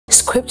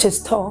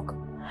Scriptures talk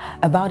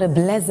about a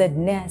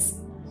blessedness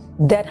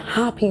that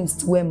happens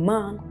to a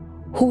man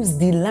whose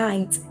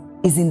delight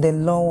is in the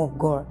law of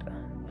God.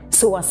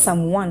 So as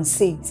Psalm 1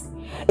 says,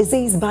 it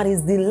says, but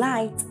his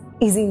delight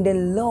is in the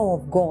law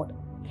of God,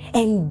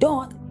 and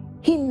doth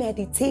he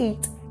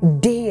meditate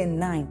day and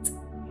night.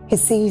 He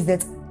says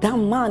that that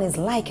man is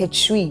like a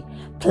tree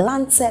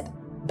planted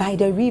by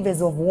the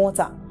rivers of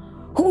water,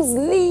 whose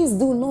leaves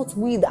do not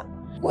wither,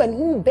 and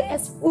who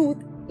bears fruit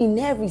in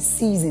every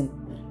season.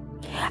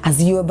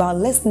 As you're about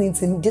listening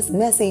to this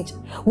message,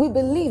 we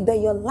believe that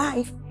your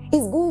life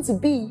is going to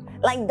be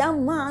like that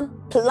man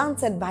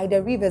planted by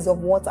the rivers of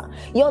water.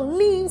 Your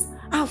leaves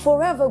are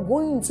forever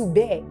going to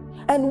bear.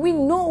 And we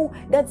know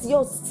that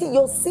your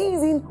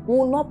season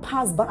will not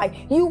pass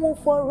by. You will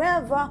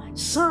forever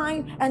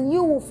shine and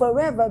you will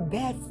forever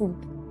bear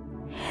fruit.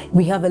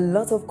 We have a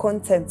lot of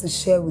content to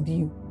share with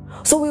you.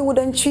 So we would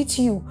entreat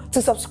you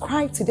to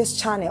subscribe to this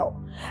channel,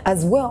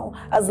 as well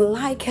as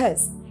like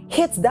us.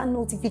 Hit that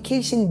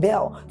notification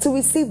bell to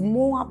receive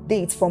more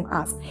updates from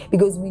us,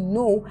 because we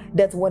know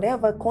that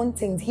whatever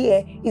content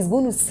here is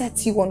going to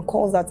set you on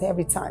course at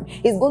every time.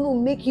 It's going to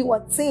make you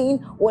attain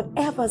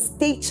whatever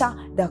stature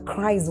that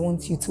Christ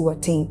wants you to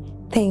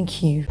attain.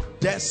 Thank you.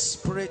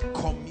 Desperate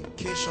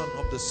communication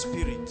of the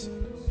Spirit.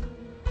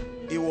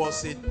 It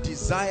was a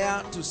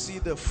desire to see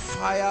the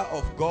fire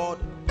of God.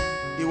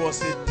 It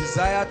was a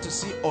desire to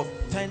see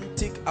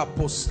authentic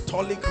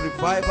apostolic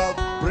revival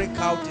break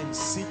out in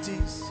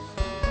cities.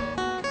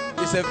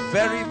 It's a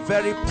very,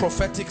 very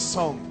prophetic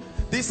song.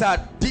 These are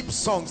deep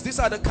songs. These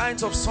are the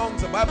kinds of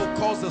songs the Bible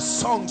calls the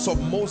songs of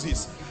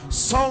Moses.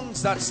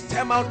 Songs that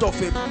stem out of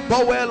a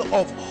bowel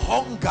of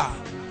hunger.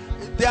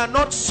 They are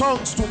not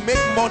songs to make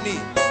money.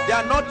 They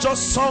are not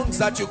just songs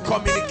that you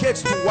communicate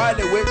to while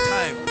away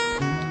time.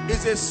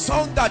 It's a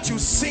song that you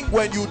sing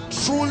when you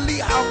truly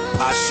have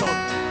passion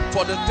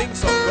for the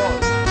things of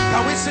God.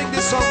 Can we sing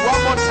this song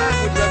one more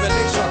time with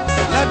revelation?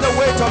 Let the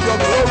weight of your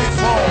glory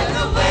fall. Let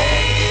the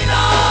weight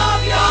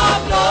of your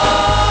glory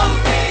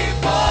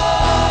fall.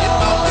 In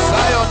Mount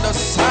Zion, the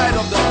side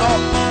of the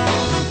north.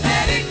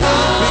 Let it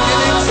come.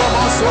 Beginning from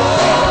us, O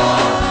God.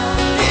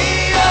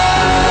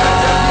 Let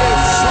there be a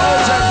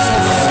effulgence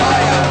of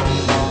fire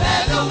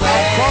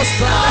across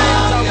the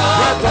length and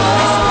breadth of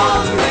this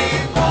country,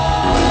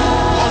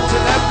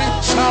 until every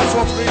chaff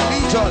of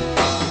religion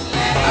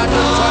and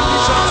the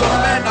traditions of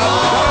men are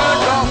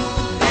burned up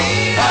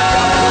by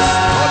the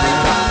apostolic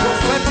and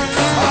prophetic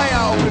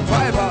fire of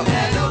revival.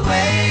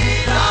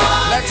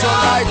 Let your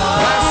light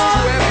pass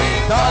through every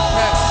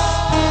darkness,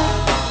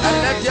 and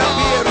let there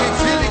be a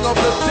revealing of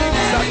the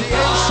things that the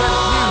ancient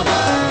knew.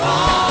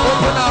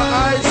 Open our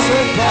eyes, O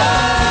God.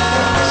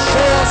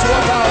 Show us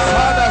what our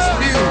fathers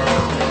knew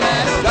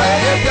that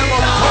gave them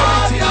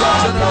authority in their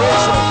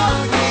generation.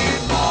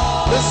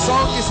 This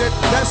song is a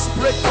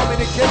desperate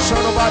communication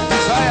of our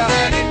desire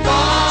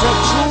for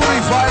true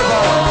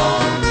revival.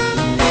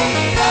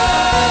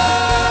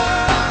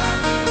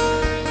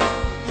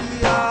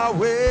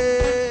 Yahweh,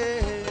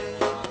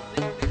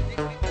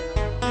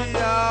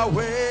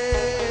 Yahweh,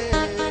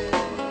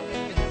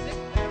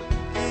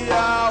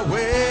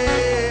 Yahweh,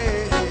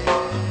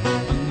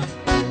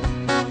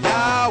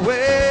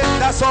 Yahweh.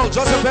 That's all,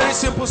 just a very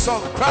simple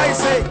song. Cry,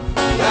 say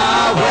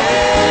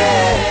Yahweh.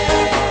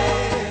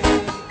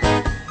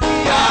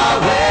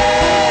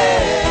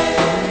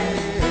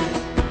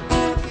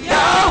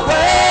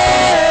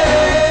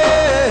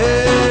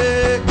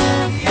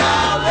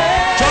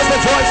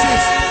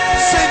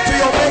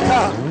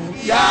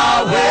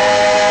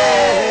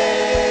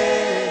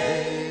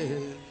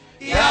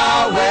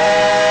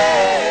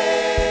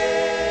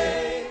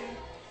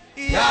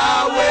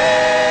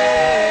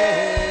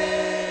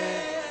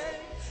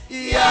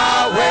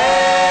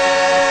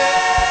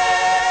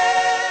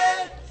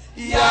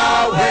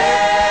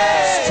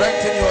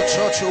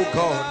 Oh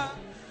God,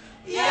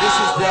 this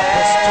is the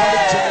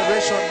apostolic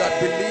generation that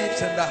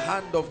believes in the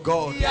hand of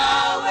God.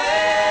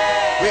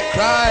 We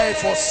cry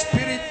for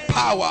spirit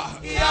power.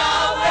 We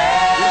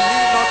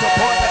lean not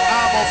upon the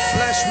arm of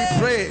flesh, we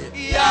pray.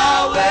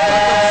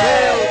 That the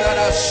veil that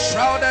has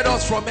shrouded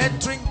us from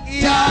entering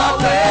deeper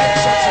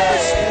dimensions in the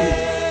Spirit,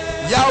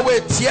 Yahweh,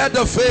 tear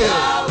the veil.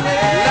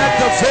 Let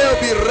the veil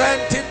be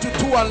rent into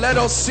two and let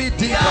us see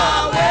deeper.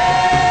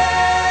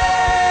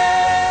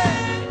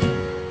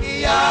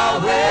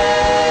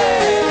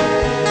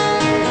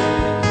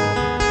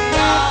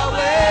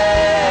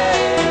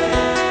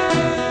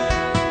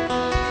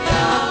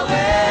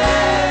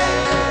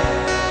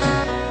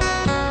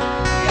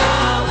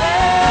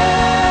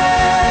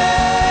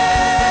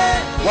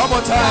 One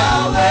more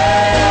time.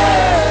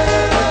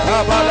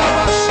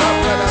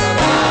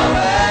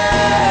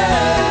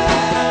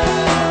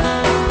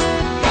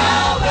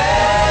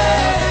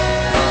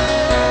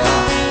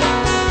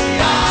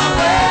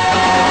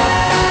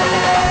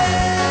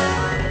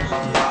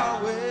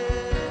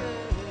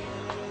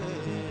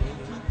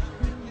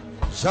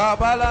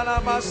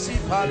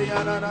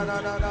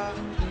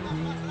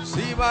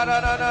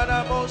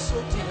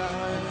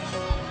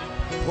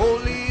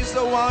 Holy is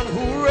the one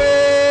who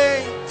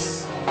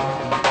reigns.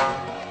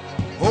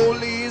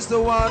 the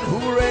one who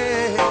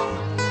reigns.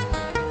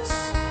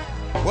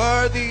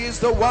 Worthy is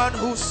the one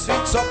who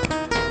sits up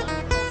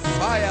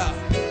fire.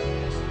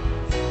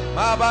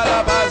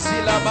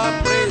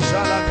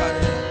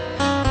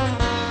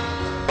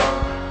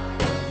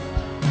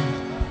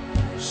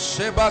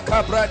 Sheba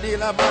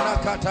kabranila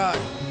manakatai.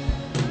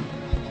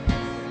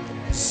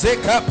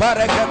 Seka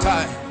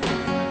parekatai.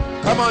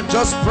 Come on,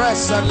 just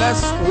press and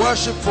let's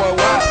worship for a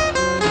while.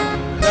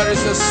 There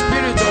is a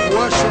spirit of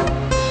worship.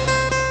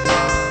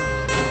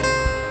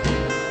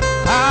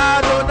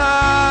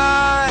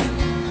 Adonai,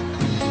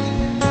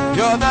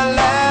 you're the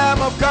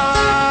Lamb of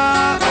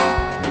God.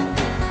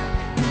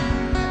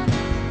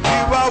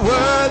 You are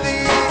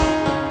worthy,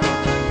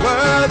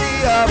 worthy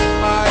of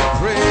my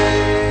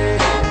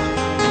praise.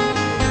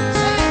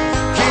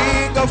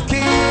 King of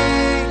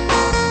kings,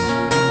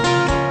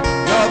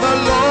 you're the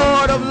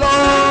Lord of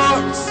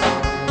lords.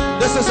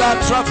 This is our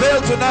travail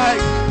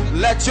tonight.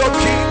 Let your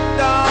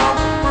kingdom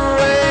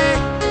reign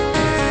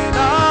in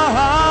our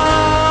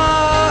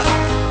heart.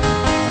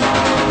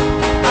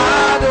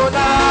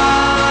 Adonai,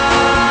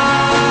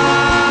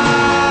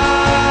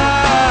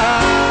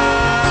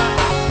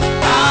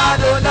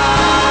 Adonai,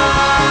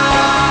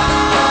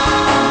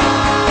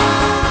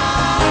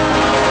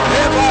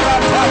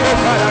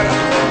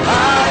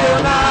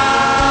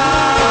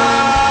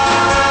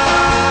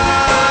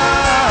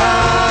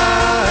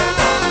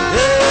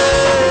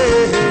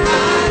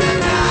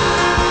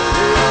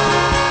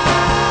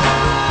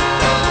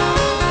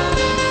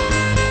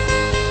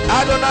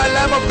 Adonai,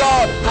 Lamb of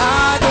God.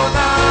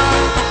 Adonai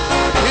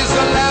is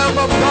the Lamb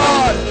of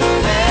God.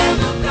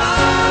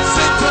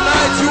 Sing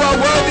tonight, you are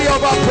worthy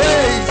of our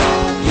praise.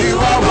 You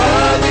are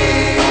worthy,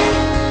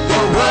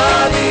 you're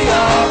worthy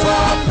of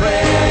our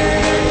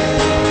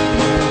praise.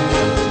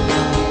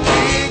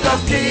 King of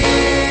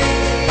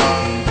kings,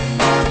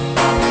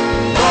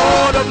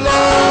 Lord of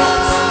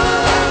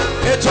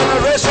lords. A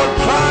generation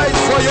cries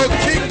for your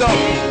kingdom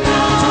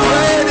to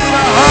reign in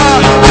our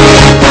heart.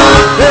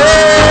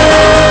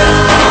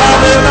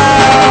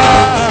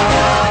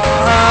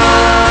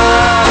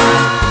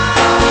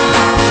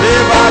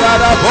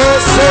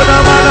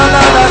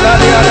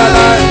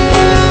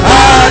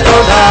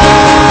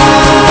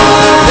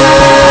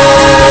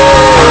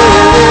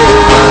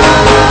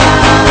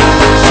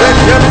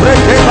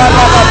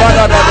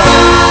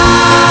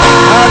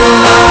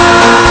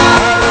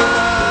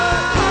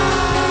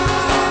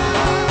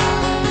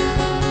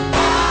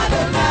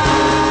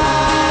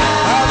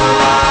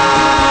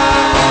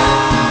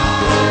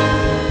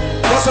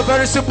 Just a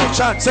very simple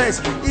chant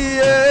says,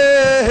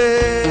 yeah,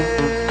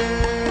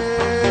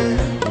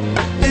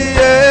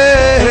 yeah.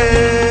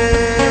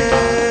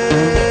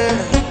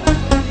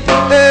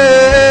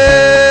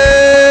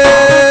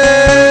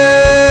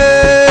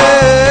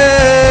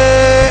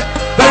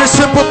 Very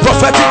simple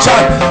prophetic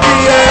chant.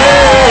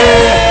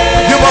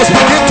 Yeah. You must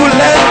begin to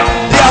learn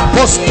the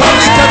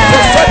apostolic and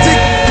prophetic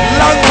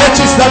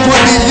languages that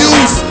will be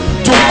used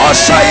to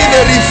usher in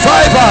a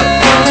revival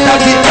that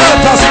the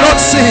earth has not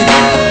seen.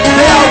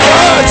 They are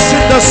words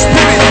in the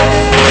spirit,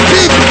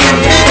 deep in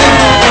meaning,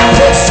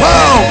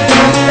 profound,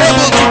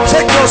 able to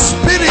take your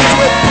spirit to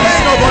a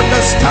plane of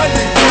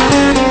understanding.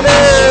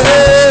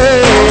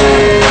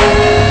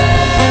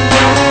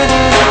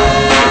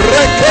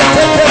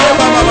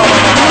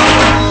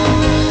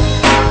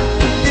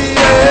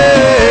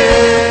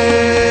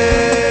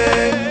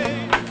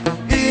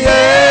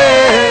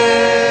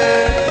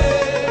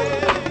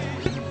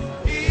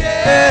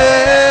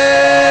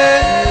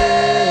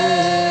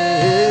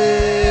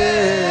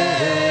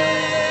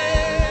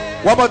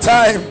 One more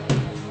time.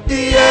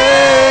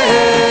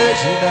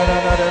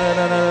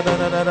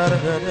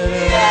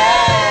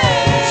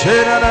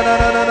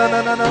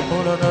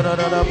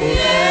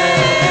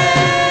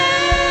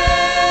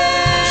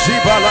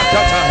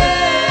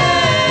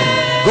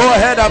 Go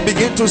ahead and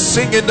begin to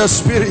sing in the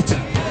spirit.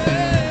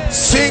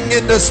 Sing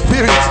in the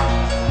spirit.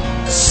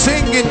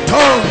 Sing in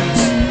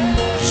tongues.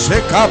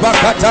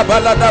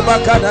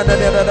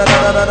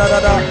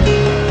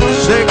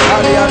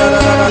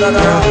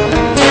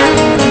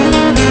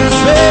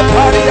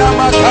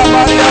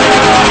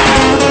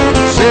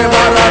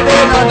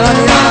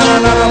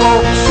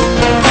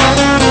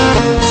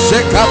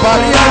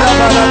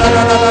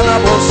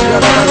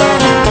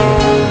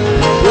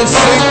 We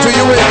sing to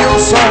you a new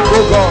song,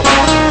 oh God.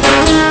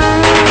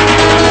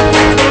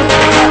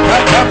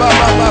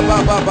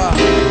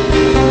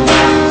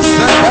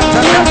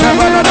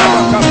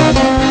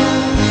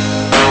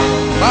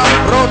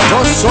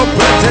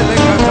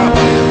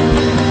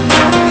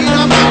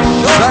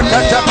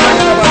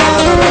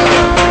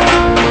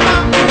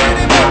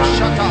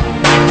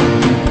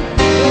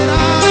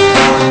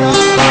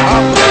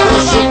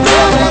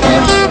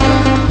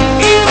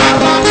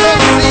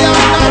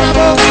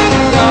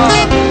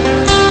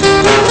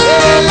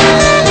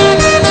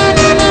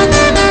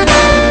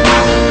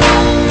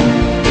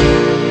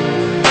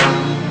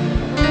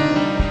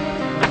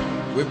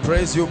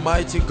 Praise you,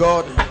 mighty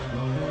God.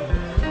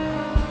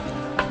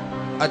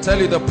 I tell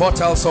you, the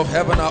portals of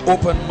heaven are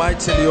open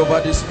mightily over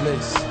this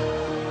place.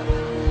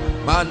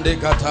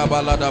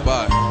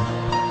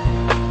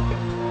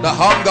 The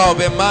hunger of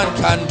a man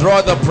can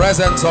draw the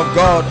presence of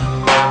God,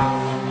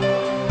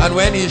 and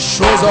when he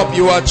shows up,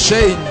 you are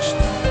changed.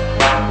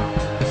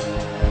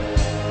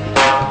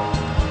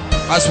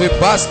 As we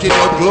bask in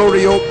your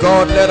glory, oh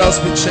God, let us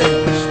be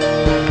changed.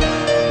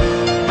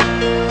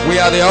 We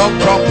are the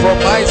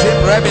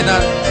uncompromising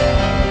remnant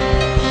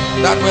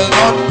that will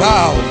not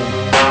bow.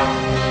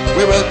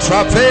 We will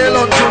travail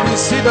until we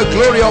see the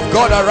glory of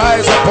God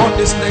arise upon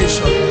this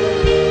nation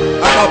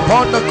and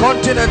upon the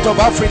continent of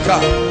Africa.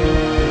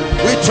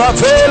 We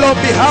travail on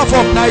behalf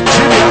of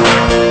Nigeria,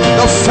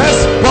 the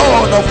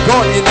firstborn of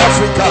God in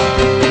Africa.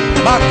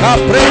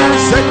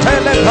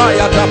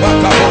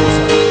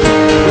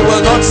 We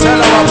will not sell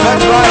our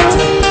birthright,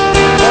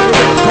 but we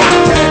will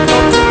contend to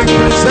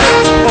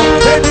represent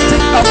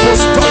authentic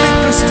apostolic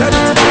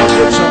Christianity in the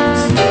nations.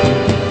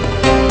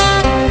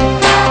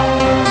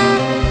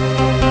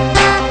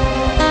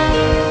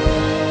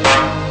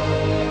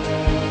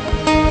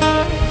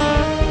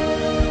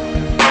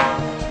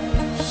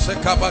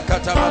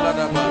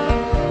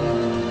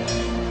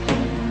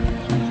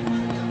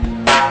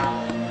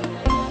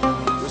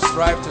 We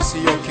strive to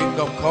see your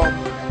kingdom come.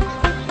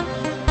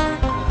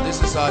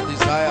 This is our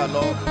desire,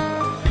 Lord.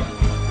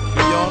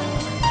 Beyond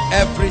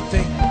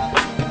everything.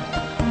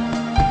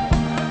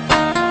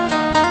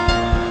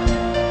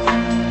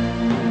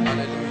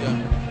 Hallelujah.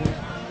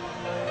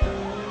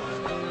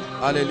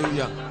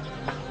 Hallelujah.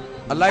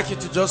 I'd like you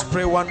to just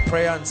pray one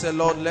prayer and say,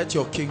 Lord, let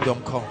your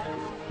kingdom come.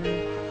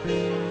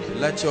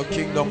 Let your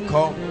kingdom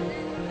come.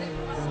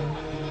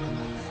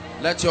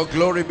 Let your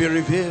glory be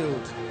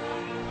revealed.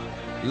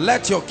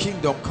 Let your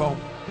kingdom come.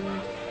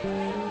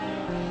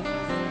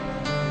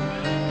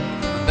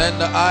 And then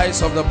the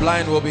eyes of the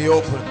blind will be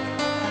opened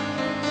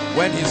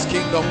when his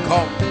kingdom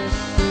comes.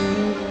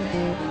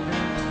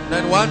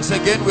 Then once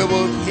again we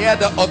will hear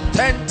the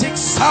authentic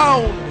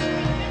sound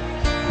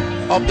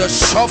of the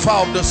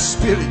shofar of the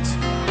Spirit.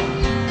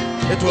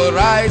 It will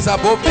rise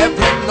above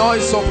every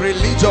noise of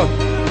religion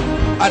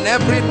and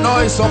every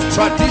noise of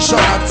tradition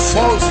and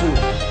falsehood.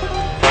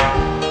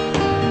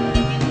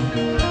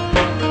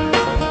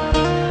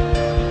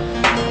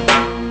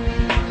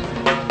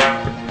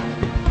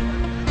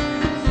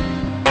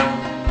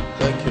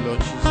 Thank you, Lord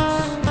Jesus.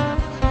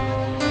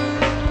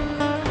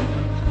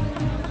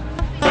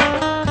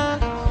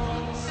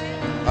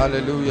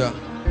 Hallelujah.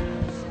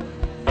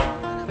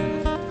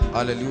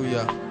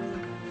 Hallelujah.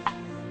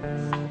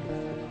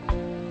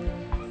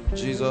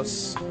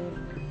 Jesus,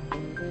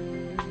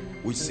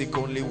 we seek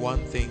only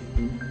one thing,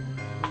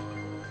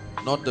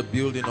 not the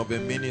building of a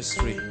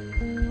ministry,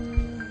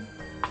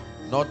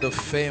 not the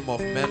fame of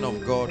men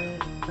of God.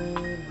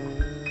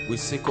 We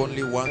seek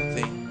only one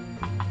thing,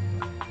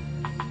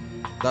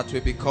 that we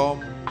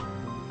become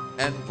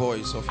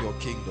envoys of your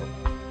kingdom,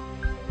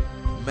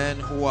 men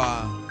who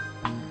are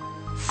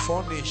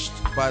furnished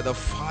by the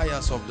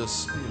fires of the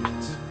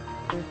Spirit,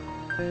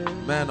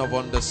 men of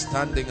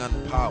understanding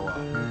and power,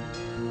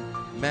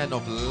 men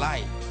of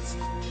light.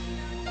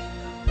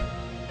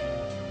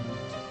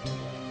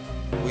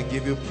 We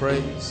give you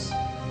praise.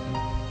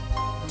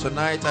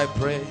 Tonight I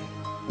pray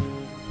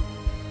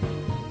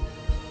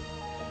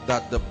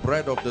that the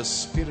bread of the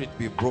Spirit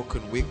be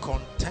broken. We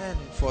contend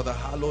for the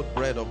hallowed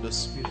bread of the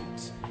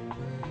Spirit.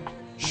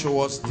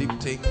 Show us deep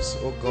things,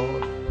 oh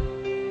God.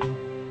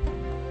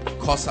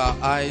 Cause our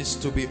eyes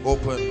to be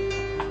open.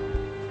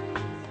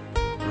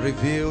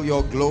 Reveal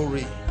your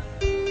glory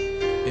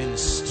in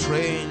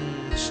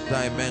strange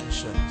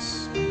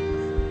dimensions.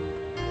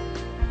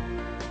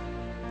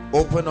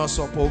 Open us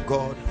up, oh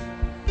God.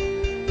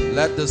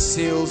 Let the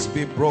seals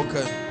be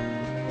broken.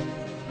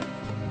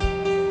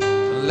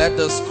 And let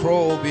the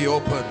scroll be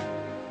open.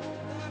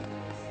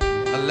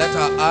 And let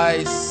our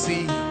eyes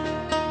see.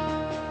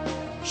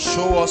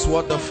 Show us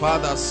what the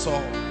Father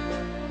saw.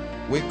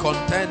 We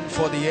contend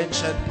for the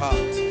ancient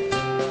path.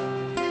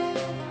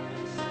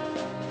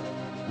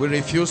 We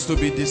refuse to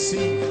be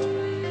deceived.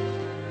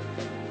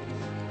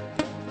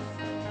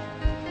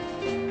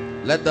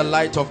 Let the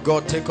light of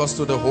God take us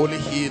to the holy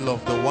hill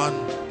of the one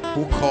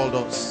who called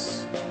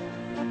us.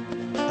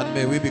 And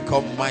may we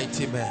become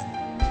mighty men.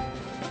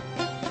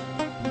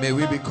 May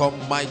we become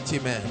mighty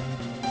men.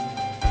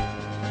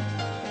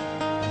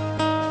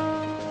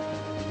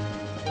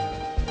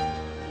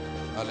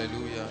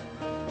 Hallelujah.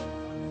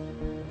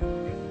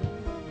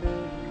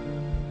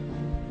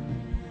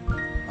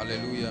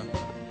 Hallelujah.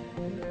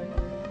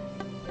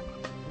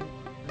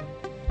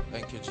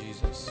 Thank you,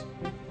 Jesus.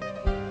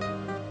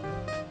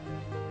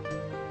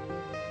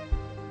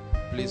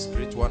 Please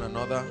greet one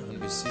another and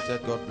be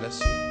seated. God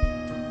bless you.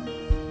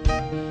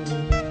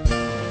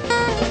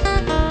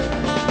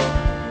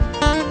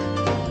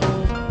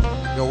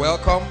 You're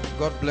welcome.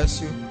 God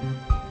bless you.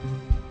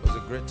 It was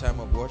a great time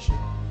of worship.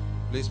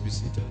 Please be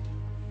seated.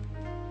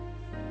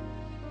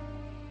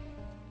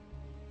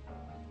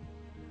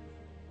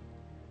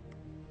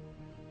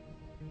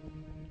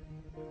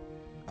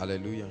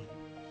 Hallelujah.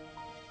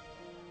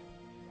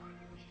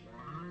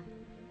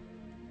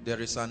 There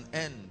is an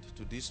end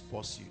to this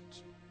pursuit.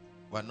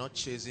 We're not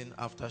chasing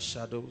after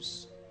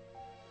shadows.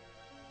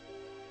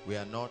 We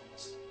are not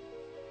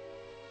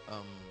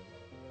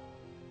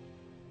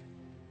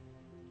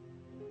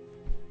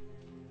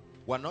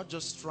we're not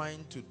just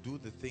trying to do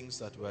the things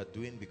that we are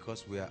doing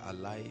because we are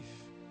alive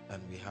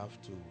and we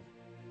have to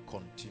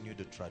continue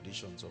the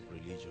traditions of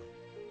religion.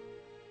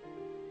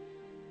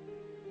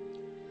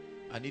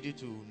 I need you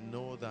to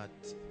know that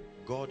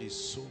God is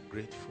so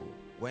grateful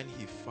when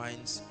he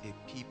finds a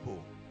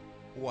people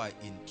who are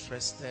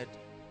interested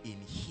in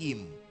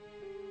him,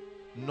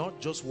 not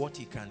just what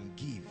he can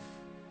give,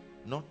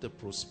 not the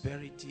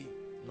prosperity,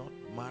 not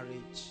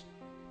marriage.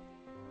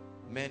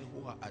 Men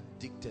who are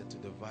addicted to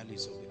the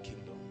values of the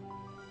kingdom,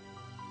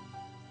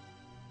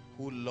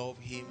 who love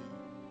him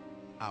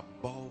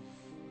above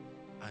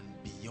and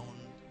beyond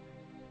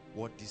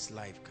what this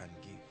life can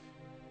give.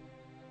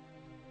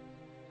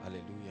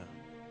 Hallelujah.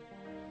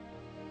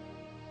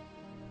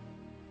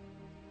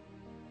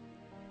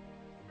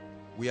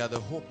 We are the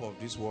hope of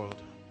this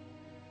world.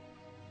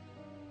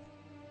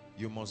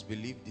 You must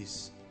believe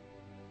this.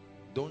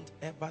 Don't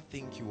ever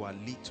think you are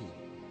little.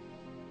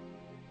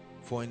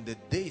 For in the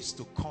days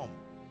to come,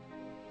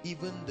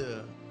 even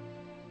the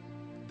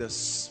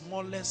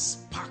smallest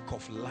spark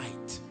of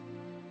light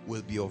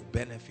will be of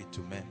benefit to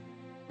men.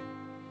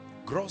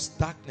 Gross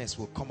darkness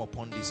will come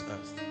upon this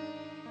earth.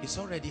 It's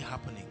already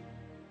happening.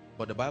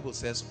 But the Bible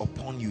says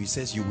upon you, it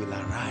says you will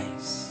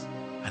arise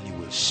and you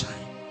will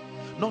shine.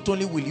 Not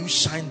only will you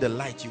shine the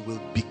light, you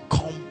will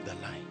become the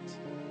light.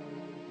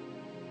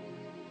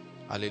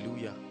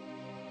 Hallelujah.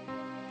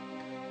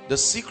 The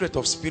secret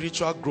of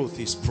spiritual growth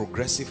is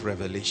progressive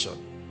revelation.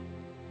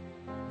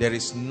 There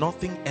is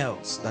nothing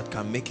else that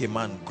can make a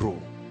man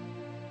grow.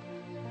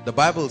 The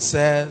Bible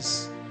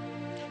says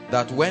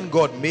that when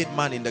God made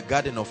man in the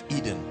Garden of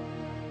Eden,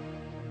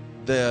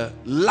 the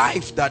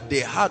life that they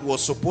had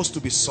was supposed to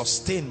be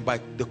sustained by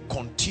the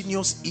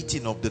continuous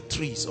eating of the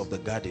trees of the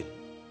garden.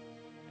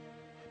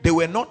 They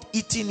were not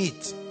eating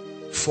it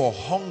for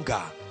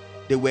hunger.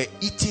 They were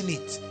eating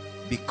it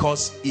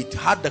because it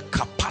had the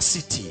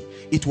capacity.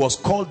 It was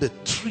called the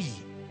tree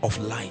of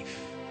life.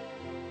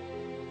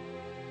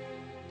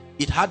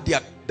 It had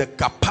the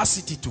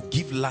capacity to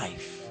give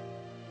life.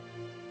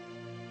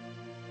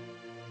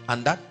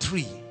 And that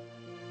tree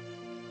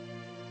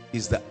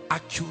is the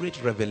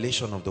accurate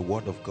revelation of the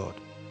word of God.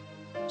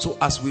 So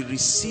as we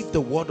receive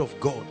the word of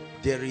God,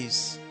 there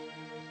is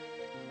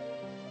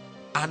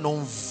an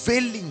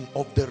unveiling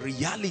of the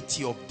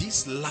reality of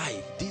this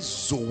life, this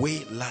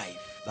Zoe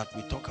life that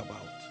we talk about.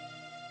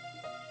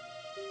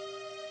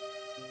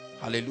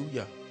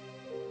 Hallelujah.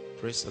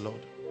 Praise the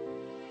Lord.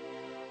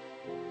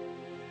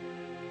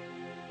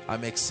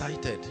 I'm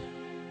excited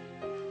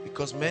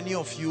because many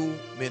of you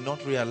may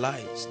not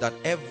realize that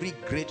every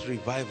great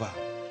revival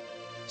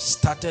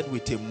started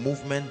with a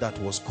movement that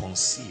was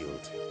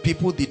concealed.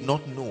 People did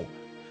not know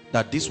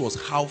that this was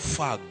how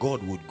far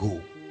God would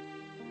go,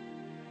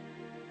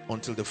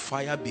 until the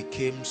fire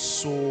became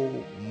so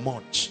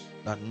much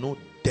that no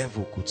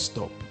devil could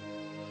stop,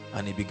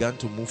 and it began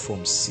to move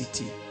from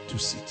city to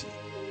city.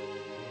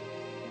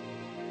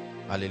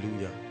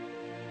 Hallelujah.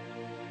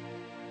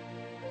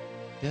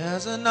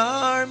 There's an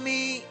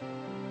army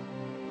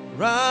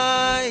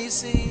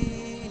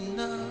rising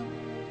up.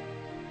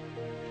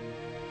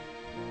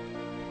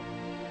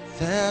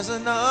 There's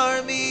an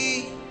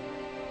army.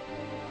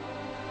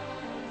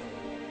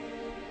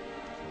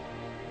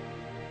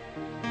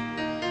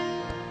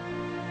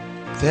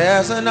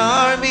 There's an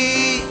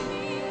army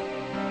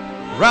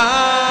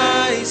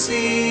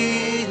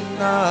rising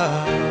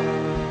up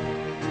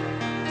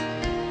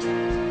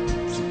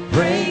to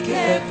break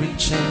every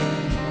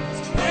chain.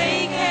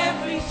 Break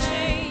every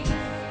chain.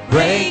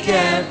 Break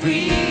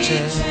every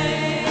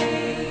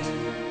chain.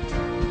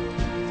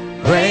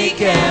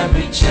 Break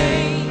every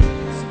chain.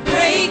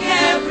 Break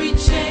every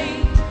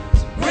chain.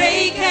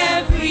 Break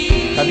every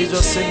Can you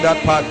just sing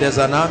that part? There's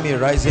an army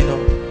rising up.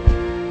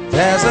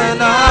 There's an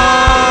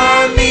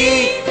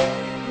army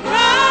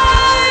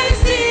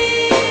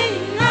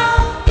rising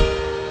up.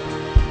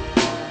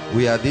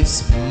 We are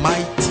this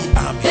mighty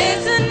army.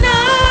 There's an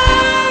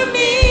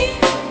army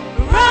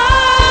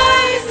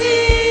rising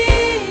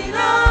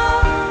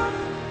up.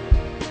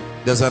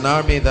 There's an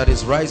army that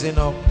is rising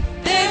up.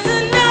 There's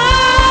an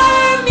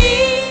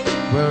army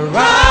We're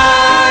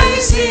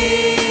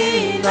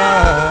rising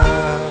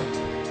up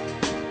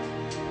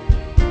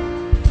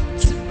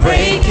to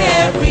break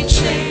every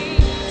chain.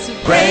 To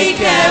break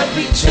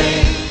every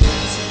chain.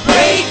 To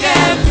break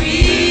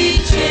every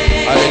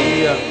chain.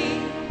 Hallelujah.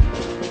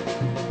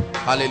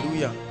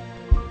 Hallelujah.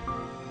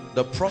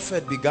 The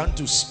prophet began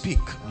to speak.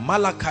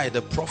 Malachi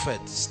the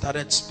prophet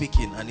started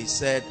speaking, and he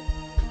said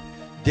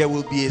there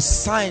will be a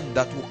sign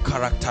that will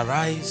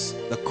characterize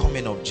the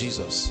coming of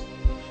Jesus.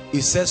 He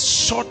says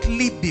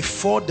shortly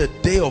before the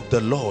day of the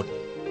Lord,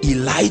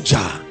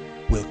 Elijah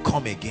will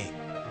come again.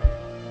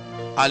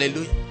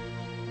 Hallelujah.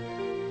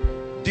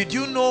 Did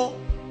you know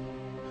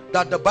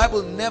that the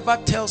Bible never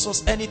tells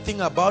us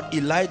anything about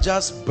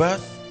Elijah's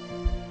birth,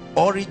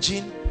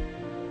 origin?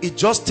 It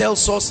just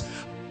tells us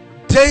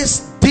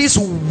this this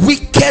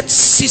wicked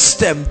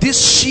system, this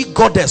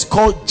she-goddess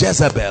called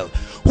Jezebel,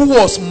 who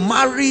was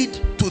married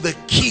to the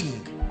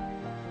king.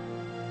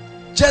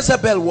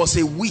 Jezebel was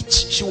a witch.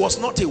 She was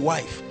not a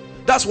wife.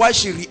 That's why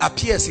she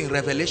reappears in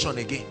Revelation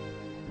again.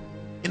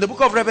 In the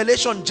book of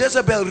Revelation,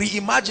 Jezebel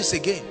reemerges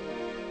again.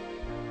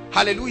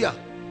 Hallelujah.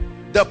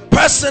 The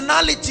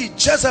personality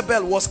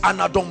Jezebel was an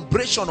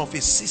adumbration of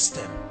a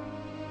system.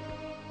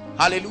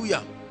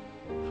 Hallelujah.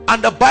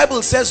 And the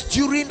Bible says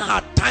during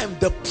her time,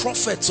 the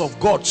prophets of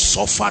God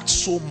suffered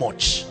so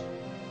much.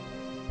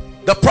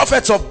 The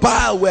prophets of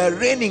Baal were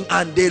reigning,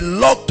 and they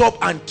locked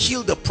up and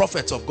killed the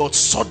prophets of God.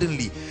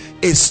 Suddenly,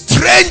 a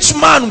strange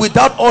man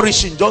without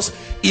origin just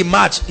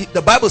emerged.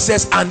 The Bible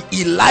says, and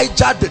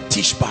Elijah the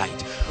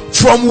Tishbite.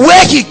 From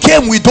where he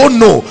came, we don't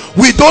know.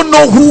 We don't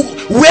know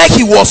where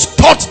he was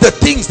taught the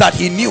things that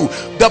he knew.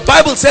 The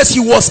Bible says he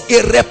was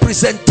a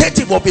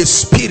representative of a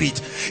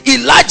spirit.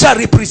 Elijah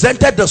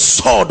represented the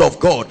sword of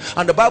God,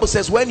 and the Bible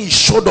says when he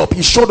showed up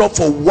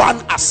for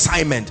one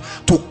assignment,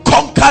 to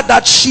conquer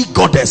that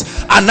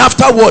she-goddess, and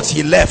afterwards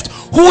he left.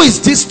 Who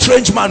is this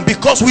strange man?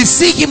 Because we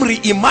see him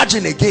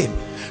reimagine again.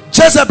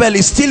 Jezebel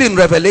is still in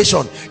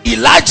Revelation.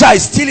 Elijah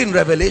is still in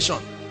Revelation.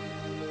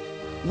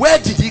 Where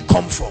did he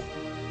come from?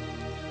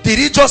 Did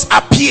he just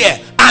appear?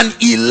 And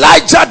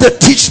Elijah the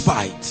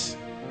Tishbite,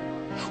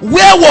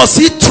 where was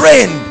he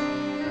trained?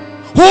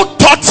 Who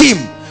taught him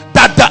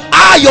that the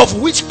eye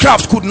of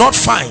witchcraft could not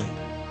find?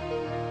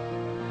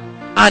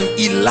 And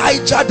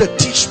Elijah the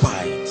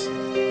Tishbite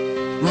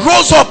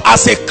rose up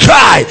as a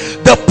cry.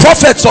 The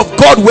prophets of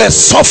God were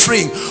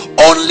suffering.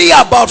 Only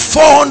about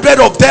 400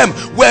 of them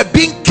were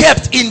being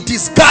kept in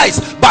disguise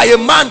by a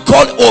man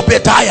called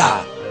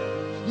Obadiah.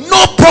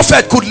 No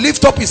prophet could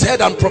lift up his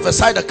head and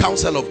prophesy the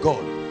counsel of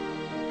God.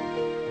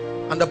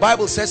 And the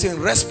Bible says in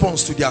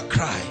response to their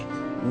cry,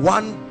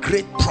 one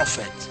great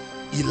prophet,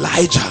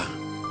 Elijah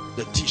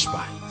the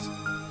Tishbite,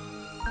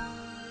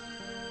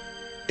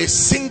 a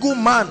single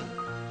man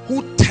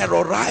who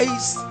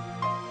terrorized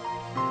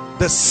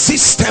the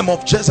system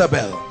of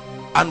Jezebel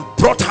and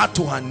brought her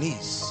to her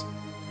knees.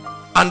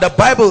 And the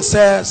Bible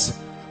says,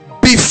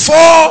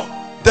 before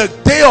the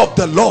day of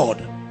the Lord,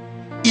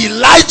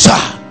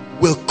 Elijah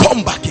will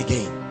come back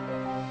again.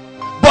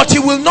 But he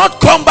will not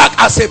come back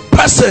as a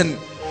person.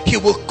 He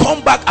will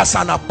come back as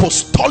an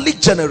apostolic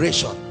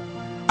generation.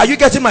 Are you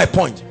getting my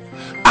point?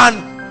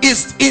 And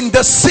is in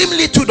the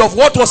similitude of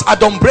what was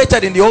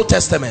adumbrated in the Old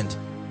Testament.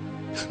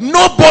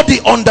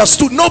 Nobody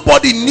understood,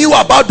 nobody knew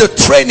about the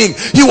training.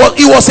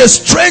 It was a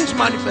strange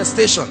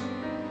manifestation.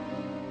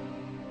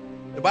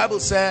 The Bible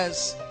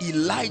says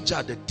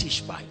Elijah the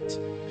Tishbite,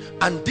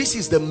 and this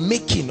is the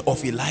making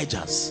of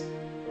Elijahs.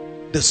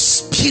 The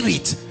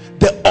spirit,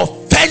 the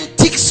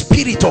authentic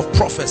spirit of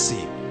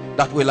prophecy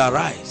that will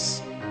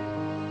arise.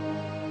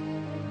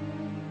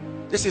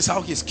 This is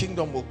how his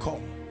kingdom will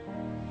come.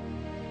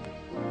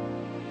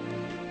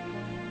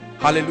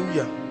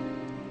 Hallelujah.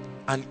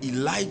 And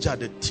Elijah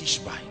the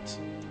Tishbite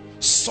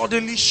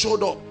suddenly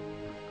showed up,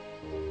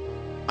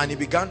 and he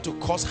began to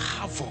cause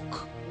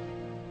havoc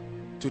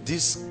to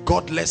this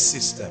godless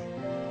system.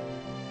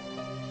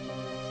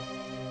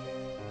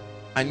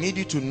 I need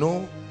you to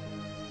know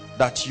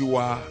that you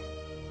are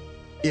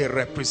a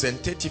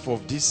representative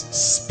of this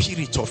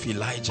spirit of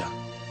Elijah,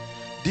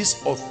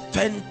 this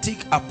authentic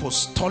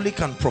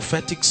apostolic and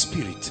prophetic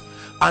spirit.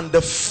 And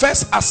the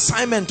first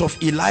assignment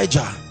of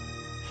Elijah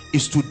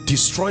is to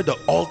destroy the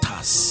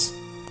altars.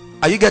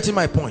 Are you getting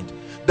my point?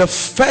 The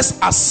first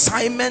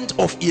assignment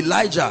of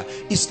Elijah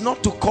is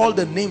not to call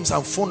the names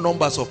and phone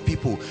numbers of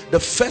people. The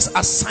first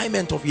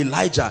assignment of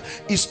Elijah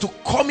is to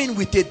come in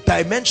with a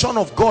dimension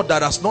of God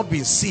that has not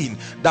been seen,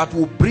 that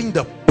will bring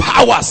the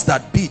powers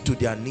that be to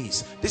their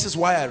knees. This is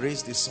why I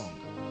raised this song,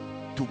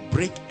 to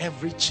break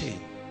every chain.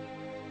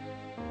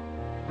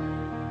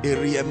 A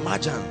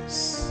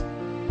reemergence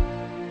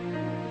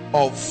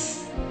of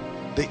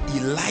the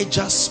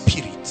Elijah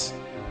spirit.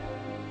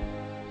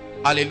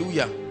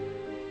 Hallelujah.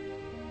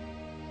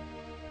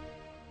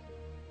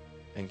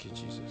 Thank you,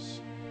 Jesus.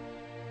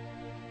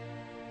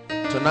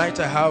 Tonight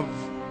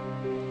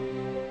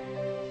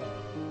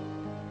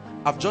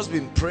I've just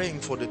been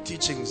praying for the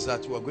teachings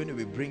that we are going to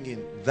be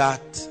bringing,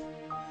 that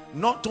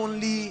not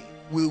only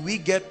will we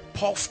get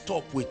puffed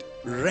up with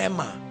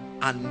rhema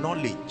and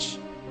knowledge,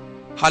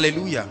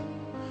 hallelujah,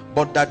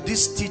 but that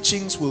these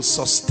teachings will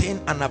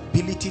sustain an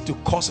ability to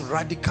cause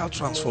radical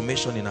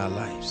transformation in our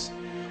lives.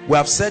 We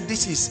have said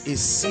this is a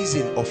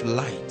season of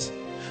light.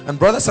 And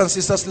brothers and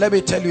sisters, let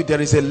me tell you, there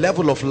is a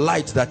level of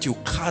light that you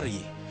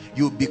carry.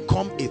 You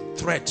become a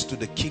threat to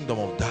the kingdom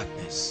of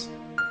darkness.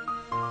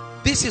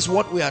 This is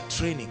what we are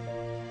training.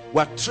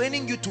 We are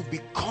training you to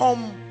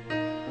become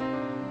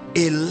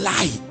a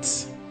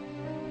light.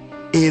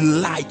 A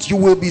light. You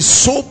will be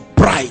so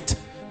bright,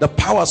 the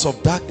powers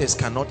of darkness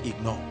cannot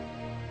ignore.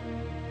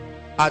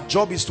 Our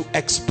job is to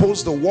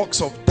expose the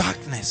works of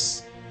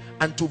darkness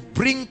and to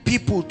bring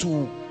people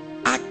to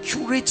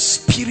accurate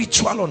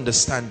spiritual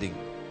understanding.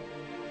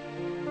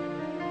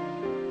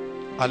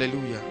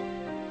 Hallelujah.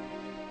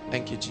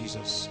 Thank you,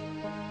 Jesus.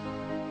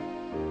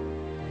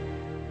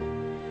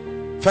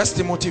 1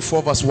 Timothy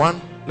 4 verse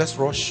 1. Let's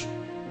rush.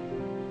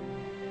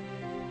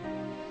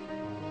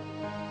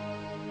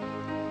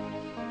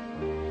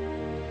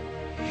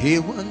 He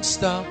won't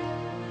stop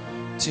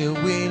till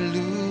we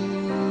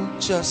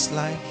look just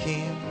like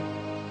him.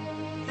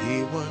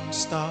 He won't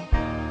stop.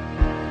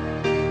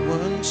 He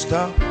won't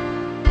stop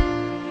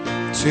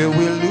till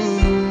we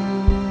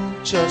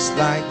look just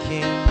like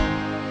him.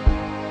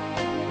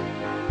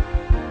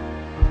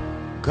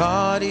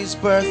 God is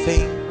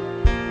birthing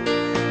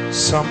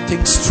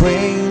something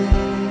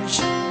strange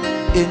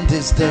in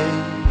these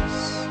days.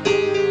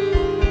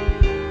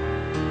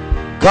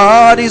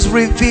 God is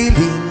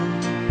revealing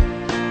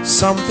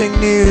something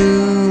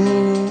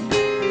new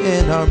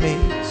in our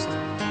midst.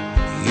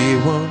 He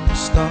won't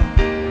stop.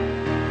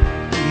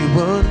 He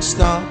won't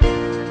stop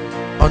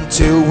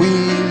until we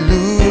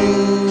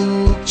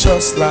look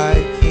just like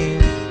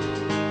him.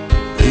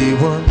 He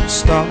won't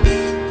stop.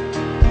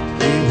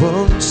 He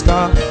won't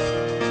stop.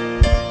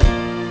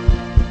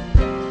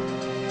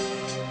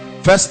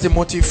 1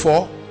 Timothy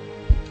 4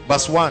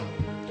 verse 1.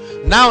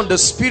 Now the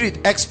Spirit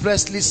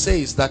expressly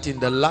says that in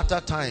the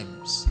latter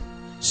times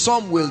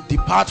some will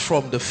depart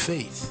from the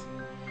faith,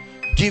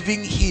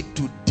 giving heed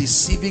to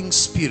deceiving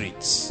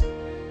spirits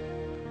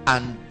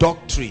and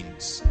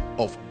doctrines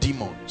of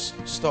demons.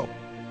 Stop.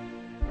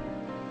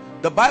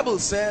 The Bible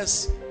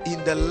says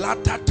in the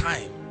latter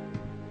time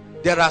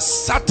there are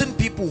certain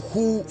people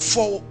who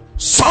for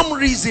some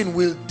reason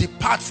will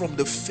depart from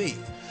the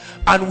faith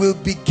and will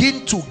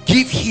begin to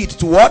give heed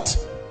to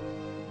what?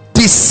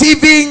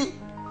 Deceiving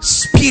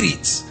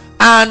spirits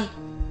and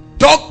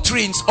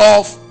doctrines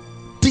of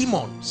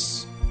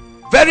demons.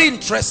 Very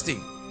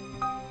interesting.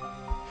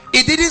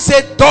 It didn't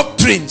say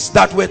doctrines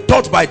that were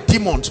taught by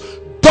demons.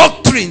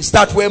 Doctrines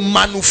that were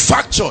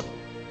manufactured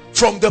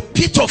from the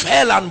pit of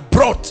hell and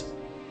brought,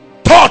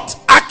 taught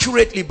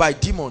accurately by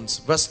demons.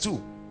 Verse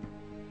 2.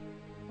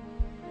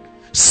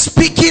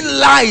 Speaking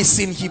lies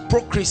in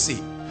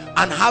hypocrisy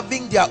and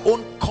having their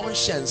own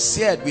conscience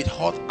seared with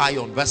hot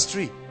iron. Verse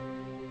 3.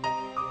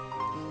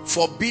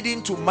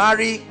 Forbidding to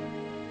marry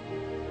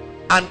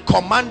and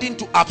commanding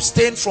to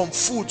abstain from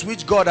foods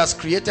which God has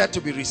created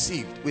to be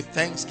received with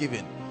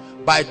thanksgiving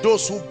by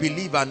those who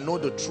believe and know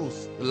the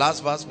truth. The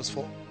last verse, verse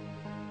 4.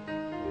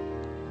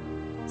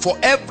 For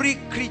every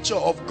creature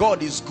of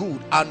God is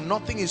good and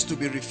nothing is to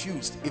be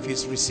refused if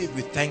it's received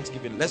with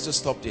thanksgiving. Let's just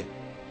stop there.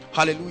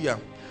 Hallelujah.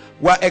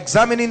 We're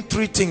examining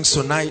three things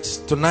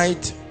tonight.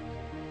 Tonight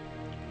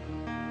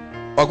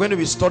we're going to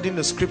be studying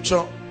the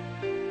scripture.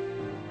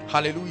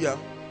 Hallelujah.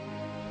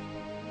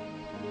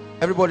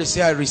 Everybody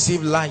say, I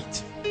receive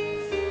light.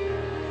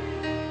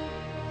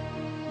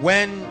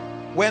 When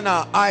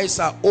our eyes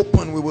are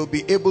open, we will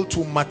be able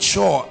to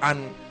mature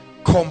and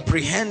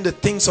comprehend the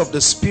things of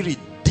the Spirit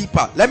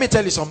deeper. Let me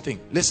tell you something.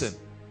 Listen.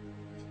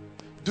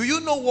 Do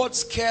you know what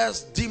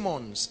scares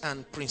demons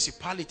and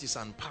principalities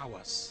and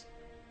powers?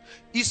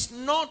 It's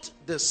not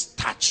the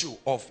stature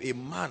of a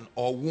man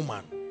or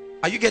woman.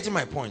 Are you getting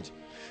my point?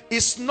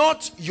 It's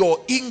not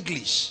your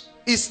English.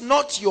 It's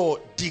not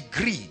your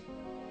degree.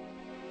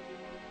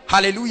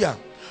 Hallelujah.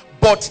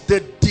 But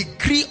the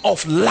degree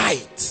of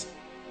light.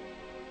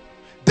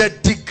 The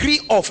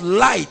degree of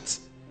light.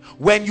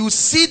 When you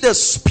see the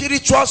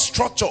spiritual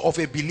structure of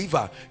a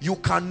believer, you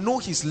can know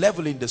his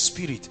level in the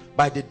spirit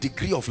by the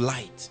degree of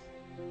light.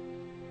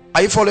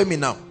 Are you following me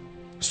now?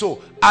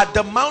 So at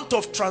the Mount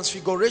of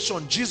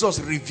Transfiguration, Jesus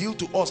revealed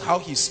to us how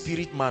his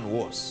spirit man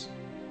was.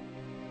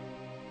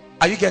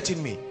 Are you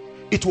getting me?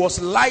 It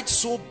was light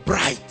so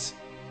bright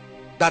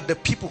that the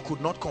people could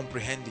not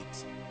comprehend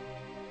it.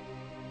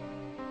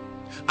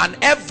 And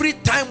every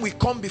time we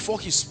come before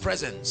his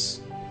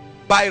presence,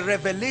 by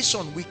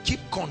revelation we keep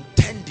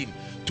contending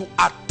to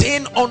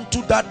attain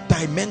unto that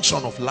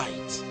dimension of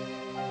light.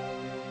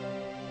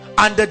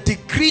 And the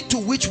degree to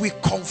which we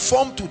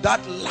conform to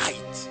that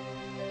light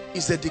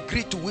is the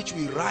degree to which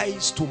we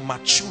rise to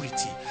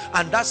maturity.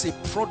 And that's a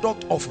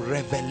product of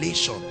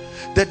revelation.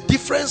 The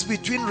difference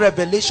between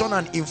revelation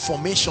and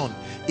information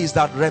is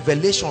that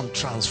revelation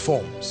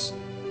transforms.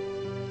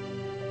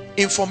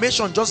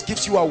 Information just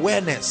gives you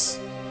awareness.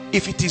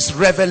 If it is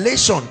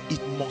revelation,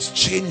 it must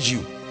change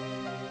you.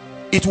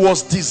 It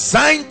was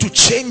designed to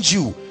change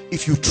you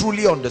if you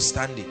truly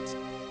understand it.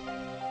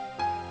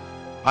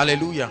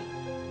 Hallelujah.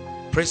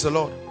 Praise the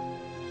Lord.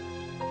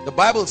 The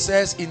Bible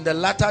says in the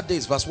latter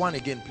days, verse 1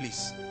 again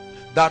please,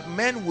 that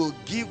men will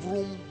give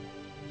room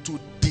to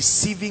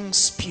deceiving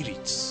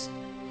spirits.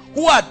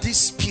 Who are these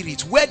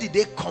spirits? Where did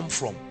they come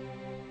from?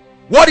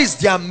 What is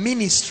their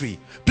ministry?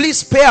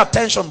 Please pay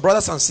attention,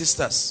 brothers and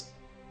sisters.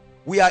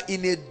 We are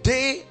in a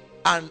day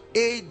and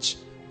age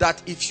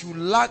that if you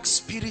lack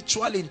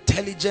spiritual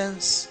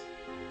intelligence,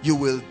 you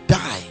will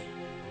die.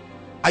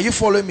 Are you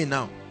following me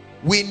now?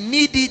 We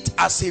need it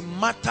as a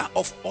matter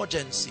of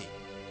urgency.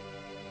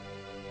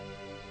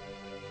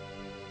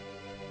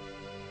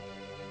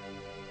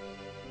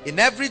 In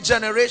every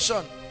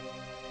generation,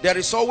 there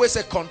is always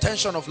a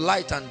contention of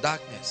light and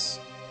darkness.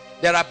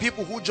 There are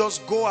people who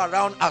just go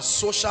around as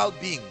social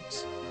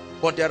beings,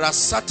 but there are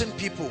certain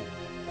people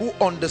who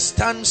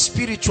understand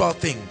spiritual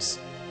things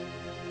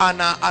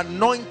and are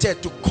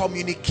anointed to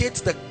communicate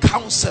the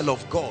counsel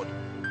of God,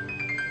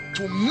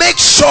 to make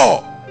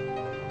sure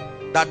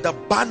that the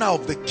banner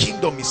of the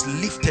kingdom is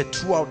lifted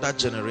throughout that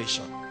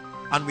generation.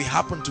 And we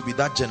happen to be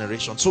that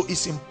generation. So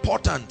it's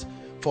important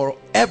for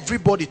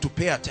everybody to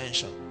pay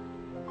attention.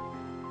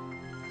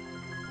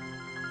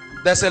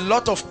 There's a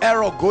lot of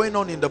error going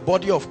on in the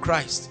body of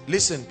Christ.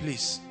 Listen,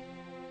 please.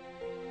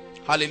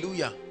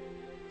 Hallelujah.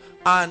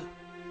 And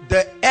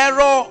the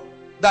error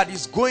that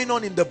is going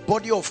on in the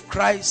body of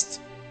Christ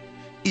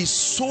is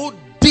so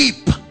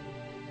deep,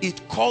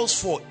 it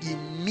calls for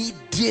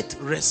immediate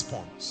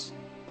response.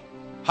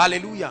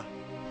 Hallelujah.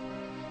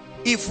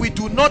 If we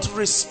do not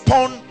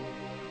respond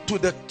to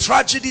the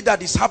tragedy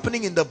that is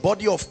happening in the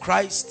body of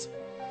Christ,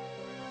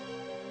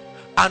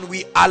 and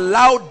we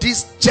allow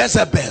this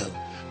Jezebel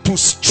to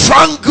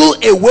strangle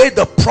away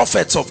the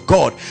prophets of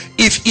God,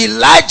 if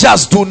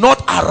Elijahs do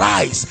not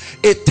arise,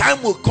 a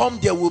time will come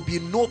there will be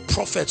no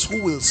prophets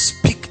who will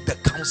speak the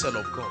counsel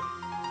of God.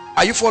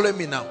 Are you following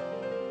me now?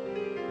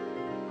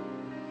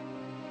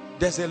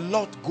 There's a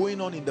lot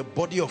going on in the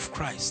body of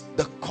Christ,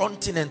 the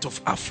continent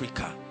of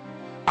Africa,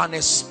 and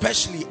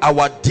especially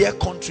our dear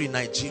country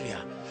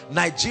Nigeria.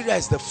 Nigeria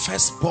is the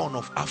firstborn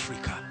of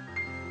Africa.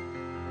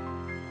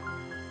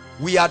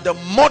 We are the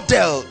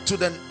model to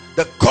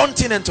the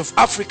continent of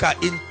Africa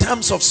in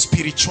terms of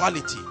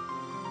spirituality.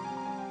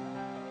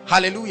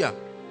 Hallelujah.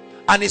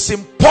 And it's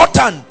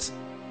important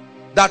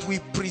that we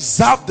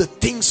preserve the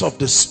things of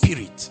the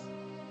spirit.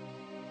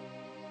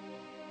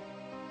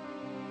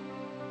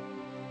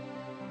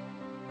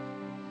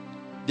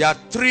 There are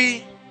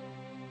 3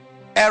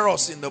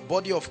 errors in the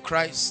body of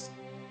Christ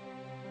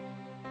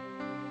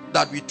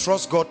that we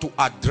trust God to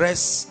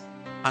address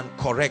and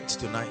correct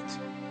tonight.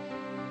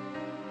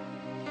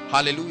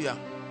 Hallelujah.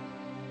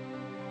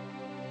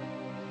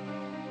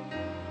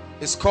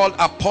 It's called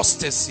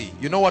apostasy.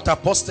 You know what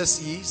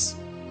apostasy is?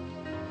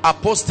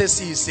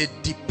 Apostasy is a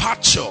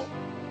departure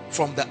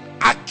from the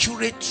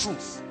accurate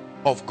truth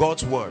of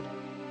God's word.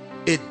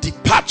 A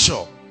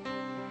departure.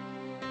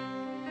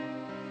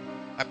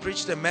 I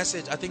preached a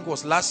message, I think it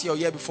was last year or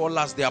year before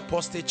last, the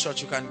Apostate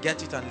Church. You can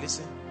get it and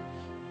listen.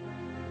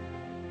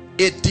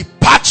 A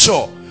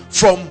departure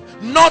from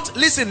not,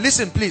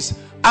 listen please.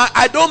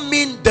 I don't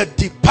mean the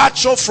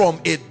departure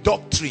from a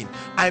doctrine.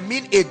 I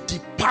mean a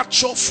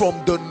departure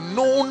from the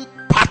known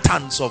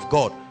patterns of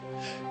God.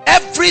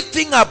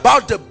 Everything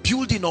about the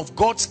building of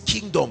God's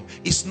kingdom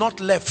is not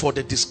left for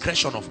the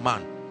discretion of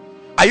man.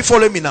 Are you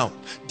following me now?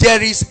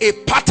 There is a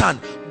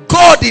pattern.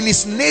 God in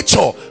his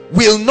nature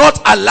will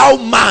not allow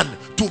man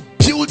to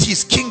build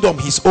his kingdom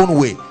his own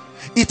way.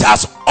 It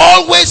has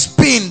always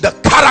been the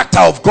character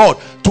of God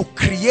to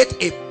create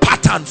a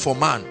pattern for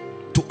man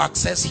to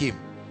access him.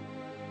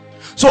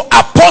 So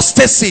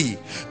apostasy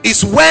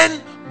is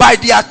when, by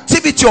the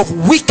activity of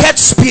wicked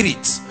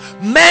spirits,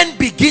 men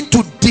begin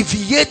to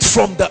deviate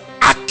from the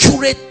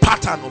accurate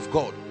pattern of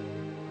God.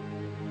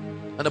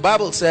 And the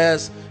Bible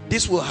says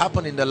this will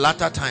happen in the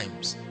latter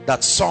times,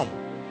 that some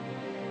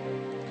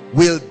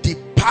will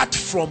depart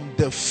from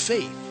the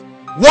faith.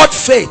 What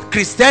faith?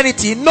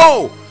 Christianity?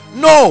 No.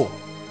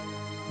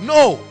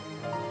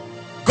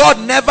 God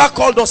never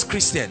called us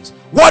Christians.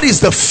 What is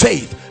the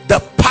faith? The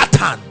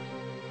pattern.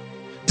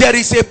 There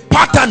is a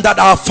pattern that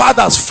our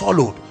fathers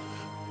followed.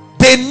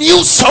 They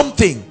knew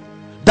something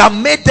that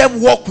made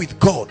them walk with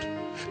God.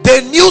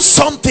 They knew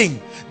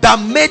something that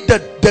made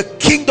the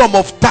kingdom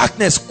of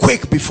darkness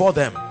quake before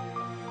them.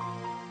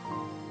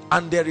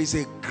 And there is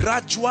a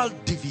gradual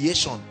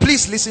deviation.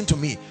 Please listen to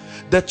me.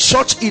 The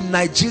church in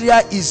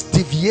Nigeria is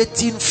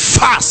deviating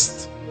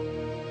fast.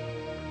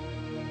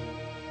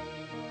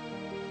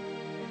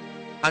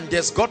 And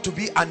there's got to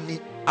be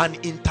an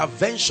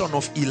intervention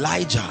of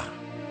Elijah.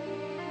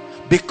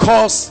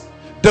 Because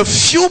the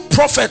few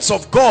prophets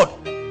of God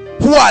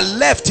who are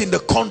left in the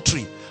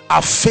country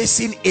are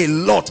facing a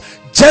lot.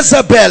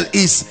 Jezebel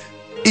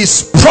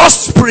is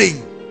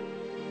prospering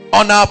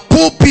on our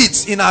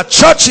pulpits, in our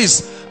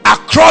churches,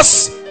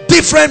 across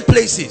different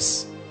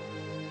places.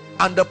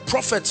 And the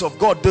prophets of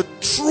God, the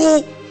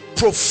true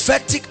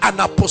prophetic and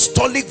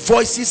apostolic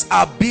voices,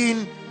 are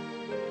being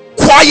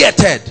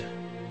quieted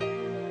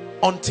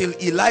until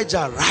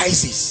Elijah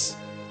rises,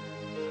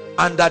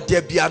 and that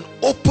there be an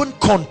open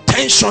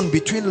contention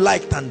between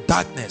light and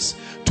darkness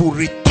to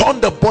return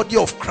the body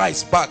of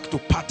Christ back to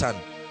pattern.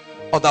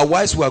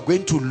 Otherwise we are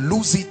going to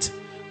lose it,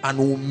 and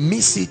we'll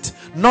miss it,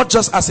 not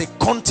just as a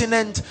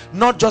continent,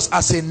 not just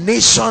as a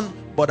nation,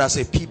 but as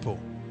a people.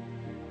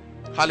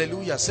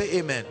 Hallelujah. Say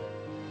amen.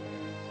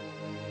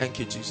 Thank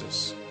you,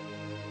 Jesus.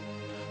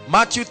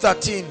 Matthew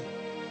 13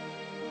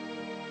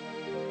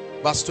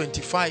 verse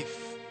 25.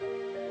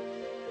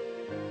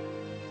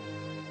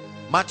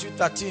 Matthew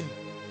 13,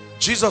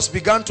 Jesus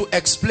began to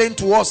explain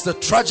to us the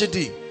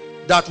tragedy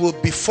that will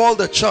befall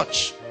the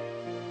church.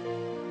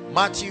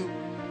 Matthew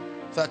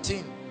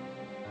 13.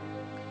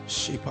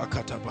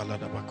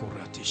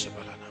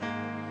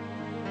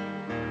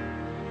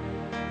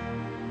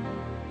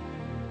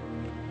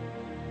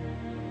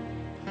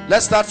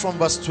 Let's start from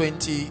verse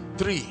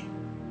 23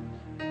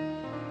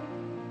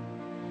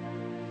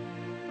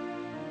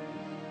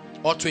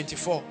 or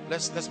 24.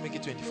 Let's make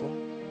it 24.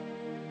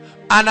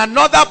 And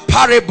another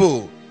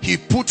parable he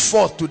put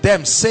forth to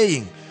them,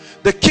 saying,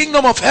 the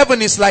kingdom of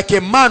heaven is like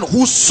a man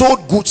who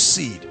sowed good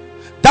seed.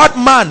 That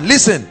man,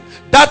 listen,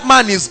 that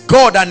man is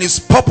God and his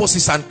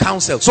purposes and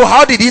counsel. So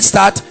how did it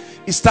start?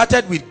 It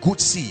started with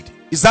good seed.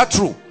 Is that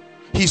true?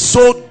 He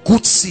sowed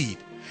good seed.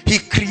 He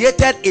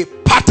created a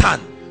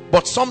pattern,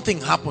 but something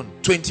happened.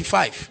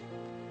 25.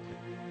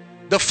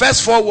 The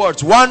first 4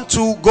 words, 1,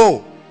 2,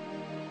 go.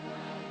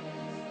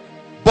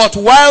 But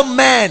while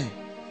men,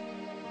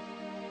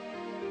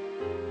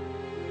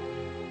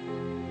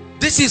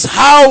 this is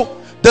how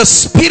the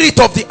spirit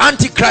of the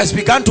Antichrist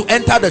began to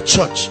enter the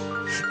church.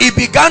 It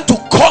began to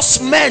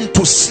cause men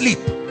to sleep.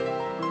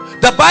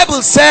 The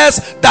Bible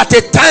says that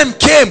a time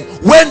came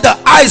when the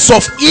eyes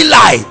of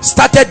Eli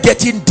started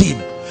getting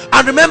dim.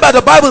 And remember,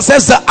 the Bible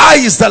says the eye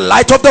is the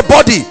light of the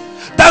body.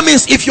 That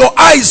means if your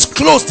eye is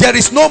closed, there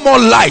is no more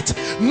light,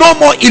 no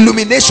more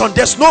illumination,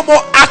 there's no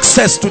more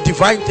access to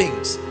divine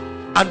things.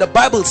 And the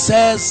Bible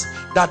says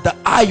that the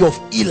eye of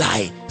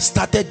Eli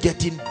started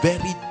getting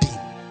very dim.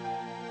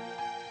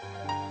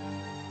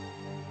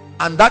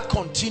 And that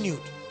continued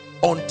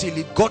until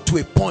it got to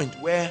a point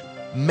where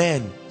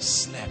men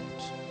slept.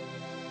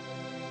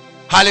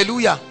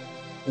 Hallelujah.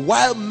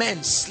 While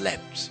men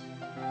slept,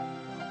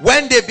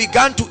 when they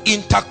began to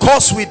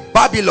intercourse with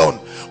Babylon,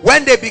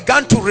 when they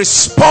began to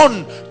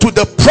respond to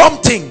the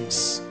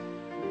promptings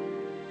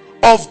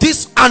of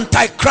this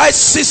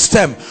antichrist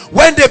system,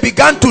 when they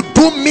began to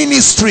do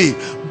ministry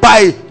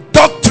by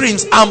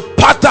doctrines and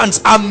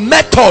patterns and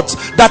methods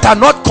that are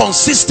not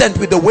consistent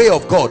with the way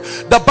of God,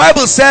 the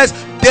Bible says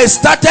they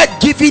started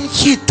giving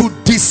heed to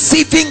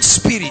deceiving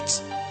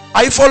spirits.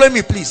 Are you following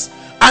me, please?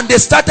 And they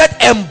started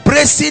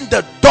embracing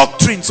the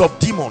doctrines of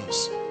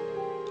demons,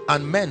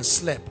 and men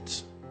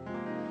slept.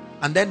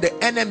 And then the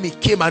enemy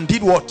came and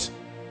did what?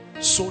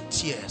 Sowed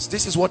tears.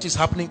 This is what is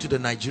happening to the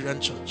Nigerian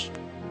church.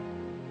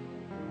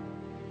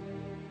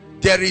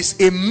 There is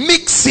a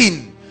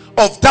mixing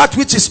of that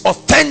which is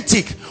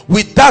authentic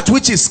with that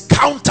which is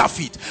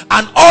counterfeit,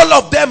 and all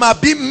of them are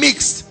being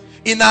mixed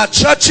in our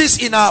churches,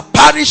 in our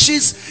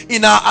parishes,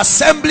 in our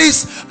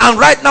assemblies. And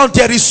right now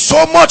there is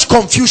so much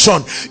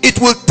confusion. It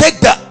will take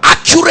the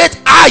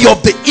accurate eye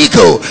of the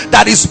eagle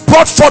that is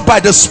brought forth by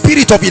the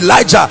spirit of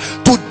Elijah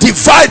to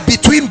divide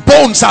between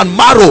bones and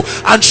marrow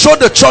and show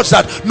the church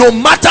that no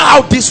matter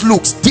how this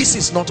looks, this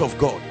is not of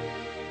God.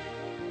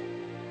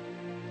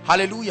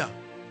 Hallelujah.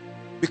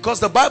 Because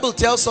the Bible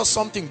tells us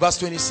something. Verse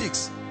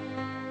 26,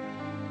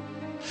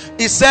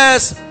 it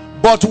says,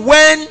 but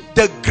when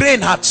the grain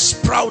had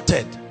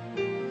sprouted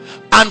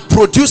and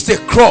produced a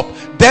crop,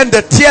 then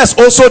the tears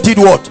also did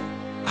what?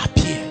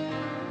 Appear.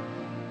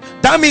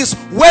 That means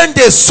when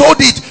they sowed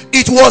it,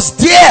 it was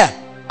there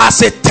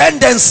as a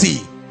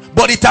tendency,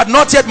 but it had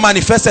not yet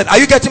manifested. Are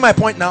you getting my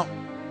point now?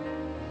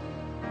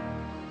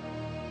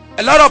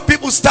 A lot of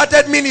people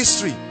started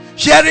ministry,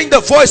 hearing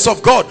the voice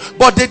of God,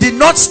 but they did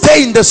not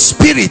stay in the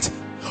spirit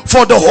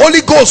for the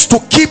Holy Ghost to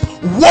keep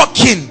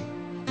working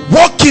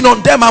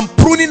on them and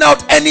pruning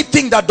out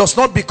anything that does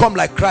not become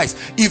like Christ.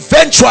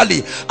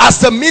 Eventually, as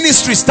the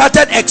ministry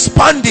started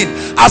expanding,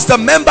 as the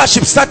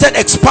membership started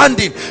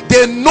expanding,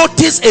 they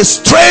noticed a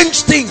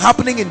strange thing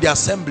happening in the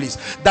assemblies,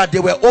 that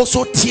there were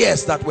also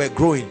tears that were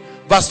growing.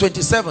 Verse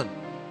 27,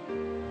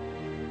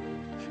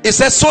 it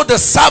says, so the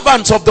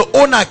servants of the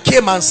owner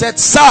came and said,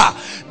 sir,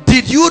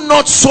 did you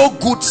not sow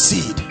good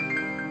seed?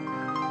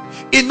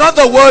 In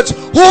other words,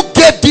 who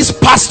gave these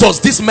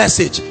pastors this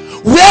message?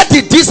 Where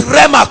did this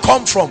rhema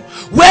come from?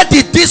 Where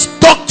did this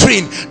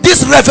doctrine,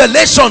 these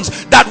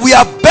revelations that we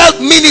have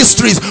built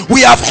ministries,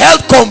 we have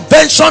held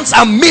conventions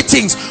and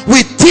meetings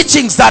with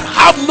teachings that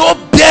have no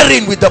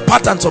bearing with the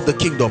patterns of the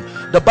kingdom?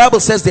 The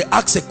Bible says they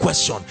ask a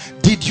question: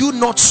 did you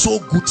not sow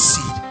good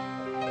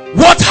seed?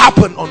 What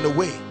happened on the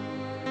way?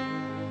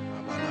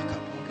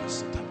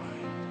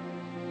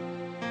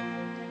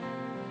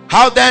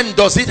 How then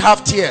does it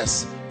have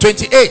tears?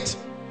 28.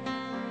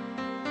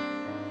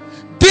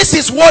 This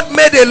is what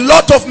made a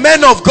lot of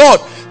men of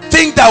God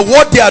think that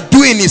what they are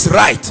doing is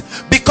right,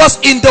 because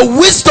in the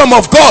wisdom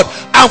of God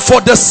and for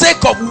the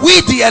sake of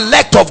we the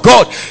elect of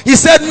God, he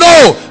said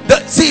no.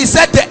 He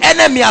said the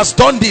enemy has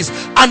done this,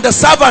 and the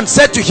servant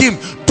said to him,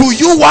 do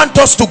you want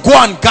us to go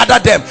and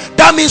gather them?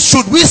 That means,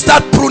 should we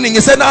start pruning?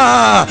 He said,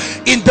 nah,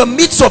 in the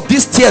midst of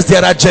these tears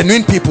there are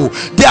genuine people.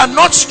 They are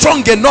not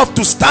strong enough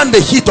to stand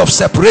the heat of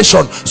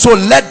separation, so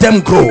let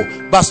them grow.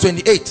 Verse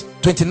 28,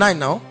 29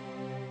 now.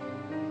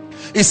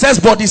 It says,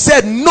 but he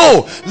said,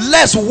 no,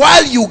 lest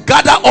while you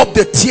gather up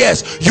the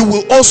tears, you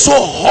will also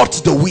hurt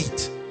the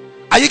wheat.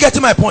 Are you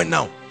getting my point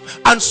now?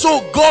 And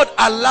so God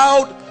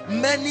allowed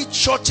many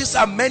churches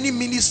and many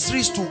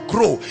ministries to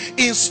grow.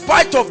 In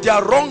spite of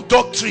their wrong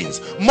doctrines,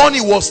 money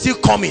was still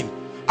coming.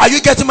 Are you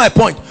getting my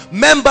point?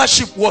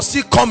 Membership was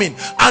still coming.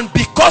 And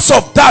because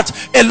of that,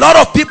 a lot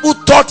of people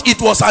thought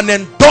it was an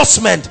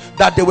endorsement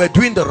that they were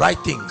doing the right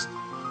things.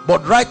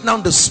 But right now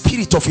the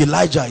spirit of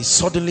Elijah is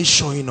suddenly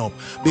showing up,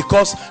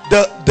 because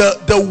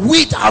the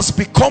wheat has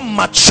become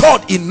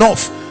matured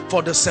enough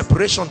for the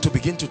separation to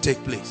begin to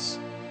take place.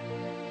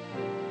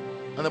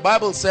 And the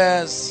Bible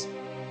says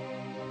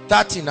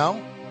 30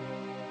 now,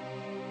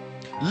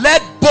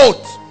 let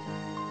both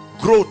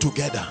grow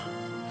together.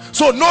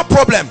 So no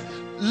problem,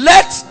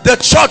 let the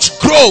church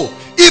grow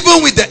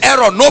even with the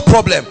error, no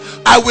problem.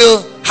 I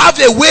will have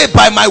a way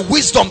by my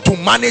wisdom to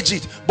manage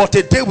it, but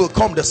a day will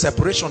come the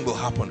separation will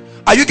happen.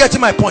 Are you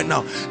getting my point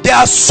now? There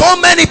are so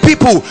many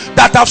people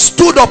that have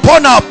stood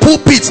upon our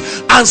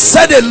pulpits and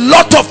said a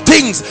lot of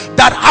things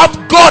that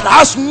God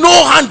has no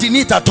hand in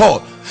it at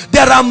all.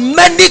 There are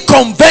many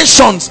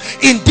conventions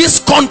in this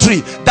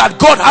country that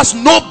God has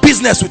no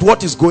business with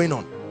what is going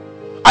on.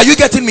 Are you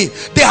getting me?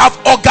 They have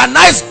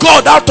organized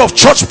God out of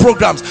church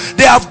programs.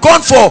 They have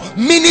gone for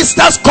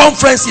ministers'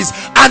 conferences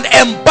and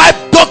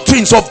imbibed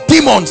doctrines of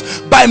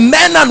demons by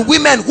men and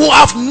women who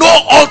have no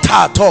altar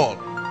at all.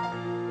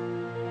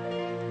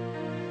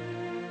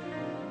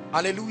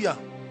 Hallelujah.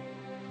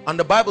 And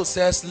the Bible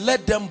says,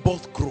 let them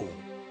both grow.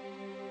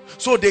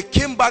 So they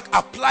came back,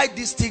 applied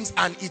these things,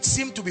 and it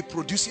seemed to be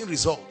producing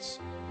results.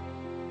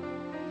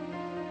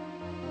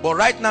 But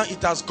right now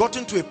it has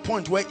gotten to a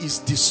point where it's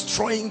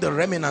destroying the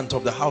remnant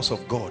of the house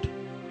of God.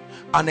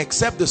 And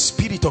except the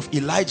spirit of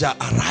Elijah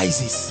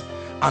arises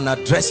and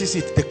addresses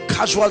it, the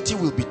casualty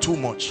will be too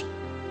much.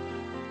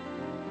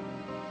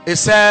 It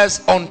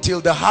says,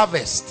 until the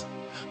harvest.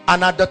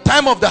 And at the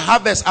time of the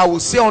harvest, I will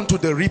say unto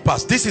the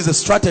reapers, this is a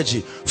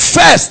strategy.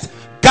 First,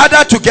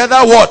 gather together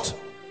what?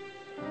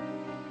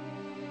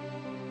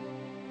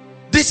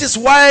 This is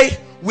why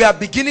we are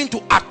beginning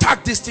to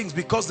attack these things,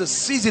 because the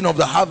season of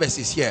the harvest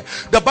is here.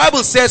 The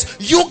Bible says,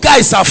 you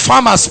guys are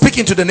farmers,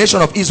 speaking to the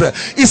nation of Israel.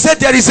 He said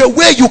there is a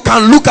way you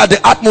can look at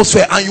the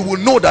atmosphere and you will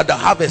know that the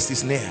harvest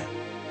is near.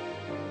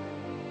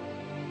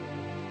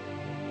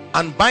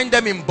 And bind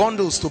them in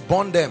bundles to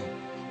burn them,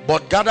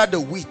 but gather the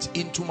wheat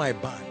into my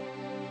barn.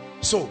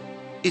 So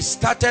it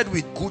started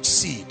with good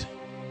seed.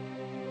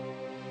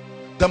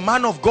 The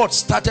man of God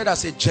started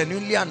as a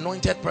genuinely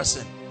anointed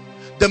person.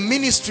 The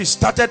ministry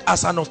started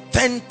as an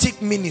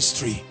authentic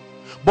ministry,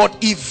 but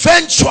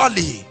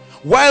eventually,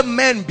 while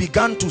men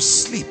began to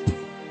sleep,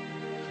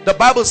 the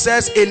Bible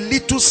says a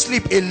little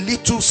sleep, a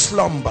little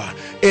slumber,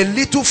 a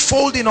little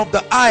folding of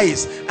the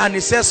eyes, and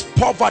it says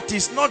poverty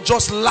is not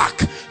just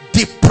lack,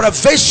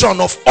 deprivation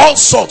of all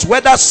sorts,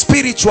 whether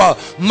spiritual,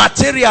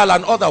 material,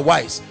 and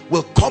otherwise,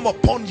 will come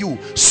upon you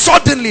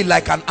suddenly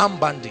like an armed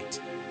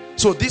bandit.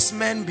 So these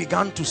men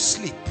began to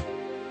sleep.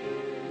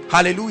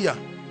 Hallelujah.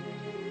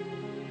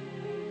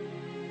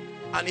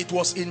 And it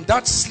was in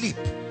that sleep.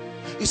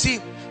 You see,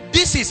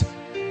 this is,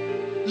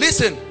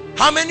 listen,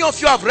 how many of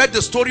you have read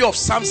the story of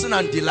Samson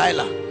and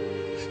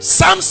Delilah?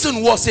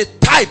 Samson was a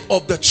type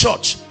of the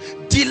church.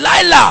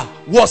 Delilah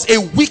was a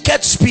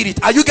wicked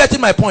spirit. Are you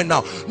getting my point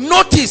now?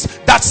 Notice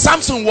that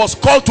Samson was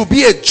called to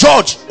be a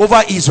judge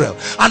over Israel.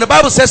 And the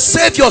Bible says,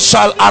 Savior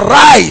shall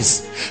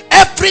arise.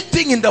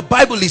 Everything in the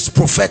Bible is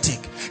prophetic.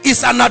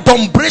 It's an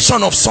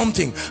adumbration of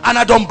something. An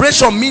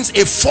adumbration means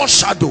a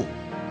foreshadow.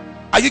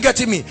 Are you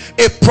getting me?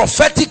 A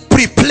prophetic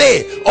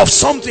pre-play of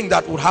something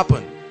that would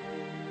happen.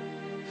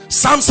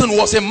 Samson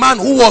was a man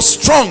who was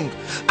strong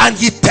and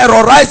he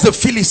terrorized the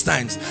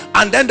Philistines.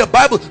 And then the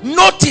Bible,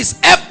 notice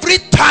every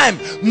time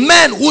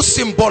men who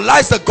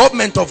symbolized the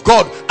government of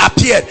God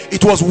appeared,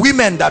 it was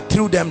women that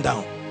threw them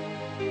down.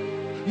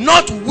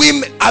 Not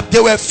women,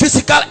 they were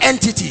physical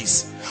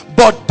entities.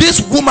 But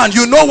this woman,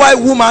 you know why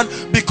woman?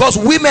 Because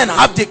women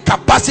have the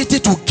capacity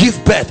to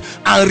give birth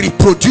and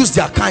reproduce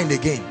their kind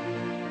again.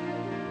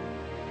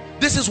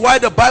 This is why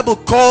the Bible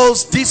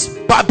calls this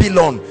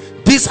Babylon,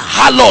 this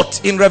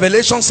harlot in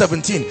Revelation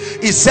 17.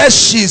 It says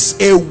she's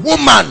a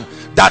woman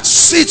that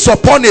sits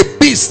upon a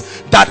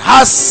beast that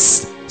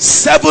has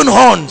 7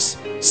 horns,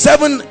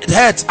 7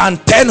 heads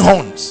and 10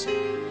 horns.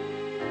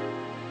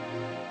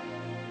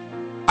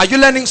 Are you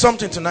learning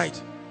something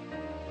tonight?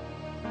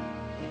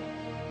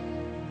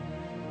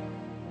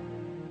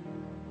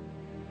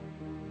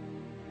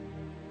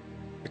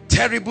 A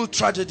terrible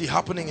tragedy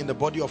happening in the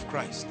body of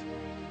Christ.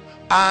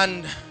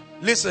 And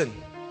listen,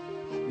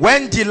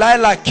 when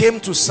Delilah came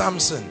to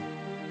Samson,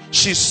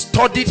 she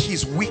studied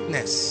his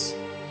weakness.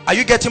 Are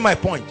you getting my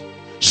point?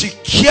 She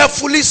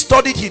carefully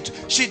studied it.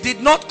 She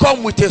did not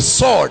come with a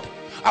sword.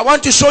 I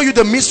want to show you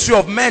the mystery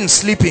of men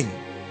sleeping.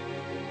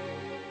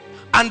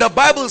 And the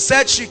Bible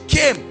said she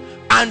came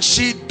and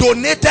she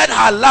donated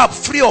her lap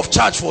free of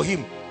charge for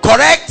him.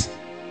 Correct?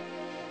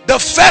 The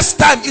first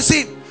time, you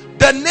see,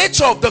 the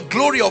nature of the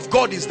glory of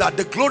God is that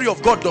the glory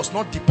of God does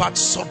not depart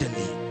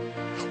suddenly.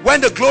 When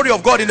the glory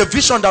of God in the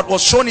vision that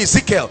was shown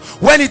Ezekiel,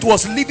 when it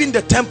was leaving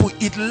the temple,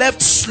 it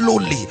left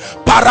slowly.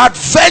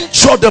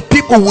 Peradventure the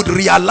people would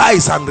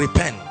realize and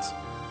repent.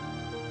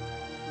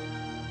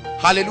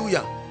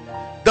 Hallelujah.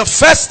 The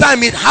first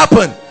time it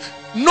happened,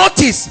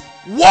 notice,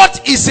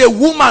 what is a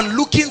woman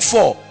looking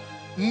for?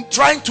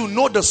 Trying to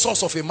know the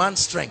source of a man's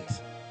strength.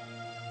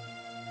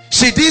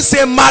 She didn't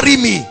say marry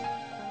me.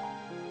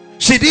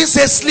 She didn't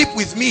say sleep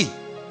with me.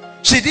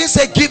 She didn't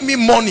say, give me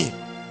money.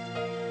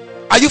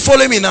 Are you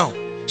following me now?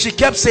 She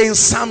kept saying,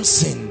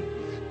 Samson,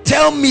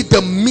 tell me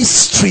the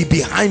mystery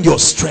behind your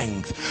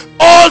strength.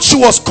 All she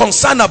was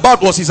concerned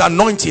about was his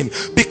anointing,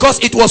 because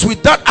it was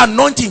with that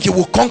anointing he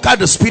will conquer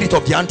the spirit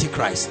of the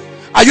Antichrist.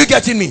 Are you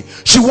getting me?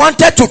 She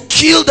wanted to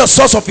kill the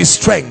source of his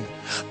strength,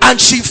 and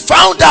she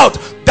found out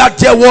that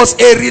there was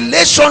a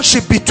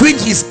relationship between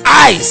his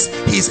eyes,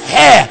 his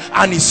hair,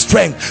 and his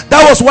strength.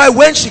 That was why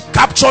when she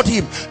captured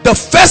him, the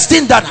first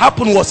thing that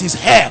happened was his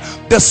hair.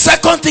 The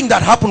second thing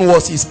that happened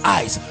was his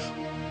eyes.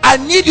 I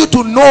need you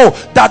to know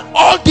that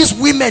all these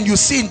women you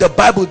see in the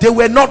Bible, they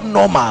were not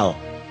normal.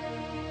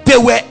 They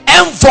were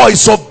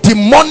envoys of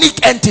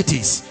demonic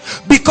entities,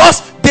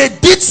 because they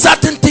did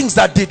certain things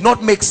that did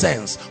not make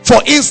sense.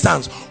 For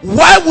instance,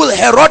 why will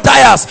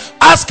Herodias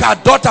ask her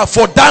daughter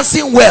for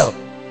dancing well?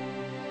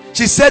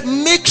 She said,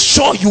 make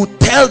sure you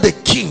tell the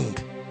king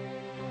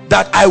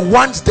that I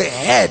want the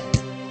head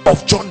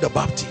of John the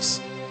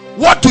Baptist.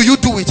 What do you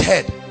do with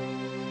head?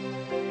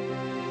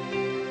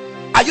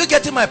 Are you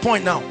getting my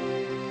point now?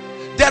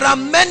 There are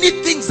many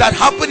things that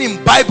happen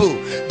in Bible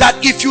that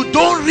if you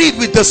don't read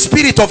with the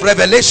spirit of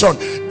revelation,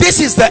 this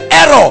is the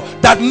error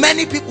that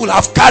many people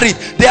have carried.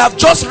 They have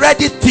just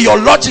read it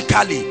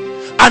theologically,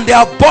 and they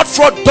have brought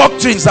forth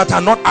doctrines that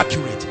are not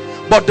accurate.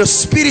 But the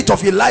spirit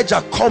of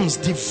Elijah comes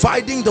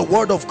dividing the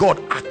word of God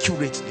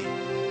accurately.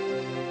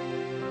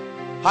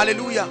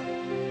 Hallelujah.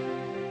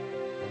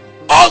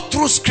 All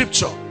through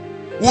scripture,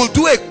 we'll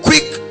do a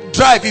quick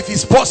drive if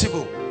it's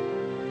possible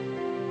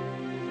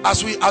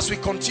as we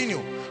continue.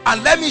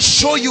 And let me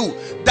show you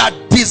that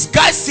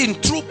disguising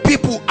through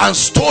people and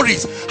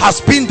stories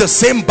has been the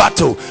same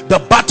battle, the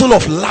battle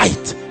of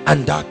light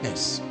and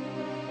darkness.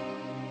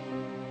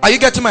 Are you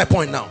getting my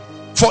point now?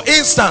 For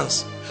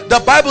instance,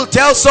 the Bible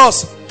tells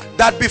us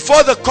that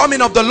before the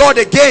coming of the Lord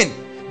again,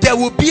 there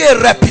will be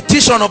a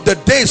repetition of the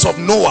days of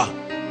Noah.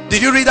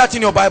 Did you read that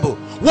in your Bible?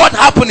 What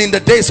happened in the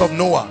days of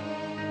Noah?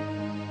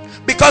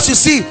 Because you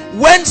see,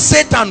 when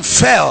Satan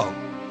fell,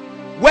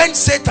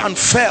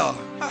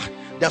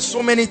 there's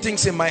so many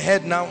things in my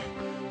head now.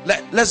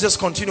 Let's just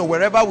continue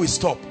wherever we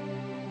stop.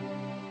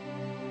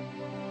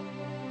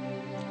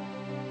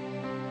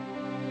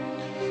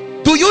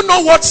 Do you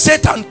know what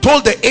Satan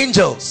told the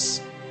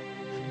angels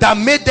that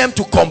made them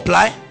to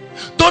comply?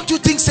 Don't you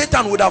think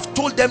Satan would have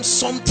told them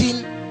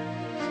something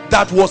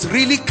that was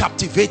really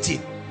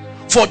captivating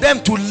for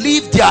them to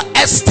leave their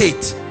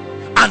estate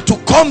and to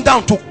come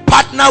down to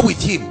partner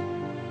with him?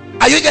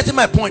 Are you getting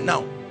my point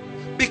now?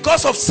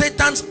 Because of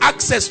Satan's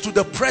access to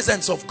the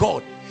presence of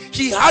God,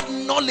 he had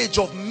knowledge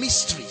of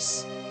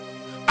mysteries.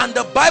 And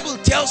the Bible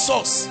tells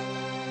us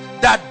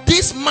that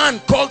this man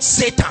called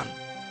Satan,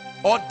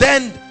 or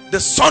then the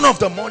son of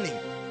the morning,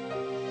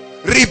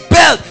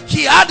 rebelled.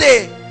 He had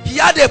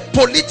a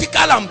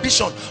political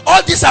ambition.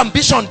 All this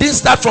ambition didn't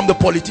start from the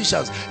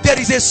politicians. There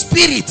is a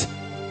spirit,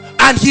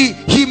 and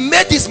he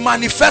made this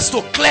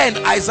manifesto clear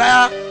in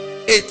Isaiah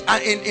 8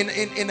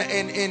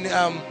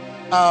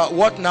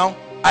 what now?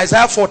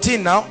 Isaiah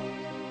 14 now.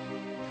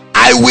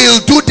 I will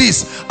do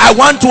this. I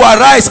want to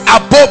arise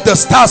above the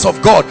stars of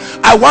God.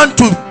 I want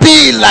to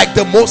be like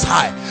the Most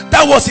High.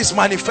 That was his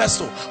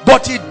manifesto.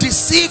 But he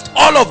deceived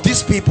all of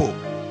these people.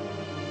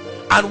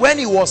 And when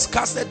he was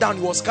casted down,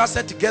 he was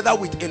casted together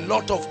with a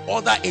lot of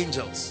other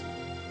angels.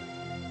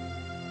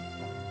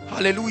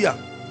 Hallelujah.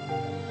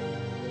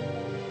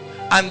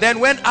 And then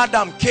when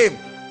Adam came,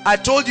 I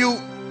told you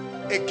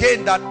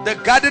again that the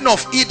Garden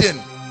of Eden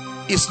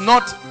is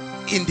not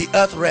in the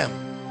earth realm.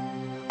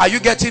 Are you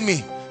getting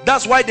me?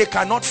 That's why they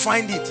cannot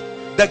find it.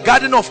 The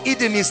Garden of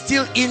Eden is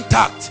still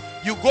intact.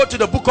 You go to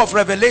the book of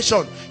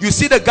Revelation, you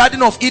see the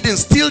Garden of Eden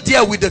still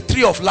there with the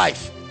tree of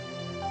life.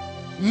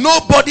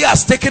 Nobody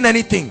has taken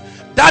anything.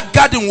 That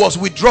garden was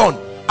withdrawn.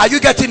 Are you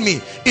getting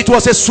me? It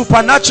was a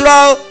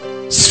supernatural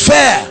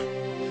sphere.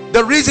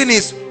 The reason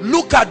is,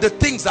 look at the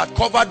things that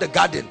covered the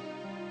garden.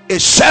 A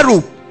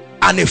cherub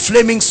and a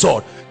flaming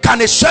sword.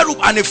 Can a cherub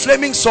and a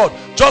flaming sword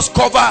just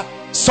cover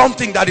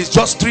something that is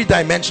just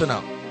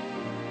three-dimensional?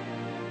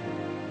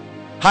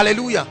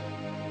 Hallelujah.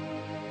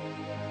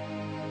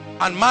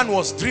 And man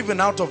was driven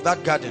out of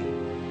that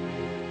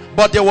garden.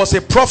 But there was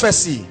a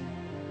prophecy,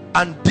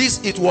 and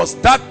it was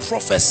that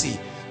prophecy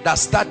that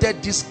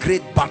started this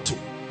great battle.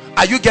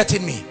 Are you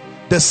getting me?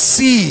 The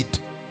seed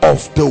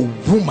of the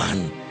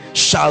woman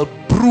shall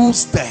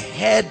bruise the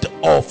head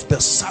of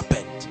the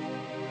serpent.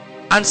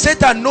 And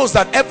Satan knows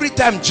that every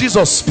time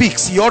Jesus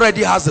speaks, he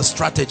already has the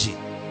strategy.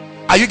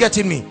 Are you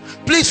getting me?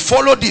 Please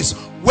follow this.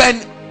 When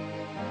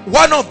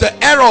one of the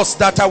errors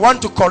that I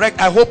want to correct,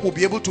 I hope we'll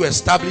be able to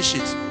establish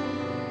it,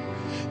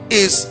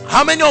 is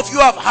how many of you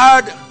have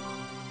heard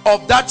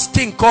of that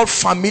thing called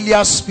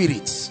familiar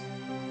spirits?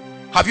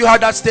 Have you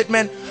heard that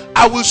statement?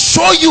 I will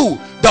show you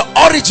the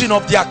origin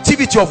of the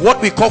activity of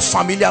what we call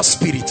familiar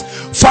spirits.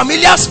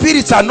 Familiar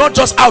spirits are not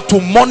just out to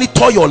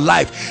monitor your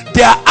life.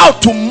 They are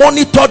out to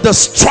monitor the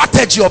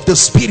strategy of the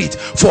spirit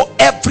for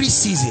every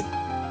season.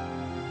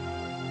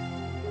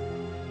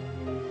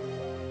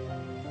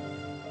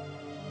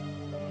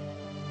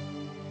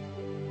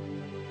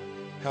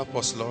 Help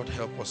us, Lord.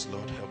 Help us,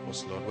 Lord. Help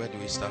us, Lord. Where do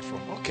we start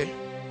from? Okay.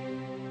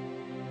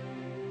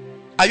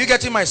 Are you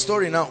getting my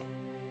story now?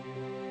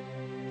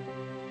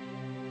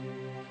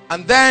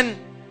 And then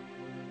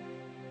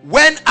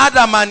when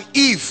Adam and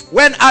Eve,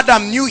 when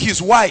Adam knew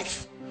his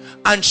wife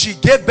and she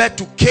gave birth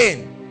to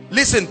Cain,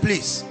 listen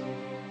please,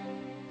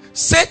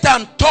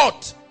 Satan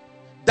thought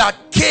that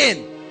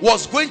Cain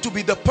was going to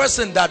be the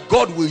person that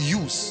God will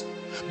use,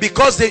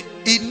 because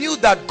he knew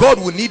that God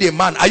will need a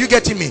man. Are you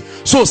getting me?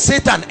 So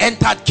Satan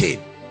entered Cain.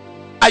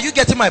 Are you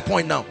getting my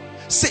point now?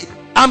 See,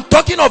 I'm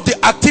talking of the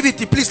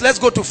activity. Please, let's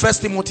go to 1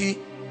 Timothy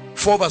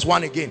 4 verse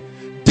 1 again.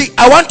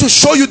 I want to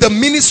show you the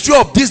ministry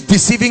of these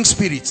deceiving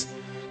spirits.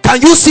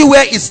 Can you see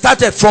where it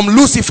started? From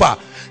Lucifer,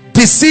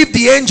 deceived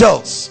the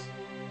angels.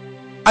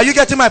 Are you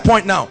getting my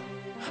point now?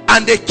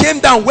 And they came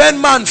down when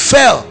man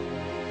fell,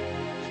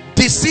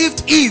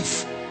 deceived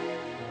Eve.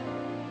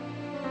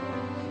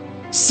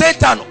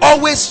 Satan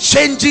always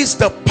changes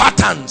the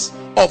patterns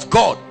of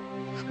God,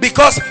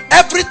 because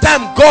every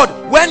time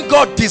when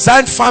God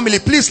designed family,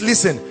 please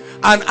listen,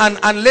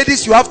 and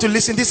ladies, you have to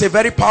listen, this is a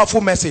very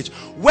powerful message.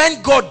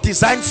 When God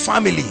designed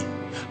family,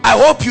 I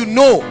hope you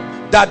know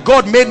that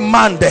God made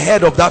man the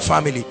head of that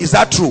family. Is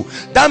that true?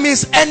 That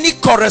means any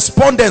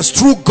correspondence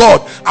through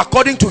God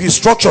according to his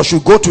structure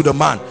should go to the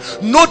man.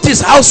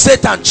 Notice how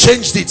Satan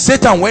changed it.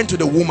 Satan went to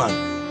the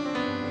woman.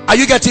 Are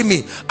you getting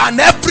me?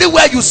 And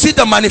everywhere you see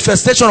the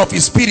manifestation of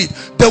his spirit,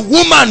 the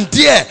woman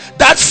there,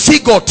 that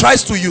figure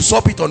tries to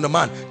usurp it on the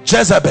man.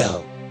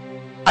 Jezebel.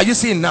 Are you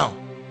seeing now?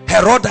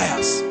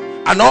 Herodias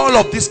and all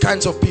of these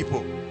kinds of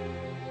people.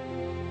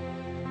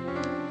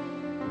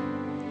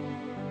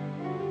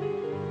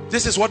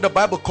 This is what the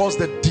Bible calls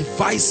the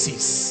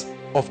devices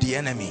of the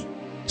enemy.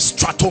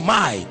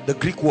 Stratomai, the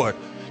Greek word.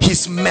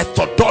 His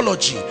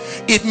methodology.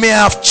 It may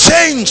have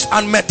changed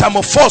and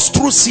metamorphosed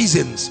through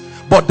seasons,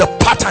 but the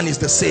pattern is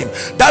the same.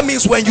 That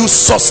means when you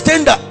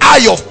sustain the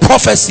eye of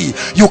prophecy,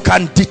 you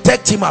can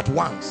detect him at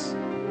once.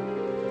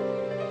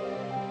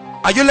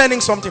 Are you learning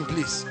something,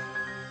 please?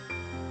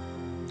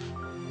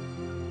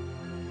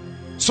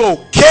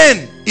 So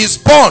Cain is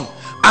born,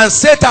 and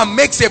Satan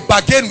makes a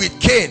bargain with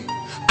Cain,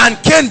 and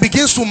Cain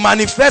begins to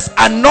manifest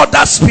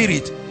another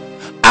spirit.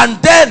 And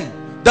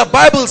then the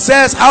Bible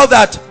says how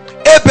that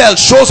Abel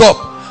shows up,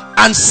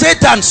 and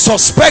Satan,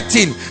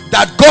 suspecting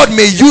that God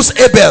may use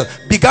Abel,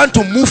 began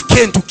to move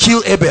Cain to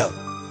kill Abel.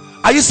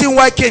 Are you seeing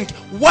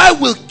why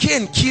will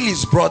Cain kill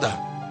his brother?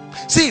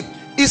 See,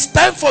 it's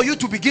time for you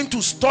to begin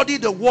to study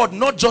the word,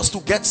 not just to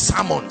get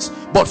sermons,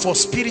 but for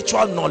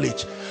spiritual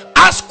knowledge.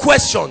 Ask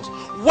questions.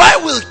 Why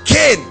will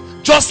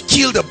Cain just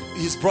kill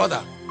his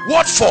brother?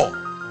 What for?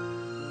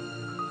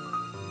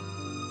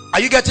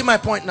 Are you getting my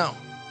point now?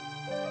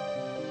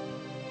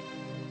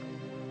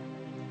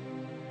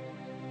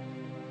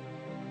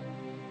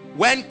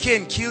 When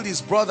Cain killed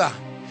his brother,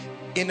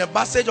 in a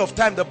passage of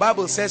time, the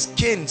Bible says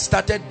Cain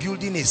started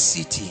building a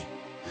city.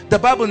 The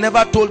Bible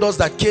never told us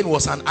that Cain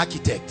was an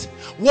architect.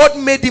 What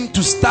made him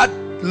to start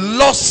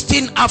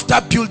lusting after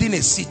building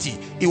a city?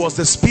 It was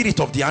the spirit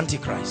of the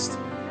Antichrist.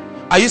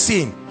 Are you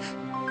seeing?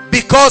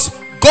 Because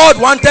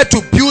God wanted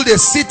to build a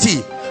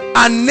city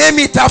and name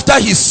it after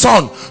his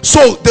son.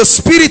 So the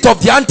spirit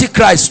of the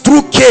Antichrist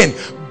through Cain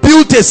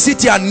built a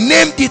city and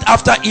named it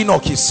after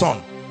Enoch, his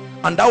son.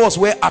 And that was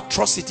where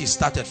atrocity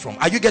started from.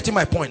 Are you getting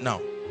my point now?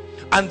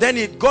 And then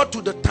it got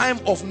to the time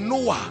of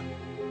Noah.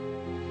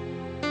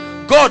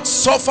 God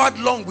suffered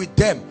long with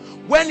them.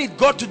 When it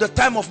got to the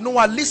time of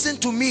Noah, listen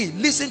to me,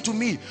 listen to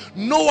me.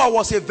 Noah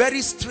was a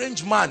very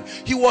strange man.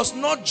 He was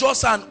not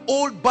just an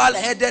old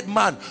bald-headed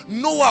man.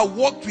 Noah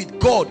walked with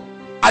God.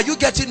 Are you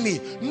getting me?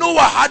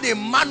 Noah had a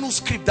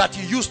manuscript that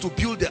he used to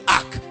build the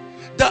ark.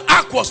 The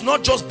ark was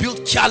not just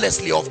built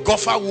carelessly of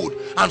gopher wood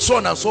and so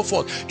on and so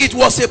forth. It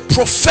was a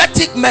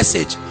prophetic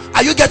message.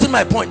 Are you getting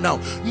my point now?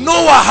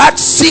 Noah had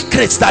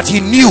secrets that he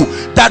knew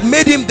that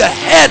made him the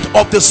head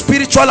of the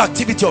spiritual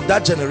activity of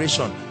that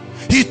generation.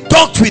 He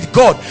talked with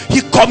God.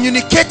 He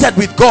communicated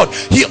with God.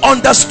 He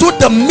understood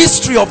the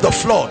mystery of the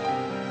flood.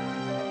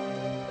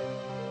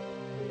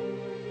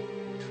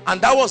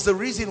 And that was the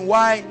reason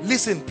why,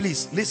 listen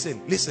please,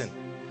 listen.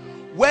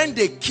 When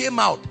they came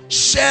out,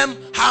 Shem,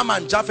 Ham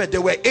and Japheth,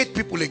 there were 8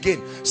 people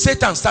again.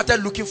 Satan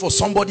started looking for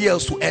somebody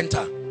else to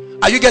enter.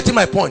 Are you getting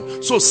my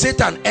point? So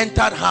Satan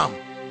entered Ham.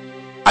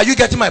 Are you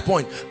getting my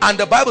point? And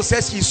the Bible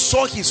says he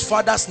saw his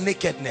father's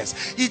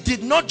nakedness. He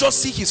did not just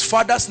see his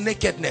father's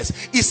nakedness.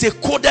 It's a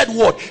coded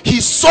word.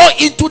 He saw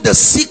into the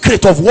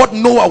secret of what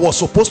Noah was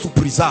supposed to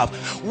preserve.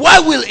 Why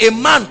will a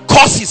man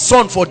curse his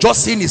son for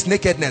just seeing his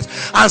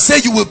nakedness and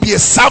say you will be a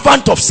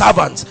servant of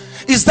servants?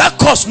 Is that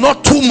curse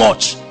not too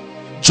much?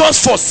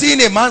 Just for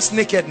seeing a man's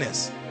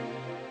nakedness.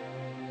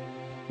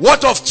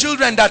 What of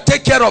children that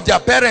take care of their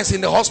parents in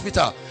the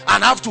hospital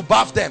and have to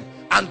bath them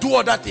and do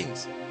other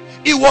things?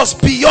 It was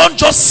beyond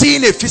just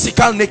seeing a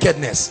physical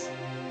nakedness.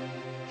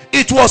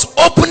 It was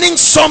opening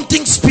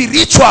something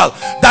spiritual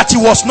that he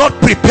was not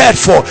prepared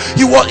for.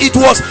 It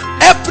was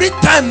every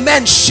time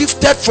men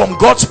shifted from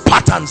God's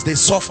patterns, they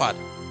suffered.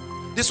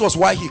 This was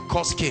why he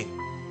cursed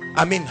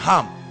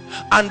Ham.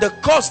 And the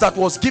curse that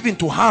was given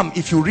to Ham,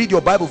 if you read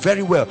your Bible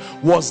very well,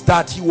 was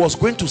that he was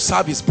going to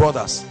serve his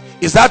brothers.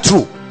 Is that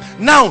true?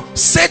 Now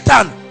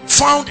Satan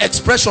found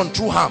expression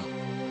through Ham.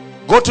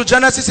 Go to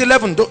Genesis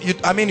 11.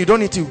 You don't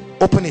need to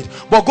open it,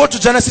 but go to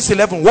Genesis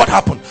 11. What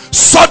happened?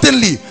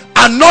 Suddenly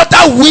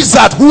another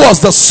wizard, who was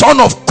the son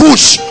of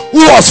Cush,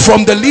 who was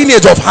from the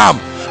lineage of Ham.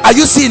 Are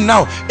you seeing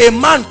now? A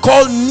man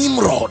called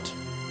Nimrod.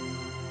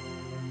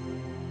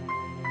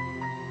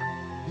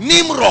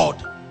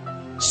 Nimrod,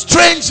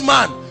 strange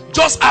man,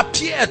 just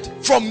appeared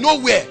from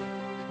nowhere.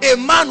 A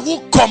man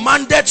who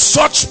commanded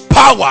such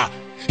power.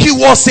 He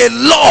was a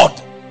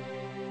lord.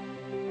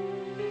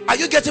 Are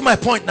you getting my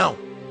point now?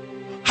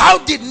 How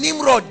did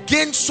Nimrod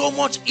gain so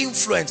much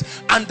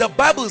influence? And the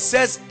Bible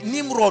says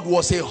Nimrod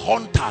was a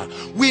hunter.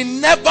 We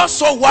never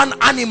saw one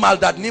animal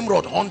that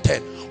Nimrod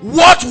hunted.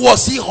 What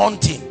was he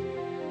hunting?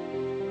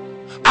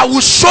 I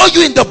will show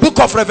you in the book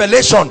of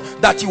Revelation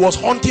that he was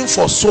hunting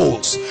for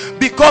souls,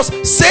 because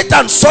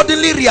Satan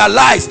suddenly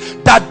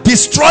realized that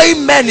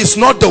destroying men is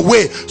not the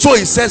way. So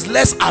he says,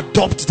 let's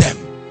adopt them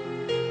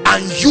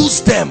and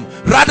use them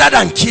rather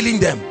than killing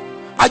them.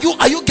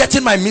 Are you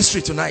getting my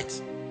mystery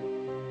tonight?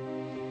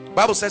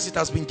 Bible says it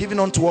has been given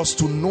unto us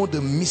to know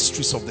the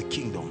mysteries of the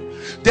kingdom.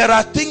 There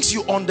are things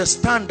you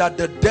understand that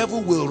the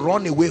devil will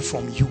run away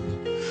from you,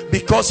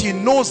 because he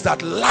knows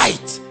that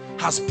light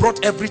has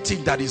brought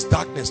everything that is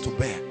darkness to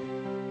bear.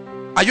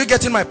 Are you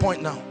getting my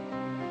point now?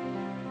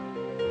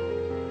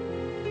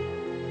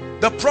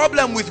 The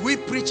problem with we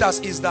preachers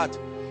is that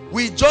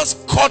we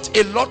just cut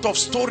a lot of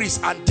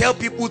stories and tell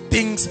people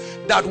things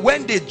that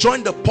when they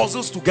join the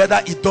puzzles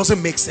together, it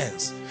doesn't make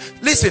sense.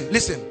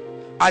 Listen.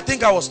 I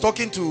think I was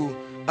talking to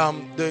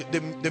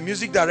the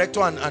music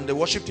director and the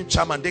worship team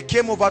chairman. They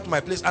came over to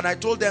my place and I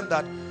told them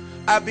that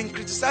I've been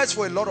criticized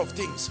for a lot of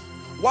things.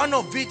 One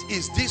of it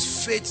is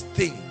this faith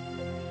thing.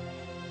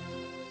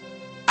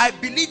 I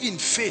believe in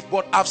faith,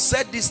 but I've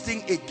said this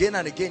thing again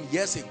and again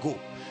years ago,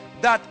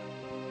 that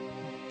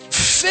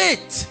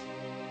faith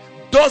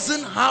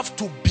doesn't have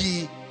to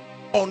be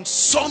on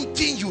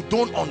something you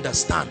don't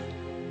understand.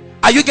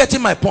 Are you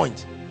getting my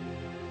point?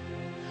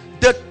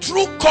 The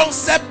true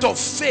concept of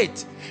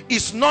faith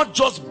is not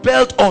just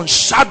built on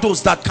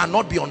shadows that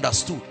cannot be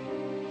understood.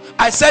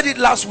 I said it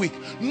last week.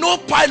 No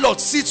pilot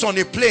sits on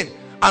a plane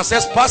and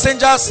says,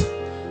 passengers,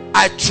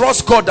 I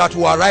trust God that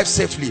we'll arrive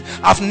safely.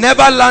 I've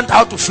never learned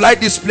how to fly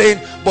this plane,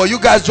 but you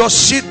guys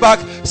just sit back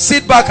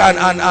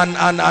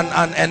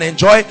and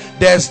enjoy.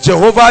 There's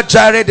Jehovah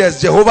Jireh,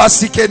 there's Jehovah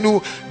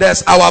Sikenu,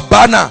 there's our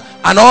banner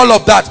and all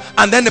of that.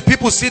 And then the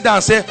people sit down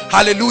and say,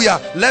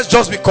 hallelujah, let's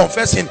just be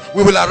confessing,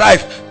 we will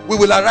arrive. We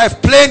will arrive.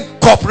 Plane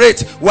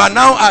cooperate. We are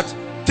now at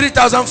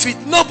 3,000 feet.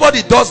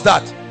 Nobody does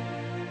that.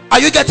 Are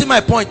you getting my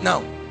point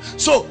now?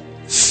 So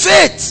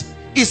faith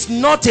is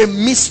not a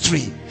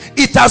mystery.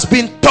 It has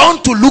been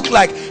turned to look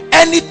like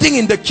anything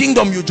in the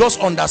kingdom you just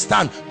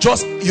understand.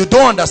 You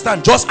don't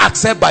understand, just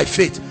accept by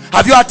faith.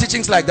 Have you had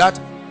teachings like that?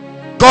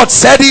 God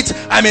said it,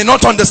 I may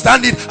not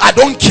understand it, I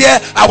don't care,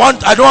 I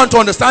don't want to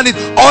understand it.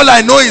 All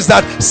I know is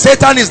that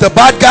Satan is the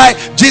bad guy,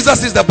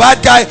 Jesus is the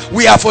bad guy,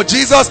 we are for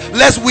Jesus,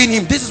 let's win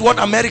him. This is what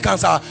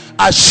Americans are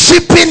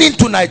shipping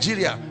into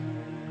Nigeria,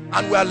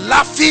 and we are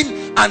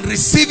laughing and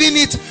receiving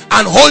it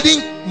and holding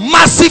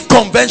massive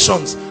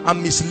conventions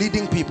and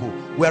misleading people.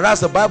 Whereas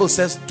the Bible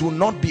says, do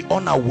not be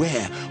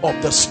unaware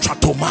of the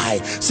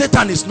stratomai.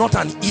 Satan is not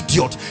an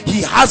idiot.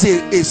 He has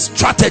a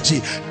strategy.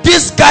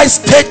 These guys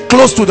stay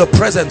close to the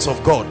presence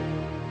of God.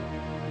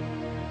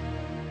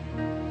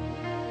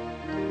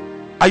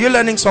 Are you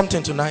learning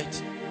something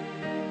tonight?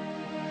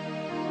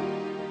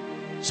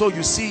 So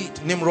you see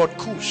it, Nimrod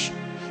Cush.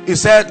 He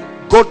said,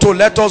 go to,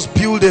 let us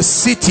build a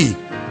city.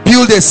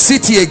 Build a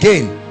city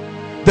again.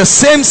 The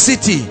same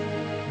city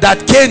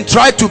that Cain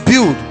tried to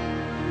build.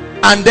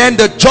 And then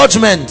the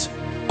judgment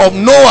of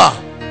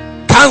Noah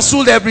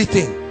cancelled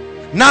everything.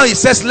 Now he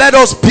says, let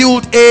us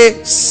build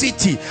a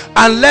city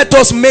and let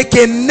us make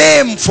a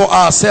name for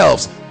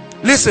ourselves.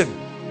 Listen,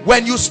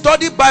 when you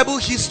study Bible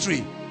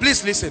history,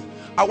 please listen.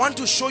 I want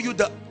to show you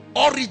the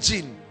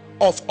origin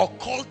of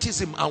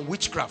occultism and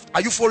witchcraft. Are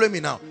you following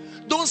me now?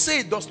 Don't say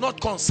it does not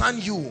concern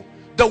you.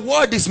 The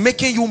word is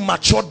making you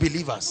matured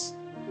believers.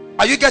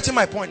 Are you getting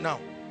my point now?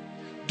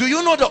 Do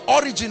you know the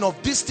origin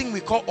of this thing we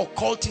call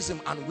occultism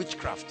and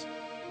witchcraft?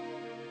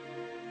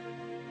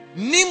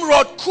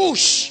 Nimrod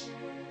Cush,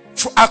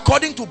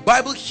 according to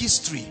Bible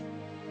history,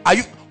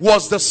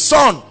 was the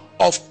son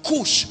of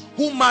Cush,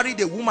 who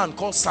married a woman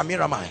called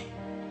Samiramai.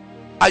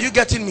 Are you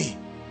getting me?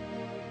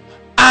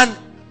 And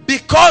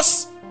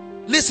because,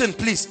 listen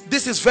please,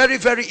 this is very,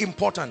 very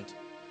important.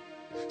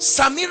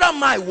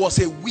 Samiramai was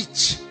a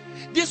witch.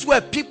 These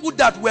were people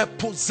that were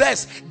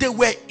possessed. They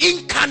were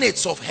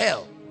incarnates of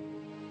hell.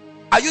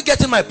 Are you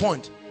getting my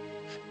point?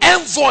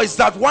 Envoys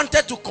that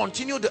wanted to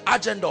continue the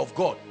agenda of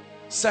God.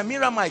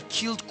 Samiramai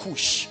killed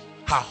Cush,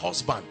 her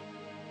husband.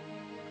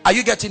 Are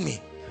you getting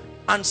me?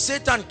 And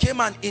Satan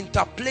came and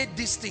interplayed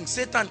this thing.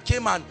 Satan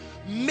came and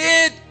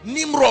made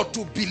Nimrod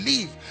to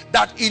believe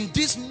that in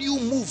this new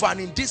move and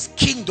in this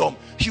kingdom,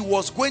 he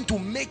was going to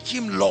make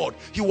him Lord.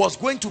 He was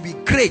going to be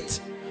great.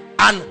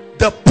 And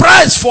the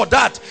price for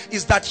that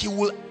is that he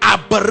will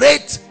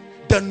aberrate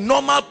the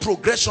normal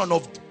progression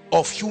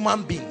of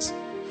human beings.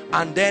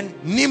 And then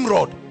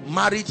Nimrod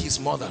married his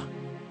mother.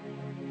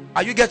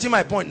 Are you getting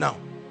my point now?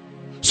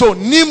 So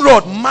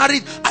Nimrod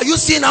married. Are you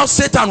seeing how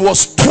Satan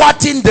was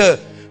thwarting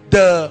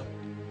the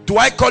do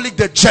I call it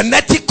the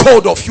genetic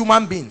code of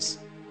human beings?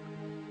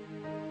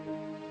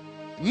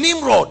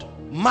 Nimrod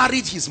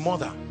married his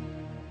mother.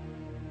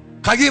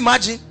 Can you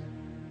imagine?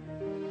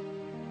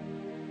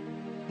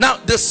 Now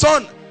the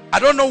son, I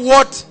don't know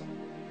what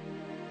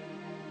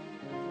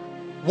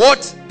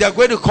they're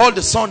going to call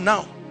the son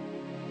now.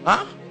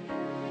 Huh?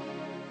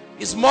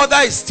 His mother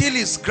is still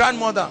his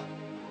grandmother.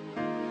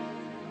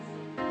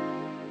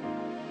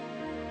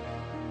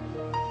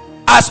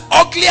 As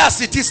ugly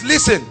as it is,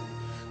 listen,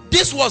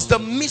 this was the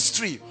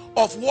mystery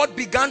of what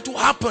began to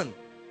happen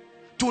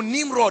to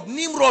Nimrod.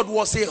 Nimrod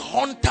was a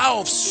hunter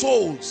of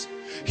souls.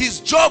 His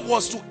job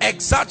was to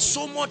exert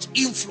so much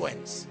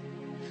influence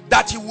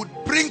that he would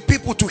bring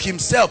people to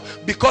himself,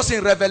 because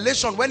in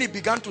Revelation, when he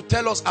began to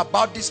tell us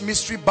about this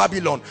mystery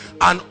Babylon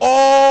and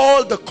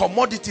all the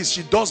commodities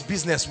she does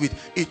business with,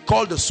 it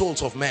called the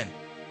souls of men.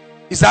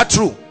 Is that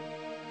true?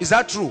 Is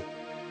that true?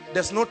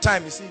 There's no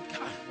time. You see,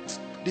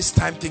 this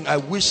time thing, I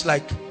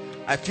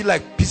feel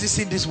like busy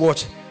seeing this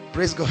watch.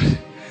 Praise God.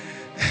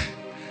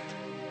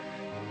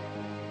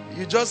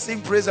 You just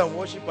sing praise and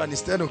worship and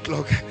it's 10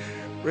 o'clock.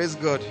 Praise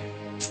God.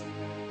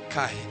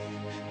 Kai,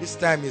 this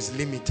time is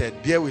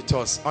limited. Bear with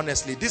us.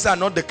 Honestly, these are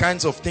not the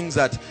kinds of things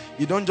that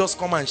you don't just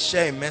come and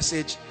share a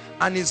message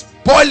and it's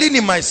boiling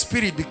in my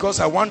spirit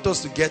because I want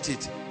us to get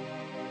it.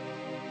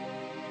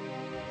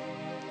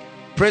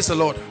 Praise the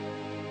Lord.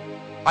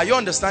 Are you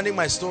understanding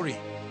my story?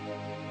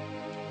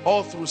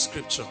 All through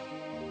scripture,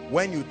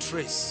 when you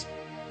trace,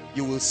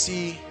 you will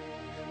see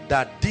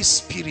that this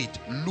spirit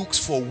looks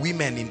for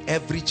women in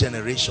every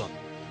generation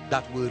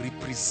that will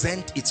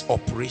represent its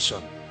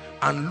operation,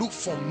 and look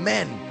for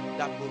men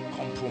that will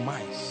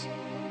compromise.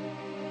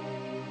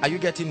 Are you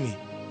getting me?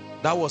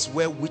 That was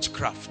where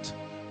witchcraft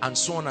and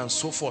so on and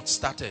so forth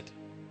started.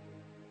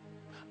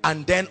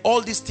 And then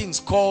all these things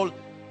called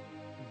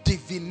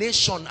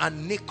divination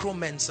and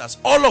necromancers,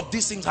 all of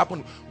these things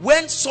happened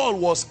when Saul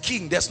was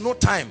king. There's no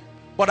time,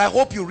 but I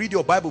hope you read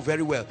your Bible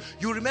very well.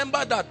 You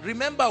remember that.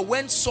 Remember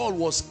when Saul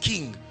was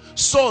king,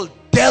 Saul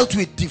dealt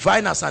with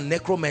diviners and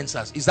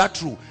necromancers. Is that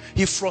true?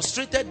 He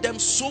frustrated them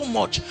so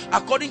much.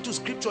 According to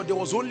scripture, there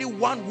was only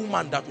one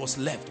woman that was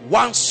left,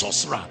 one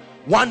sorcerer,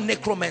 one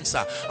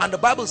necromancer. And the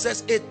Bible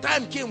says a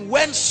time came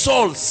when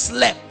Saul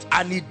slept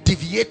and he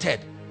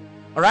deviated.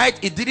 All right,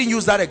 it didn't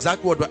use that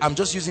exact word, but I'm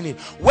just using it.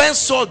 When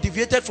Saul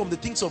deviated from the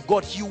things of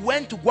God, he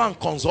went to go and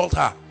consult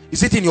her.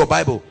 Is it in your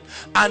Bible?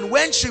 And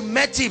when she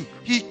met him,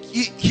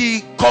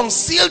 he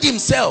concealed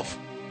himself.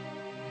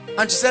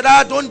 And she said,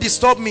 don't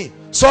disturb me.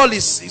 Saul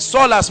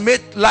has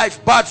made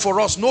life bad for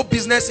us. No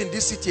business in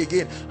this city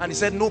again. And he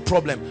said, no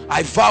problem.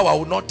 I vow I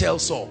will not tell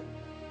Saul.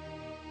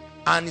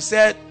 And he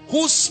said,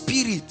 whose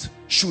spirit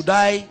should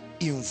I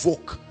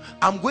invoke?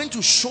 I'm going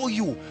to show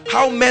you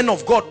how men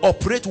of God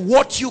operate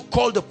what you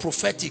call the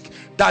prophetic,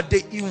 that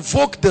they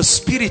invoke the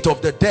spirit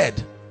of the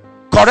dead.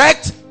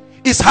 Correct?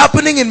 It's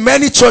happening in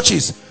many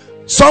churches.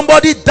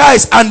 Somebody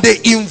dies and they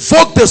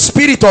invoke the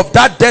spirit of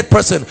that dead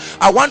person.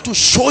 I want to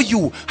show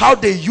you how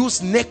they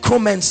use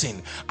necromancy.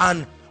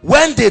 And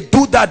when they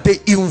do that, they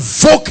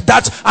invoke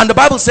that. And the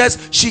Bible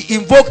says she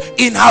invoked,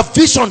 in her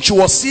vision she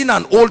was seeing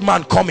an old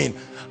man coming.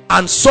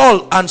 And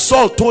Saul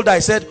told her, I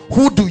said,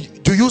 who do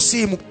you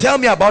see him? Tell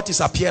me about his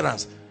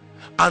appearance.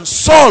 And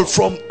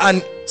Samuel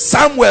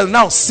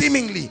now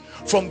seemingly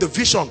from the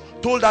vision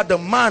told her, the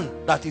man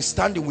that is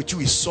standing with you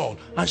is Saul.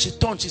 And she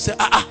turned, she said,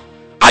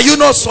 are you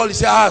not Saul? He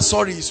said,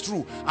 sorry, it's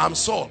true, I'm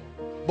Saul.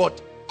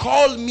 But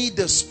call me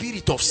the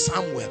spirit of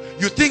Samuel.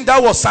 You think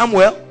that was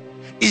Samuel?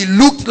 He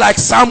looked like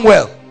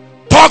Samuel,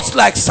 talked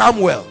like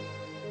Samuel.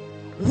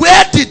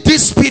 Where did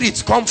these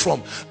spirits come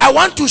from? I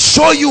want to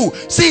show you.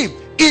 See,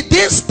 it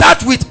didn't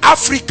start with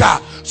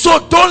Africa. So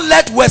don't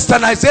let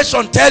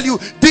westernization tell you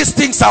these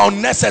things are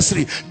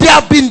unnecessary. They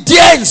have been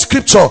there in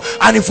scripture.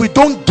 And if we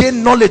don't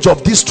gain knowledge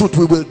of this truth,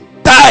 we will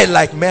die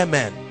like mere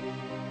men.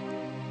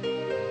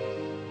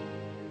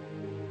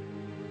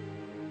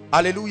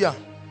 Hallelujah.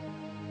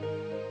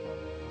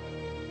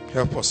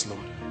 Help us, Lord.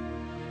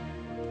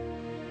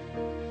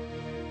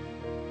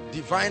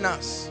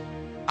 Diviners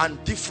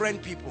and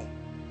different people.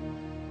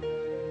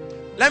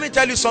 Let me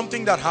tell you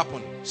something that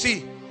happened.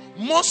 See,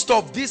 most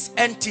of these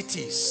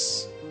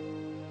entities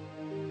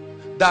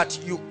that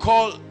you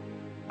call,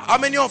 how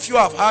many of you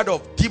have heard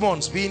of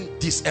demons being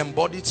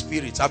disembodied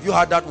spirits? Have you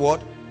heard that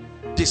word?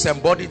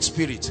 Disembodied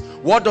spirits.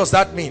 What does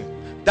that mean?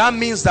 That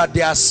means that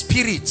they are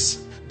spirits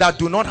that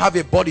do not have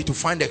a body to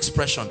find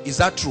expression. Is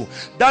that true?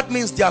 That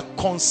means they are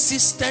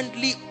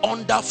consistently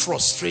under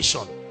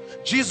frustration.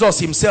 Jesus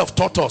himself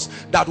taught us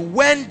that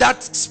when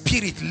that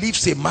spirit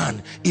leaves a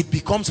man, it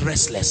becomes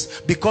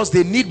restless because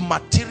they need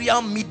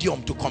material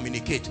medium to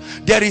communicate.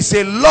 There is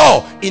a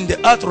law in the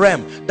earth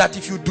realm that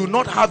if you do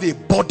not have a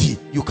body,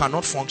 you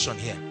cannot function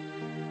here.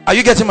 Are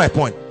you getting my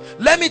point?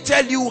 Let me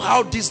tell you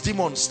how this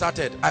demon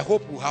started. I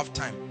hope we have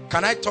time.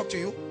 Can I talk to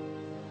you?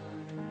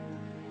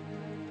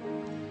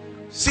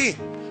 See,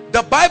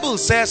 the Bible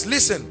says,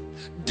 listen,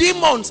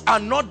 demons are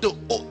not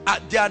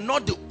they are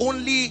not the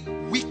only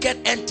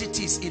wicked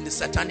entities in the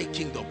satanic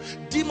kingdom.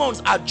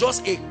 Demons are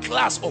just a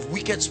class of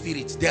wicked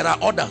spirits. There are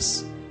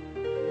others.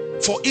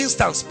 For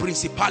instance,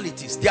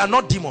 principalities. They are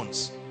not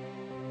demons.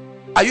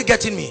 Are you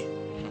getting me?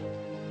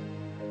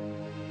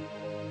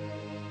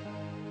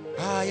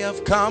 I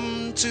have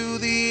come to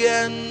the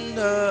end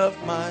of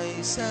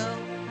myself.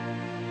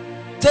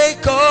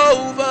 Take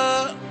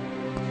over,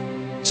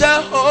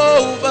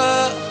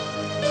 Jehovah.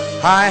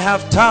 I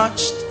have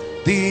touched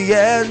the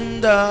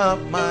end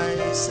of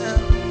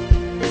myself.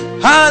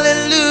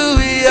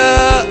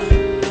 Hallelujah,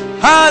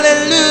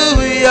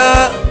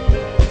 hallelujah.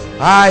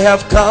 I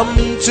have come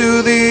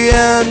to the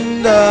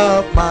end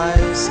of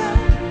myself.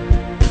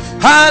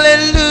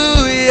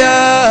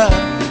 Hallelujah,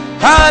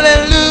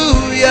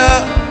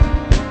 hallelujah.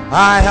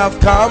 I have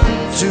come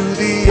to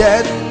the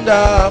end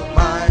of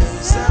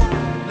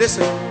myself.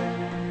 Listen,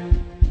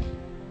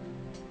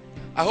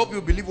 I hope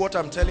you believe what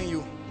I'm telling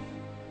you.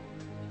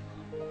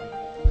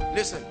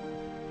 Listen,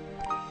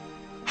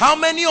 how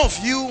many of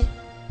you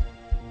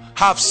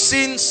have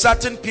seen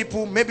certain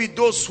people, maybe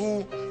those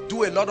who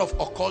do a lot of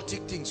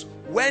occultic things,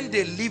 when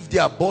they leave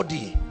their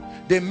body,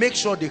 they make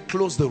sure they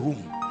close the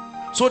room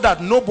so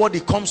that nobody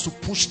comes to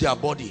push their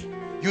body.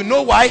 You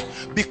know why?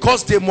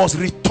 Because they must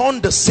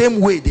return the same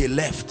way they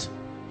left.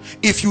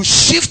 If you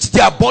shift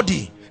their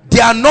body,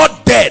 they are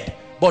not dead,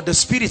 but the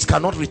spirits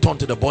cannot return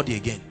to the body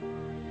again.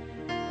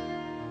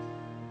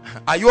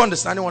 Are you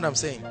understanding what I'm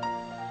saying?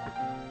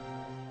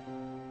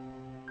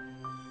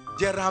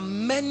 There are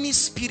many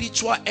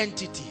spiritual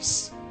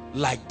entities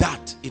like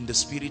that in the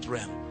spirit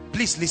realm.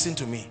 Please listen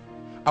to me.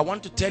 I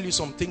want to tell you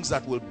some things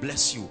that will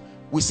bless you.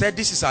 We said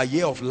this is our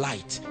year of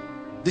light.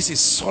 This is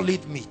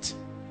solid meat.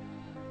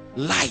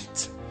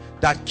 Light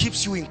that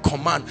keeps you in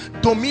command.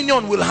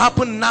 Dominion will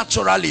happen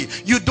naturally.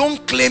 You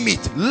don't claim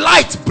it.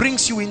 Light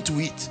brings you into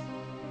it.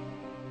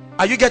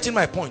 Are you getting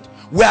my point?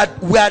 We are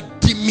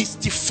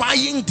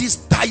demystifying this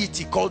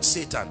deity called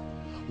Satan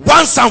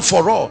once and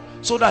for all,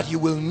 so that you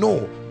will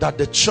know that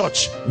the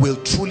church will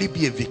truly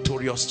be a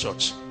victorious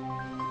church.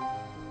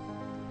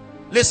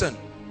 Listen,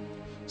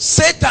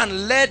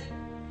 Satan led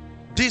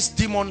these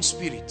demon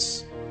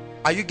spirits.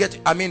 Are you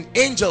getting, I mean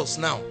angels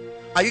now.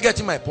 Are you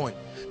getting my point?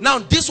 Now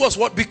this was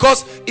what,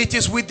 because it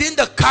is within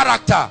the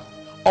character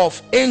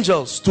of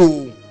angels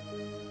to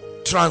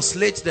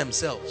translate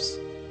themselves.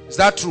 Is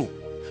that true?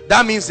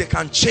 That means they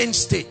can change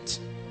state.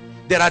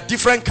 There are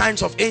different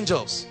kinds of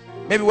angels.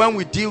 Maybe when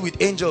we deal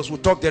with angels,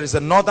 we'll talk. There is a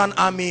northern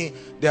army.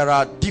 There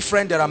are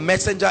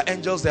messenger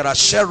angels. There are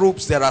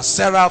cherubs. There are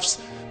seraphs.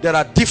 There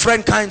are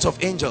different kinds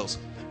of angels.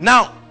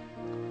 Now,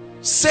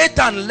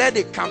 Satan led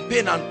a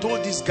campaign and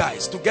told these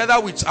guys, together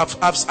with,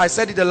 I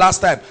said it the last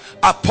time,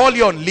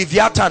 Apollyon,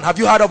 Leviathan. Have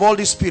you heard of all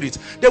these spirits?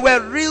 They were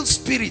real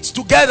spirits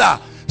together.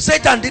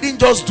 Satan didn't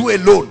just do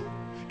alone.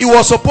 It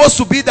was supposed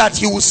to be that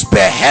he would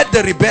spearhead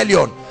the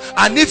rebellion.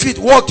 And if it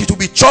worked, it would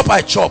be chop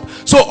by chop.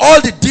 So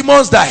all the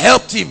demons that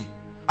helped him.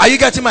 Are you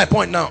getting my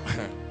point now?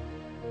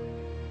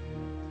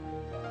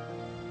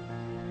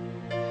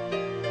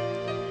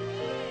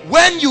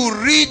 When you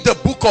read the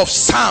book of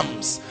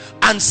Psalms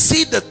and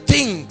see the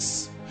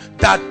things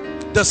that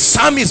the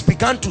psalmist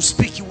began to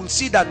speak, you will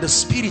see that the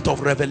spirit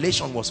of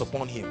revelation was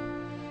upon him.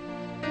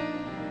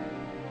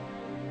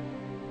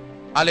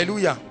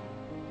 Hallelujah.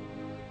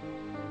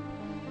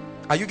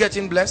 Are you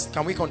getting blessed?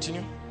 Can we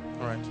continue?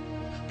 All right.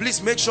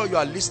 Please make sure you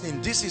are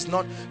listening. This is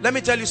not, let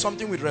me tell you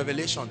something with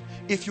revelation.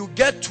 If you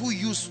get too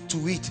used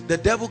to it, the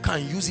devil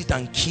can use it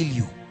and kill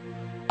you.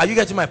 Are you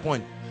getting my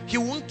point? He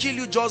won't kill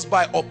you just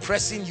by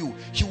oppressing you.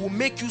 He will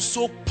make you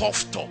so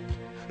puffed up.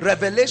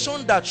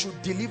 Revelation that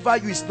should deliver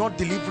you is not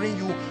delivering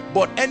you,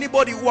 but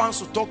anybody who wants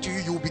to talk to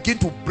you, you will begin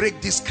to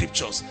break these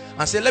scriptures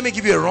and say, let me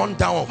give you a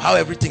rundown of how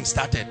everything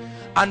started.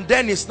 And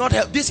then it's not,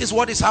 this is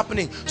what is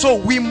happening. So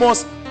we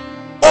must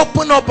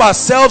open up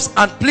ourselves,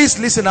 and please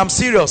listen, I'm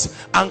serious,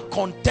 and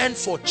contend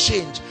for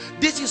change.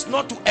 This is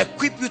not to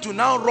equip you to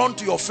now run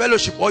to your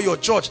fellowship or your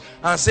church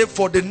and say,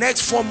 for the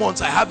next 4 months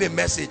I have a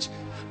message.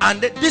 And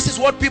this is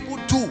what people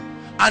do,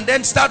 and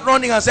then start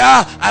running and say,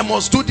 I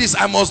must do this,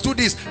 I must do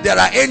this. There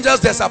are angels,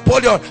 there's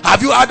Apollyon,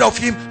 have you heard of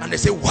him? And they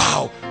say,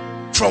 wow,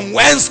 from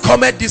whence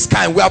cometh this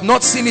kind? We have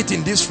not seen it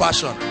in this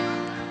fashion.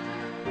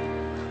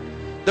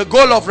 The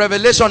goal of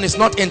revelation is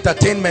not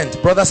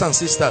entertainment, brothers and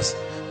sisters.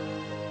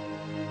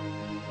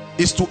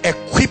 Is to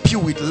equip you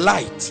with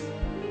light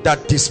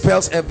that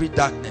dispels every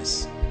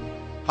darkness.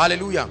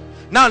 Hallelujah.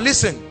 Now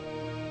listen,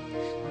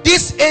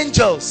 these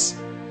angels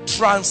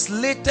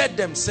translated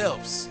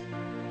themselves.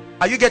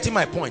 Are you getting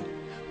my point?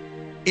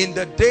 In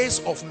the days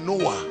of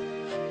Noah,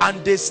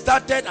 and they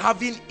started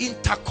having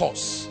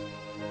intercourse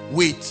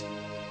with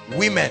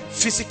women,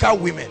 physical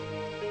women.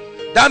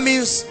 That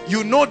means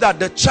you know that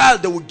the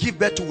child they will give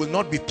birth to will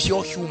not be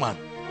pure human.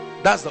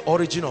 That's the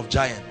origin of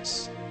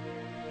giants.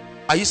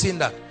 Are you seeing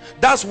that?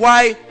 That's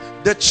why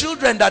the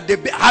children that they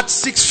had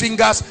 6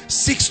 fingers,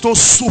 6 toes,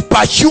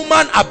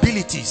 superhuman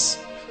abilities.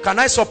 Can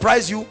I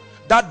surprise you?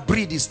 That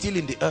breed is still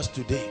in the earth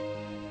today.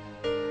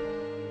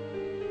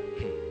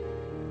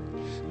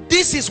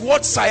 This is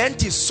what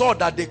scientists saw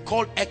that they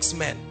called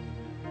X-Men.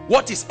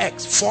 What is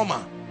X?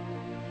 Former.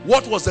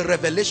 What was the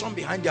revelation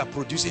behind their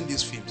producing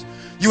these films?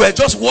 You were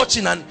just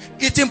watching and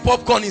eating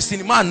popcorn in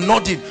cinema and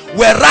nodding.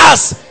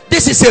 Whereas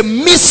this is a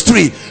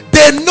mystery.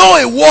 They know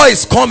a war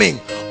is coming.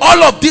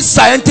 All of these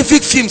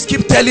scientific films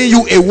keep telling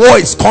you a war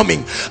is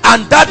coming.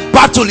 And that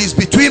battle is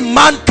between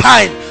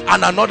mankind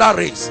and another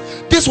race.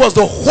 This was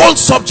the whole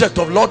subject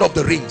of Lord of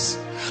the Rings.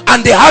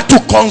 And they had to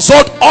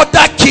consult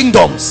other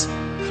kingdoms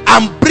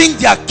and bring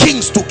their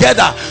kings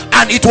together.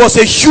 And it was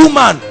a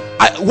human,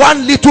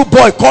 one little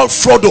boy called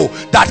Frodo,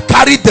 that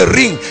carried the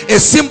ring, a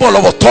symbol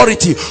of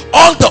authority.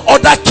 All the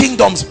other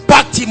kingdoms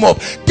backed him up.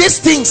 These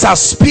things are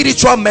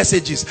spiritual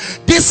messages.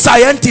 These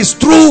scientists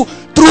through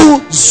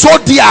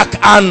zodiac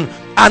and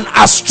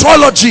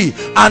astrology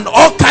and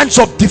all kinds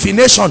of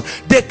divination,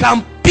 they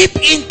can peep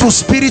into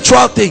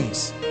spiritual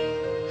things.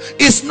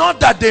 It's not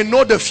that they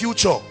know the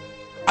future.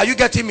 Are you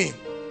getting me?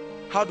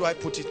 How do I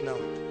put it now?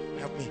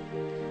 Help me.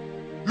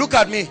 Look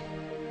at me.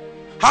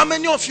 How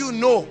many of you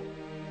know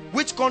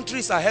which country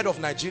is ahead of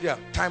Nigeria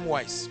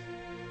time-wise?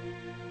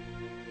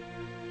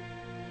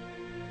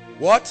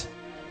 What?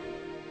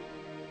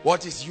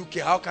 What is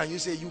UK? How can you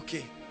say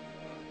UK?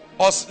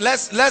 Or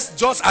let's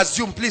just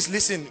assume, please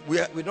listen, we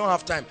don't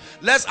have time.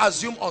 Let's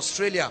assume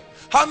Australia.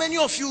 How many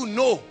of you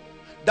know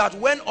that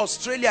when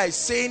Australia is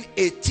saying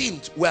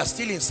 18th, we are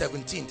still in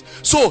 17th?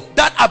 So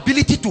that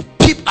ability to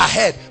peep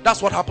ahead,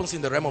 that's what happens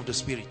in the realm of the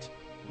spirit.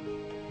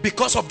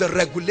 Because of the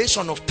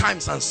regulation of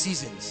times and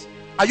seasons.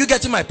 Are you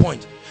getting my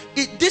point?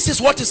 This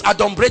is what is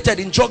adumbrated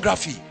in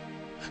geography.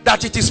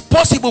 That it is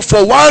possible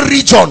for one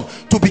region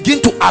to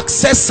begin to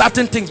access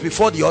certain things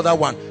before the other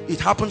one. It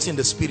happens in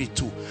the spirit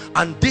too.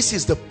 And this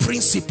is the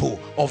principle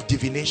of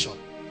divination.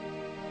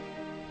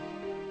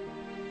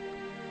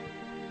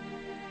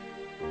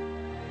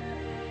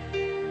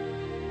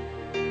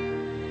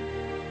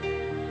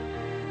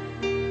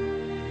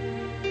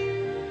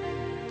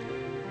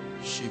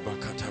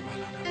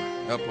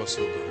 Help us,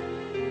 O God.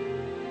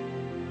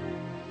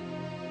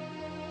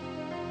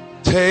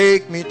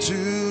 Take me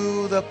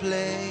to the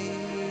place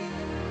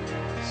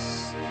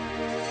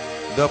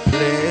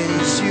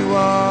you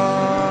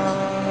are,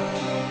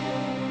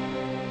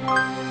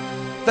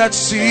 that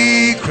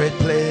secret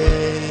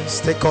place.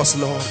 Take us,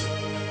 Lord.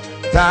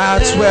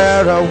 That's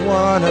where I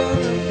wanna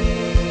be.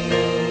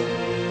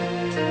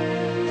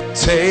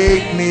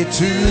 Take me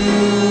to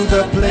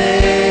the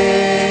place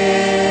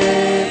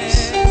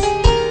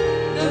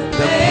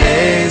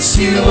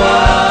you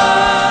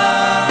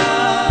are,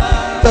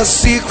 the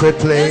secret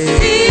place.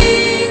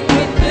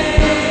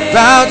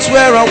 That's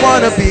where I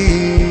wanna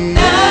be.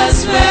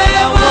 That's where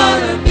I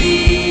wanna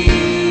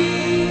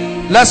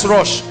be. Let's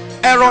rush.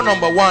 Error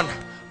number 1.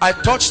 I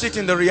touched it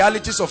in the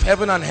realities of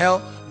heaven and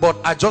hell, but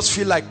I just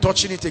feel like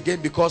touching it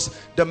again because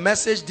the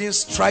message didn't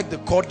strike the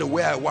chord the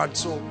way I want.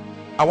 So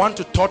I want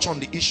to touch on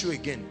the issue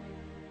again.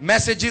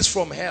 Messages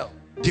from hell,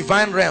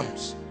 divine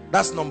realms.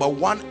 That's number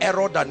 1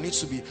 error that needs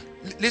to be.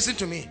 Listen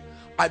to me.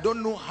 I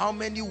don't know how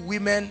many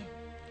women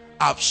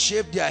have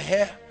shaved their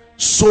hair,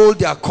 sold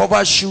their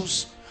cover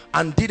shoes,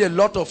 and did a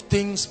lot of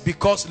things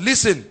because,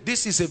 listen,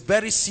 this is a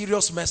very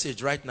serious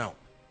message right now.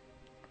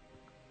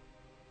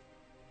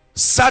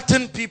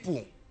 Certain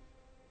people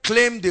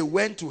claim they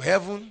went to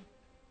heaven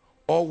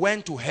or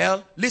went to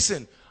hell.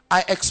 Listen,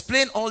 I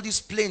explain all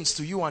these planes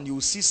to you and you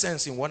will see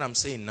sense in what I'm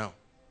saying now.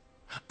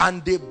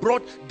 And they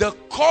brought the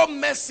core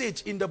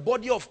message in the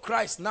body of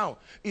Christ now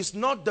is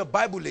not the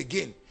Bible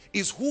again.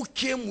 Is who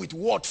came with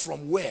what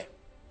from where.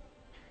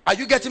 Are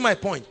you getting my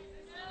point?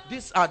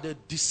 These are the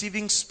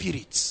deceiving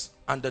spirits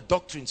and the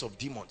doctrines of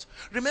demons.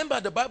 Remember,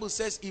 the Bible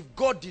says if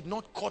God did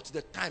not cut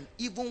the time,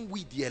 even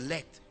we the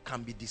elect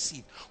can be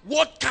deceived.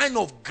 What kind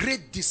of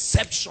great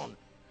deception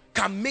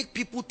can make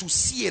people to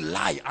see a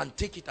lie and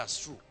take it as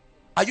true?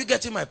 Are you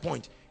getting my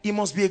point? It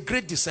must be a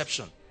great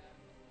deception.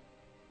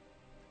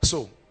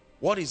 So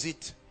what is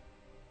it?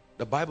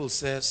 The Bible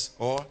says,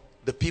 or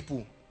the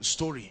people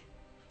story.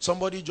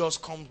 Somebody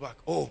just comes back.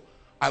 Oh,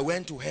 I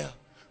went to hell.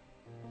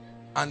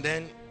 And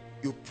then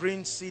you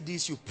print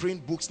CDs, you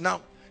print books.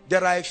 Now,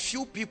 there are a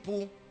few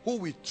people who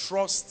will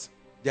trust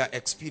their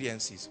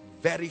experiences.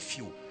 Very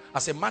few.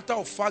 As a matter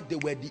of fact, they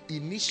were the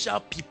initial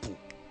people.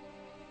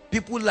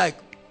 People like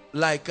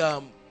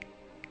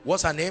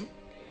what's her name?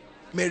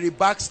 Mary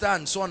Baxter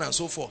and so on and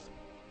so forth.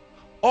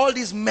 All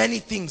these many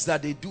things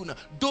that they do now.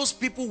 Those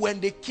people,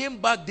 when they came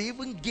back, they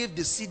even gave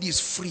the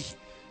CDs free.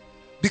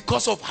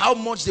 Because of how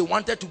much they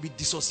wanted to be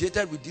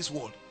dissociated with this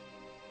world.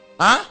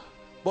 Huh?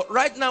 But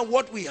right now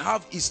what we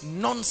have is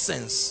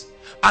nonsense.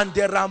 And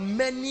there are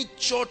many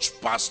church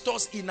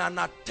pastors in an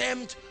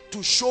attempt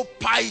to show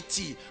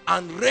piety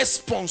and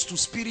response to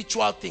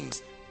spiritual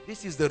things.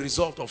 This is the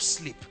result of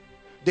sleep.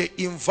 They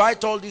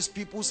invite all these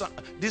people,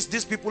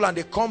 these people, and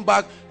they come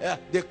back,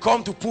 they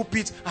come to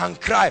pulpit and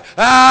cry,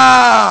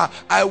 ah,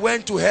 I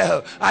went to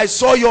hell. I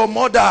saw your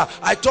mother.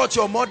 I thought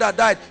your mother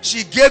died.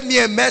 She gave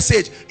me a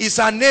message. Is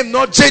her name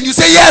not Jane? You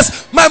say,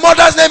 yes, my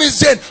mother's name is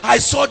Jane. I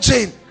saw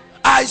Jane.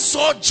 I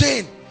saw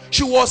Jane.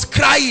 She was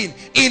crying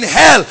in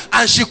hell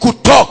and she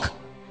could talk.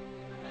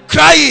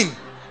 Crying.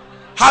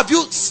 Have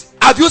you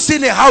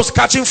seen a house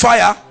catching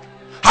fire?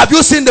 Have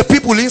you seen the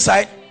people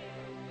inside?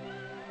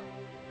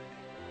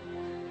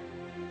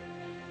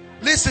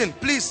 Listen,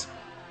 please.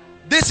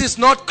 This is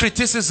not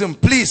criticism,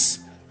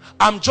 please.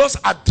 I'm just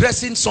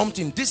addressing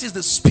something. This is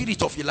the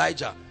spirit of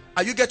Elijah.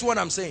 Are you getting what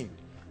I'm saying?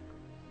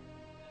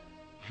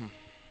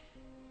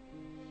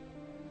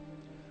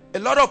 A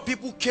lot of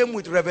people came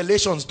with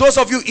revelations. Those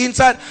of you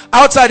inside,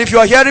 outside, if you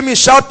are hearing me,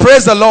 shout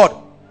praise the Lord.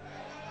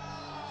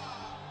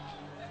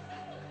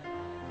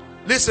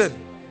 Listen.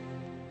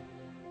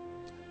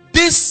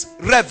 These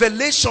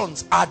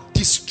revelations are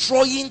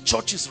destroying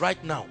churches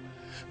right now.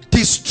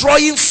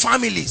 Destroying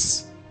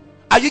families.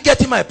 Are you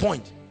getting my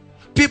point?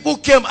 People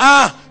came,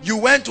 you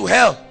went to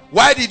hell.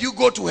 Why did you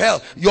go to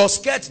hell? Your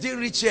skirts didn't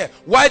reach here.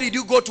 Why did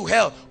you go to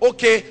hell?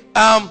 Okay,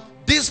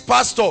 this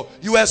pastor,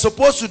 you were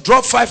supposed to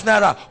drop 5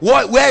 naira.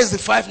 Where is the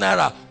 5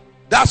 naira?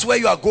 That's where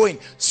you are going.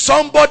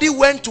 Somebody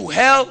went to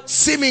hell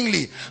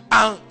seemingly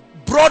and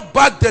brought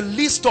back the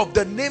list of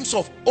the names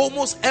of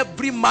almost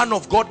every man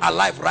of God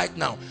alive right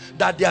now,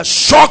 that they are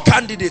sure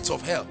candidates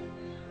of hell.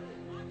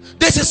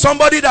 This is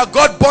somebody that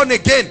got born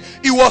again.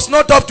 It was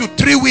not up to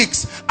 3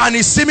 weeks and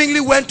he seemingly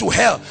went to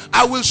hell.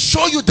 I will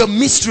show you the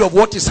mystery of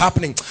what is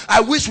happening.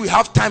 I wish we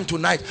have time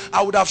tonight.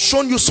 I would have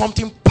shown you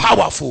something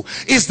powerful.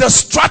 It's the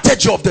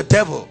strategy of the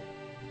devil.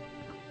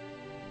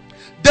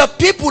 The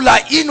people are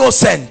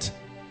innocent.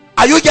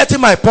 Are you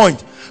getting my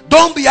point?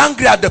 Don't be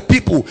angry at the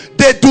people.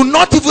 They do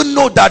not even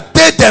know that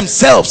they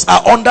themselves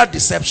are under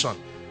deception.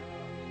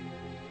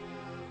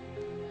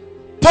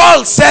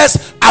 Paul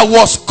says, I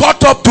was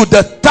caught up to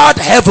the 3rd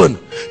heaven.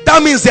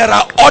 That means there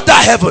are other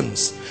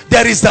heavens.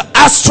 There is the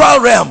astral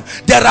realm.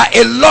 There are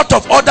a lot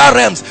of other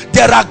realms.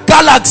 There are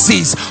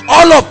galaxies.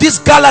 All of these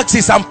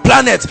galaxies and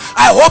planets,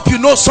 I hope you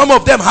know some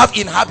of them have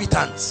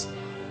inhabitants.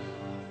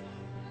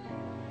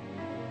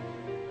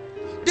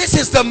 This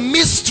is the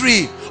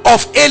mystery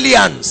of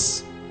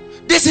aliens.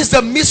 This is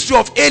the mystery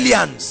of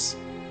aliens.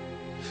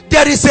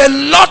 There is a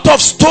lot of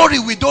story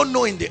we don't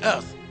know in the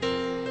earth.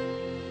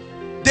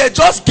 They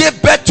just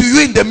gave birth to you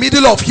in the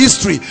middle of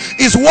history.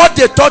 Is what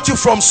they taught you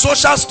from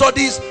social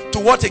studies to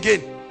what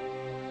again?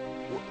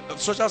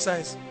 Social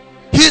science,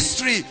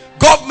 history,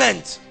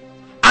 government,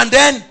 and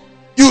then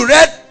you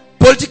read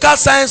political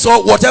science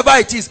or whatever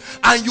it is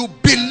and you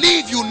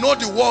believe you know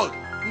the world.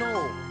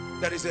 No,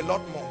 there is a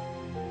lot more.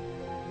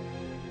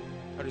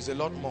 There is a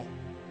lot more.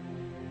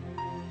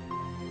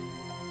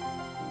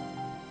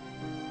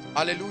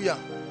 Hallelujah.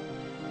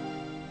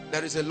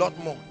 There is a lot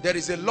more. There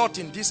is a lot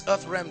in this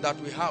earth realm that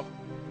we have.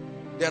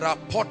 There are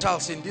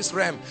portals in this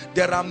realm.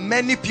 There are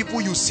many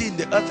people you see in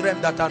the earth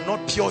realm that are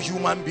not pure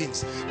human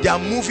beings. They are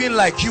moving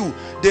like you.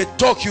 They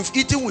talk. You've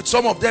eaten with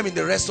some of them in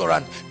the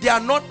restaurant. They are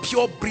not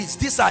pure breeds.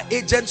 These are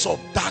agents of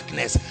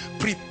darkness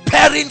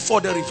preparing for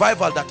the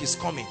revival that is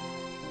coming.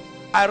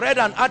 I read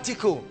an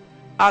article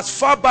as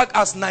far back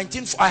as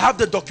I have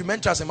the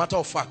documentary as a matter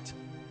of fact,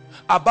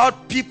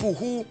 about people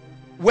who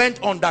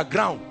went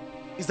underground.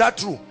 Is that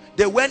true?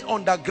 They went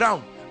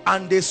underground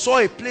and they saw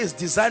a place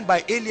designed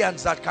by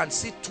aliens that can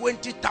seat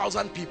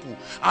 20,000 people,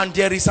 and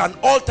there is an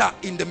altar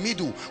in the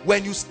middle.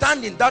 When you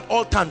stand in that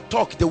altar and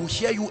talk, they will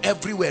hear you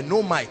everywhere.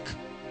 No mic.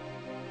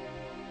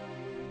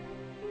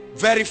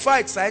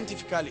 Verified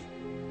scientifically.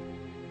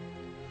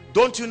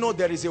 Don't you know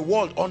there is a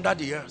world under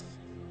the earth?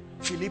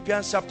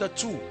 Philippians chapter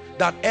 2,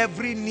 that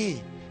every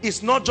knee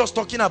is not just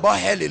talking about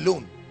hell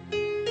alone.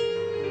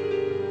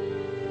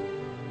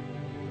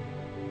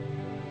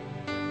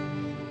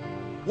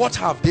 What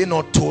have they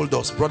not told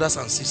us, brothers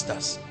and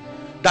sisters,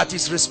 that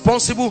is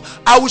responsible?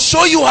 I will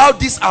show you how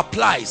this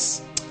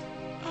applies,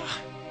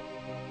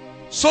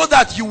 so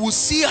that you will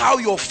see how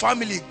your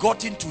family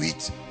got into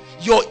it.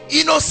 Your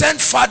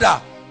innocent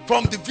father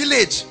from the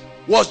village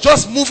was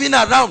just moving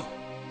around,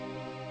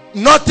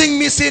 nothing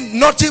missing,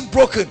 nothing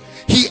broken.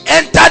 He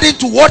entered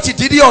into what he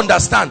didn't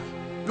understand.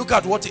 Look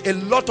at what a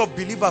lot of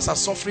believers are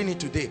suffering in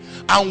today.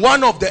 And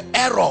one of the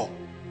error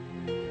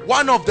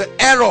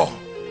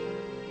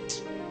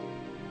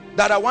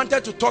that I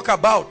wanted to talk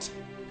about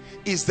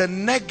is the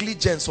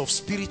negligence of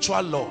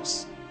spiritual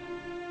laws.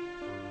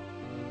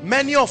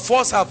 Many of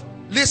us have,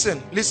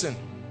 listen,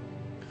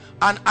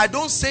 and I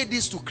don't say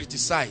this to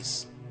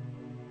criticize.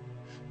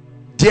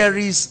 There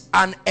is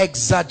an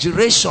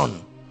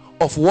exaggeration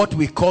of what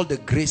we call the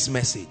grace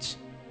message.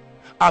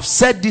 I've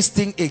said this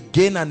thing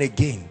again and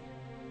again.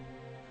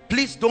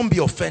 Please don't be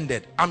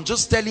offended. I'm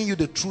just telling you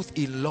the truth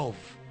in love.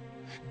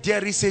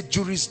 there is a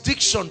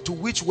jurisdiction to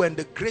which when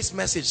the grace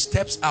message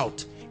steps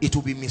out, it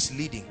will be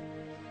misleading.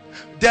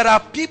 There are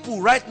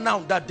people right now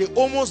that they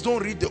almost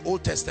don't read the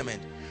Old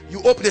Testament.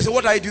 You open, they say,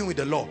 what are you doing with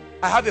the law?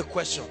 I have a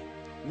question.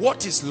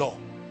 What is law?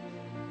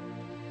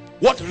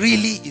 What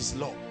really is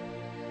law?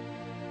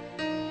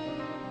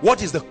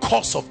 What is the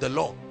cause of the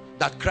law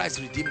that Christ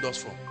redeemed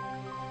us from?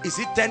 Is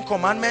it 10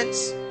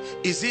 commandments?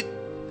 Is it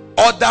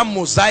other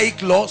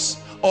Mosaic laws,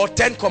 or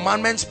 10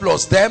 commandments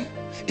plus them?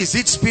 Is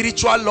it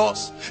spiritual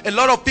laws? A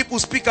lot of people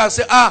speak and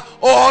say,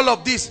 all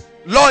of this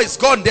law is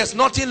gone, there's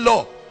nothing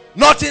law,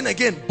 nothing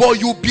again.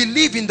 But you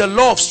believe in the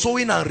law of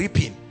sowing and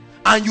reaping,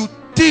 and you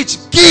teach,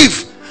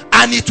 give,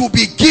 and it will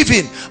be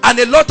given. And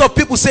a lot of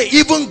people say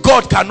even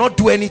God cannot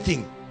do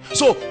anything.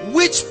 So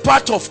which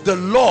part of the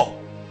law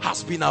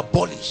has been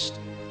abolished?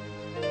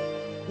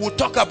 We'll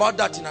talk about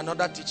that in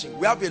another teaching.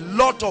 We have a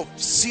lot of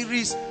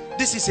series.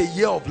 This is a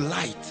year of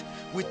light.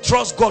 We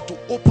trust God to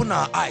open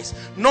our eyes,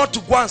 not to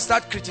go and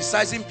start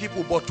criticizing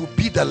people, but to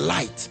be the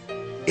light,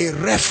 a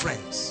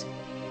reference.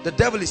 The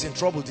devil is in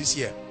trouble this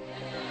year.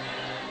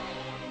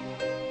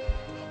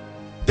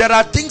 There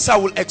are things I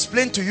will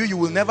explain to you, you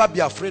will never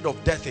be afraid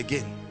of death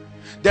again.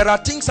 There are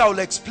things I will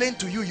explain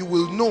to you, you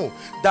will know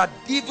that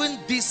even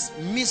this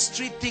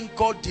mystery thing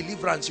called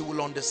deliverance, you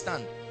will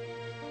understand.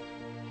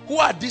 Who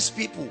are these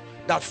people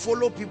that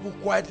follow people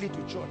quietly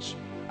to church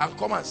and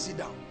come and sit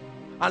down?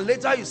 And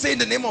later you say in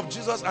the name of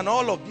Jesus and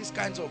all of these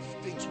kinds of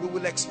things. We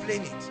will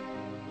explain it.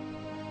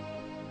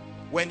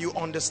 When you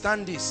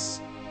understand this,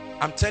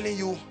 I'm telling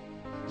you,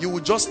 you will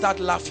just start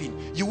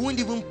laughing. You won't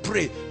even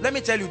pray. Let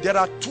me tell you, there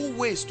are two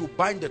ways to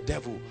bind the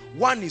devil.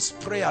 One is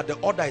prayer, the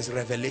other is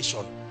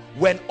revelation.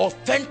 When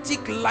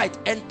authentic light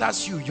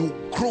enters you, you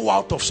grow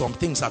out of some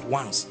things at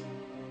once.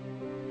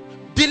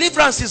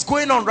 Deliverance is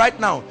going on right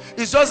now.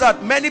 It's just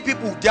that many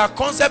people, their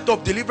concept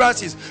of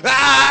deliverance is,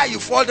 you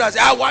fall down,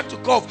 I want to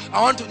cough,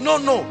 I want to. No,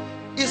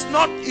 it's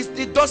not.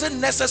 It doesn't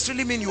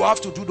necessarily mean you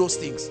have to do those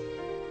things.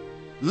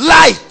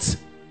 Light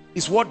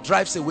is what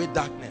drives away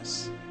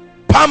darkness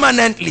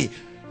permanently.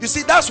 You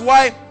see, that's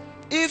why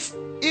if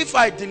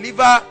I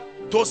deliver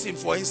Tosin,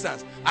 for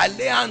instance, I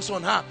lay hands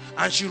on her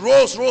and she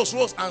rolls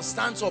and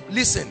stands up,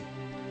 listen,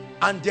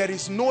 and there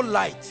is no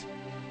light.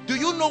 Do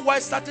you know why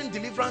certain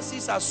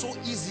deliverances are so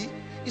easy?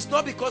 It's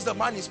not because the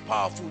man is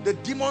powerful. The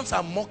demons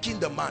are mocking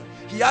the man.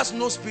 He has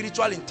no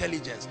spiritual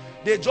intelligence.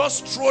 They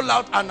just stroll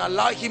out and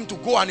allow him to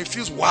go, and he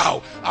feels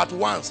wow at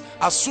once.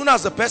 As soon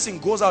as the person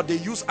goes out, they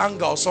use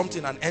anger or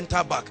something and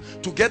enter back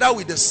together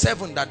with the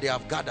 7 that they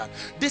have gathered.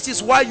 This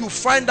is why you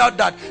find out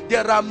that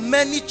there are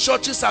many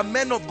churches and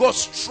men of God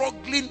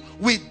struggling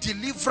with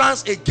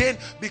deliverance again,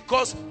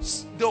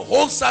 because the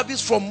whole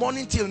service from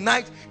morning till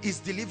night is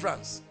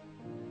deliverance.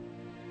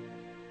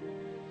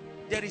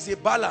 There is a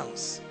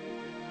balance.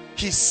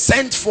 He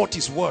sent forth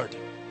his word,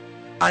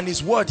 and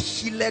his word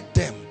healed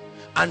them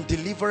and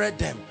delivered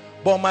them.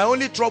 But my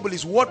only trouble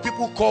is what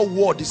people call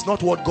word is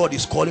not what God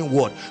is calling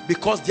word,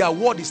 because their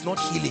word is not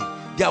healing,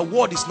 their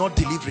word is not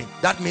delivering.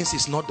 That means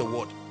it's not the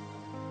word.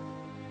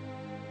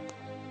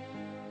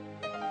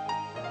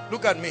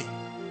 Look at me.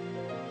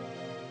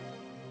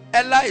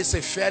 Ella is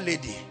a fair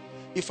lady.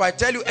 If I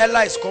tell you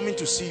Ella is coming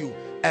to see you,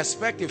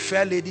 expect a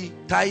fair lady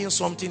tying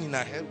something in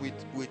her head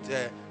with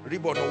a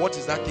ribbon, or what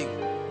is that thing?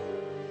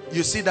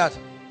 You see that?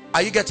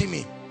 Are you getting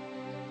me?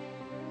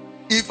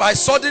 If I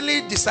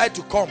suddenly decide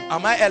to come,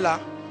 am I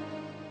Ella?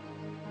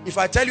 If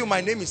I tell you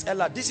my name is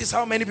Ella, this is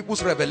how many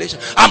people's revelation.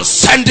 I'm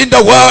sending the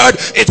word,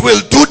 it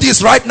will do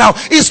this right now.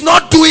 It's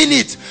not doing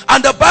it.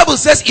 And the Bible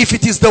says if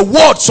it is the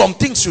word, some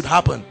things should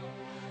happen.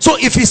 So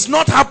if it's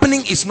not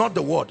happening, it's not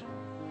the word.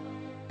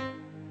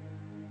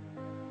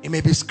 It may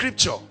be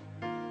scripture.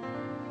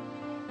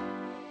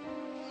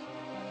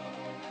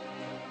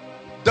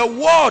 The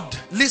word,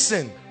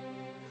 listen,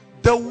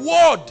 the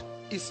word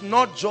is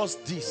not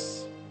just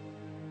this.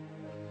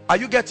 Are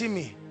you getting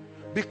me?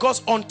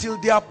 Because until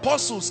the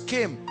apostles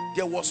came,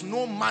 there was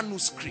no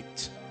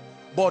manuscript,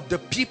 but the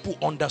people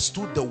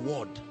understood the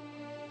word.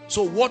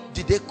 So what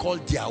did they call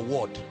their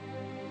word?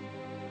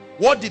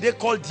 What did they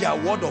call their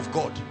word of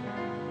God?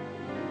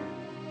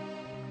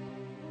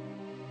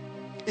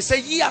 It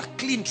said, ye are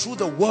clean through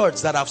the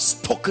words that I've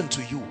spoken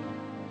to you.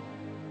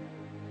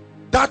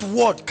 That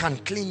word can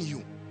clean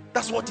you.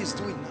 That's what he's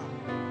doing now.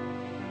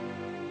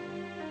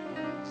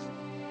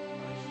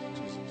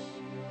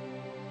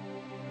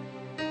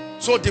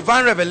 So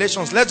divine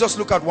revelations, let's just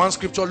look at one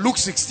scripture, Luke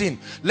 16.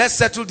 Let's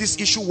settle this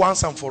issue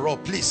once and for all,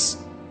 please.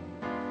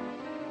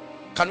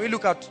 Can we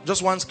look at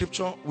just one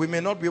scripture? We may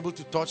not be able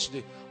to touch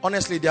the...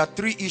 Honestly, there are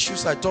 3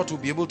 issues I thought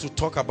we'll be able to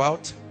talk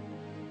about.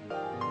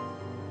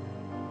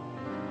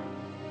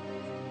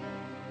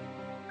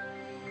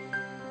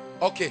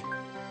 Okay,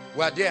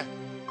 we're there.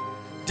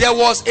 There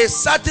was a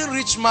certain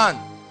rich man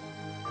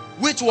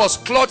which was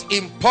clothed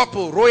in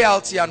purple,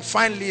 royalty, and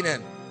fine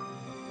linen,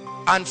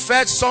 and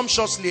fed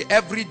sumptuously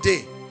every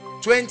day.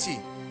 20.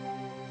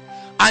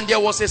 And there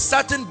was a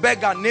certain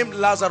beggar named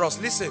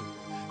Lazarus. Listen,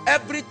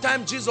 every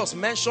time Jesus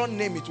mentioned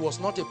name, it was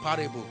not a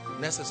parable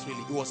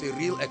necessarily, it was a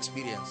real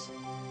experience.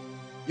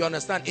 You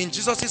understand? In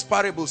Jesus's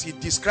parables, he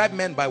described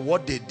men by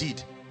what they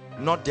did,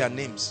 not their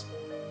names.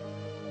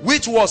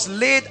 Which was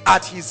laid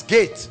at his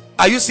gate.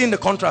 Are you seeing the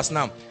contrast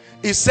now?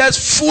 It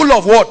says full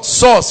of what?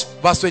 Sauce,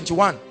 verse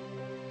 21.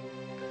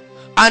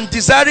 And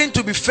desiring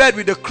to be fed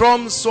with the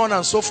crumbs, so on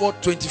and so forth,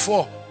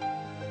 24.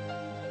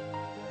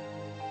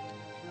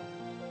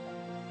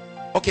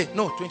 Okay,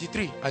 no,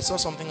 23. I saw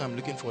something I'm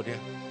looking for there.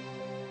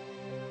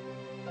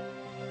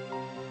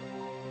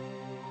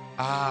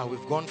 Ah,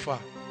 we've gone far.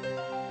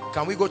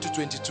 Can we go to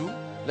 22?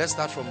 Let's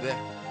start from there.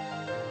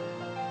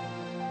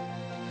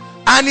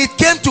 And it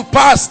came to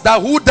pass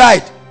that who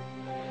died?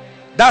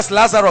 That's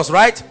Lazarus,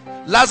 right?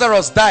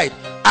 Lazarus died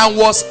and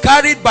was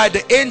carried by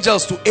the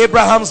angels to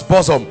Abraham's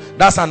bosom.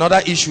 That's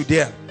another issue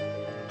there.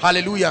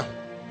 Hallelujah.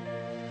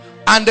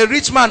 And the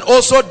rich man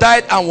also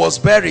died and was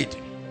buried.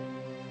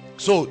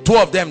 So two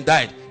of them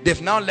died.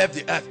 They've now left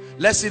the earth.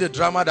 Let's see the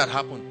drama that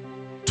happened.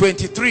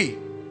 23.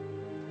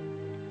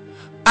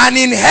 And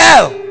in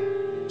hell,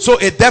 so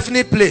a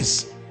definite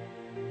place,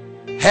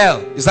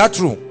 hell, is that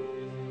true?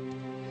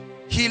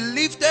 He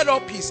lifted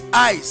up his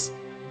eyes,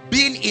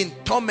 being in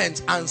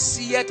torment, and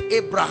seeth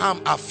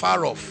Abraham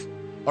afar off.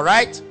 All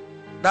right,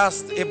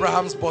 that's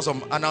Abraham's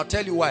bosom. And I'll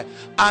tell you why.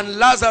 And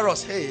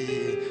Lazarus,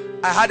 hey,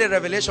 I had a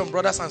revelation,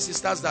 brothers and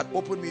sisters, that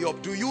opened me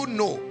up. Do you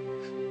know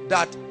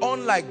that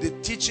unlike the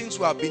teachings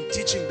we have been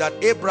teaching, that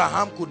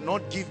Abraham could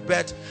not give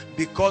birth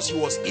because he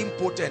was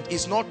impotent,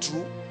 is not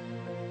true?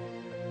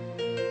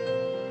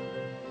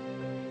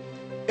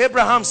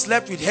 Abraham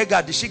slept with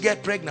Hagar. Did she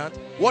get pregnant?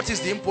 What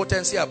is the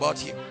impotency about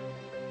him?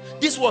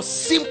 This was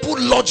simple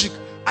logic.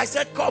 I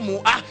said, come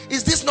on,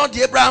 is this not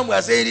the Abraham we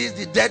are saying is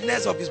the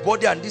deadness of his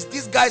body? And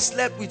this guy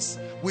slept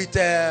with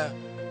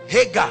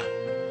Hagar,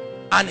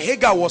 and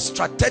Hagar was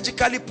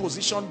strategically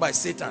positioned by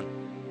Satan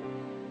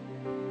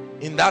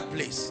in that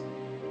place.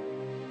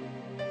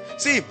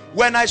 See,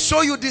 when I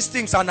show you these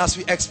things and as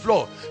we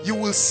explore, you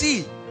will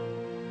see.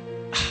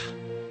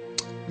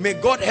 May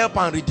God help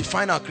and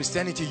redefine our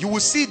Christianity. You will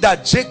see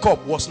that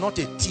Jacob was not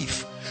a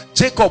thief.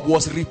 Jacob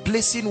was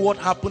replacing what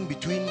happened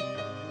between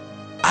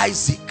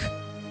Isaac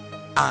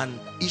and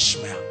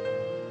Ishmael.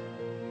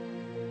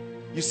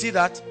 You see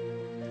that?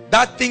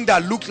 That thing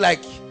that looked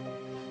like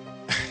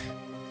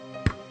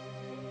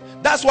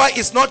that's why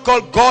it's not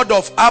called God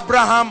of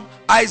Abraham,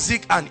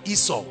 Isaac and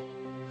Esau.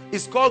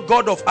 It's called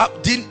God of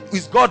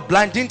is God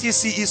blind? Didn't he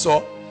see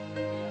Esau?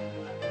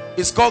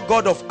 It's called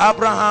God of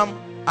Abraham,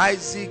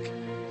 Isaac.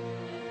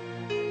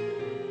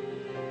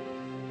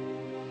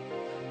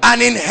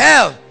 And in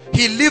hell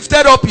he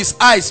lifted up his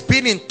eyes,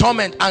 being in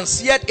torment, and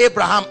seeth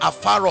Abraham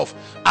afar off,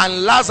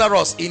 and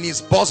Lazarus in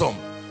his bosom.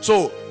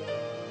 So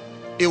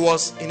it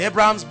was in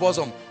Abraham's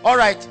bosom. All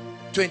right,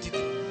 23.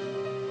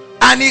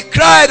 And he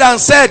cried and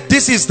said,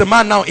 this is the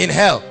man now in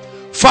hell,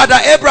 Father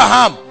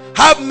Abraham,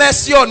 have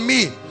mercy on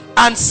me,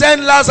 and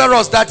send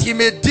Lazarus that he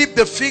may dip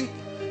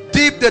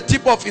the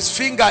tip of his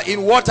finger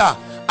in water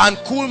and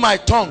cool my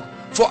tongue,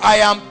 for I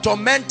am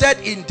tormented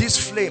in this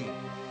flame.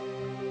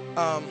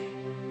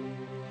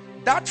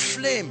 That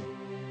flame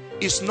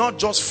is not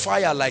just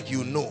fire like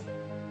you know,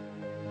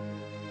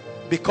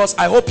 because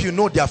I hope you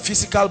know their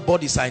physical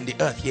bodies are in the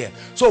earth here.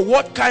 So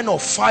what kind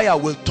of fire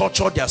will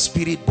torture their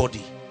spirit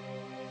body?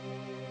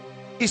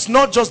 It's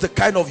not just the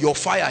kind of your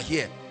fire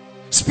here.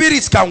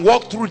 Spirits can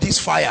walk through this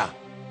fire.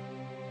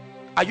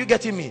 Are you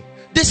getting me?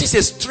 This is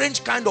a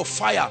strange kind of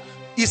fire.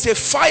 It's a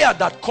fire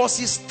that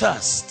causes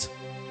thirst.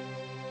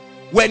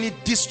 When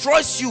it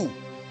destroys you,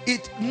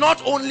 it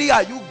not only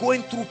are you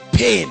going through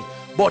pain,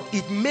 but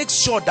it makes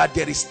sure that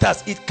there is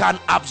thirst. It can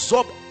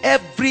absorb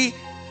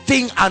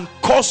everything and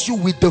cause you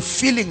with the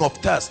feeling of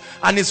thirst,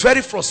 and it's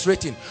very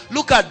frustrating.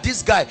 Look at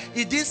this guy.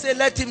 He didn't say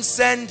let him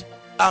send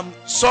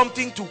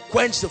something to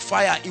quench the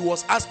fire. He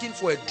was asking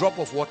for a drop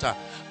of water.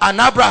 And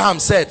Abraham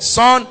said,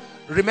 son,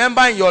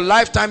 remember in your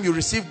lifetime you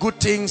received good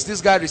things,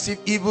 this guy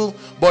received evil,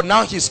 but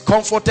now he's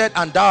comforted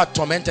and thou art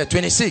tormented.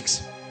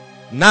 26.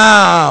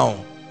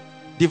 Now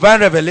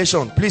divine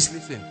revelation, please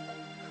listen.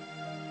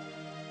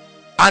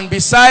 And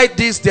beside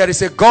this there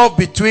is a gulf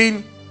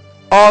between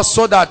us,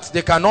 so that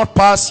they cannot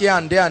pass here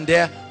and there and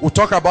there. We'll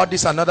talk about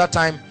this another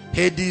time.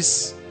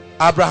 Hades,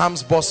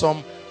 Abraham's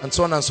bosom, and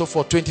so on and so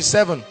forth.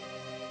 27.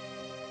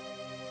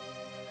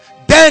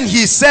 Then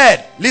he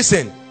said,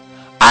 listen,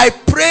 I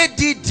pray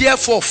thee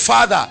therefore,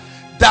 Father,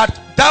 that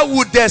thou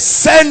wouldest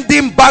send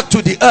him back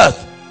to the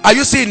earth. Are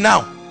you seeing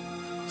now?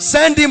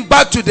 Send him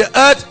back to the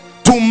earth,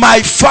 to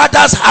my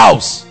father's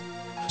house.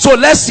 So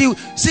let's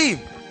see,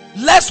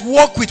 let's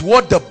walk with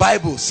what the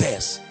Bible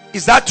says.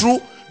 Is that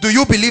true? Do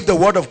you believe the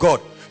word of God?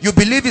 You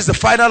believe it's the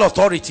final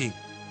authority,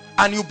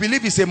 and you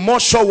believe it's a more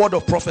sure word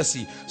of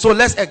prophecy. So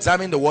let's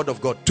examine the word of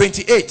God.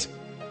 28.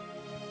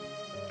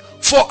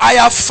 For I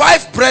have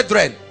 5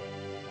 brethren,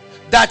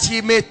 that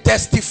he may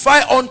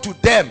testify unto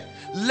them,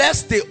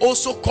 lest they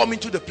also come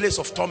into the place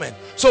of torment.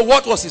 So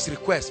what was his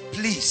request?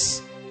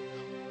 Please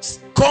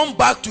come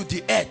back to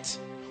the earth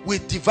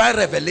with divine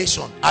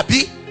revelation.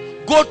 Abi,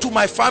 go to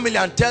my family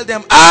and tell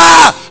them,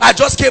 I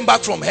just came back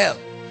from hell.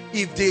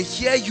 If they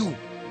hear you,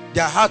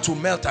 their hearts will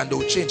melt and they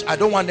will change. I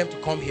don't want them to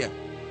come here.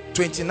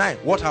 29,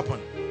 what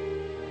happened?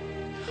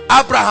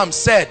 Abraham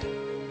said,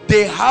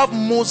 they have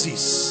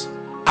Moses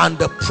and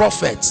the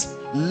prophets,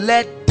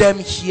 let them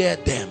hear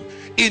them.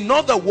 In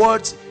other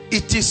words,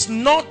 it is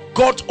not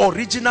God's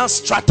original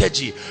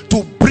strategy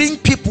to bring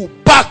people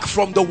back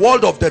from the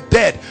world of the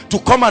dead to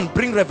come and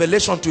bring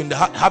revelation to the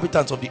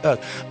inhabitants of the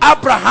earth.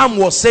 Abraham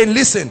was saying,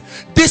 listen,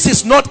 this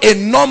is not a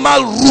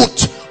normal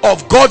route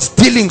of God's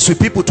dealings with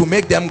people to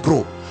make them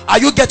grow. Are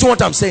you getting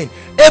what I'm saying?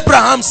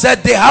 Abraham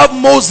said they have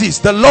Moses,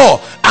 the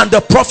law, and the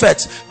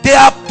prophets. They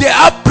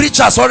are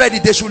preachers already.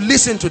 They should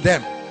listen to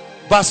them.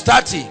 Verse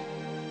 30.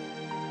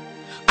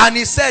 And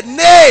he said,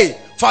 nay,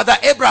 Father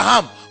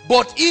Abraham,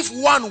 but if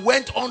one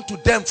went on to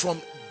them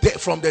from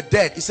the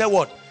dead, he said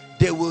what?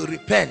 They will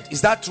repent.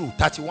 Is that true?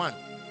 31.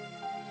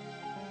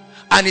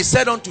 And he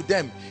said unto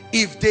them,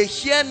 if they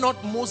hear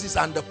not Moses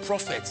and the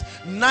prophets,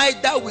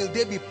 neither will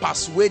they be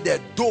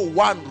persuaded, though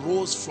one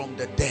rose from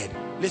the dead.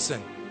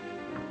 Listen.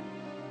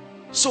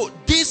 So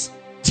these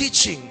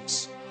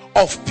teachings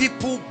of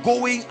people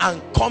going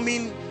and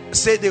coming,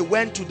 say they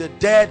went to the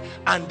dead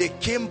and they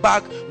came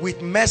back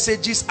with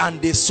messages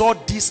and they saw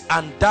this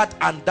and that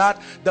and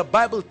that. The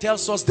Bible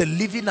tells us the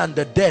living and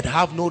the dead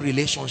have no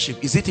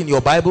relationship. Is it in your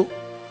Bible?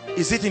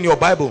 Is it in your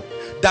Bible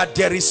that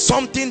there is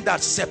something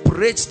that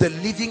separates the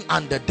living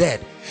and the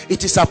dead?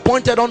 It is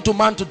appointed unto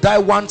man to die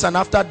once, and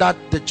after that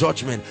the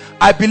judgment.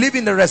 I believe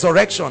in the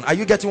resurrection. Are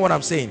you getting what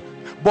I'm saying?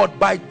 But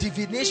by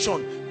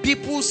divination,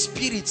 people's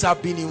spirits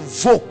have been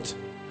invoked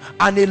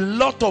and a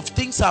lot of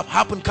things have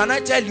happened. Can I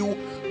tell you,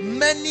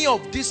 many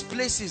of these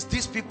places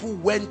these people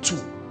went to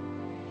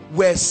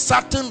were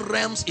certain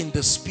realms in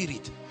the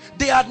spirit.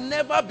 They had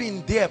never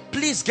been there.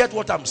 Please get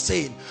what I'm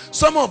saying.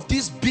 Some of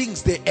these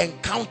beings they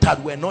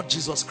encountered were not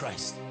Jesus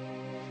Christ.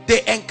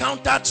 They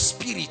encountered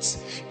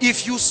spirits.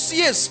 If you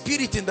see a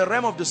spirit in the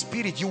realm of the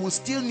spirit, you will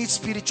still need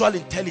spiritual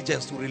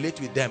intelligence to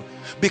relate with them,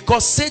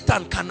 because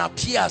Satan can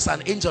appear as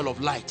an angel of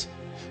light.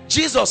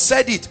 Jesus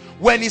said it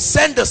when he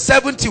sent the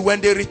 70.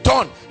 When they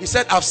returned, he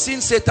said, I've seen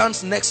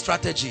Satan's next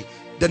strategy.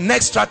 The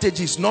next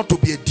strategy is not to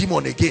be a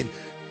demon again.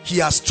 He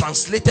has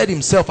translated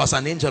himself as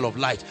an angel of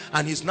light,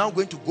 and he's now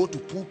going to go to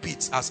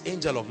pulpits as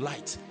angel of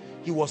light.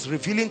 He was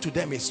revealing to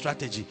them a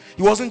strategy.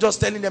 He wasn't just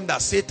telling them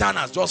that Satan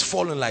has just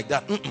fallen like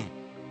that.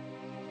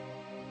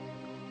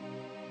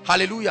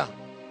 Hallelujah.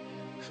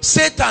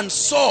 Satan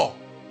saw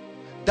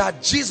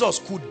that Jesus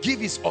could give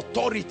his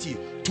authority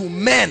to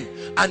men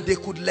and they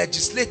could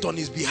legislate on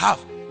his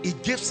behalf.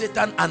 It gave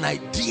Satan an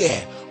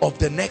idea of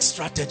the next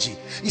strategy.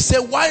 He said,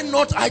 why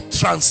not I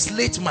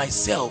translate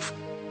myself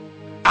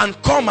and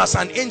come as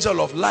an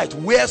angel of light,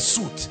 wear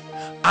suit,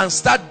 and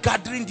start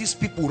gathering these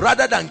people?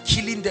 Rather than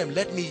killing them,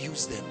 let me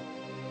use them.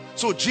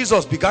 So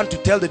Jesus began to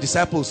tell the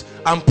disciples,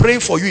 I'm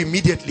praying for you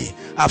immediately.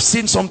 I've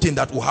seen something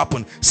that will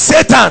happen.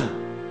 Satan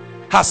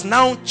has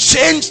now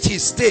changed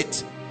his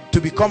state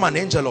to become an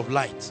angel of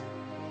light,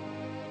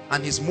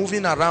 and he's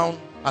moving around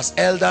as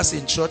elders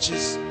in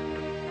churches,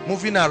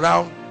 moving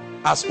around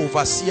as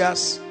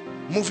overseers,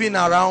 moving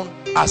around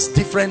as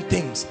different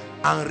things,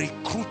 and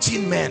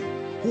recruiting men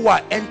who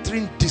are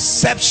entering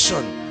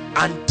deception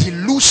and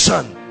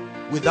delusion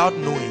without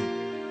knowing.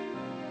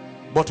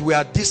 But we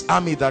are this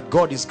army that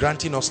God is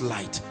granting us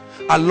light,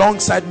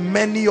 alongside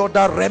many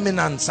other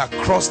remnants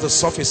across the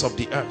surface of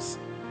the earth,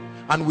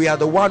 and we are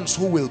the ones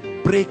who will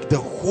break the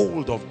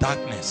hold of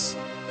darkness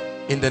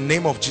in the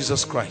name of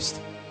Jesus Christ.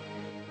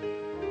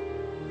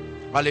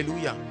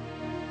 Hallelujah.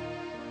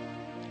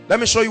 Let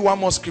me show you one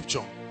more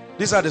scripture.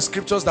 These are the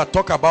scriptures that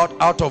talk about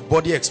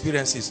out-of-body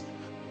experiences.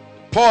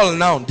 Paul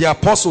now, the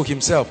apostle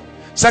himself.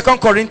 2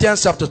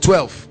 Corinthians chapter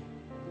 12.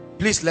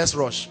 Please, let's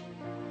rush.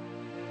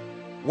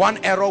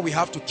 One error we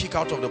have to kick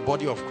out of the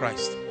body of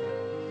Christ.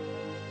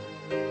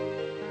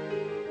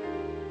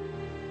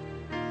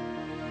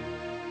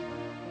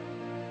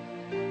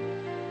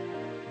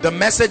 The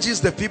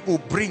messages the people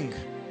bring.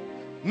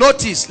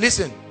 Notice,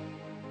 listen.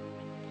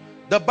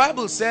 The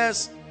Bible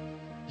says,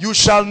 you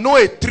shall know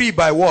a tree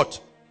by what?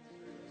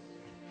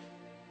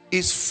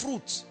 Its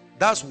fruit.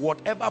 That's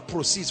whatever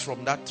proceeds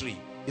from that tree.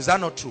 Is that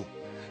not true?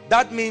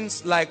 That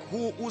means, like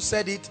who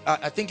said it?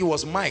 I think it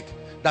was Mike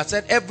that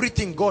said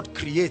everything God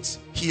creates,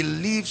 he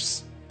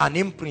leaves an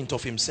imprint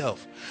of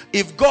himself.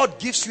 If God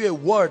gives you a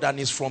word and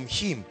is from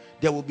him,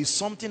 there will be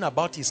something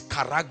about his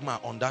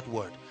charagma on that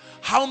word.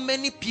 How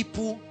many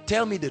people,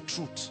 tell me the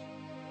truth,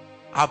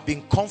 have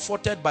been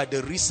comforted by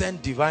the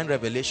recent divine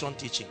revelation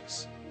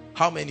teachings?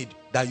 How many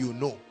that you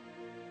know?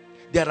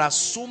 There are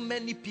so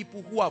many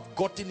people who have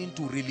gotten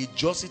into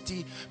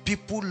religiosity.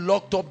 People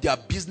locked up their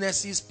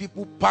businesses.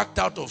 People packed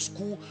out of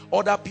school.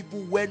 Other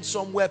people went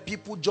somewhere.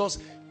 People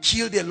just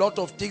killed a lot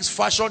of things.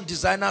 Fashion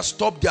designers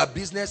stopped their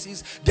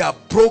businesses. They are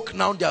broke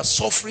now. They are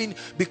suffering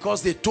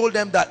because they told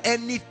them that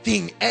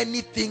anything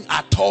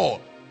at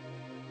all.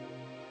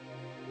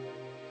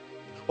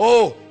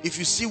 Oh, if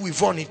you see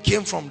Wivon, it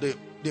came from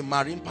the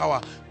marine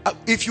power.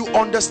 If you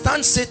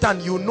understand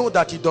Satan, you know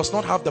that he does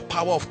not have the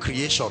power of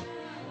creation.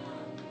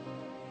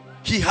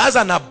 He has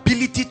an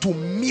ability to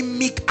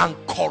mimic and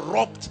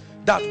corrupt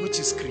that which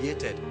is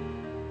created.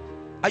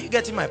 Are you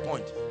getting my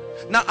point?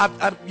 Now,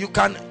 you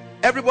can,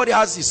 everybody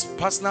has his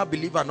personal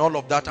belief and all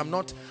of that.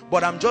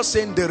 But I'm just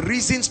saying the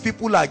reasons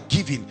people are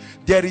giving.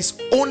 There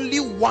is only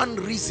one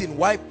reason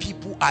why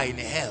people are in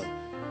hell: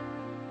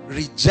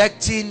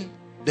 rejecting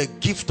the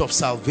gift of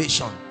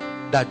salvation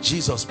that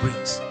Jesus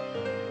brings.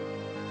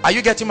 Are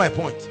you getting my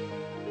point?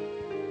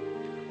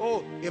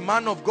 Oh, a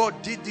man of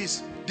God did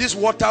this. This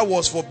water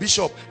was for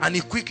Bishop and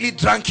he quickly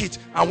drank it,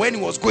 and when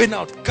he was going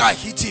out, car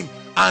hit him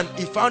and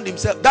he found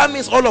himself. That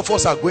means all of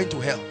us are going to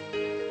hell.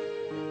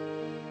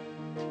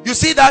 You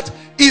see, that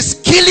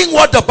is killing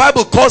what the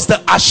Bible calls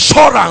the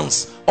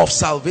assurance of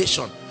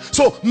salvation.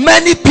 So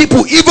many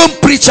people, even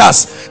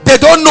preachers, they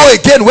don't know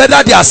again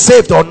whether they are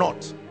saved or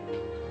not.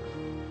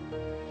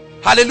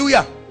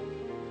 Hallelujah.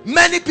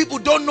 Many people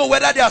don't know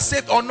whether they are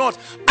saved or not.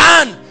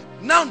 And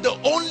now the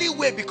only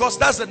way, because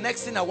that's the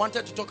next thing I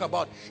wanted to talk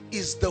about,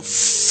 is the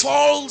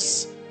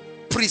false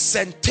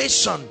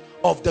presentation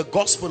of the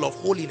gospel of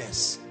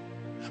holiness.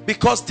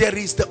 Because there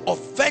is the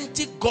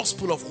authentic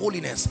gospel of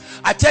holiness.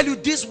 I tell you,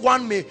 this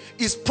one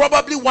is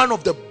probably one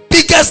of the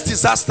biggest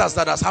disasters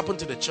that has happened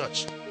to the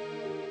church.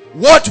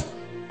 What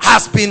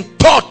has been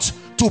taught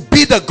to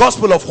be the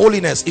gospel of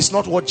holiness is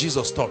not what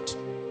Jesus taught.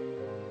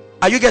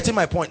 Are you getting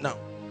my point now?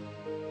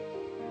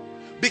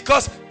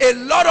 Because a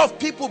lot of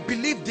people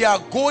believe they are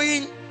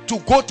going to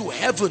go to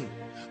heaven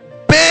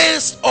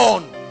based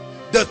on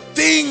the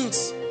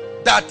things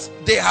that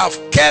they have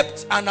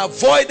kept and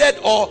avoided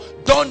or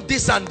done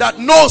this and that.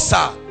 No,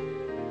 sir.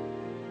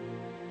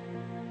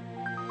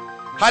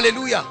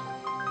 Hallelujah.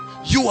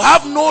 You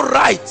have no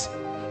right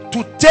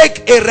to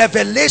take a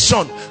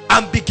revelation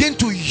and begin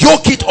to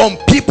yoke it on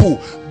people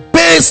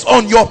based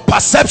on your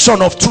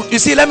perception of truth. You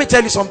see, let me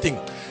tell you something.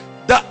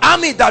 The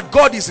army that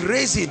God is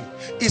raising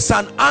is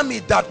an army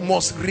that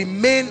must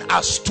remain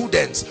as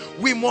students.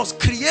 We must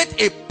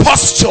create a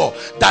posture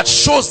that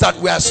shows that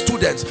we are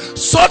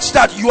students, such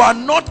that you are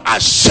not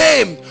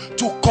ashamed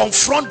to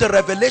confront the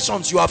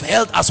revelations you have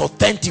held as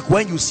authentic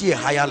when you see a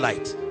higher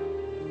light.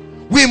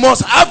 We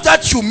must have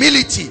that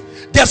humility.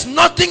 There's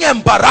nothing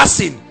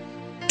embarrassing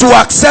to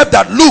accept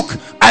that, look,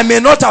 I may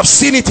not have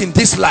seen it in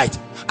this light.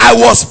 I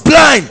was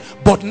blind,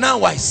 but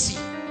now I see.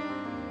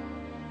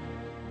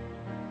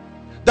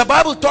 The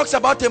Bible talks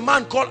about a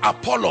man called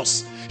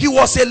Apollos. He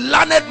was a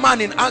learned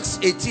man in Acts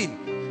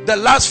 18, the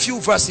last few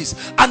verses.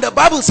 And the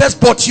Bible says,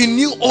 but he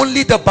knew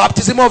only the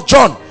baptism of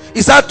John.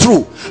 Is that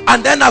true?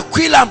 And then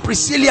Aquila and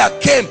Priscilla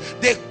came.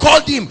 They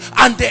called him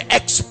and they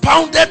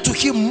expounded to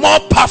him more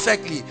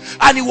perfectly.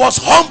 And he was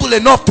humble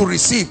enough to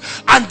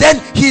receive. And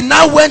then he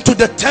now went to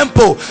the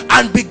temple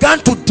and began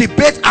to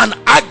debate and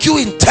argue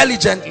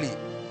intelligently.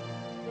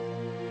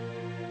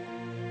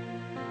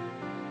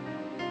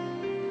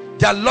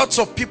 There are lots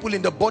of people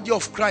in the body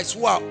of Christ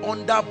who are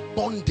under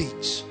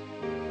bondage.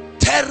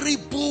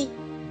 Terrible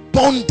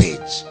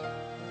bondage.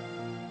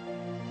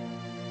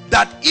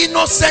 That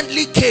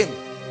innocently came,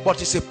 but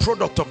it's a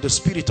product of the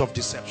spirit of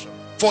deception.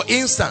 For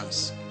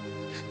instance,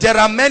 there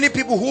are many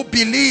people who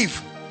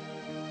believe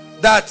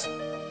that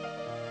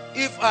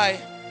if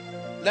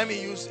let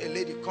me use a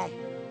lady, come.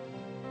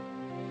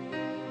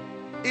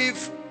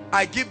 If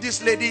I give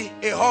this lady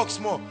a hug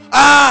small,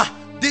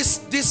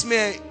 this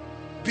may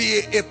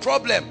be a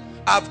problem.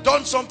 I've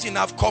done something,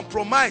 I've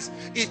compromised,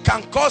 it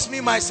can cost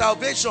me my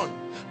salvation.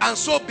 And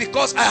so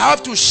because I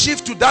have to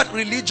shift to that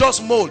religious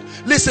mode.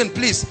 Listen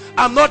please,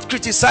 I'm not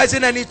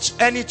criticizing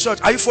any church.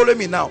 Are you following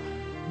me now?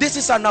 This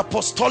is an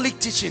apostolic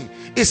teaching.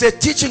 It's a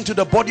teaching to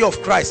the body of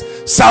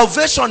Christ.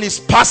 Salvation is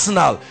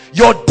personal.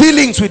 Your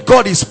dealings with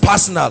God is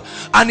personal.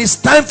 And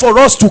it's time for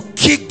us to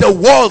kick the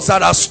walls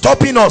that are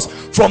stopping us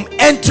from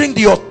entering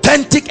the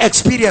authentic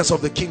experience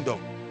of the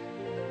kingdom.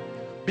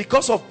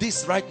 Because of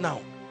this right now,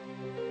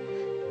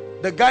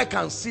 the guy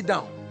can sit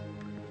down.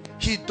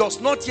 He does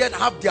not yet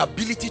have the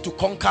ability to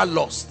conquer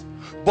lust,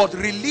 but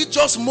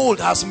religious mold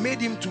has made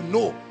him to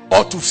know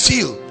or to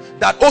feel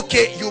that,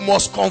 okay, you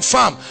must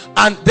confirm.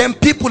 And then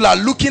people are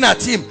looking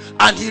at him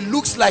and he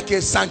looks like a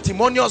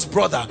sanctimonious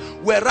brother,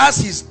 whereas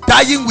he's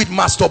dying with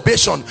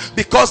masturbation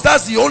because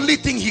that's the only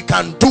thing he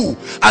can do.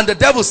 And the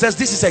devil says,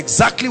 this is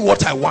exactly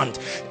what I want.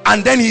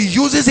 And then he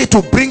uses it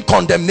to bring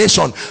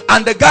condemnation.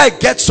 And the guy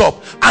gets up,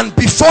 and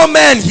before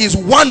men he's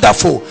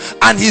wonderful,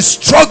 and he's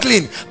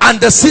struggling, and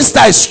the sister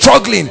is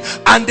struggling,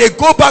 and they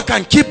go back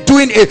and keep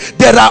doing it.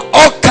 There are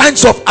all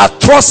kinds of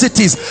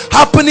atrocities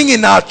happening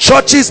in our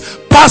churches.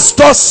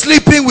 Pastors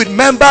sleeping with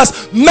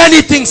members.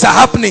 Many things are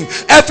happening.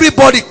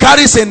 Everybody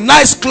carries a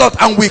nice cloth,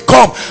 and we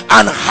come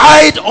and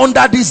hide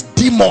under this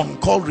demon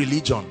called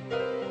religion.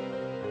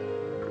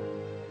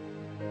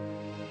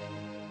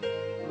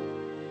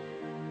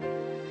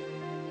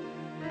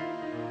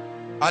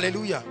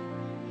 Hallelujah.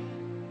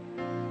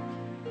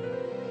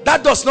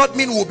 That does not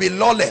mean we'll be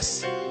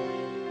lawless.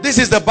 This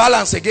is the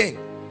balance again.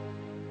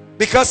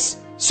 Because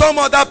some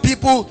other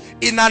people,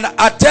 in an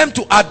attempt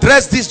to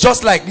address this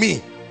just like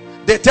me,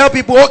 they tell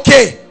people,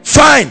 okay,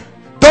 fine,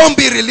 don't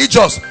be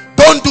religious,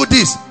 don't do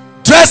this,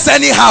 dress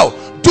anyhow,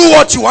 Do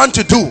what you want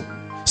to do.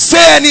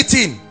 Say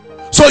anything.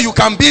 So you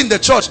can be in the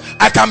church.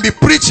 I can be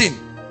preaching.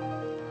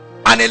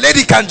 And a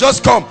lady can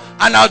just come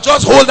and I'll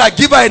just hold her,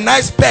 give her a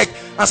nice peck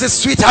and say,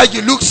 sweetheart,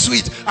 you look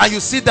sweet. And you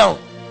sit down.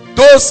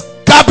 Those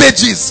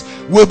garbages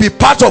will be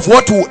part of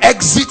what will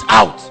exit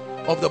out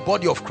of the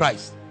body of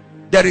Christ.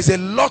 There is a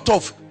lot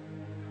of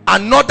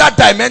another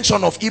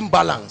dimension of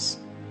imbalance.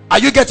 Are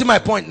you getting my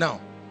point now?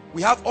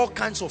 We have all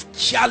kinds of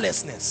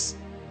carelessness.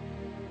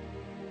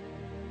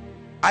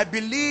 I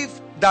believe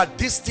that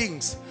these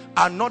things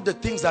are not the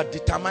things that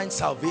determine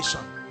salvation.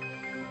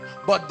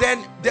 But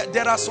then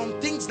there are some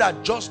things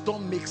that just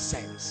don't make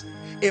sense.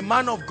 A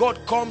man of God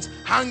comes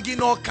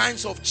hanging all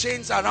kinds of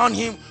chains around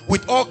him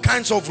with all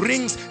kinds of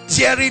rings,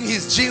 tearing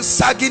his jeans,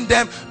 sagging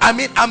them. I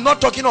mean, I'm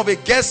not talking of a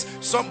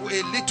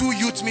little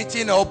youth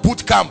meeting or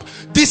boot camp.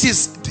 This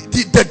is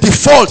the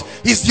default.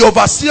 He's the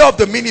overseer of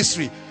the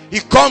ministry. He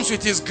comes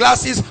with his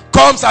glasses,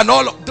 comes and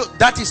all.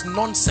 That is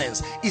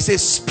nonsense. It's a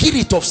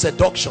spirit of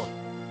seduction.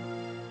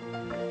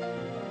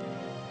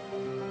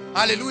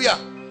 Hallelujah.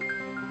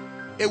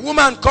 A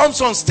woman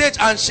comes on stage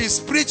and she's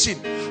preaching.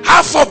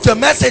 Half of the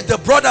message the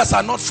brothers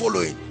are not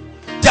following.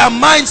 Their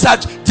minds are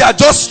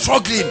just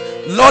struggling.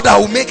 Lord, I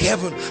will make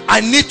heaven.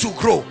 I need to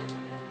grow.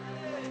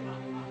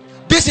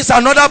 This is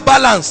another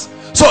balance.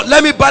 So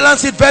let me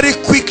balance it very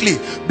quickly,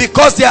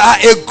 because there are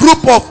a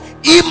group of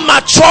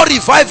immature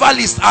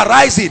revivalists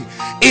arising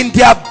in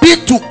their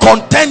bid to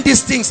contend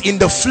these things in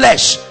the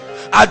flesh.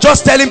 I'm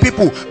just telling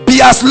people,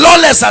 be as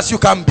lawless as you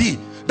can be.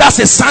 That's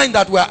a sign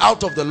that we're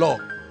out of the law.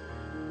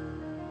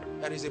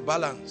 There is a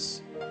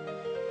balance.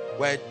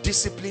 We're a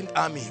disciplined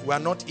army. We're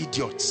not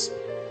idiots.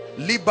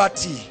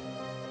 Liberty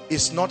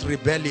is not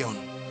rebellion.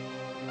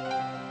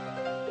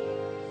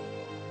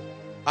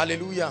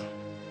 Hallelujah.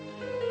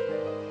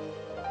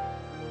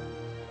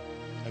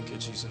 Thank you,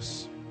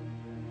 Jesus.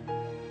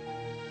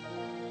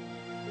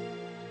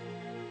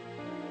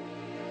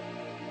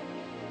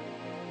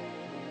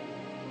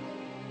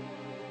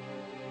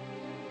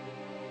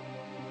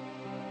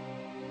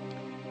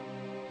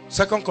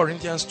 Second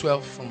Corinthians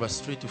 12 from verse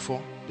 3 to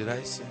 4. Did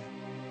I say?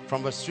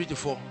 From verse 3 to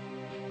 4.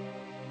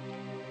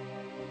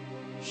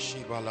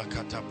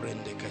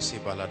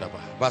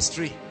 Verse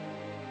 3.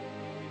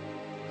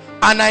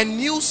 And I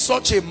knew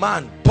such a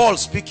man, Paul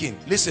speaking.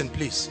 Listen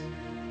please.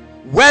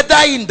 Whether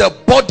in the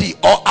body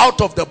or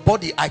out of the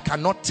body, I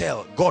cannot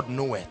tell. God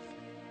knoweth.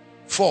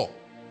 4.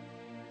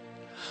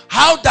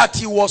 How that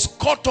he was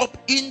caught up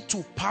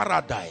into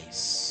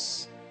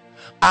paradise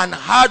and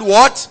had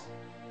what?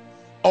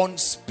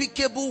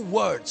 Unspeakable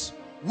words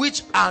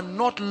which are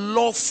not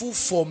lawful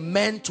for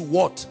men to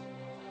what?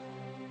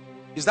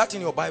 Is that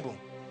in your Bible?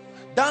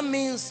 That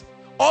means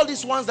all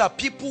these ones that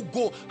people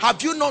go.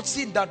 Have you not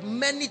seen that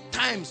many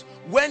times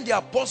when the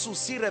apostles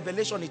see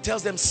revelation, he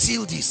tells them,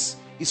 seal this,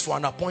 is for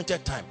an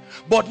appointed time.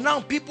 But now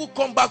people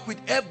come back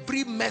with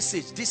every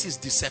message. This is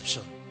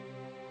deception.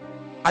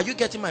 Are you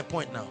getting my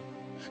point now?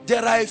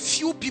 There are a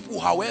few people,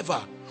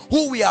 however,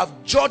 who we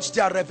have judged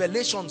their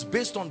revelations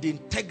based on the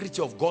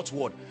integrity of God's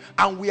word,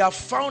 and we have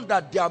found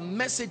that their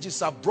messages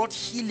have brought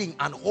healing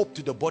and hope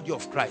to the body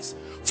of Christ.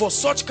 For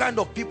such kind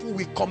of people,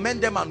 we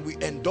commend them and we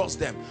endorse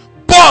them.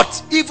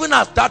 But even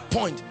at that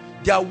point,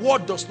 their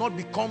word does not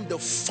become the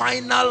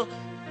final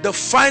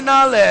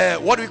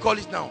what do we call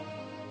it now?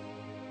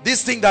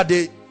 This thing that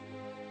they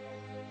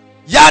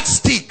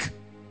yardstick.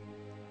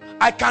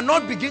 I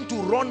cannot begin to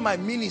run my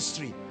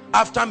ministry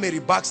after Mary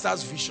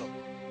Baxter's vision.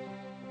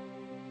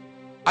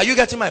 Are you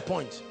getting my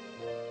point?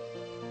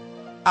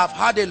 I've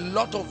had a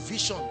lot of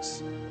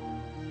visions.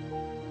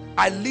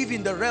 I live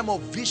in the realm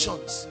of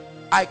visions.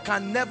 I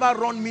can never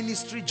run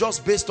ministry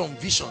just based on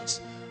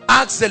visions.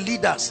 Ask the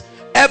leaders.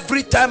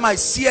 Every time I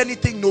see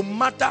anything, no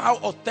matter how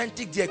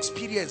authentic the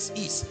experience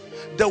is,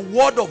 the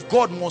word of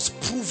God must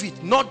prove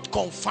it, not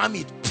confirm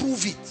it.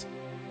 Prove it.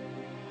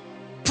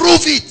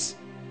 Prove it.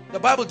 The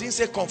Bible didn't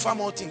say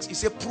confirm all things. It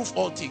said prove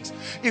all things.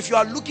 If you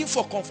are looking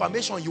for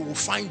confirmation, you will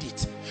find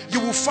it. You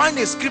will find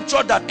a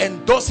scripture that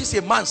endorses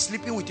a man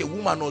sleeping with a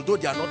woman although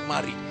they are not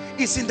married.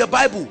 It's in the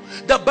Bible.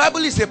 The Bible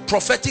is a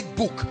prophetic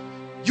book.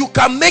 You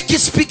can make it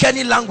speak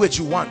any language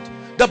you want.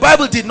 The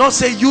Bible did not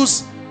say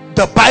use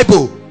the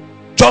Bible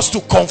just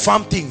to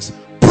confirm things.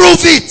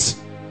 Prove it.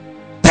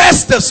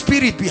 Test the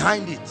spirit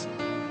behind it.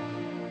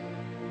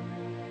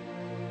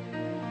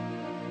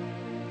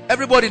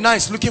 Everybody now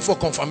is looking for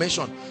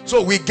confirmation.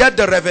 So we get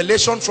the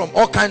revelation from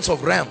all kinds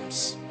of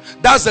realms.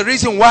 That's the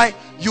reason why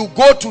you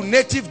go to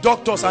native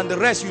doctors and the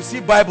rest, you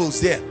see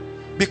Bibles there.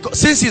 Because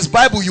since it's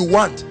Bible you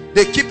want,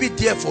 they keep it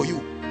there for you.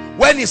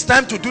 When it's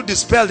time to do the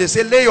spell, they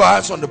say lay your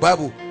hands on the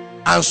Bible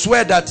and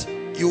swear that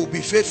you will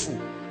be faithful.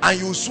 And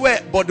you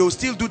swear, but they will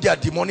still do their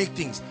demonic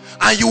things.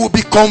 And you will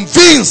be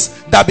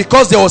convinced that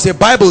because there was a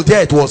Bible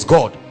there, it was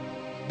God.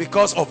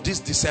 Because of this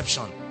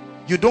deception.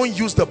 You don't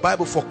use the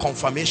Bible for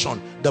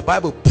confirmation. The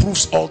Bible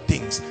proves all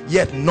things,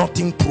 yet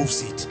nothing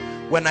proves it.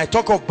 When I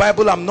talk of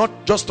Bible, I'm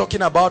not just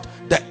talking about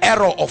the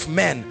error of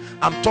men.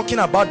 I'm talking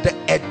about the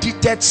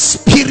edited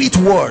spirit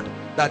word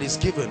that is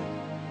given.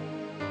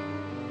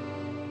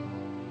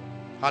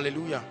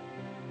 Hallelujah.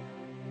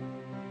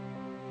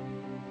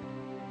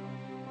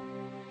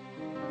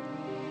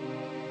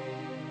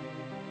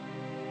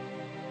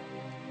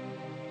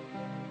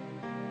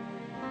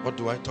 What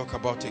do I talk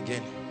about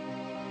again?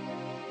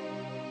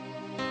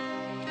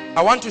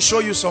 I want to show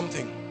you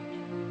something.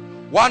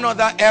 One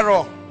other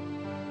error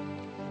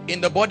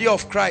in the body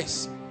of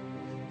Christ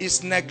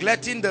is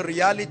neglecting the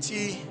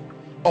reality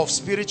of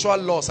spiritual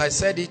laws. I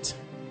said it.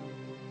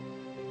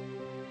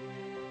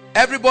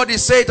 Everybody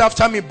say it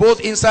after me,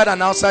 both inside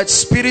and outside.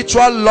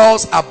 Spiritual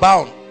laws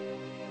abound.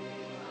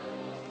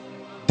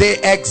 They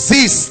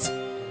exist.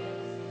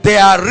 They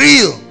are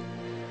real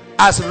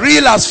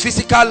as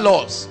physical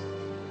laws.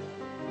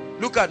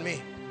 Look at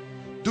me.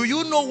 Do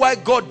you know why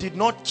God did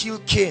not kill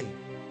Cain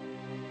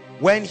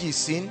when he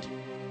sinned?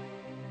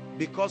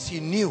 Because he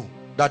knew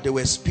that there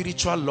were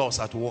spiritual laws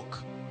at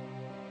work.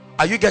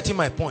 Are you getting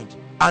my point?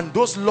 And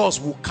those laws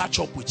will catch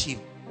up with him.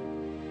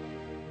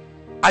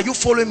 Are you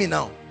following me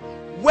now?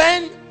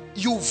 When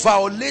you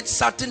violate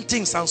certain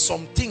things and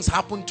some things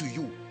happen to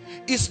you,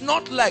 it's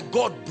not like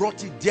God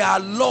brought it. There are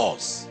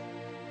laws.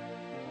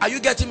 Are you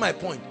getting my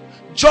point?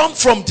 Jump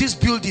from this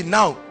building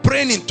now,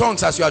 praying in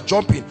tongues as you are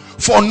jumping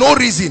for no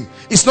reason.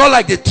 It's not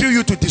like they threw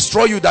you to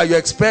destroy you that you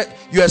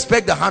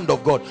expect the hand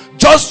of God.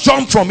 Just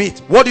jump from it.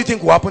 What do you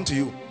think will happen to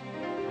you?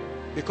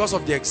 Because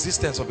of the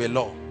existence of a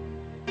law.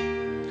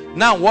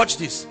 Now watch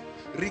this.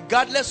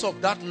 Regardless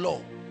of that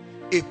law,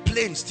 a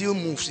plane still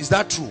moves. Is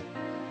that true?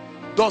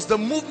 Does the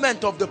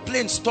movement of the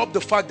plane stop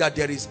the fact that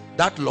there is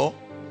that law?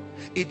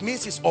 It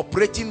means it's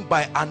operating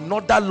by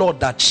another law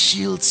that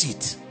shields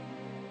it.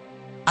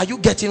 Are you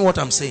getting what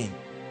I'm saying?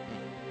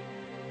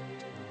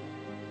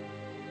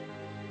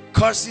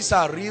 Curses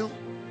are real.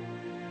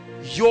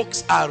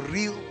 Yokes are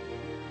real.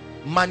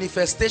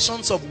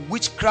 Manifestations of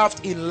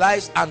witchcraft in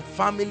lives and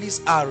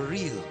families are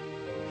real.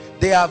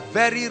 They are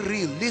very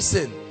real.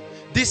 Listen,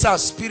 these are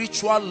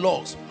spiritual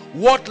laws.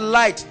 What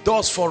light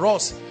does for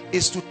us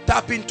is to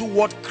tap into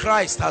what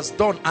Christ has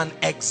done and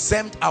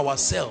exempt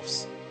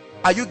ourselves.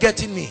 Are you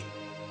getting me?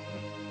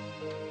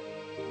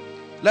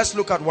 Let's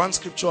look at one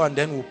scripture and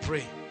then we'll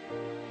pray.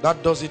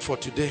 That does it for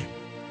today.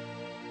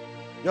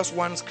 Just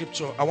one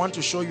scripture. I want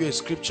to show you a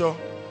scripture.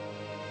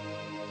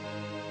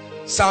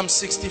 Psalm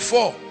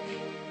 64.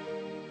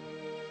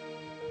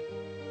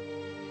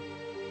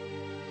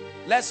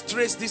 Let's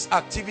trace these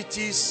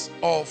activities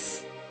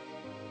of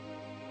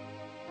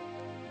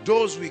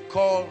those we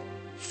call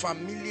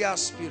familiar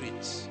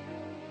spirits.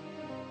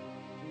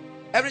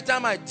 Every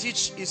time I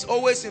teach, it's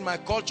always in my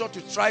culture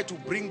to try to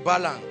bring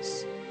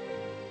balance.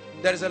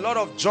 There is a lot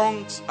of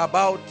junk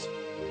about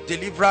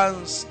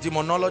deliverance,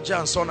 demonology,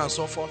 and so on and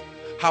so forth.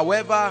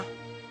 However,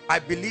 I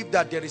believe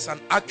that there is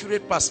an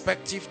accurate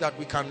perspective that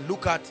we can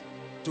look at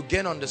to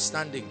gain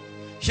understanding.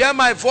 Hear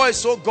my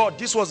voice, oh God.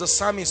 This was the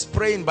psalmist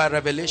praying by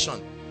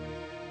revelation.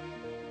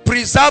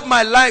 Preserve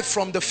my life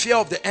from the fear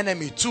of the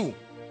enemy too.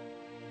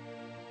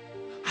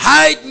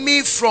 Hide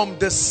me from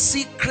the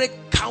secret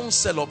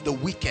counsel of the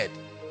wicked,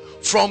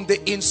 from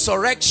the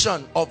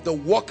insurrection of the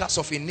workers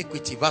of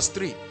iniquity. Verse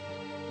 3.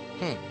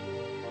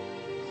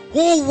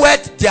 Who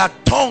whet their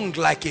tongue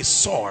like a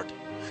sword.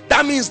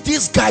 That means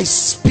these guys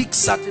speak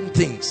certain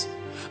things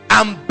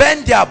and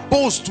bend their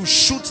bows to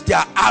shoot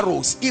their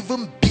arrows,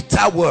 even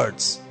bitter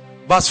words.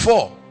 Verse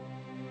 4.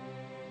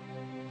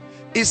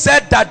 He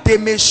said that they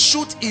may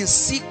shoot in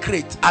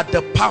secret at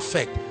the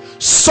perfect.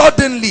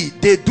 Suddenly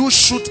they do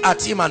shoot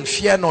at him and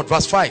fear not.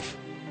 Verse 5.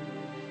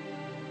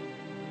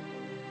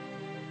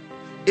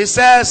 It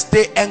says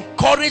they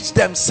encourage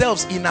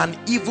themselves in an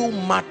evil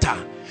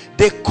matter.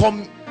 They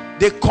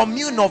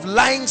commune of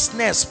lying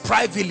snares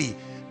privately.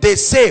 They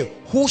say,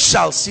 who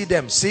shall see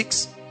them?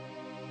 6.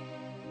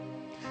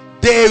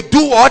 They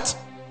do what?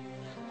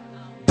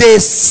 They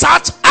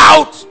search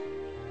out.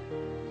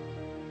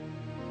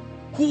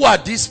 Who are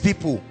these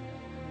people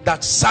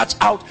that search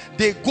out?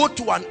 They go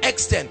to an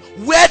extent.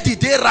 Where did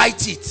they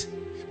write it?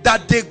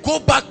 That they go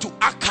back to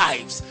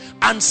archives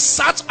and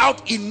search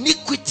out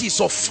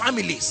iniquities of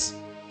families.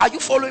 Are you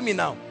following me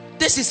now?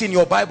 This is in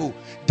your Bible.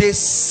 They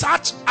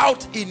search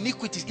out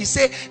iniquities. He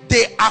said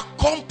they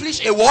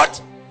accomplish a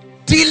what?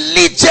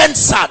 Diligent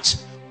search.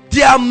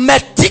 They are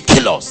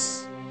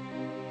meticulous.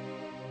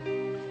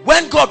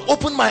 When God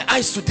opened my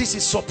eyes to this,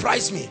 it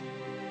surprised me.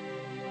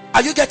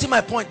 Are you getting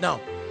my point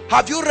now?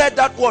 Have you read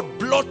that word?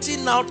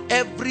 Blotting out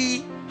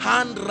every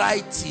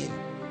handwriting.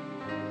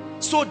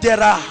 So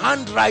there are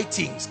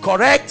handwritings,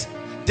 correct?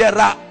 There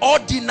are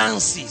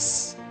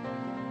ordinances.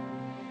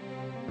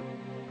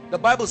 The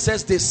Bible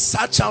says they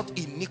search out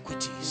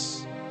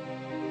iniquities.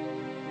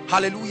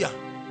 Hallelujah.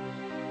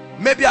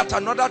 Maybe at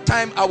another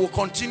time I will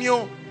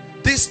continue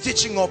this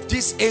teaching of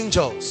these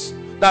angels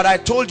that I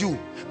told you.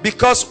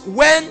 Because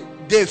when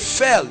they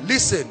fell,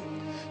 listen,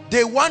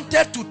 they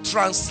wanted to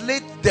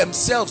translate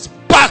themselves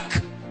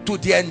back to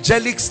the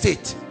angelic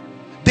state.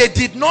 They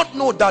did not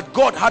know that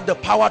God had the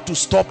power to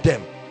stop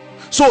them.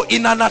 So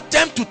in an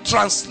attempt to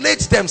translate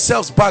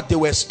themselves back, they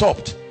were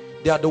stopped.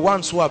 They are the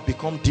ones who have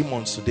become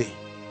demons today.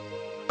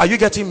 Are you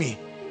getting me?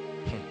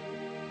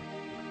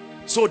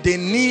 So they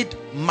need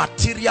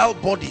material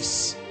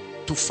bodies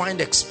to find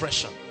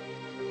expression.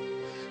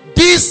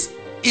 This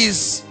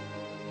is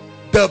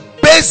the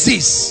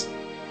basis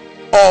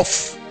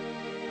of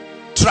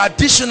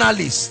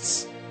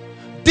traditionalists.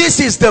 This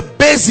is the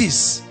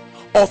basis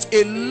of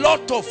a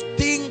lot of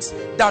things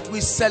that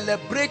we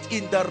celebrate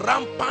in the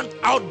rampant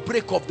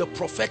outbreak of the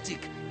prophetic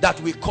that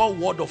we call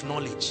word of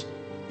knowledge.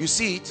 You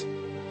see it?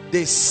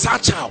 They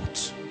search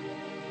out.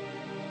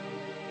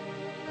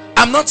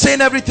 I'm not saying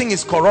everything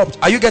is corrupt.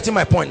 Are you getting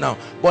my point now?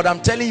 But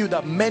I'm telling you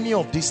that many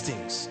of these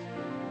things.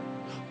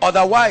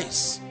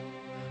 Otherwise,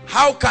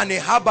 how can a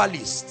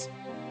herbalist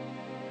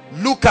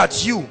look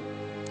at you?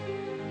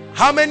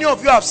 How many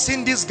of you have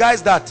seen these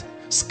guys that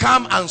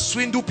scam and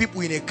swindle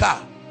people in a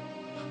car?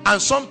 And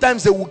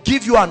sometimes they will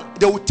give you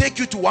they will take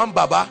you to one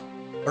Baba,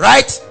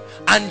 right?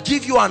 And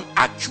give you an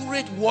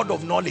accurate word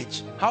of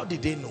knowledge. How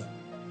did they know?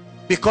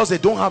 Because they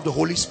don't have the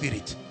Holy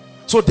Spirit.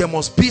 So there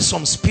must be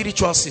some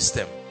spiritual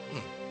system.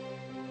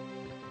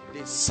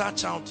 They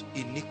search out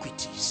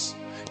iniquities.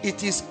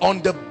 It is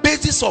on the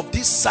basis of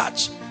this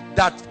search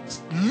that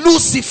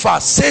Lucifer,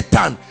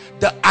 Satan,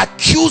 the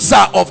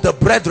accuser of the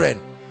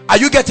brethren, are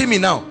you getting me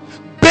now?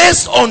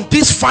 Based on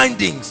these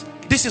findings,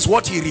 this is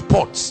what he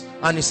reports.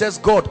 And he says,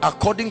 God,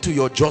 according to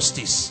your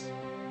justice,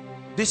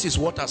 this is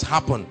what has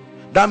happened.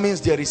 That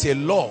means there is a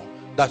law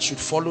that should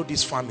follow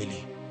this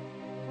family.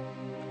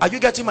 Are you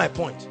getting my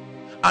point?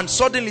 And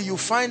suddenly you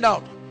find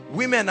out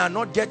women are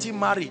not getting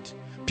married.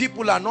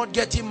 People are not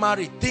getting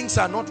married. Things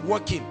are not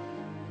working.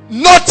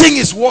 Nothing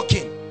is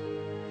working.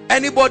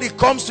 Anybody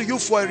comes to you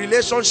for a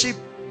relationship,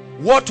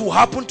 what will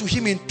happen to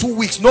him in 2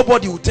 weeks?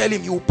 Nobody will tell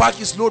him. He will pack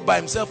his load by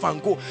himself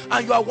and go.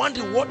 And you are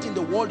wondering what in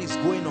the world is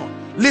going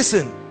on.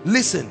 Listen,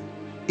 listen.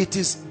 It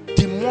is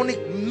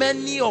demonic.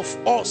 Many of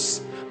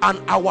us and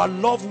our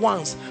loved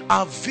ones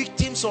are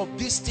victims of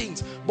these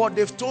things, but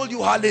they've told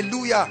you,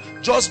 hallelujah,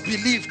 just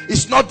believe.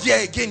 It's not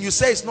there again. You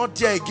say it's not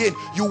there again.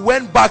 You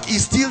went back,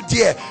 it's still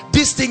there.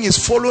 This thing is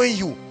following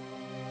you.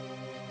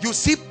 You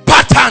see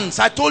patterns.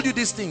 I told you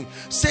this thing.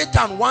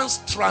 Satan wants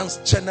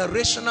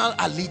transgenerational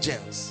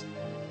allegiance.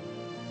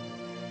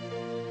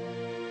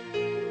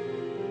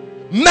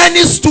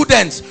 Many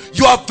students,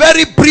 you are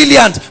very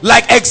brilliant,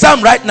 like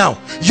exam right now.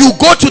 You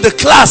go to the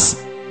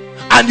class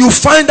and you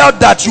find out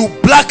that you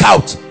black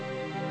out.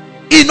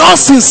 In all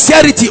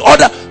sincerity,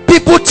 other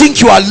people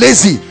think you are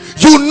lazy.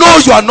 You know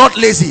you are not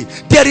lazy.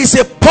 There is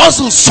a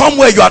puzzle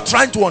somewhere you are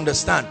trying to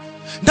understand.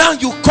 Now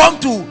you come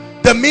to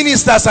the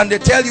ministers and they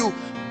tell you,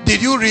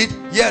 did you read?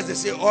 Yes. They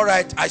say, all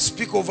right, I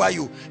speak over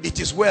you. It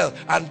is well.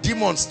 And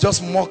demons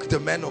just mock the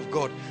men of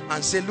God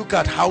and say, look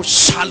at how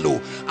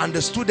shallow. And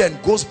the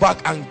student goes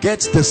back and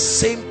gets the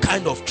same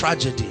kind of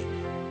tragedy.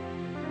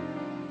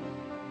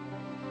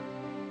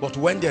 But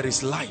when there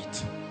is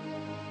light,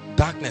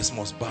 darkness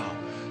must bow.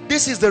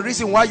 This is the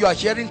reason why you are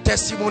hearing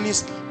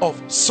testimonies of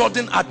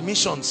sudden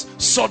admissions,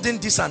 sudden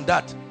this and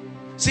that.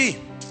 See,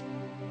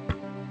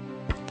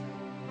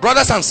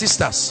 brothers and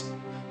sisters,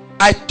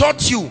 I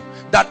taught you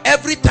that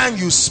every time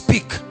you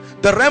speak,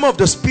 the realm of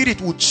the spirit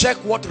will check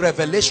what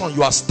revelation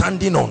you are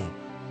standing on.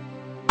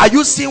 Are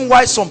you seeing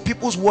why some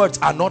people's words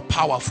are not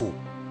powerful?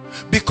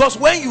 Because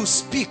when you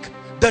speak,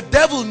 the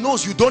devil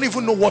knows you don't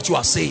even know what you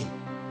are saying.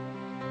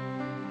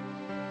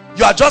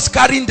 You are just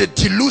carrying the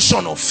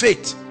delusion of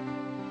faith,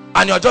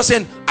 and you are just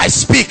saying, I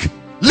speak,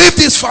 leave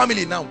this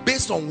family now.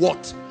 Based on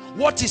what?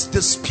 What is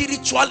the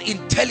spiritual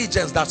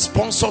intelligence that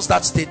sponsors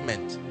that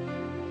statement?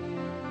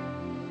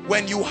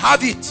 When you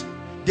have it,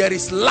 there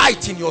is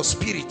light in your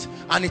spirit,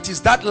 and it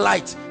is that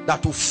light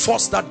that will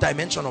force that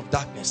dimension of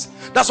darkness.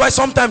 That's why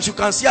sometimes you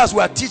can see, as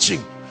we are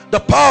teaching, the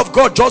power of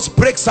God just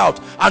breaks out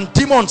and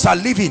demons are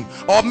leaving.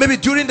 Or maybe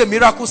during the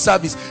miracle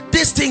service,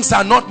 these things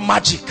are not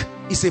magic.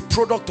 It's a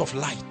product of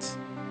light.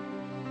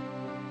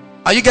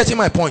 Are you getting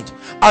my point?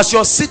 As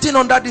you're sitting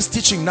under this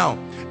teaching now,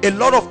 a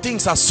lot of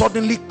things are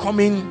suddenly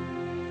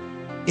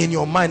coming in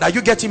your mind. Are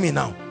you getting me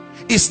now?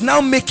 It's now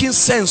making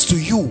sense to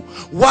you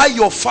why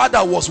your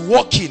father was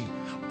walking.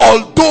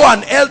 Although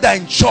an elder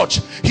in church,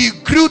 he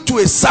grew to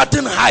a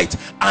certain height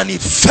and he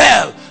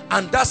fell.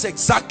 And that's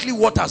exactly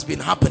what has been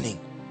happening.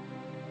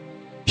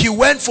 He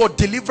went for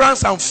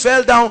deliverance and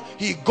fell down.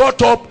 He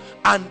got up,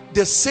 and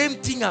the same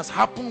thing has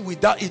happened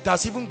with that. It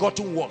has even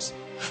gotten worse.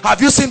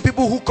 Have you seen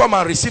people who come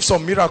and receive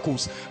some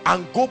miracles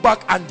and go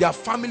back and their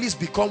families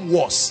become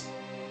worse?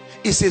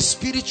 It's a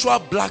spiritual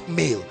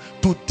blackmail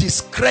to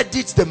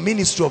discredit the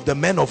ministry of the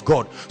men of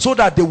God, so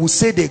that they will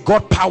say they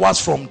got powers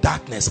from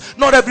darkness.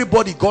 Not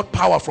everybody got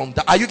power from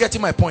that. Are you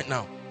getting my point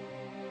now?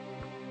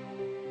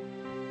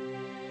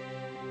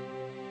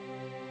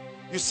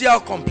 You see how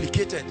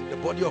complicated the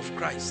body of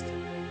Christ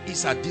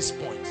is at this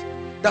point.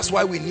 That's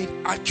why we need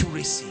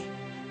accuracy.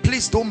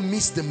 Please don't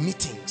miss the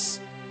meetings,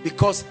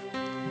 because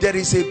there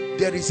is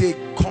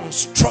a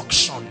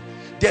construction.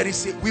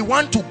 We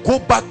want to go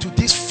back to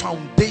this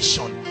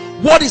foundation.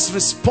 What is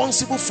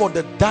responsible for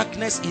the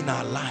darkness in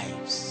our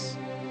lives?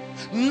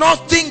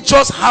 Nothing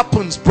just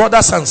happens,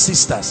 brothers and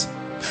sisters.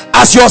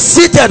 As you're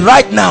seated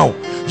right now,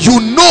 you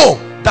know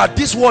that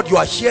this word you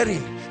are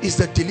hearing is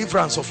the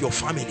deliverance of your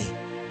family.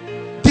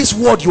 This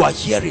word you are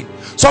hearing.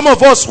 Some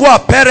of us who are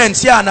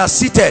parents here and are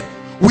seated,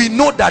 we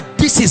know that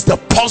this is the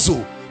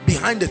puzzle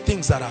behind the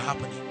things that are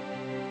happening.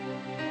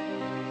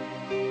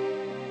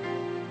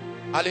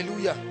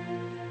 Hallelujah.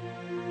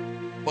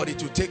 But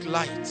it will take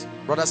light,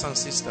 brothers and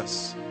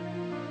sisters.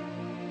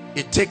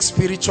 It takes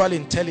spiritual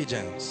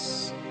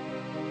intelligence.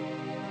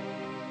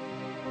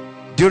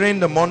 During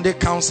the Monday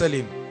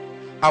counseling,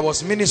 I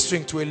was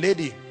ministering to a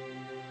lady,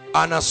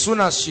 and as soon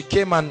as she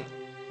came and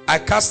I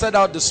casted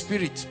out the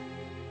spirit,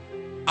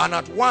 and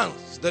at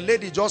once the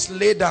lady just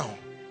lay down,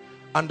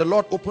 and the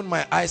Lord opened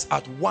my eyes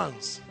at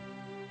once,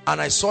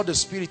 and I saw the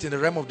spirit in the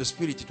realm of the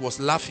spirit. It was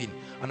laughing,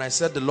 and I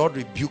said, the Lord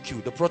rebuke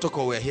you. The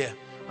protocol were here,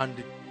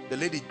 and the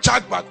lady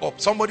jacked back up.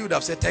 Somebody would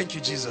have said, thank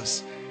you,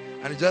 Jesus.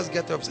 And he just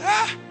get up and say,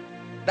 ah,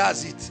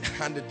 that's it.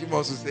 And the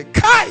demons would say,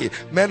 Kai,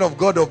 men of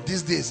God of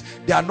these days,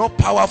 they are not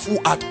powerful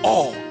at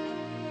all.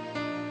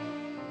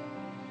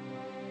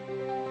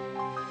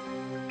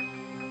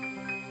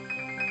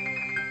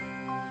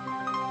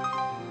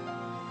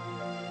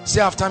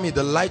 Say after me,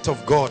 the light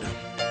of God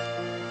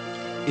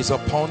is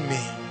upon me,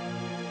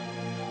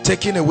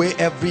 taking away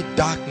every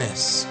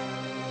darkness,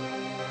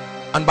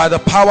 and by the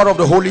power of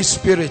the Holy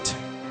Spirit,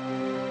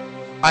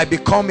 I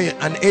become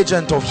an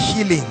agent of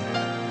healing,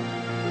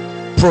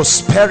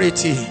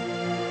 prosperity,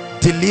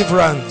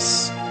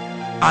 deliverance,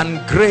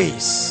 and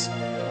grace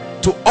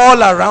to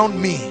all around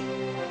me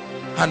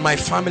and my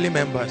family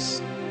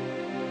members.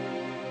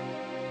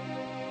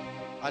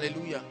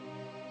 Hallelujah.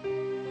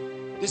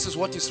 This is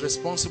what is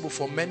responsible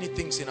for many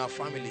things in our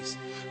families.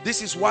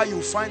 This is why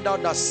you find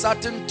out that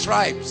certain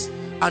tribes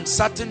and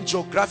certain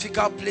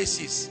geographical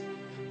places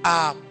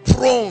are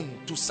prone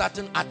to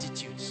certain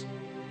attitudes.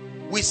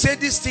 We say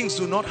these things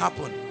do not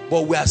happen,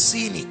 but we are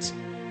seeing it.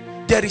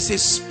 There is a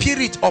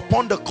spirit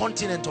upon the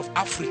continent of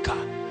Africa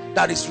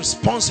that is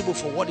responsible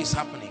for what is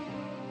happening.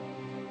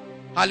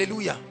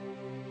 Hallelujah.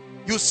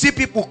 You see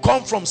people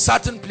come from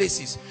certain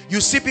places.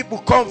 You see people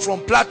come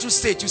from Plateau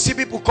State. You see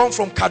people come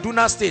from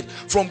Kaduna State,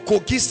 from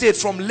Kogi State,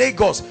 from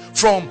Lagos,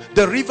 from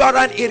the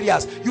riverine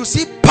areas. You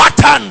see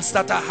patterns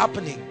that are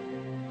happening.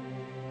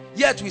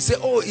 Yet we say,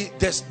 oh,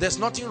 there's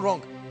nothing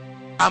wrong.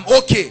 I'm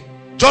okay.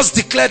 Just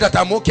declare that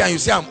I'm okay, and you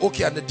say I'm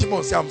okay, and the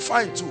demon say I'm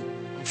fine too.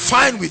 I'm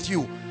fine with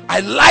you. I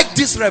like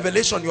this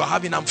revelation you're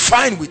having. I'm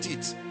fine with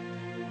it.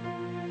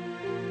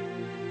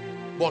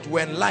 But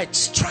when light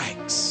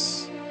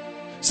strikes,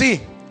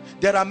 see,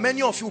 there are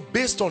many of you,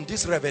 based on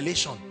this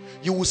revelation,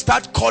 you will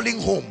start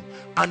calling home,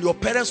 and your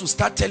parents will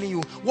start telling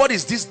you, what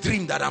is this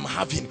dream that I'm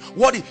having?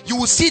 You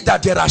will see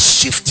that there are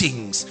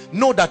shiftings.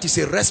 Know that it's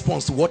a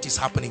response to what is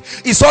happening.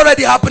 It's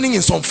already happening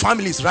in some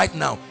families right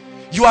now.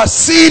 You are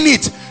seeing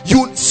it.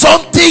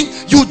 Something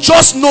you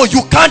just know,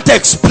 you can't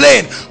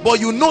explain, but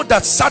you know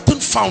that certain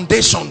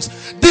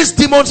foundations, these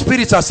demon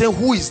spirits are saying,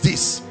 who is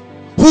this?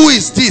 Who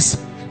is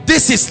this?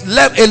 This is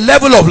a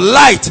level of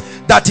light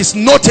that is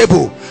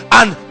notable,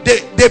 and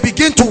they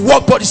begin to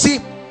walk. But you see,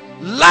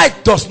 light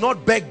does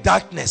not beg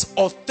darkness.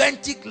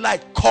 Authentic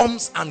light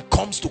comes and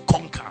comes to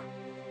conquer.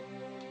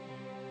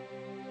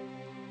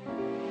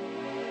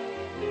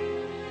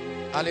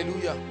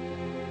 Hallelujah.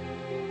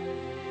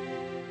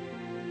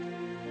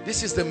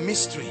 This is the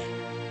mystery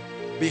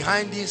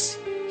behind this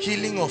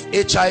healing of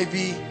HIV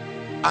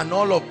and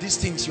all of these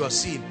things you are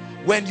seeing.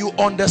 When you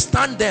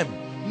understand them,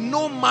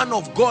 no man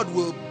of God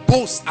will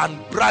boast and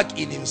brag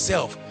in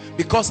himself,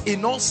 because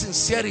in all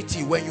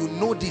sincerity, when you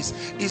know this,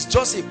 it's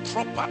just a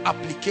proper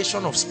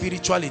application of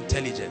spiritual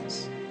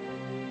intelligence.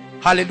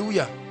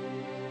 Hallelujah.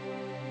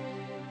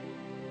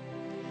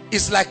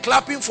 It's like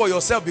clapping for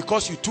yourself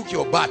because you took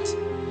your bath.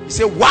 You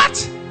say,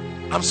 what?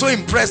 I'm so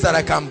impressed that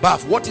I can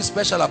bath. What is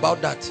special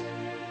about that?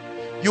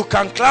 You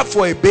can clap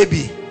for a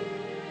baby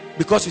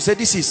because you say,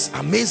 this is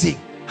amazing.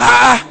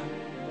 Ah,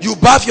 you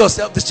bath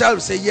yourself. The child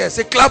will say, yes.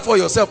 Say, clap for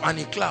yourself, and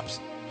he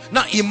claps.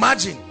 Now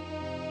imagine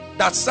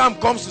that Sam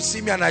comes to see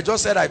me, and I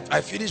just said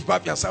I finished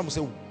bathing, and Sam will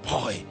say,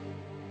 boy,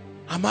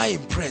 am I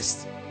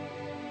impressed?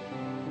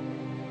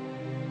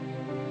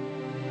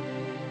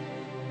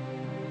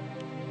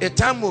 A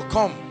time will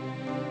come,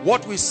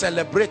 what we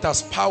celebrate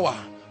as power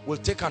will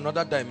take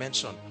another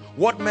dimension.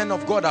 What men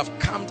of God have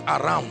camped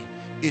around,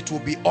 it will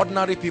be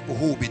ordinary people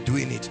who will be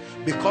doing it,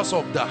 because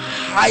of the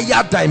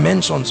higher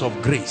dimensions of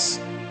grace.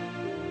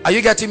 Are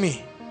you getting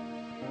me?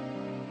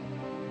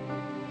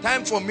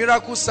 Time for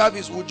miracle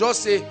service, we'll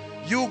just say,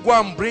 you go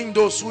and bring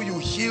those who you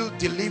healed,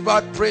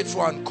 delivered, prayed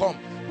for, and come.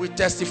 We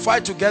testify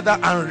together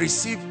and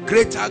receive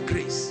greater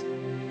grace.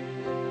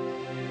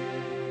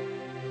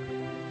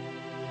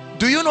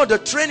 Do you know the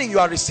training you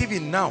are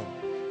receiving now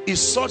is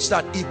such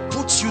that it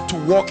puts you to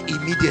work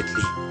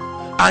immediately,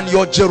 and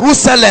your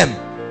Jerusalem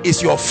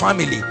is your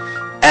family.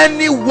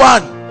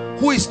 Anyone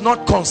who is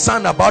not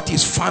concerned about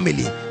his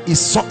family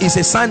is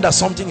a sign that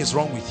something is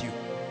wrong with you.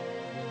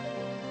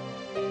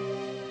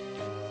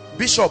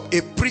 Bishop,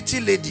 a pretty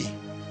lady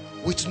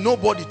with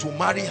nobody to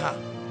marry her,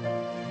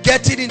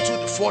 getting into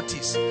the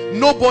 40s,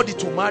 nobody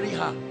to marry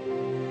her.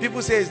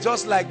 People say it's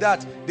just like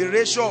that. The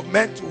ratio of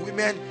men to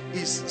women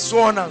is so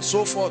on and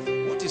so forth.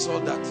 What is all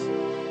that?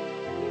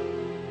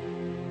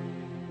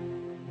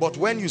 But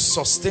when you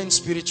sustain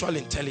spiritual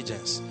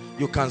intelligence,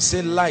 you can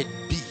say light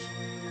be,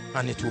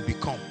 and it will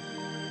become.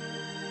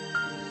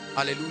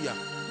 Hallelujah.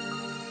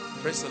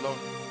 Praise the Lord.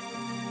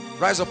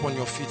 Rise up on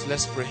your feet.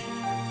 Let's pray.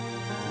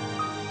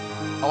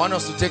 I want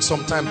us to take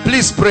some time.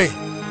 Please pray.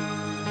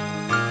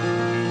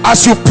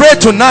 As you pray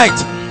tonight,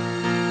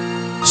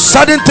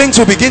 certain things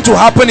will begin to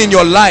happen in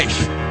your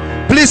life.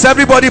 Please,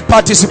 everybody,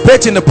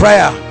 participate in the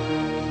prayer.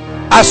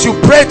 As you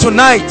pray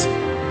tonight,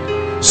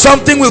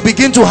 something will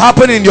begin to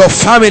happen in your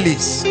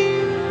families.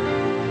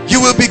 You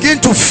will begin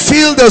to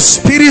feel the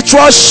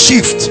spiritual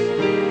shift.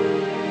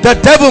 The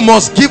devil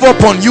must give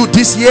up on you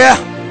this year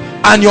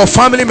and your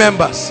family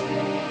members.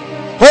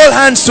 Hold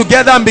hands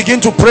together and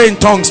begin to pray in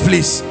tongues,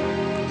 please.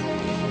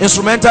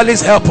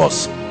 Instrumentalists, help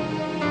us.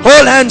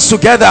 Hold hands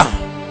together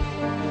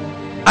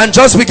and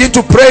just begin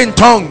to pray in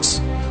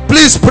tongues.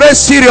 Please pray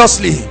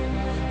seriously.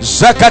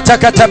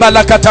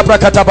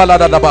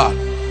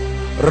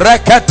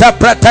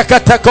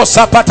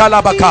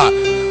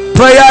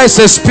 Prayer is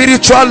a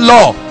spiritual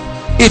law.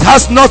 It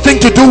has nothing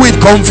to do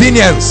with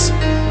convenience.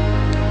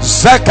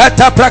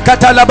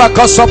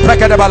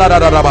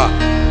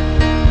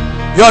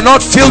 You're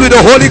not filled with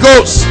the Holy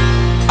Ghost.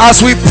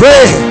 As we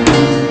pray,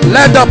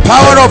 let the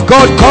power of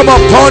God come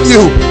upon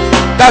you,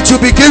 that you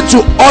begin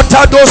to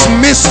utter those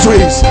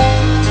mysteries.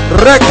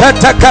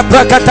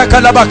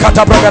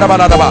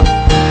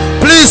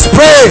 Please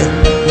pray.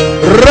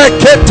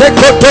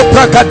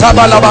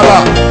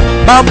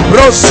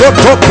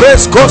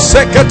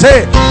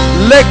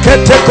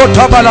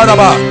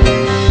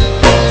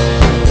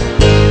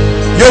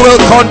 You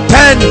will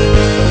contend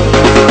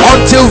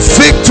until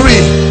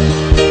victory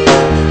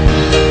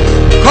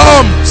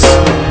comes.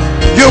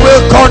 You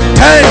will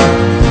contend.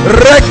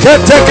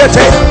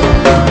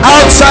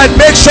 Outside,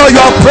 make sure you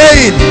are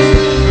praying.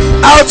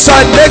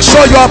 Outside, make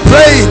sure you are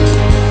praying.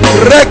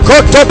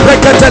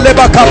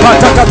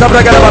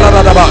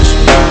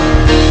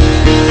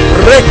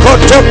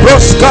 Rekoto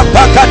broska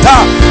pakata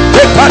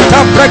tekata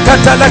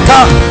prekataleka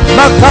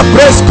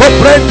makapresko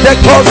prende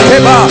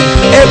koskeba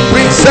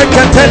every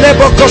sekatele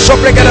bokosho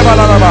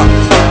prekelebalaba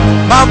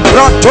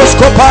mambratos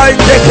kopai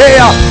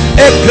dekea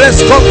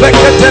egresko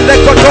prekatele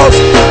kotos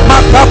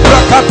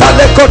makaprakata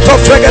lekoto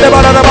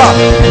prekelebalaba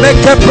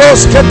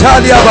mekebros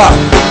ketaliaba.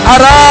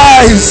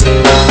 Arise,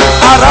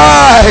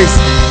 arise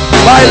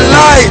by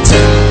light,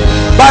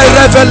 by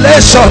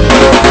revelation.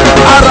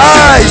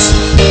 Arise,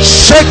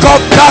 shake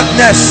up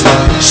darkness,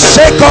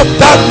 shake up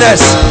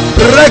darkness.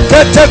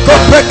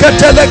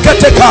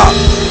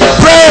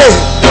 Pray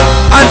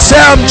and say,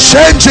 I'm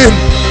changing,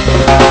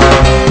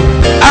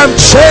 I'm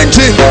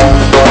changing,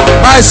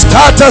 my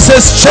status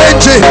is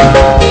changing.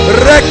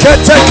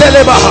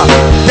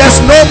 There's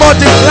no more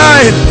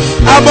decline.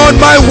 I'm on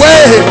my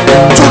way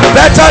to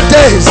better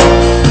days,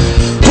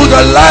 to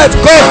the life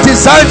God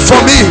designed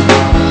for me.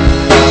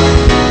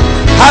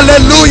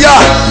 Hallelujah.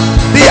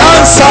 The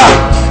answer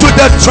to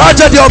the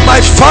tragedy of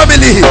my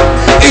family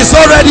is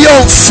already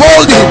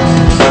unfolding.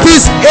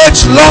 This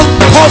age-long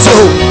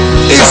puzzle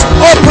is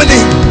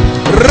opening.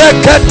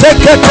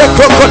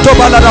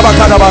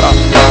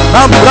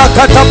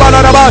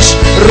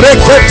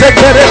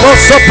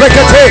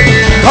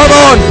 Come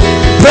on,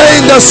 pray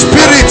in the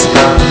spirit.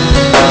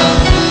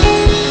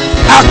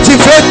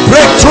 Activate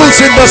breakthroughs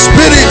in the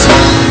spirit.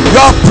 You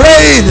are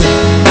praying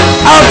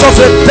out of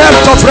the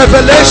depth of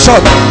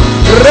revelation.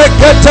 Please,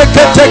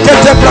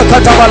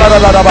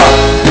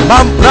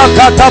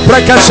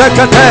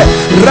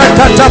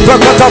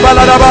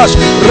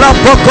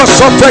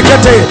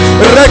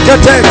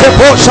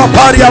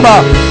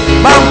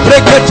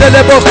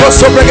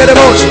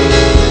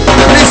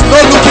 no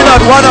looking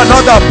at one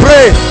another.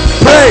 Pray,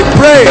 pray,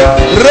 pray.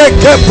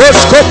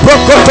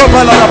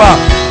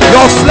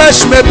 Your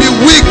flesh may be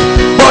weak,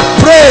 but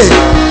pray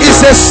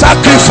is a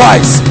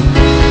sacrifice.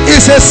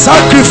 It's a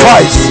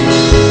sacrifice.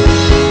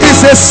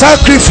 It's a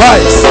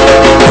sacrifice.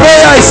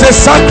 Prayer is a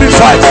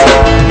sacrifice.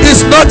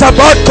 It's not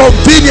about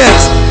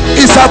convenience.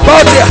 It's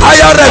about a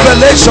higher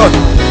revelation.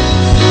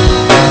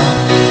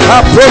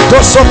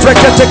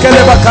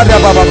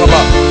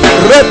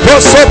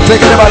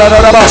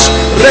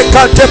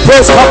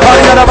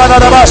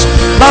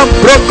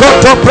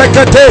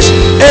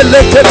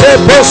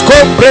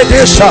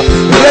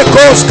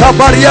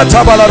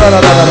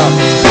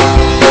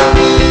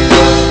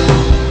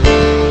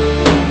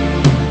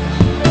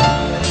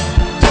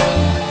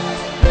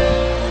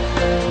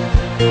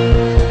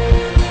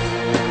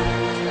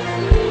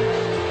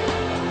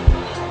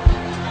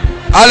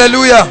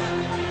 Hallelujah.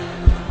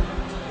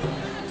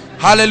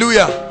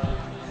 Hallelujah.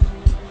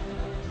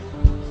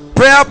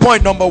 Prayer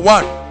point number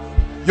 1.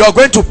 You are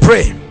going to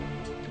pray.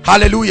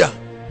 Hallelujah.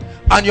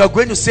 And you are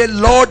going to say,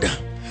 Lord,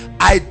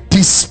 I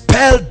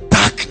dispel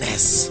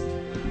darkness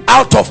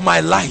out of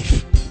my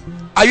life.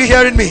 Are you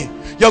hearing me?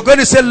 You're going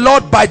to say,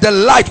 Lord, by the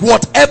light,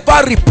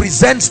 whatever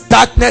represents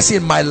darkness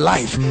in my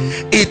life,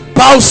 it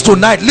bows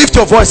tonight. Lift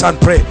your voice and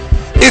pray.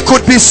 It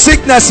could be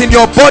sickness in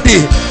your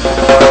body.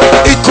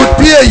 It could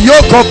be a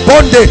yoke of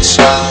bondage.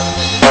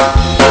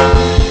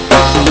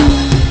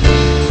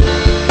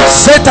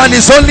 Satan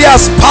is only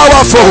as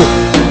powerful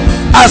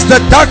as the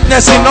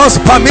darkness in us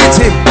permits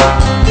him.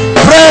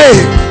 Pray.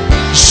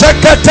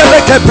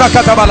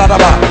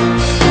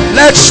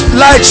 Let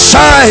light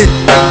shine.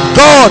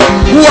 God,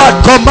 who had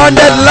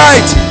commanded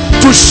light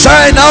to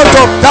shine out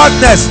of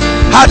darkness,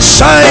 had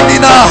shined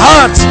in our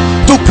hearts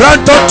to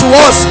grant unto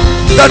us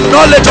the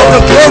knowledge of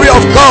the glory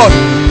of God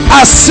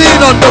as seen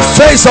on the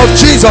face of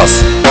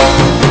Jesus.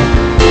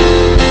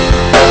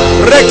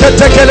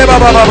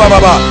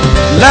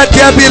 Let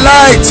there be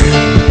light.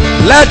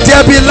 Let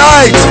there be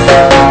light.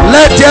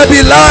 Let there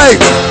be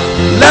light.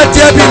 Let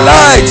there be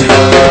light.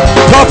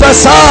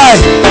 Prophesy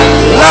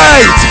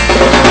light.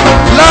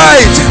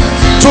 Light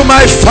to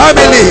my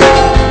family.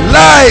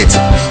 Light.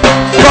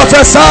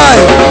 Prophesy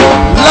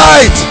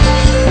light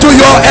to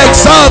your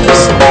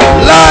exams.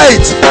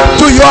 Light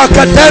to your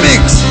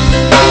academics.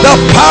 The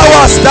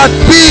powers that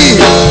be,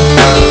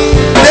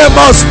 they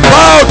must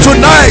bow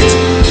tonight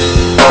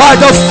by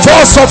the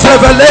force of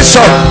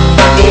revelation.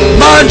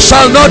 Man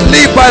shall not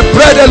live by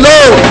bread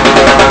alone.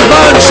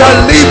 Man shall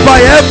live by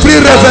every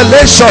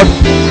revelation.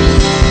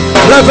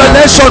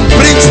 Revelation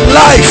brings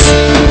life.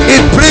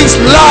 It brings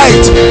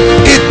light.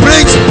 It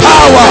brings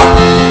power.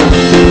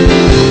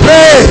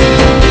 Pray.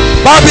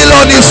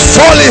 Babylon is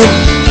falling.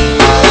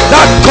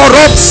 That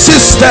corrupt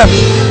system,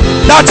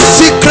 that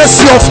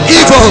secrecy of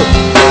evil,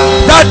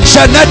 that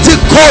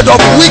genetic code of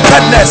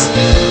wickedness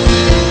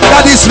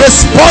that is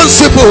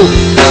responsible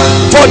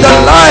for the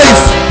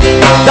life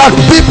that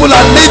people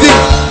are living,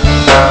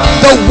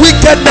 the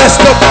wickedness,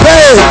 the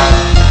pain,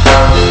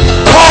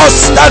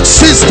 cause that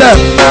system.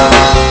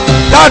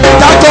 That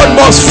dragon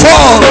must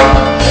fall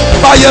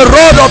by a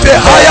rod of a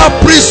higher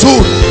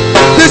priesthood.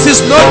 This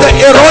is not the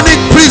Aaronic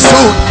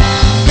priesthood.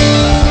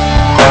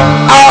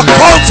 Our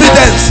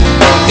confidence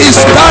is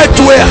tied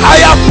to a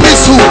higher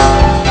priesthood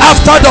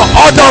after the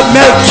order of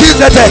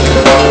Melchizedek.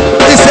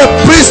 It's a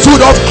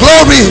priesthood of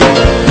glory.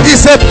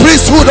 It's a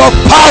priesthood of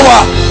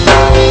power.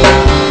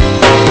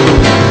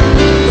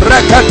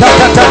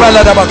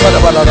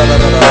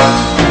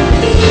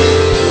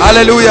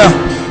 Hallelujah.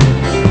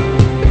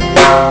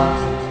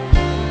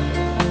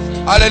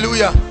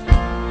 Hallelujah.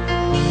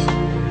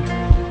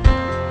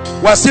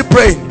 We're still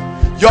praying.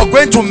 You're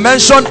going to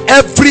mention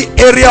every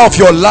area of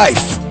your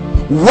life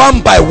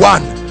one by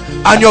one,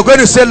 and you're going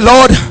to say,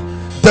 Lord,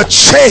 the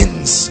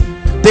chains,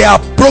 they are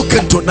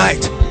broken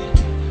tonight.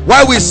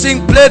 While we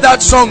sing, play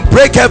that song,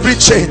 Break Every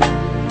Chain.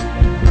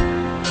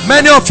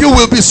 Many of you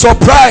will be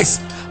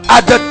surprised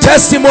at the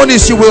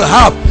testimonies you will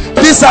have.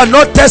 These are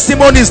not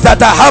testimonies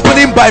that are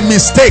happening by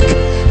mistake.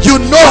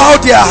 You know how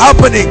they are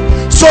happening,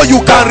 so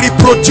you can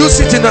reproduce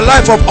it in the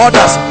life of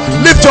others.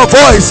 Lift your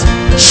voice.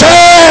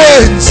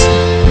 Chains,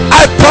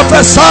 I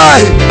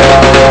prophesy,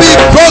 be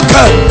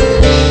broken.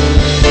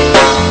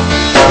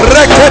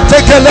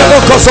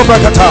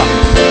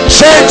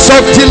 Chains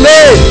of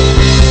delay,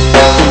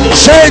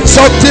 chains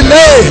of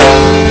delay,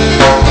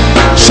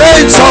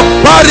 chains of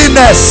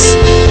barrenness,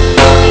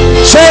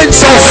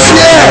 chains of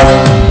fear,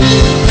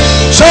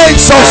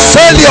 chains of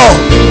failure.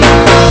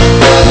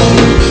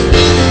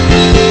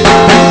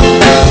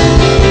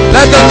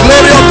 Let the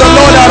glory of the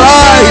Lord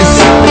arise.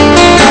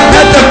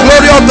 Let the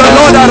glory of the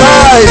Lord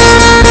arise.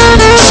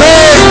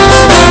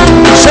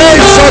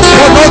 Chains of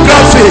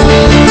pornography,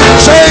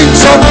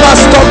 chains of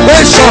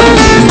masturbation,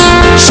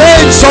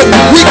 chains of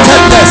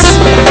wickedness,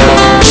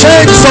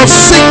 chains of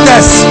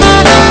sickness,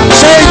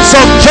 chains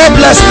of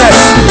joblessness,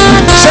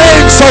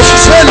 chains of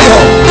failure,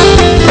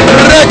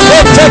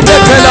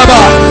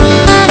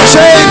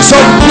 chains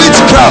of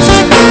witchcraft.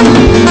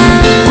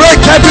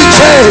 Break every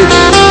chain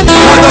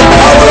by the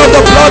power of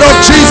the blood of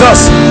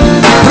Jesus.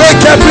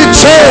 Break every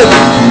chain.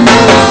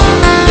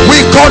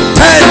 We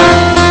contend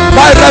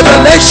by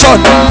revelation.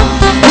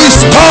 We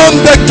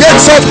storm the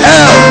gates of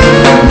hell.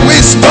 We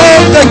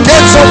storm the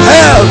gates of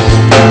hell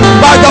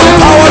by the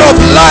power of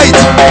light.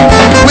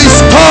 We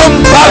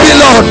storm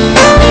Babylon.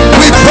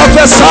 We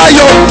prophesy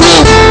your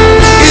doom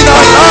in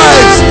our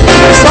lives.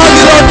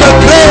 Babylon the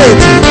great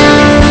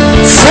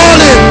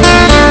falling.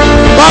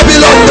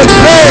 Babylon the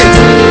great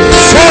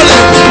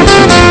falling.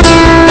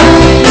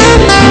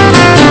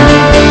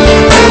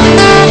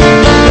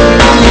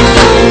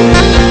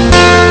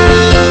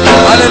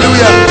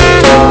 Hallelujah.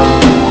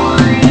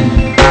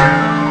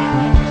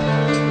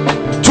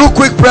 Two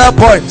quick prayer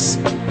points.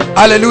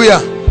 Hallelujah.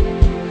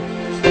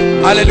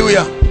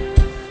 Hallelujah.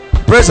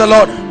 Praise the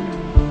Lord.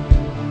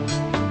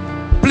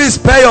 Please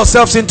pair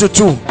yourselves into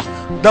two.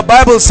 The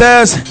Bible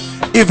says,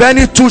 if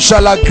any two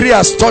shall agree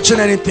as touching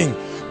anything.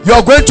 You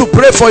are going to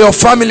pray for your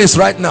families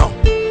right now.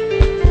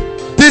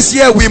 This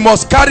year we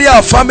must carry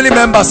our family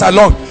members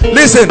along.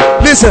 Listen,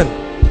 listen.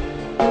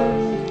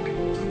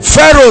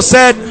 Pharaoh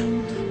said,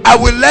 I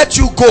will let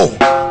you go,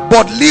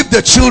 but leave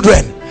the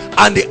children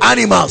and the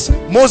animals.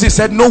 Moses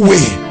said, no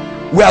way,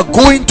 we are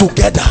going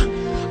together.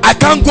 I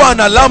can't go and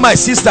allow my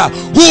sister,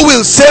 who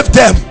will save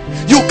them?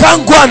 You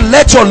can't go and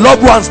let your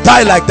loved ones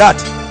die like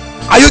that.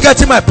 Are you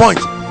getting my point?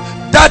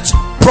 That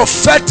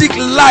prophetic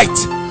light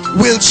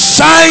will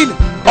shine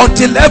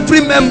until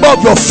every member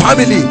of your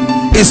family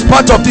is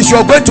part of this. You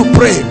are going to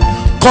pray.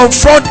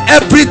 Confront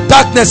every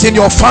darkness in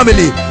your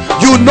family.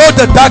 You know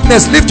the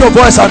darkness. Lift your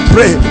voice and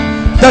pray.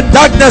 The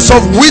darkness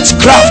of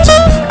witchcraft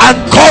and and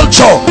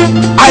culture.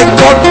 I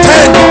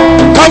contend.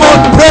 Come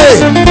on,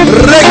 pray.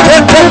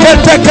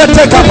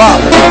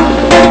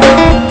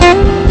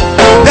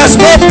 There's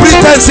no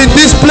pretense in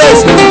this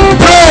place.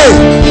 Pray.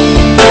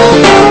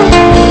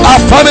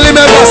 Our family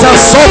members have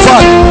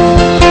suffered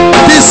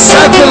this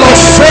cycle of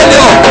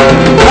failure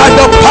by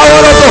the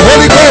power of the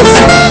Holy Ghost.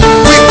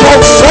 We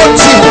confront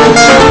you,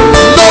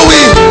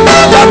 knowing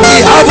that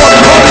we have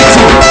authority.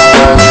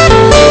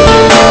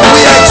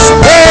 We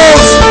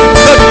expose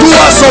the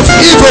doers of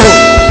evil.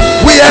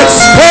 We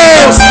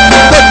expose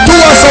the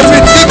doers of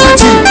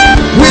iniquity.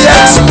 We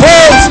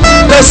expose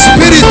the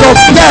spirit of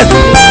death,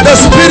 the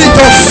spirit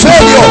of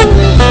failure,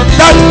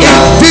 that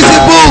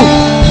invisible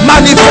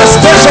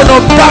manifestation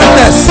of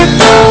darkness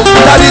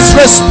that is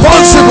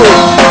responsible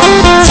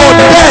for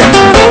death,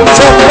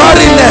 for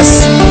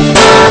barrenness,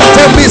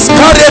 for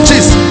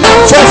miscarriages,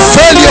 for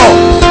failure.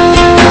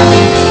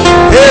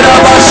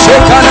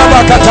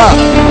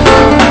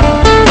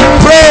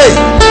 Pray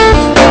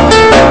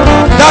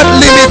that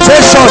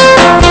limitation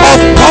of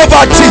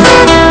poverty,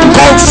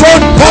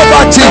 confront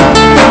poverty,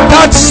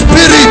 that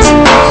spirit,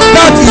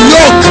 that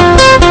yoke,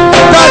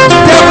 that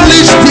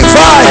devilish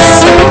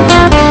device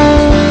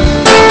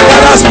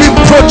that has been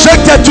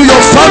projected to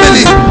your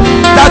family,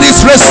 that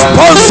is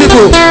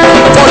responsible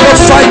for the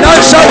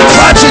financial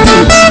tragedy.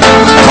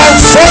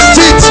 Confront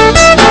it.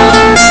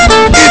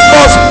 It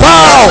must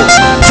bow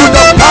to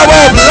the power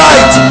of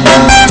light,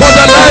 for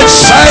the light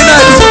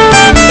shineth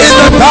in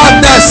the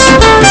darkness,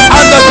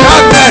 and the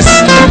darkness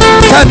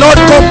cannot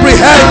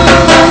comprehend.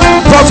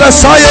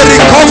 Prophesy a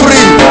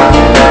recovery.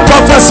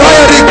 Prophesy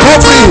a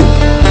recovery.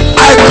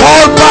 I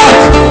call back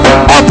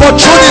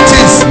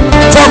opportunities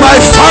for my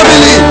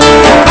family.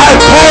 I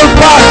call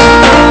back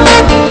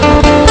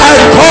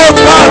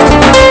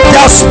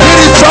their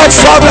spiritual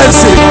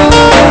fervency.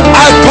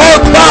 I call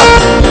back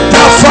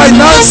their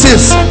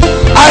finances.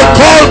 I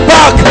call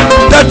back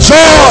the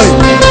joy.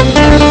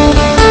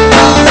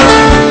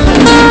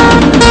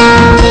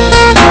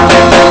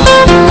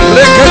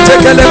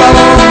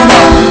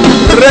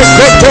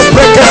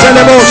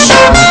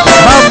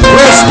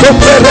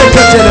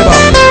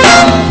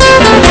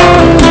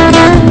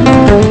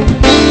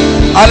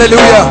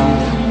 Hallelujah.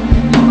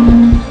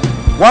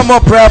 One more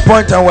prayer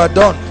point and we're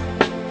done.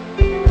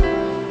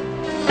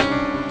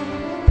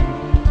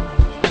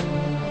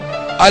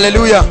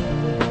 Hallelujah.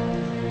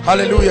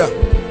 Hallelujah.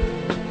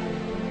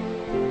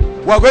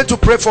 We're going to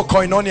pray for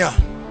koinonia.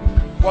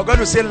 We're going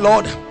to say,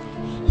 Lord,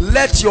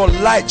 let your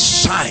light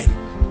shine.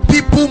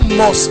 People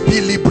must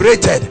be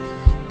liberated.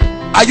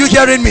 Are you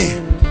hearing me?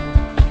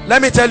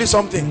 Let me tell you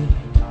something.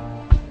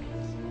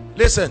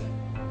 Listen,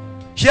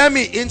 hear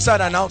me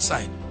inside and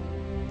outside.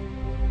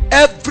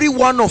 Every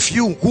one of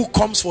you who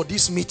comes for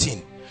this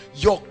meeting,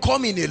 your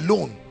coming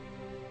alone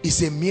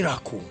is a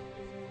miracle.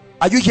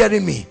 Are you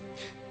hearing me?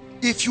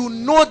 If you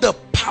know the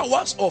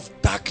powers of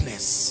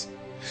darkness,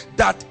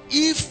 that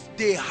if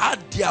they had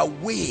their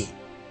way,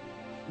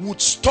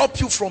 would stop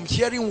you from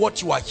hearing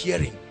what you are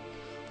hearing.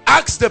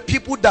 Ask the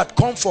people that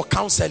come for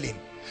counseling.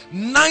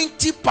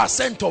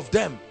 90% of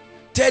them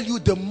tell you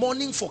the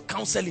morning for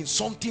counseling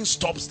something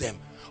stops them,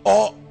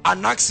 or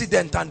an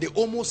accident and they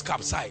almost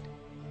capsize.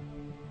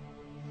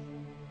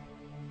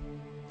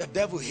 The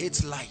devil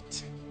hates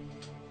light.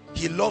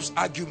 He loves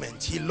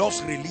argument. He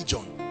loves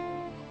religion.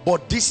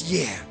 But this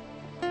year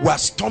we are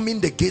storming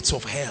the gates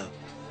of hell.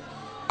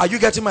 Are you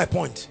getting my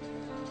point?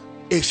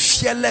 A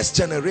fearless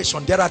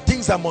generation. There are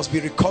things that must be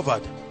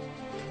recovered.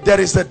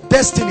 There is the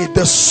destiny,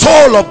 the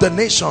soul of the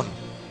nation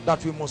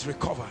that we must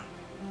recover.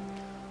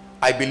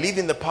 I believe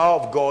in the power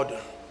of God,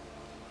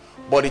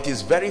 but it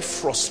is very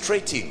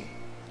frustrating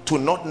to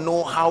not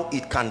know how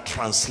it can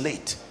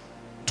translate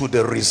to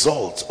the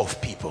results of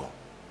people.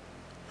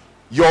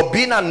 Your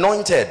being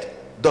anointed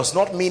does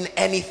not mean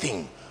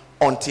anything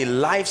until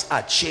lives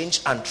are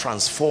changed and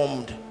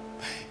transformed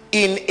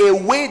in a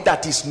way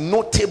that is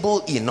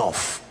notable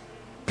enough.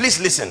 Please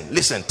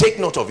listen, take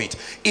note of it.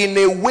 In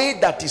a way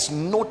that is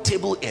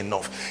notable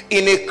enough.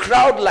 In a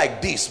crowd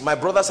like this, my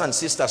brothers and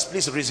sisters,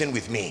 please reason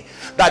with me,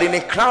 that in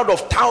a crowd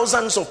of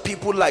thousands of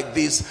people like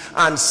this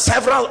and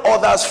several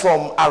others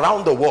from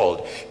around the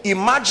world,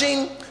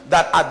 imagine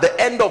that at the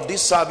end of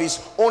this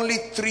service only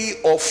 3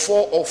 or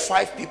 4 or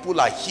 5 people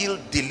are healed,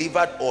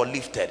 delivered, or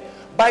lifted.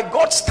 By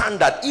God's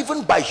standard,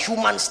 even by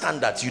human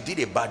standards, you did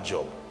a bad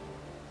job.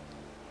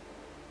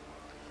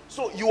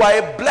 So you are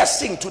a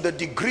blessing to the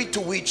degree to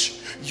which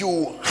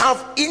you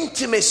have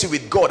intimacy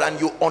with God and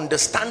you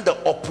understand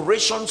the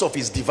operations of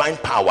his divine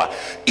power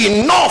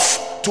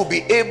enough to be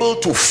able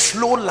to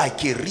flow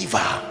like a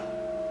river.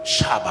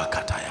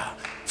 Shabakataya.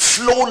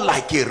 Flow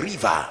like a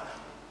river.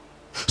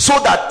 So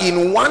that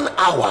in 1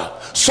 hour,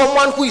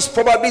 someone who is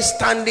probably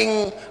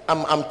standing,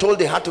 I'm told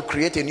they had to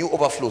create a new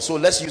overflow, so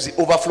let's use it,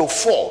 overflow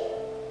 4,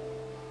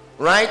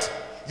 right?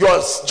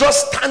 You're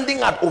just standing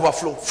at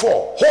overflow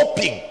 4,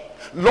 hoping,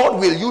 Lord,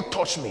 will you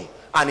touch me?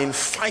 And in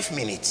 5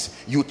 minutes,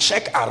 you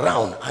check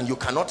around and you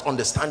cannot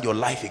understand your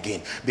life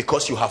again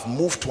because you have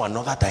moved to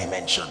another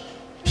dimension.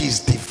 His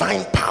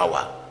divine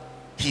power,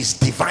 his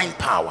divine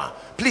power.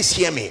 Please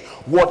hear me.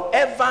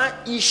 Whatever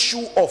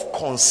issue of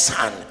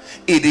concern,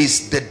 it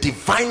is the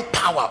divine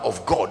power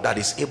of God that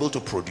is able to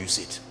produce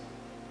it.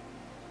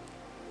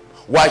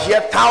 We're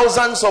here,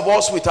 thousands of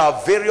us, with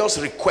our various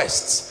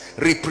requests,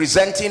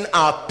 representing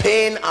our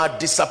pain, our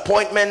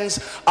disappointments,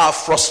 our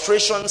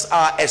frustrations,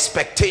 our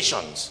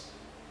expectations.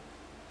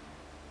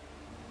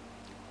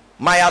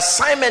 My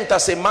assignment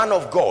as a man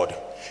of God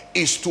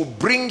is to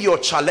bring your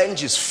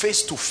challenges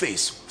face to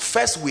face,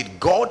 first with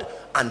God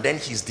and then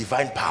his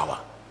divine power.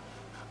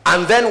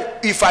 And then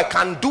if I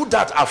can do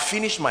that, I've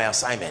finished my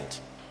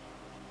assignment.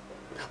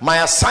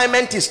 My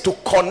assignment is to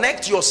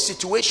connect your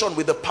situation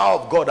with the power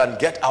of God and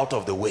get out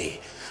of the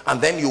way. And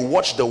then you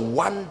watch the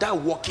wonder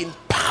working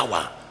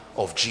power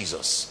of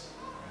Jesus.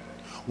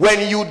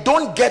 When you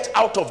don't get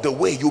out of the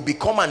way, you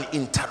become an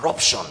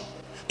interruption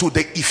to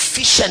the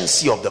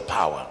efficiency of the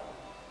power.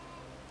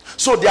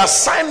 So the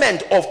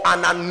assignment of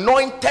an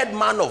anointed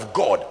man of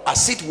God,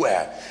 as it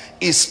were,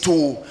 is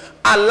to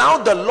allow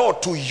the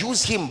Lord to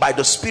use him by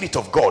the Spirit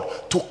of God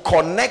to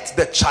connect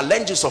the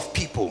challenges of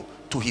people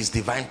to his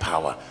divine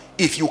power.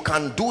 If you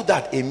can do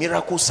that, a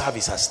miracle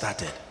service has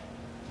started.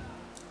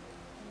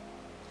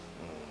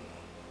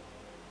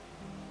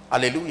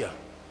 Hallelujah.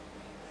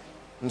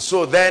 And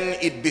so then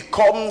it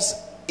becomes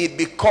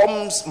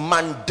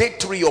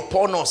mandatory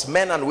upon us,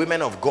 men and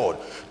women of God,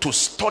 to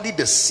study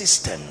the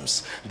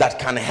systems that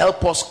can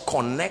help us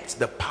connect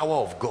the power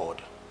of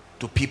God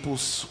to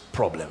people's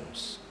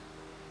problems.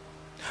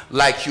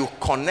 Like you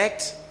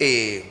connect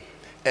a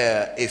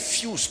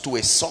fuse to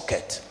a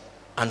socket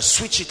and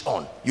switch it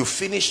on. You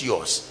finish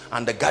yours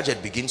and the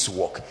gadget begins to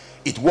work.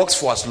 It works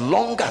for as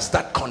long as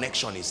that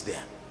connection is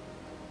there.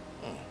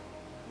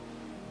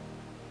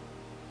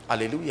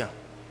 Hallelujah.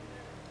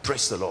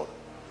 Praise the Lord.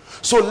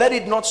 So let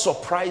it not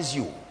surprise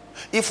you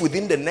if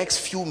within the next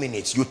few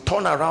minutes you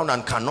turn around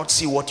and cannot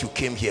see what you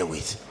came here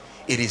with.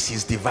 It is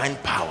his divine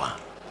power.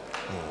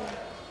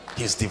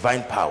 His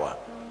divine power.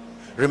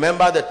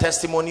 Remember the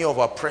testimony of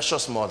our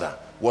precious mother.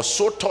 Was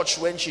so touched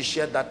when she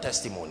shared that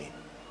testimony.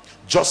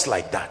 Just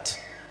like that,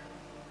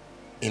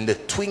 in the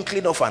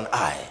twinkling of an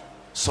eye,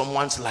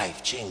 someone's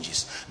life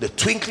changes. The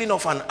twinkling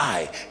of an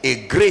eye,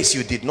 a grace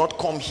you did not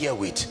come here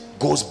with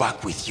goes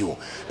back with you.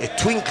 A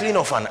twinkling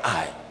of an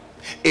eye,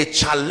 a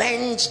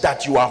challenge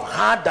that you have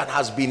had that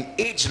has been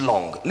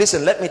age-long.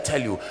 Listen, let me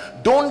tell you,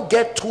 don't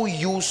get too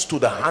used to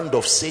the hand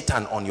of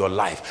Satan on your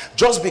life.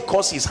 Just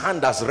because his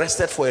hand has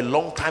rested for a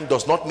long time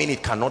does not mean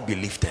it cannot be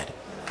lifted.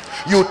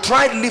 You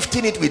tried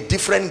lifting it with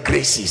different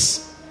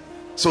graces,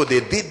 so they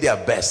did their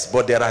best,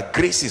 but there are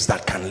graces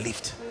that can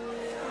lift.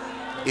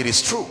 It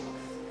is true.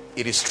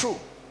 It is true.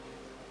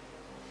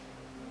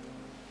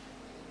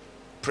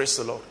 Praise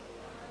the Lord.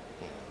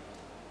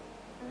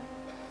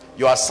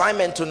 Your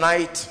assignment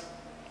tonight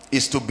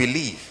is to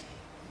believe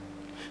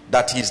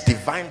that his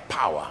divine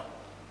power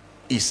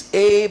is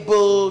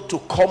able to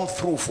come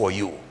through for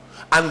you.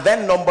 And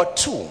then number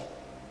two,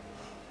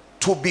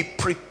 to be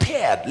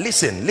prepared.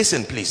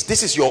 Listen please,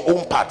 this is your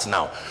own part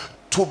now.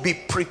 To be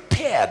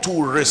prepared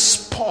to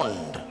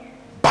respond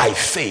by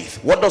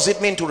faith. What does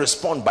it mean to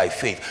respond by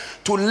faith?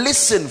 To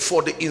listen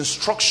for the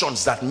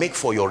instructions that make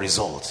for your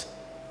result.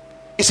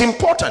 It's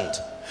important.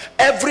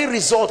 Every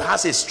result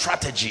has a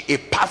strategy, a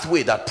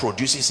pathway that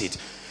produces it.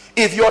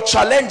 If your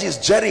challenge is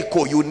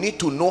Jericho, you need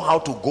to know how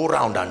to go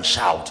around and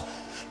shout.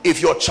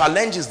 If your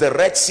challenge is the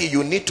Red Sea,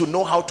 you need to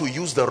know how to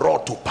use the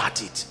rod to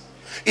part it.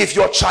 If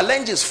your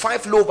challenge is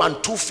 5 loaves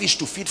and 2 fish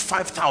to feed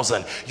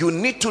 5,000, you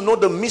need to know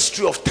the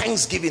mystery of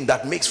thanksgiving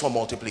that makes for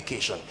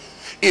multiplication.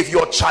 If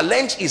your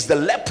challenge is the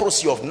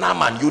leprosy of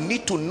Naaman, you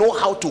need to know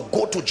how to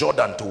go to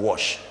Jordan to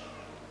wash.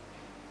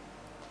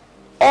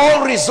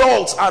 All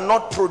results are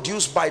not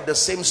produced by the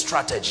same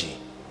strategy.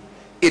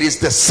 It is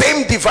the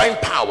same divine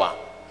power,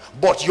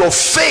 but your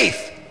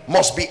faith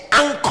must be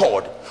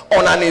anchored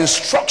on an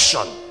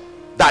instruction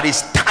that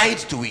is tied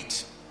to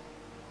it.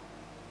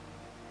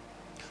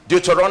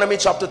 Deuteronomy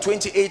chapter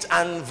 28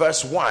 and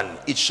verse 1.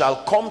 It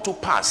shall come to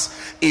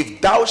pass, if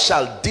thou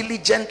shalt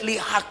diligently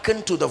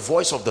hearken to the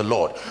voice of the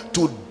Lord,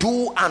 to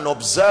do and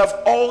observe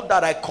all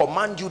that I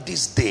command you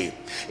this day.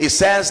 It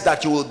says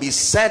that you will be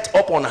set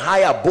up on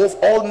high above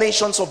all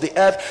nations of the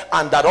earth,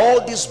 and that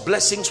all these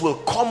blessings will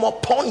come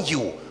upon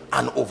you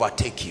and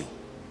overtake you.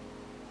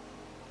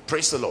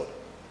 Praise the Lord.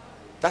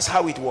 That's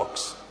how it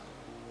works.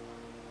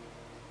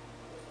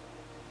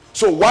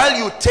 So while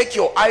you take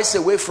your eyes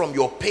away from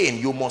your pain,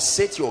 you must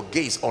set your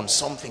gaze on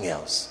something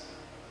else.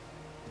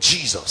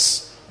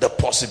 Jesus, the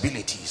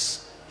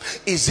possibilities.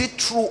 Is it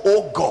true,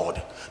 oh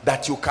God,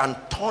 that you can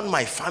turn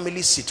my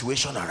family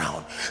situation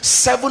around?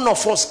 7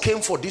 of us came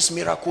for this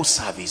miracle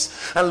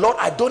service, and Lord,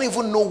 I don't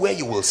even know where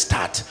you will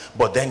start.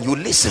 But then you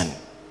listen,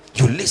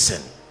 you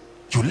listen,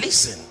 you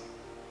listen.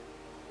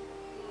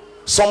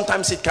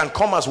 Sometimes it can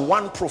come as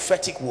one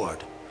prophetic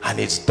word and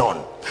it's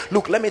done.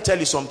 Look, let me tell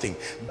you something.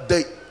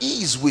 The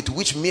ease with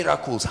which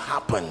miracles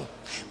happen,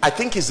 I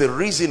think, is the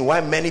reason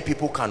why many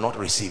people cannot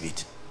receive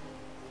it.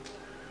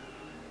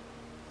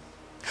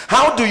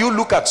 How do you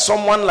look at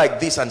someone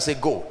like this and say,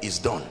 go, it's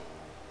done?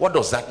 What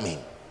does that mean?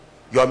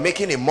 You are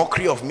making a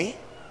mockery of me?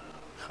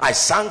 I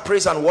sang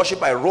praise and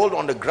worship, I rolled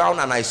on the ground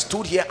and I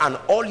stood here, and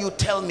all you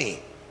tell me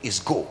is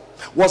go.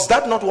 Was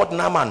that not what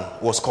Naaman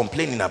was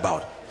complaining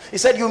about? He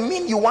said, you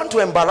mean you want to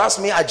embarrass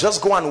me? I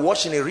just go and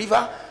wash in a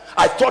river?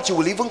 I thought you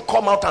will even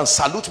come out and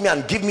salute me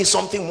and give me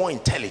something more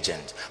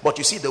intelligent. But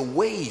you see, the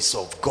ways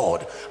of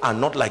God are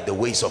not like the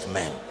ways of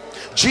men.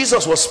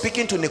 Jesus was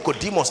speaking to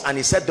Nicodemus and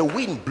he said, the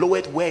wind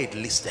bloweth where it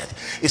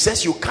listeth. He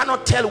says, you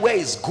cannot tell where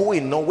it's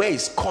going nor where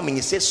it's coming.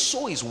 He says,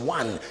 so is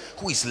one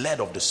who is led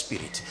of the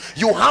Spirit.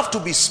 You have to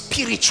be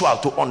spiritual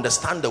to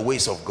understand the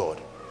ways of God.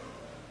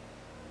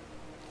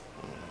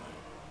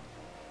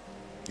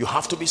 You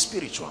have to be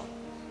spiritual.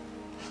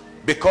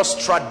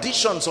 Because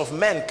traditions of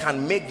men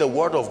can make the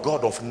word of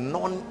God of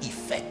none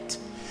effect.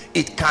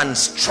 It can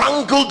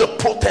strangle the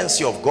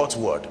potency of God's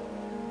word.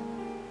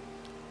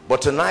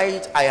 But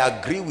tonight I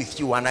agree with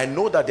you, and I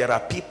know that there are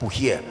people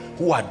here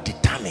who are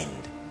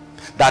determined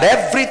that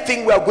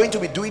everything we are going to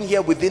be doing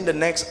here within the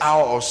next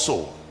hour or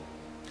so,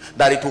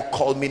 that it will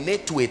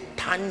culminate to a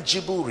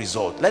tangible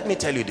result. Let me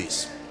tell you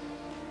this.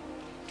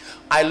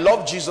 I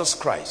love Jesus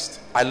Christ.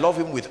 I love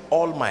him with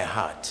all my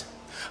heart.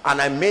 And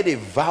I made a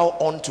vow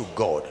unto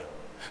God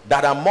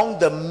that among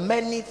the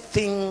many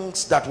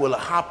things that will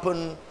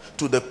happen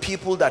to the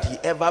people that he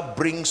ever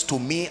brings to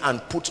me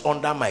and puts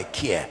under my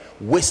care,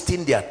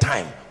 wasting their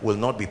time will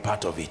not be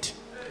part of it.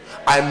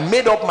 I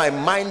made up my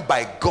mind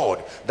by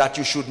God that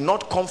you should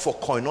not come for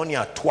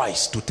koinonia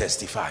twice to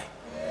testify.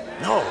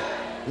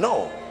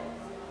 No.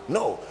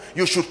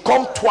 You should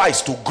come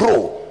twice to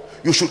grow.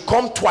 You should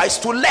come twice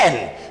to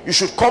learn. You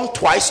should come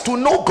twice to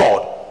know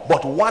God.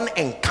 But one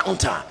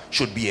encounter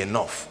should be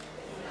enough.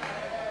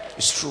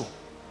 It's true.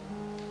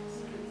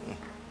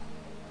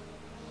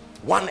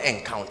 One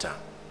encounter.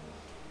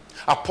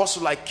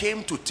 Apostle, I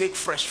came to take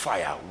fresh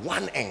fire.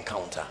 One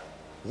encounter.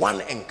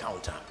 One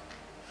encounter.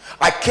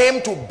 I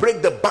came to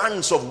break the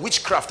bands of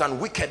witchcraft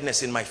and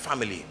wickedness in my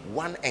family.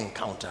 One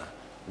encounter.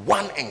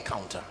 One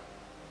encounter.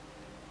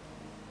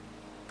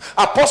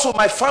 Apostle,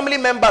 my family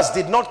members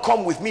did not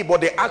come with me, but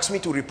they asked me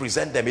to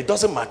represent them. It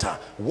doesn't matter.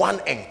 One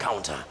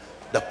encounter.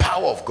 The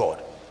power of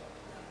God.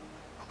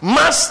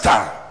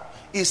 Master,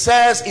 he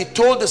says, he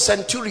told the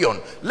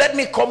centurion, let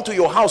me come to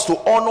your house to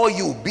honor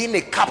you, being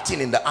a captain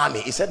in the army.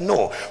 He said,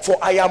 no, for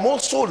I am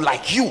also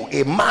like you,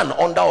 a man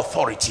under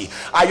authority.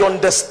 I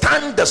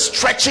understand the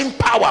stretching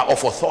power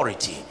of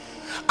authority.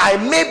 I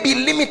may be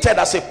limited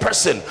as a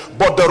person,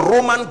 but the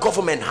Roman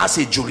government has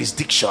a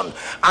jurisdiction,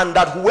 and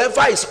that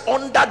whoever is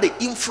under the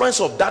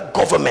influence of that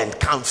government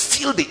can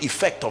feel the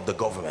effect of the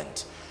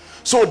government.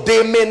 So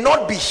they may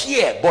not be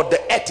here, but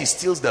the earth is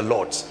still the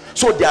Lord's.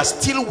 So they are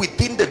still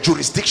within the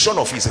jurisdiction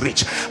of his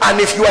reach. And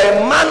if you are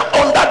a man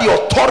under the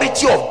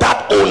authority of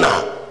that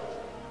owner,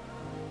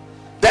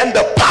 then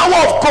the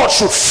power of God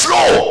should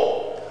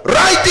flow,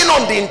 riding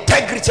on the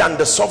integrity and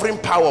the sovereign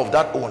power of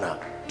that owner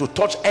to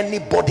touch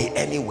anybody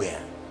anywhere.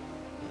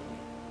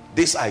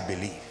 This I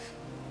believe.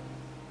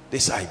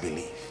 This I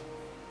believe.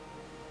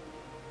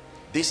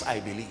 This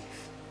I believe.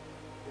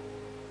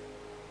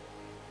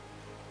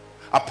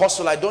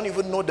 Apostle, I don't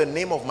even know the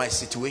name of my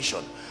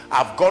situation.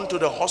 I've gone to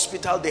the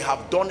hospital. They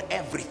have done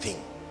everything.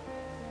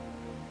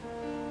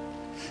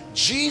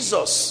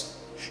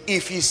 Jesus,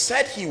 if he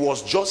said he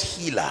was just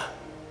healer,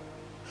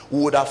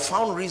 we would have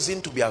found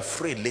reason to be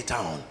afraid later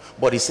on.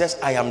 But he says,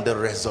 I am the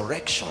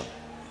resurrection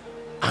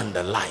and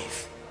the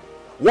life.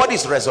 What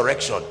is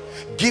resurrection?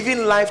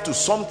 Giving life to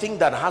something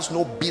that has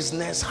no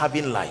business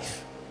having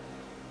life.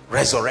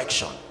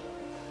 Resurrection.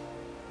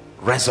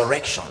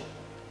 Resurrection.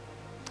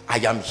 I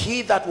am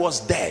he that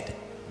was dead,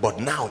 but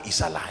now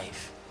is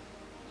alive.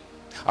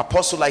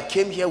 Apostle, I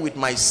came here with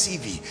my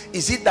CV.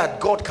 Is it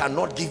that God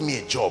cannot give me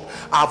a job?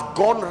 I've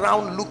gone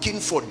around looking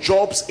for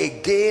jobs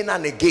again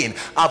and again.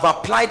 I've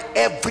applied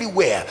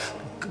everywhere.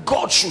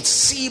 God should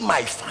see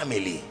my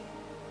family.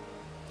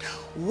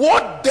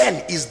 What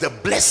then is the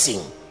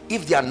blessing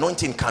if the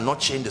anointing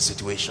cannot change the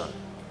situation?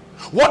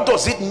 What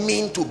does it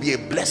mean to be a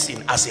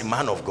blessing as a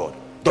man of God?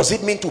 Does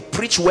it mean to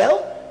preach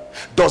well?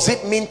 Does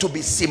it mean to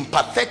be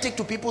sympathetic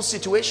to people's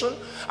situation?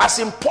 As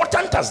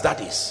important as that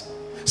is,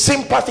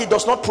 sympathy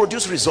does not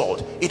produce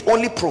result. It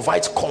only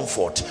provides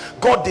comfort.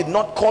 God did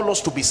not call us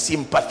to be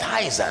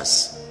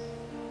sympathizers.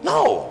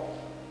 No.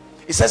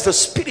 He says the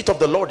Spirit of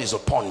the Lord is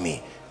upon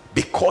me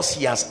because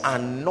he has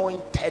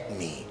anointed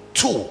me.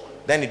 2.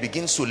 Then he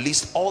begins to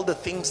list all the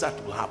things that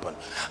will happen.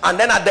 And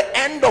then at the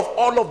end of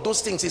all of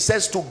those things, he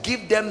says to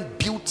give them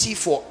beauty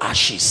for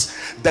ashes,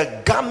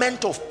 the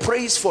garment of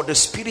praise for the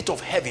spirit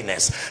of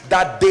heaviness,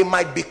 that they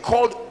might be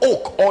called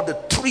oak, or the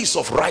trees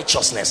of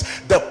righteousness,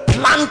 the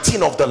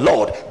planting of the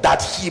Lord,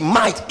 that he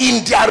might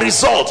in their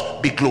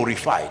result be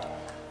glorified.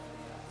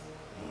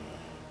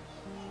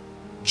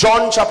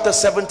 John chapter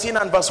 17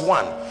 and verse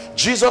 1.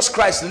 Jesus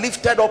Christ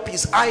lifted up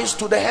his eyes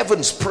to the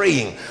heavens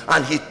praying,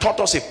 and he taught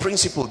us a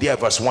principle there.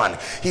 Verse 1,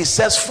 he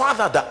says,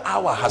 Father, the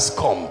hour has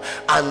come.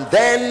 And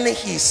then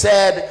he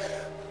said,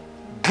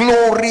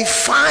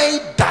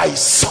 glorify thy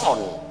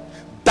Son,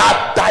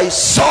 that thy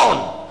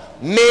Son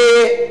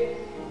may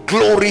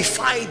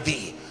glorify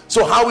thee.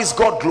 So how is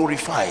God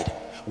glorified?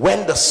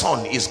 When the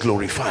Son is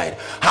glorified.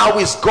 How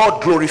is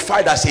God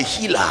glorified as a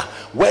healer?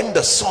 When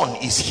the son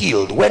is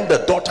healed, when the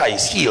daughter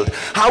is healed.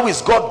 How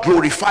is God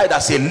glorified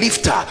as a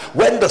lifter?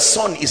 When the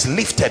son is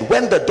lifted,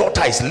 when the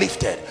daughter is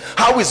lifted.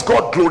 How is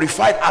God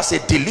glorified as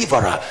a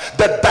deliverer?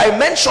 The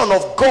dimension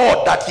of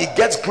God that he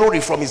gets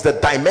glory from is the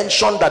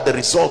dimension that the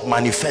result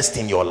manifests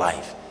in your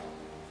life.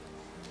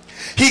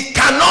 He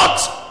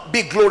cannot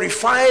be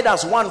glorified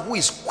as one who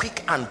is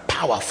quick and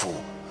powerful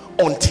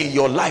until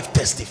your life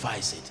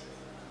testifies it.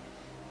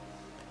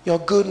 Your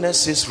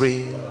goodness is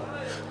real.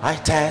 I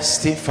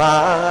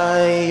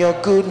testify your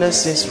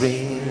goodness is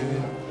real.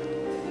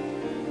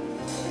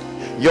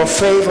 Your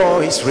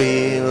favor is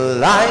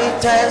real. I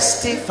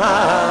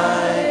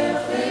testify your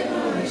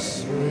favor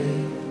is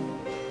real.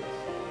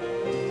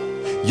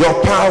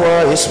 Your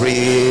power is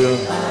real.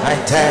 I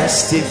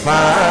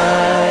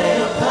testify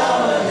your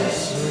power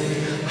is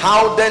real.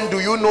 How then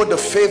do you know the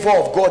favor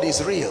of God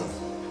is real?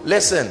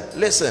 Listen,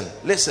 listen,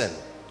 listen,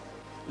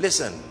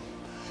 listen.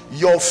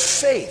 Your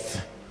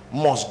faith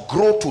must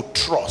grow to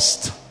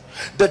trust.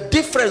 The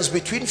difference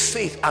between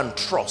faith and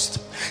trust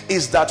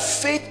is that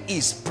faith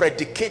is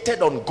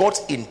predicated on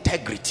God's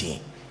integrity.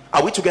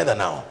 Are we together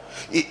now?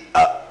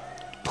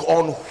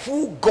 On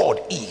who God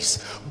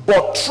is.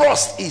 But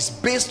trust is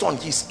based on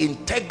his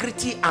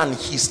integrity and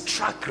his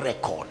track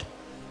record.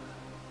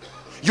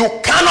 You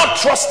cannot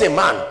trust a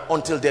man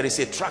until there is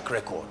a track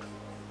record.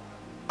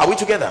 Are we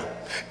together?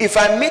 If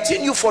I'm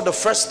meeting you for the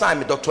first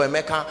time, Dr.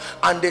 Emeka,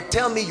 and they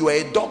tell me you are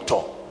a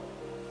doctor,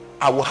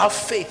 I will have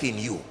faith in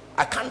you.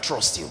 I can't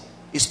trust you.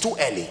 It's too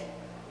early.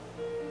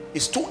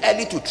 It's too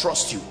early to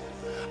trust you.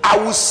 I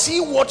will see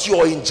what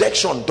your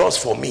injection does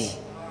for me.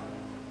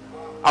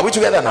 Are we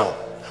together now?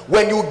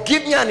 When you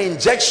give me an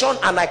injection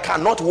and I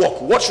cannot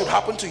walk, what should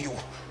happen to you?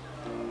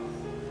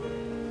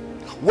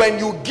 When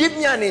you give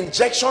me an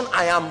injection,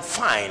 I am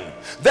fine.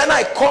 Then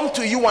I come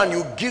to you and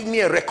you give me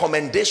a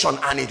recommendation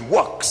and it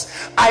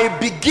works. I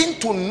begin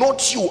to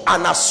note you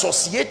and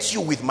associate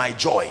you with my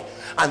joy.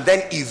 And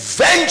then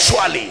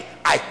eventually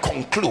I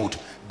conclude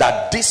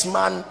that this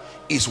man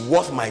is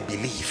worth my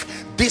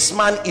belief. This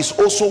man is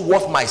also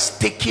worth my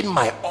staking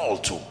my all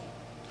to.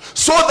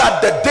 So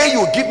that the day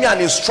you give me an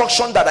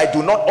instruction that I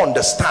do not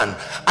understand,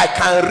 I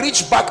can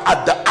reach back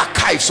at the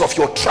archives of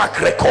your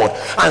track record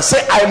and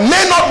say, I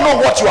may not know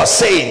what you are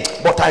saying,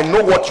 but I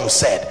know what you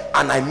said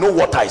and I know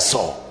what I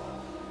saw.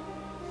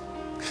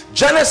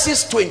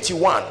 Genesis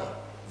 21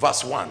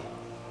 verse 1.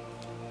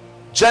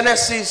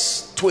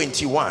 Genesis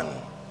 21.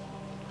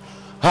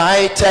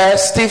 I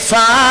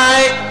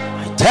testify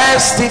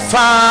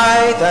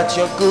that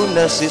your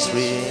goodness is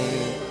real.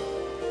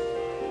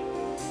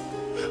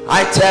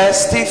 I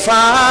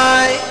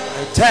testify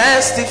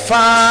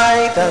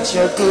that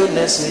your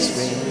goodness is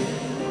real.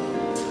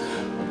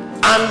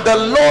 And the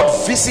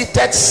Lord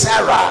visited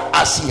Sarah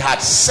as he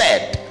had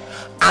said,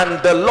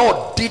 and the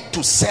Lord did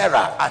to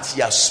Sarah as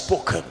he has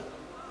spoken.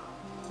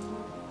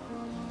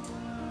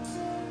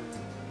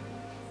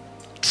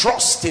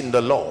 Trust in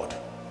the Lord.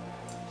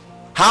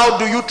 How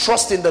do you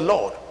trust in the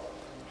Lord?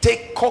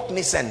 Take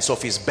cognizance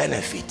of his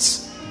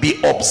benefits. Be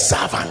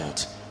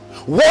observant.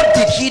 What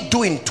did he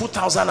do in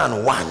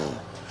 2001?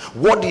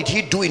 What did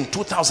he do in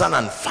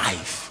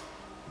 2005?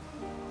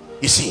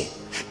 You see,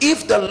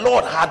 if the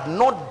Lord had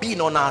not been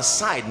on our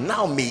side,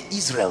 now may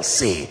Israel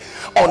say,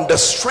 on the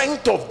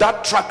strength of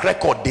that track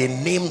record, they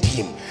named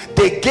him.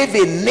 They gave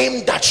a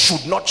name that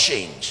should not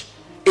change.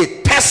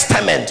 A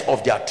testament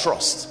of their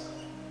trust.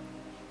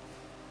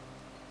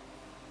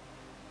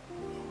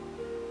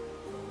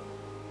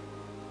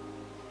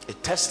 A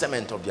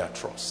testament of their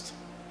trust.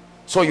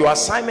 So your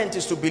assignment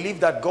is to believe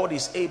that God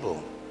is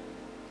able.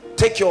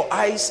 Take your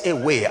eyes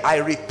away. I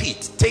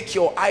repeat, take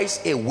your eyes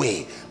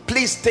away.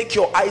 Please take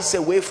your eyes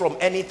away from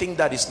anything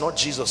that is not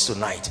Jesus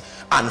tonight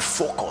and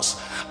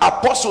focus.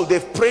 Apostle,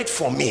 they've prayed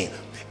for me.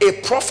 A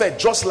prophet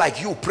just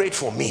like you prayed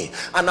for me.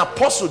 An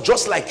apostle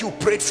just like you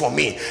prayed for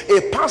me.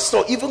 A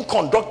pastor even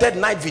conducted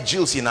night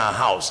vigils in our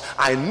house.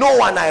 I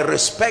know and I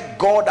respect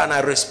God and I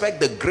respect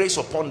the grace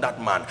upon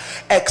that man.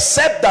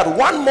 Except that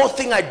one more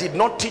thing I did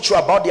not teach you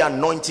about the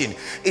anointing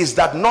is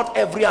that not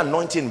every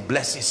anointing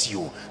blesses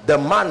you. The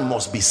man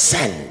must be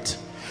sent.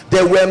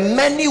 There were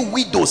many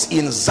widows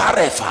in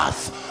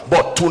Zarephath,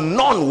 but to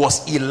none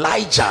was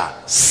Elijah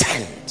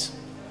sent.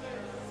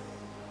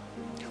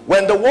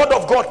 When the word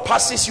of God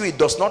passes you, it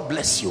does not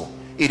bless you.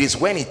 It is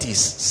when it is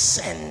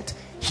sent.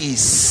 He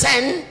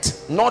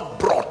sent, not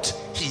brought.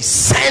 He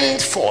sent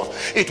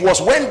forth. It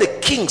was when the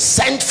king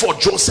sent for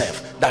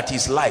Joseph that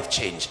his life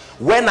changed.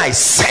 When I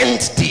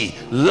sent thee,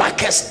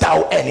 lackest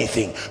thou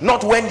anything?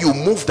 Not when you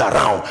moved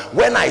around.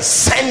 When I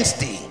sent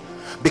thee.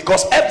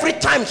 Because every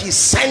time he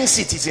sends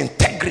it, his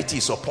integrity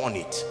is upon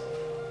it.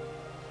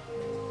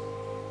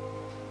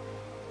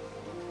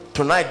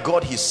 Tonight,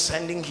 God is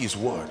sending his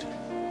word.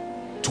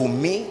 To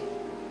me,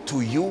 to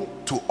you,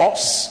 to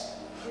us,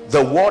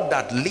 the word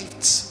that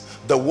lifts,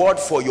 the word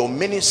for your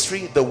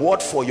ministry, the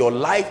word for your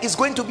life is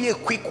going to be a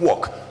quick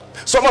walk.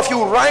 Some of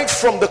you, right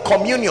from the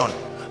communion,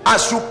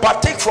 As you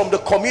partake from the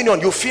communion,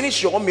 you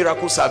finish your own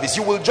miracle service,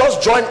 you will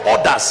just join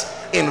others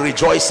in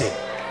rejoicing.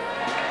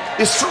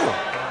 It's true.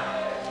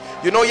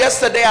 You know,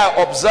 yesterday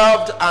I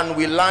observed, and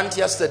we learned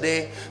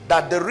yesterday,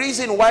 that the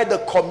reason why the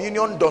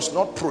communion does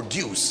not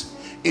produce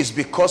is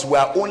because we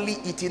are only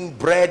eating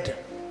bread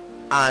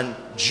and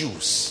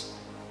juice.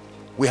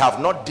 We have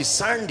not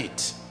discerned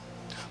it.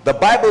 The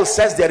Bible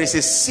says there is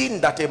a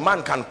sin that a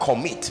man can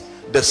commit,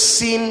 the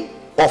sin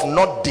of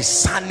not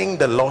discerning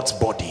the Lord's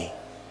body.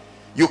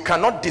 You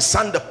cannot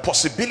discern the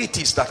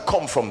possibilities that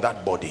come from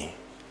that body.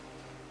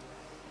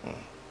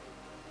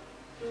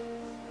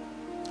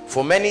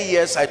 For many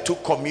years I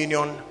took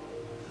communion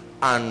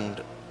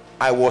and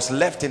I was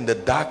left in the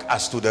dark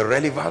as to the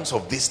relevance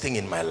of this thing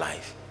in my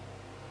life.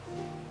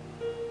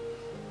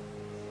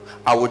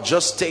 I would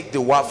just take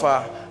the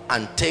wafer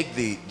and take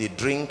the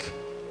drink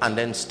and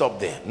then stop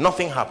there.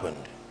 Nothing happened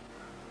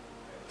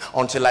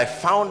until I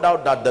found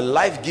out that the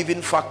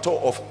life-giving factor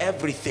of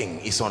everything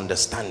is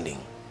understanding.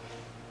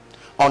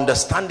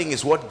 Understanding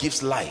is what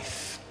gives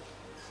life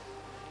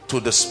to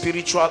the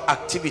spiritual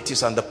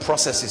activities and the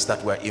processes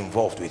that we're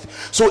involved with.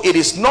 So it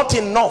is not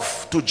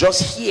enough to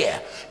just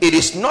hear. It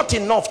is not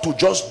enough to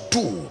just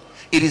do.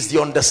 It is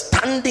the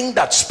understanding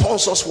that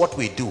sponsors what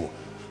we do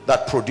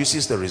that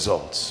produces the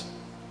results.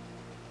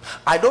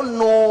 I don't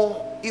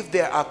know if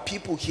there are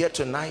people here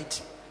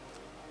tonight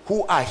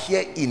who are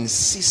here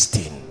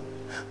insisting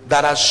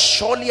that as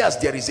surely as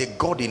there is a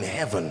God in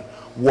heaven,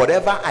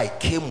 whatever I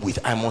came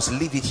with, I must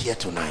leave it here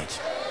tonight.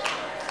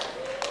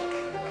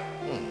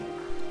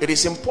 It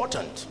is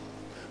important.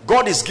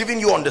 God is giving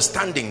you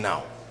understanding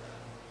now.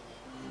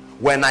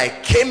 When I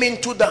came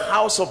into the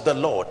house of the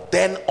Lord,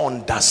 then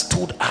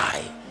understood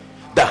I.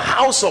 The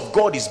house of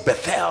God is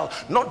Bethel,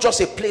 not just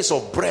a place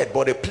of bread,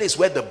 but a place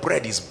where the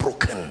bread is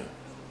broken.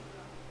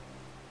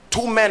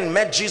 Two men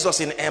met Jesus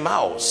in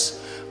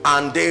Emmaus,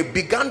 and they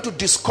began to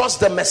discuss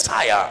the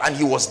Messiah, and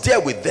he was there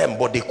with them,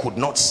 but they could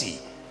not see.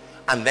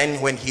 And then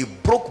when he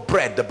broke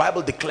bread, the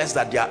Bible declares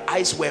that their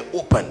eyes were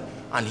open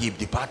and he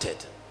departed.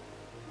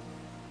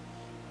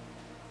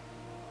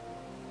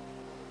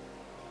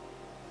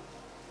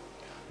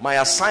 My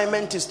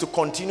assignment is to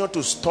continue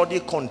to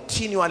study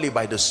continually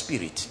by the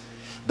Spirit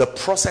the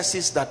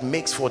processes that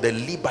makes for the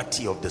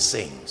liberty of the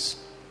saints.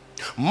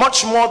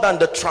 Much more than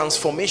the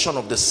transformation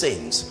of the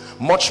saints,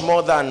 much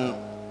more than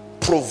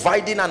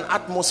providing an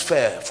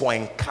atmosphere for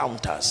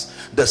encounters,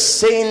 the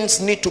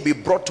saints need to be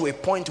brought to a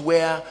point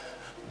where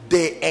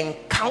they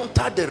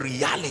encounter the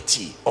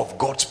reality of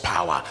God's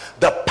power.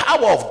 The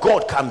power of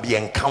God can be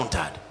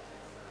encountered.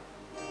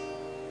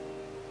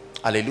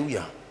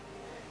 Hallelujah.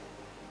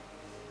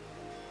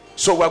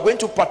 So we're going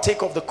to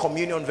partake of the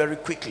communion very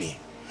quickly.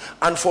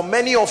 And for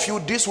many of you,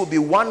 this will be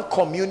one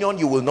communion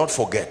you will not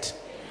forget.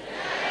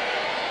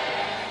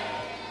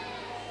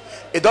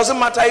 It doesn't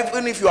matter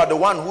even if you are the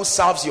one who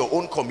serves your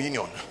own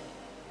communion.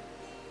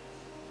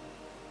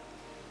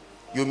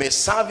 You may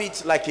serve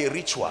it like a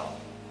ritual.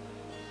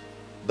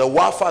 The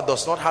wafer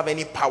does not have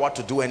any power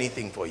to do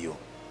anything for you.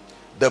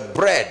 The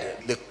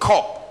bread, the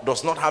cup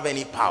does not have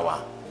any power.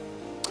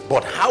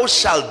 But how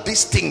shall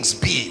these things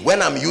be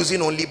when I'm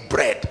using only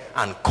bread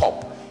and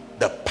cup?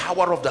 The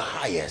power of the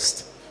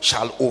highest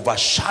shall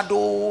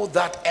overshadow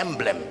that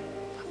emblem,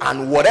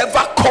 and whatever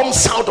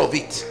comes out of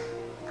it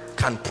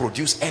can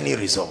produce any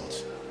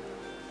result.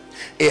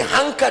 A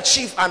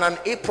handkerchief and an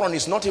apron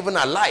is not even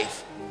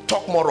alive.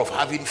 Talk more of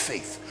having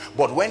faith.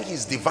 But when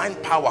his divine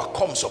power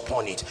comes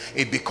upon it,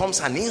 it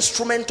becomes an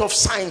instrument of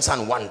signs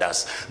and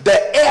wonders.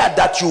 The air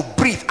that you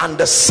breathe and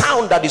the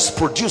sound that is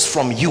produced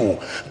from you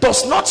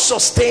does not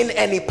sustain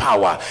any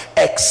power,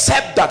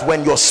 except that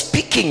when your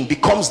speaking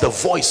becomes the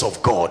voice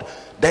of God,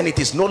 then it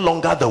is no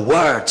longer the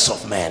words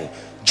of men.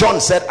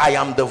 John said, I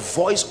am the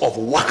voice of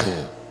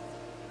one.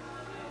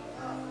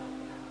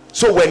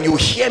 So when you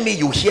hear me,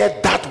 you hear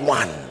that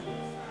one.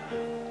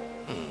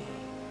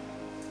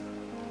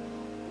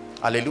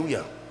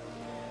 Hallelujah.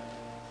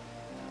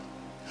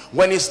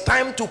 When it's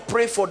time to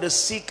pray for the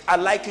sick, I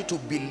like you to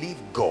believe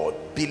God.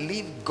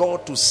 Believe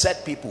God to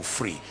set people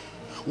free.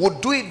 We'll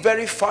do it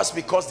very fast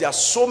because there are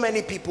so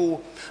many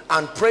people,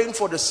 and praying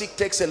for the sick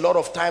takes a lot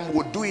of time.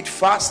 We'll do it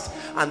fast,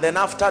 and then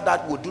after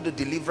that we'll do the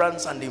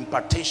deliverance and the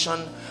impartation,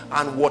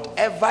 and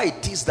whatever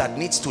it is that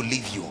needs to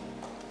leave you,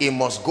 it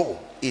must go.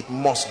 It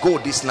must go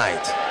this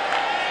night.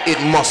 It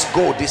must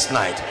go this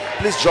night.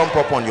 Please jump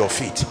up on your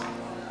feet.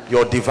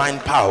 Your divine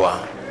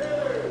power,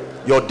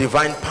 your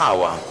divine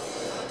power,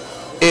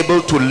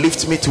 able to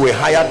lift me to a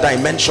higher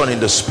dimension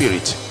in the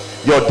spirit.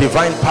 Your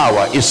divine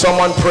power. Is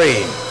someone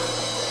praying?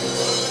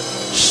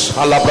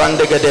 On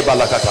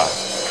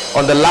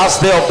the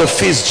last day of the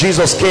feast,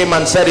 Jesus came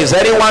and said, is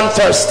anyone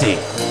thirsty?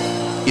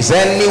 Is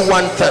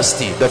anyone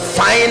thirsty? The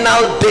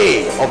final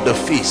day of the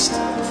feast.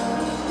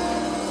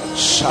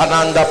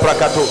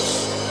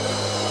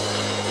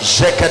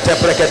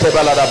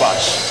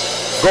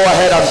 Go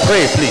ahead and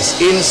pray,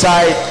 please.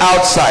 Inside,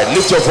 outside,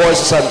 lift your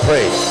voices and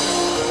pray.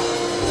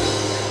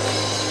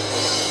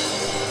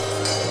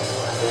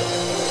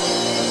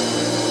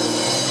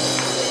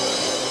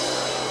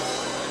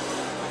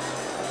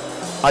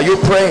 Are you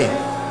praying?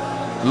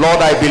 Lord,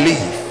 I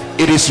believe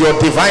it is your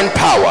divine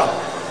power.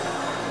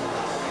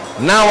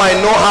 Now I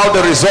know how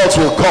the results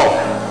will come.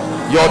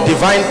 Your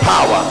divine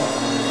power.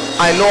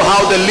 I know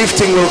how the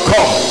lifting will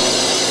come.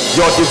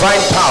 Your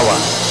divine power.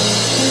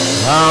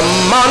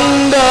 I'm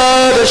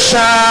under the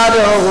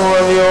shadow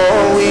of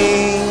your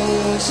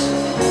wings.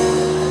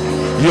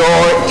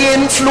 Your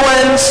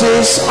influence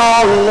is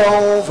all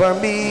over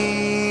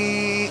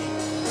me.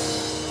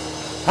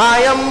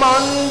 I am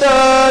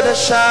under the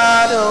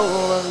shadow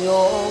of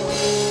your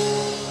wings.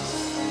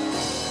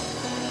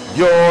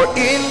 Your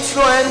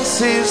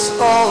influence is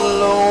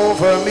all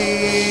over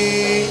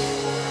me.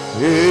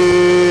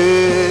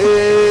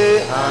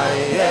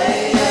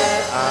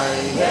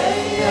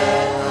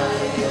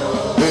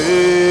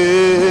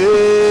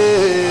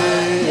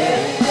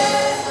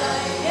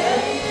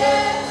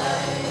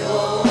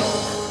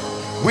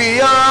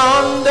 We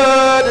are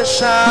under the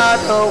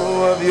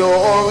shadow of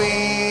your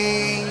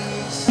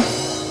wings.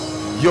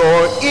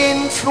 Your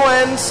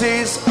influence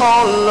is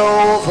all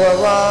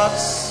over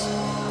us.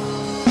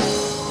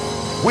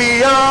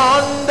 We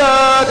are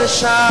under the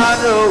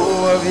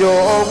shadow of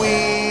your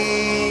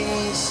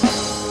wings.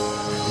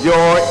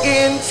 Your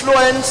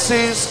influence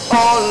is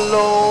all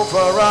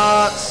over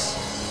us.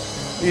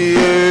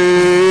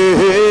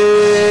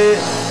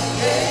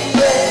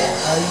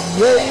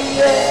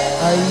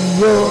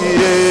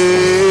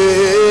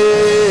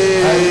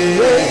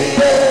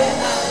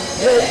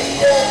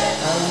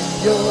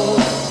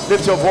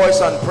 Lift your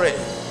voice and pray.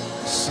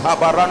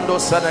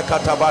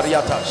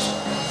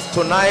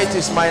 Tonight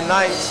is my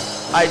night.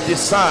 I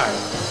discern.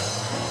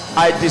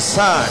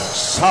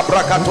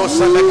 Sabrakato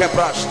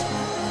selekebrast.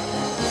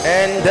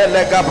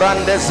 Endelega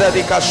brande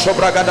zedika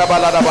shobragada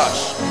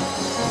baladabash.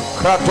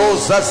 Krato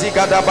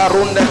zazigada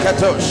barunde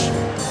ketosh.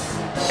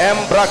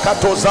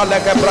 Embrakato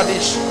zaleke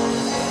bradish.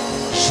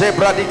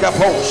 Zebradika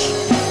posh.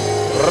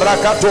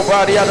 Rakato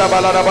variada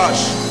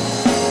baladabash.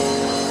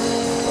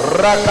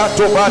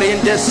 Rakato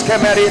varindes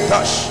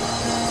kemeritas.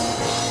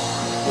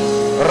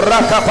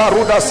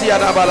 Rakaparuda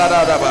siada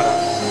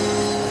baladaba.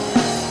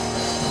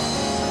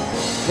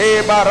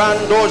 He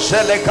barando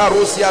jele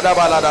karusia da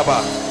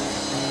baladaba.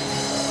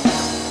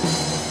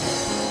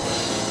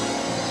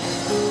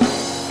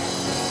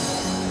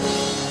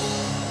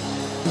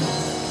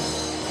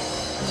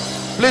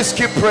 Please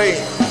keep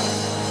praying.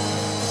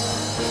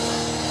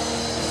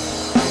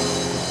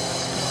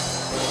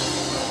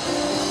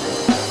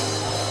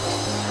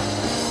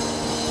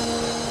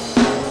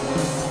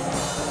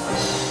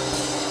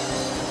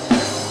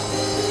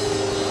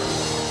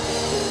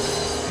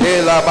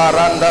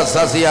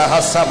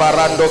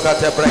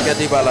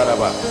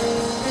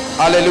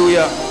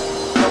 Hallelujah.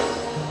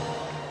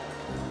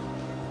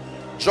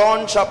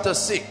 John chapter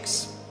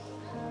 6.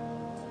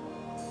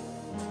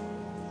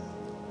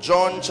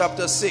 John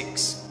chapter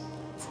 6.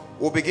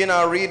 We'll begin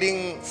our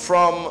reading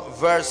from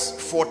verse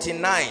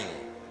 49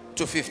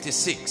 to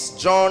 56.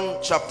 John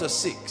chapter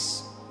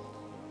 6.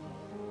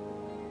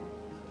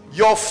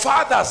 Your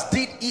fathers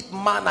did eat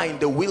manna in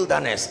the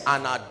wilderness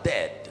and are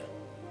dead.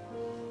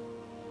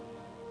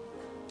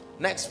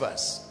 Next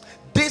verse.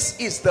 This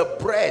is the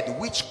bread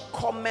which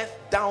cometh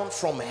down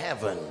from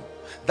heaven,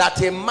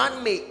 that a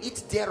man may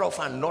eat thereof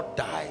and not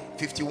die.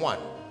 51.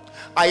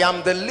 I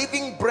am the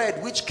living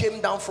bread which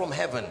came down from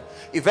heaven.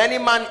 If any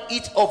man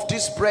eat of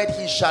this bread,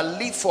 he shall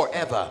live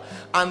forever.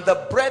 And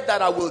the bread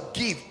that I will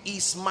give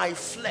is my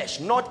flesh,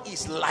 not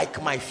is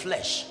like my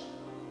flesh,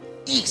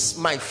 is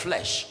my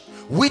flesh,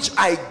 which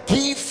I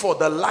give for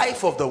the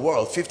life of the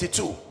world.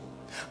 52.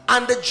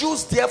 And the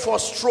Jews therefore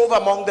strove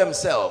among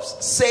themselves,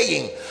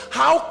 saying,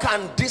 how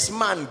can this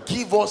man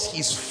give us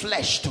his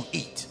flesh to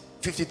eat?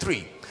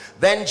 53.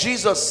 Then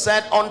Jesus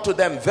said unto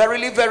them,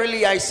 verily,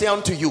 verily, I say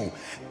unto you,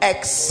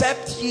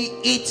 except ye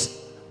eat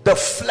the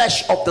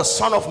flesh of the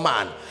Son of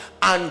Man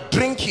and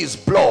drink his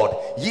blood,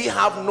 ye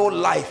have no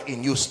life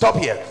in you. Stop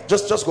here.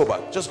 Just go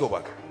back. Just go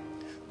back.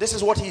 This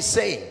is what he's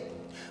saying,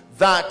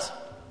 that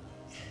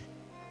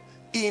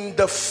in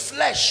the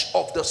flesh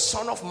of the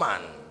Son of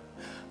Man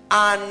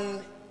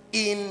and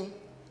in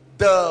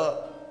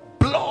the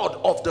blood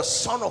of the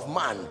Son of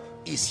Man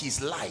is his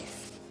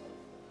life.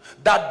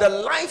 That the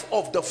life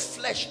of the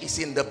flesh is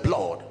in the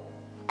blood.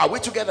 Are we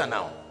together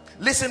now?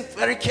 Listen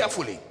very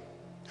carefully,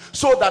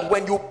 so that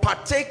when you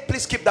partake,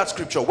 please keep that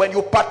scripture, when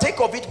you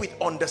partake of it with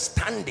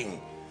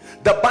understanding,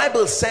 the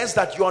Bible says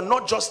that you are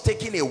not just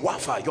taking a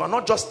wafer, you are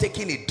not just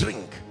taking a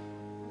drink,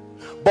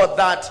 but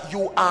that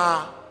you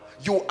are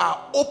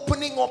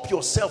opening up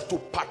yourself to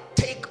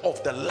partake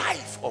of the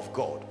life of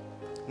God.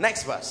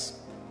 Next verse.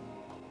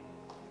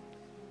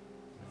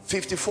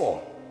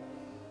 54.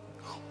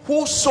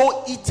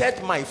 Whoso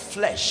eateth my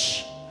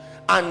flesh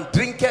and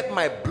drinketh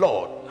my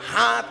blood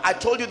hath, I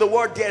told you the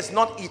word there is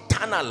not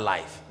eternal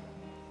life,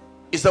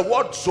 it's the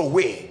word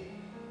zoe.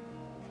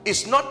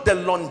 It's not the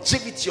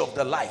longevity of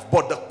the life,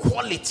 but the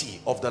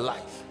quality of the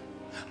life.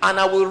 And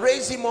I will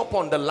raise him up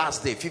on the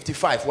last day.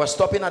 55. We're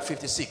stopping at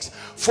 56.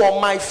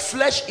 For my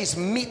flesh is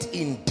meat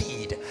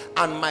indeed,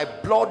 and my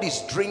blood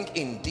is drink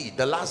indeed.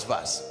 The last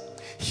verse.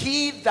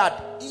 he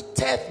that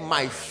eateth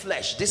my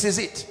flesh, this is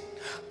it,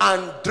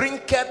 and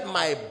drinketh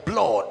my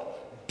blood,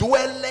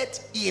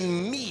 dwelleth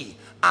in me,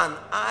 and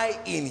I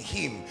in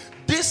him.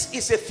 This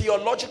is a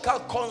theological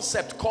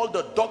concept called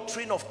the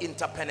doctrine of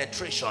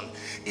interpenetration.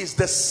 It's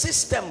the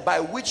system by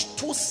which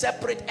two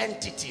separate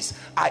entities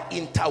are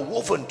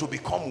interwoven to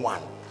become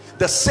one.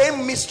 The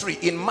same mystery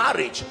in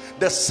marriage,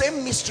 the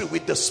same mystery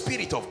with the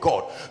Spirit of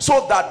God,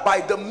 so that by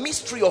the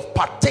mystery of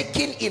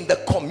partaking in the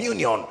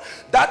communion,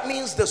 that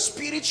means the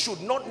Spirit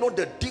should not know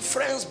the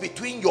difference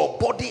between your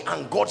body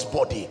and God's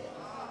body.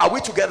 Are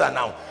we together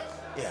now?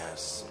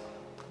 Yes.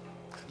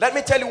 Let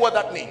me tell you what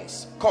that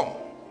means. Come.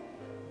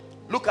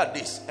 Look at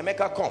this.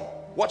 Emeka, come.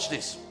 Watch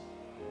this.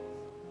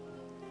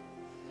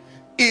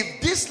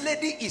 If this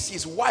lady is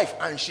his wife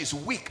and she's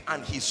weak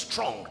and he's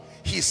strong,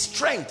 his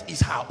strength is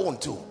her own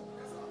too.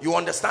 You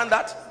understand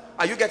that?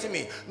 Are you getting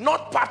me?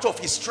 Not part of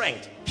his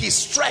strength, his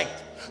strength.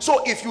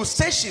 So if you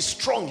say she's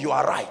strong, you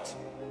are right.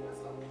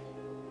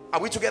 Are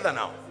we together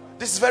now?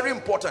 This is very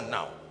important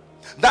now.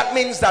 That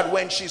means that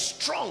when she's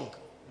strong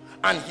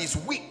and he's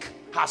weak,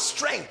 her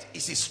strength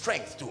is his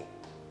strength too.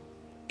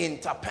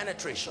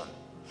 Interpenetration.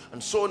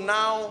 And so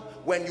now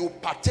when you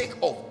partake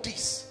of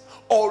this,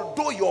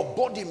 although your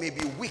body may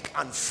be weak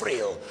and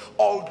frail,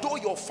 although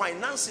your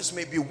finances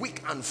may be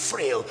weak and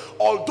frail,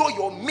 although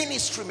your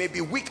ministry may be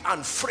weak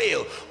and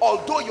frail,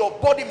 although your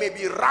body may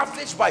be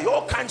ravaged by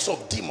all kinds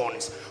of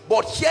demons,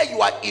 but here you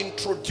are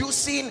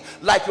introducing,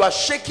 like you are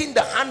shaking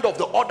the hand of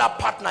the other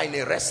partner in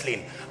a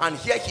wrestling, and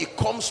here he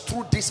comes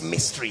through this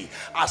mystery,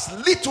 as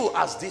little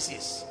as this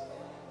is.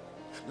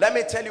 Let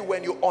me tell you,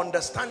 when you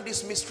understand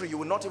this mystery, you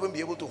will not even be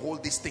able to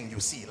hold this thing you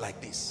see like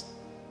this.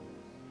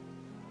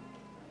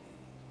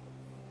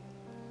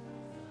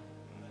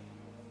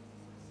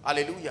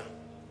 Hallelujah.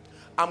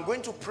 I'm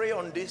going to pray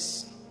on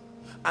this,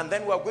 and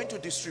then we're going to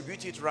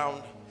distribute it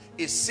around.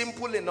 It's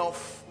simple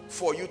enough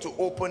for you to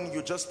open.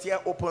 You just tear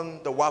open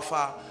the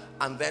wafer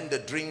and then the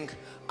drink.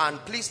 And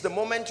please, the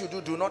moment you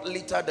do not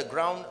litter the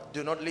ground.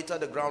 Do not litter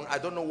the ground. I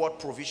don't know what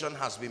provision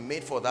has been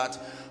made for that,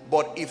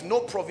 but if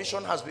no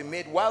provision has been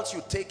made, whilst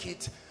you take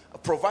it,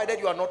 provided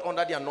you are not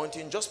under the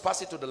anointing, just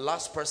pass it to the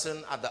last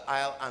person at the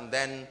aisle, and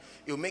then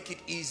you'll make it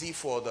easy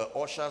for the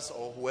ushers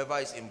or whoever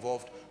is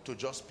involved to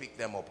just pick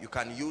them up. You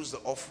can use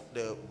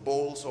the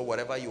bowls or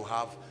whatever you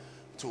have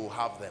to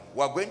have them.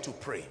 We're going to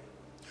pray.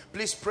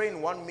 Please pray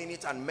in 1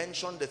 minute and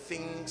mention the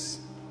things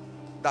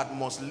that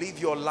must leave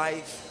your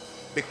life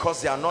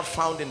because they are not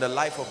found in the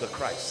life of the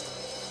Christ.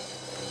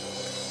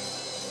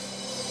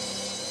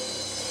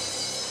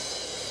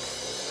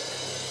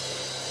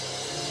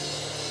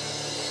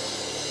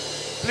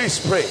 Please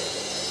pray.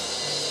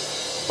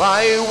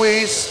 By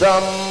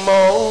wisdom,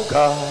 oh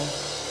God,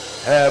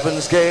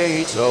 heaven's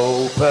gates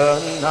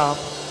open up.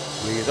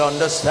 With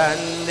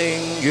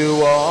understanding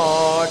you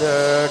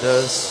order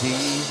the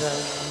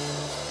seasons,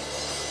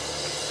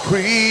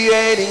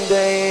 creating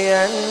day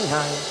and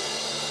night,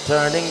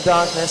 turning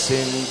darkness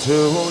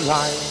into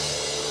light,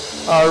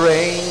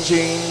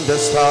 arranging the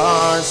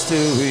stars to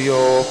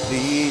your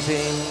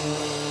pleasing.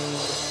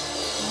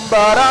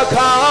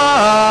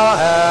 Barakah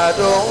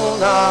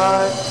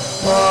Adonai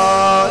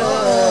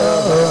Barakah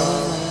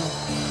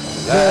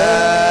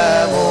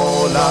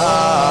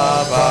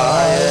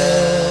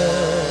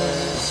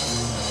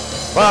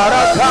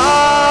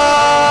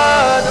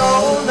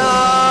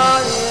Adonai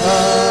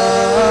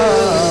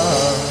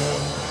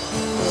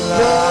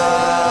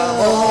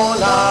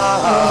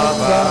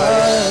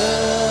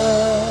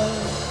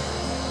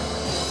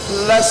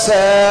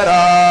Blessed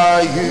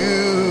are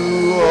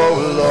you, O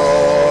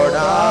Lord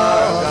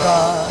our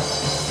God,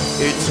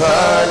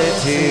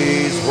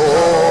 eternity's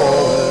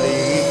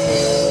holy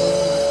King.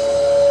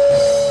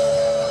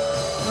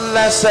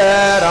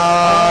 Blessed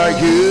are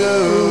you,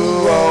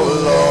 O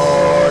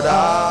Lord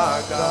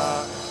our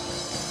God,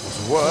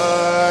 whose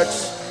words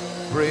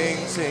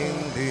brings in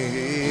the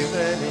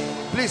evening.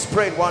 Please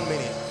pray in 1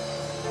 minute.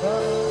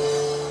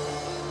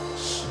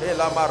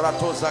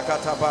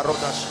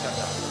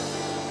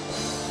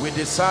 We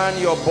discern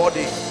your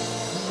body.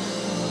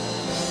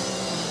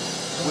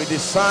 We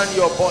discern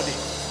your body.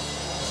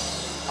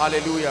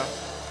 Hallelujah.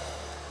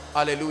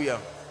 Hallelujah.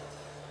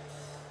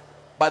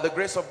 By the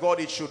grace of God,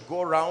 it should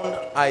go round.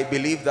 I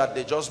believe that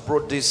they just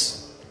brought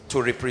this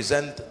to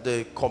represent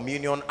the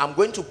communion. I'm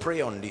going to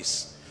pray on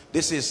this.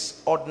 This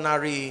is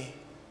ordinary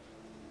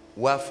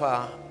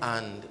wafer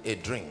and a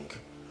drink,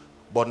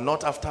 but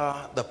not after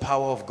the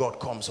power of God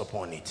comes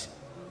upon it.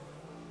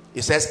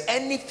 It says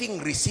anything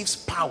receives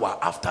power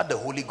after the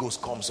Holy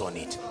Ghost comes on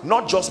it.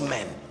 Not just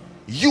men.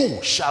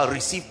 You shall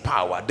receive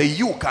power. The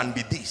you can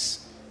be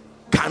this.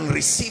 Can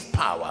receive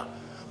power,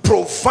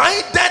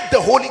 provided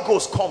the Holy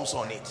Ghost comes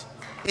on it.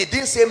 It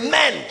didn't say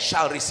men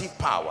shall receive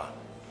power.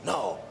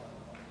 No.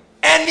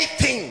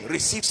 Anything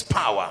receives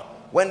power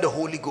when the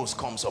Holy Ghost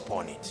comes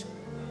upon it.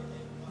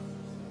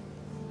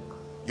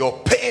 Your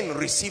pain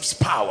receives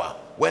power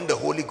when the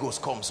Holy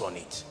Ghost comes on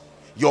it.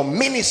 Your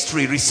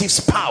ministry receives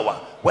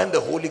power when the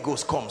Holy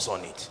Ghost comes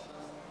on it.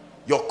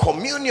 Your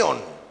communion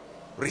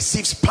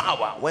receives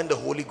power when the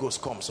Holy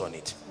Ghost comes on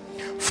it.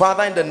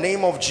 Father, in the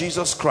name of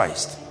Jesus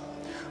Christ,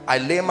 I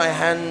lay my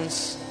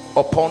hands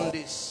upon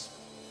this.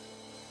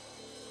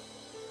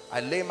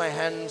 I lay my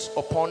hands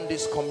upon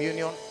this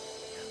communion,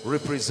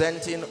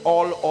 representing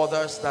all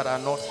others that are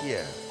not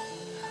here.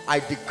 I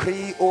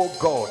decree, oh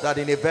God, that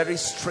in a very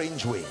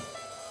strange way,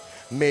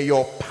 may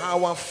your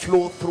power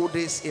flow through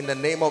this in the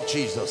name of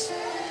Jesus.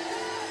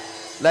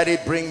 Let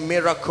it bring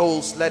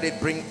miracles. Let it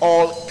bring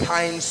all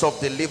kinds of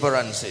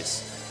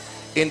deliverances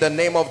in the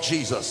name of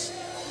Jesus.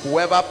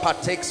 Whoever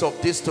partakes of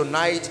this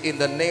tonight, in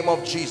the name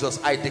of Jesus,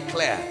 I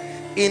declare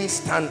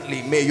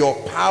instantly, may your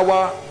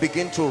power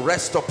begin to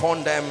rest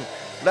upon them.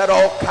 Let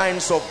all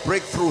kinds of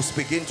breakthroughs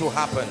begin to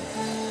happen.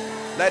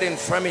 Let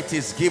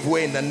infirmities give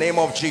way in the name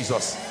of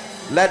Jesus.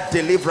 Let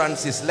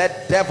deliverances,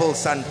 let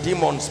devils and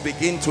demons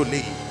begin to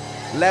leave.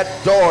 Let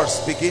doors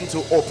begin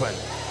to open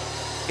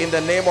in the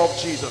name of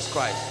Jesus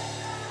Christ.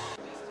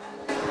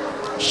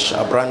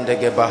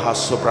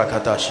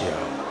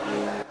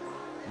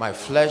 My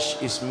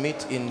flesh is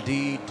meat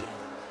indeed.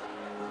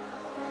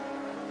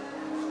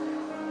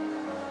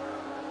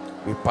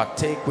 We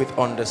partake with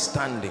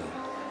understanding.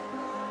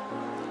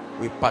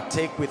 We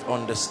partake with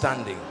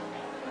understanding.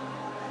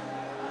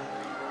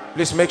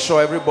 Please make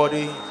sure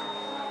everybody,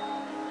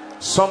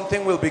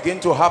 something will begin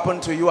to happen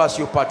to you as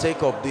you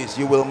partake of this.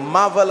 You will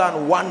marvel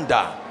and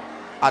wonder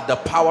at the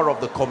power of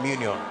the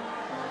communion.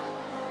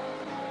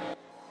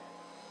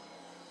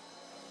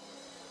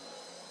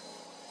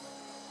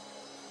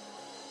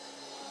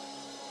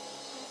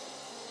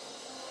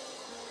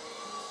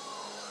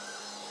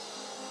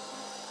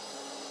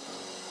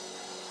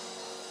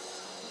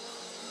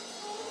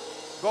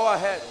 Go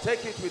ahead,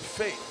 take it with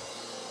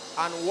faith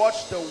and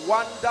watch the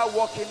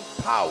wonder-working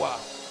power,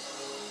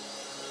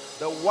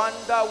 the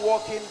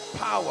wonder-working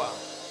power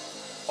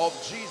of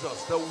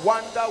Jesus, the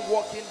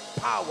wonder-working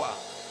power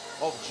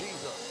of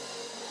Jesus.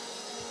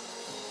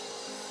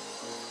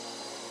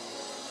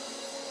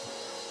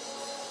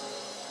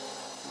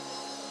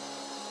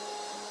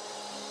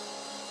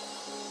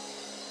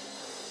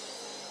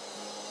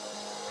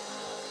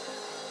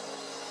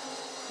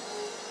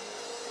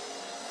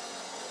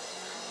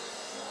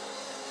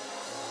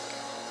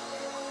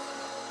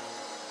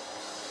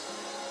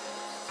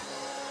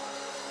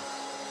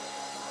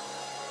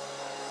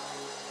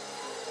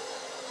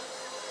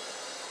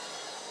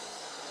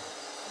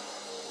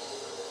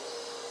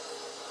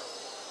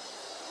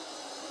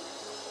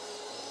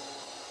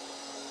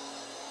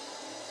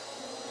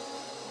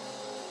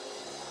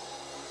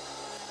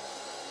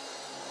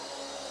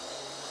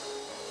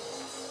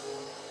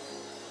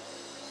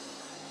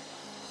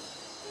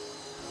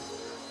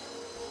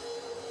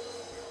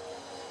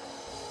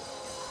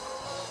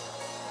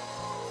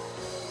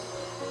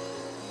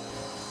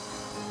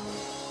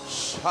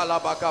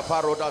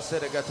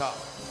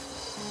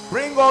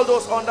 Bring all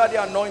those under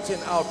the anointing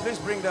out. Please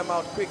bring them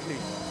out quickly.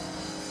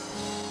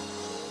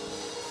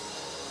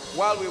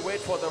 While we wait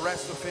for the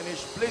rest to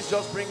finish, please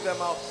just bring them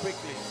out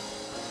quickly.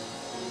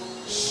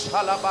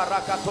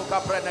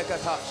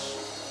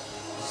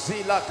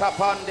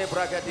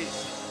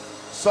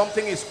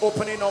 Something is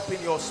opening up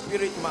in your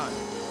spirit, man.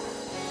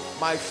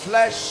 My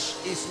flesh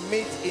is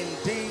meat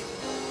indeed.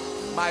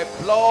 My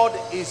blood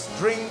is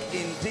drink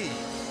indeed.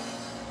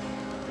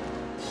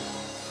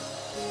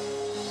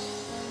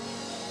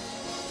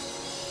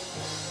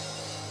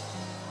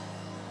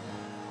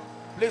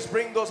 Please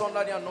bring those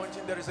under the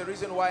anointing. There is a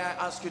reason why I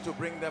ask you to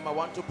bring them. I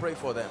want to pray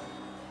for them.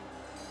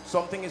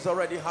 Something is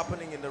already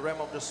happening in the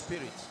realm of the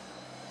spirit.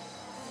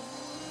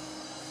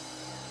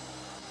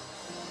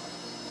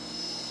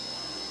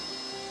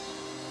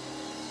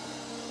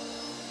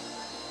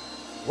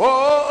 Whoa,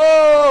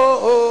 oh,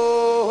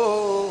 oh,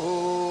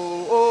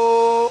 oh,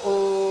 oh,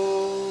 oh,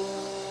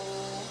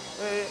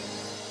 hey.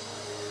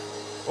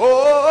 Oh,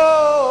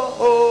 oh,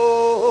 oh,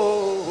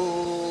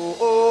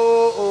 oh,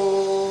 oh, oh.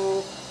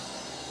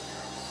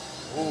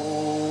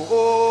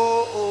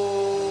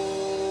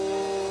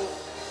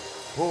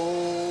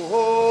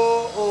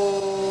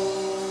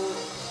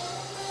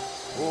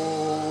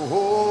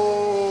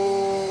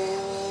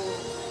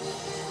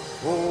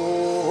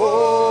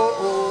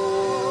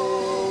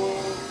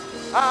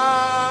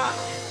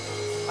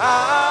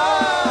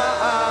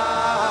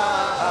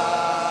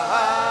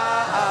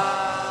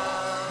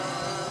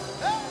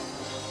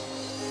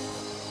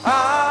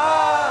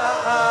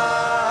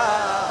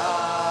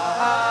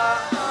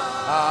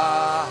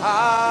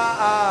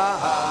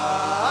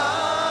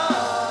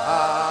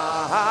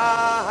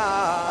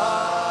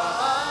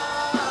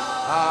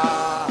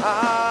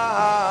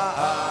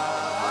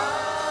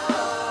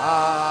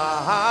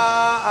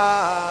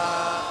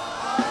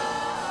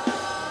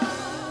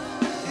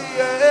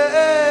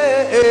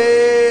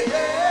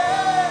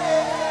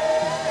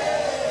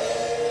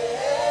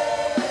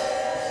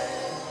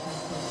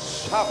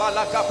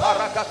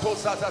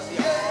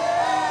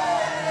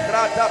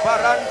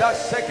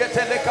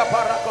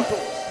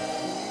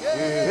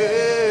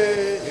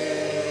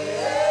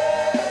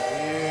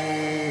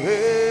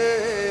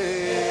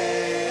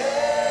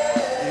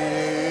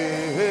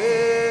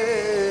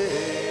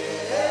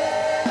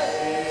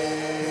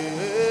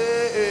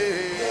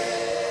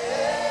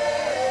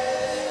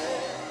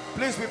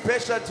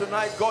 patient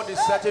tonight. God is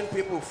setting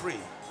people free.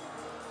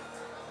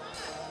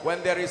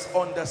 When there is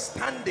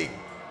understanding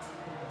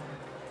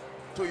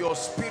to your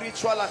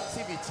spiritual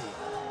activity,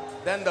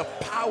 then the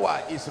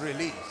power is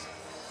released.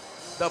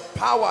 The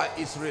power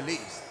is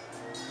released.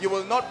 You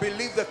will not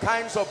believe the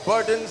kinds of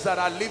burdens that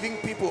are leaving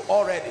people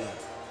already.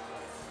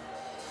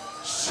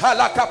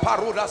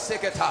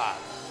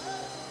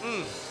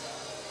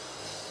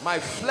 My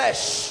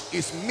flesh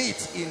is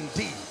meat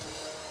indeed.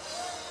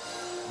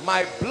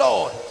 My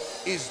blood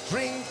is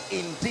drink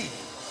indeed.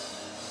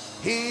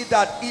 He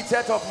that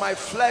eateth of my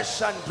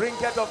flesh and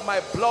drinketh of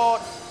my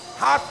blood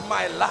hath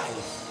my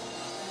life.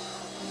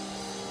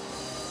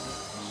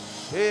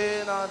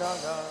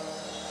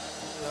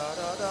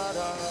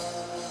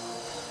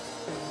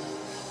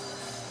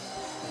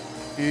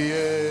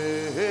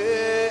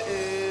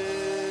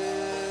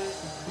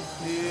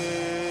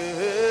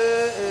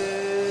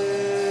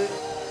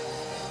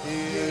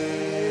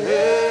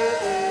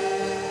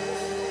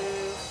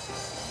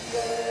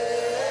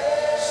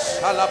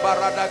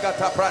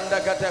 Alabaradagata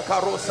brandagata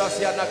karosas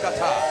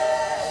yanakata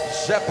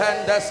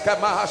jependes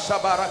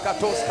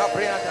kamahashabarakatos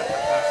kabriandata.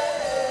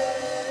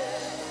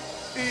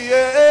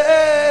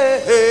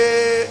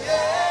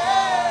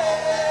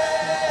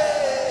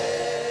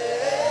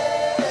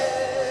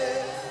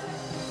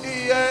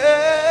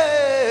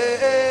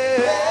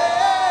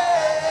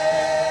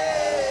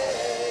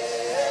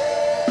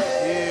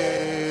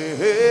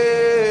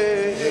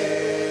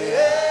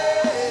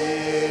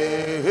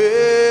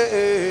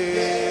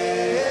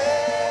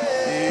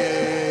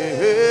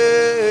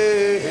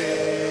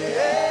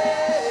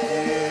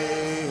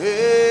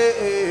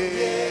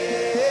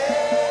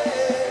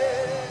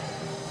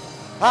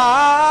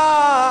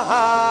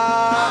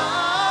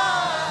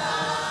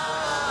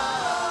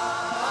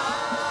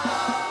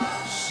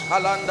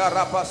 Alanda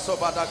rapa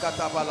sobada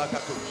katabala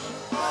katush.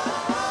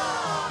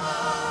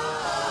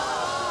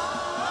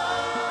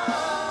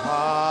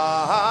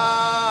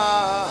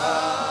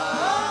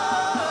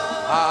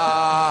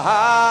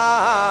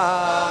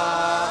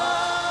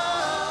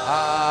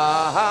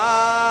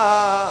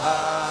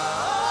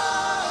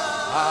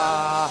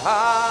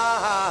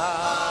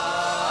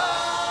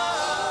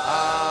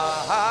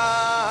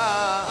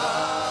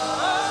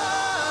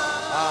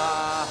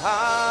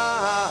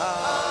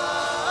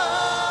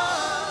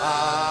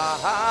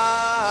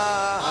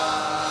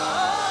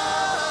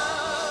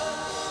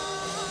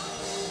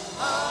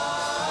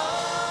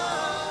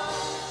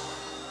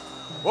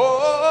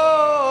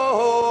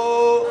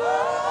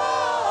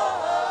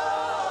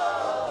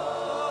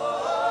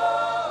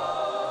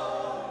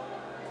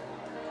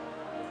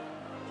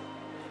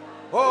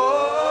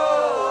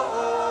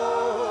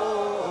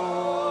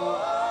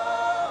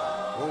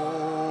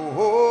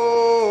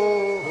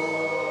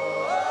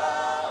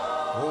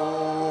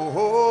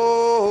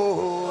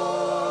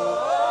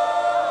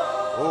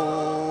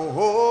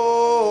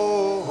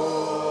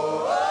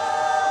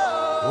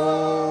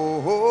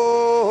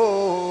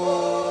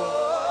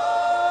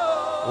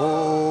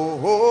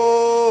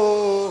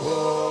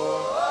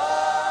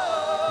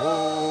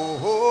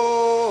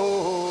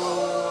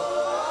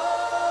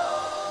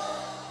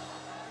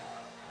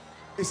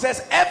 It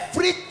says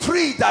every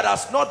tree that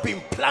has not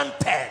been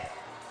planted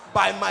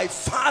by my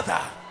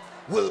Father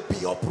will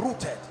be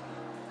uprooted.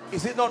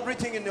 Is it not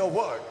written in your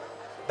word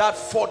that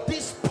for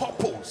this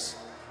purpose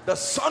the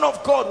Son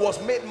of God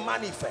was made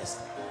manifest,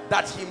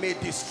 that he may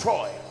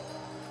destroy?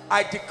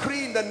 I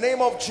decree in the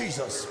name of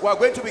Jesus, we are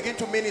going to begin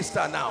to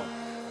minister now,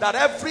 that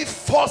every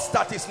force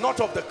that is not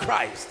of the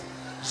Christ,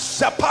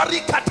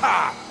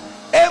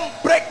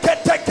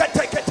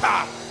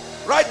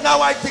 right now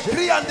I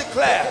decree and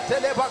declare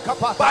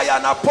by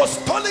an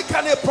apostolic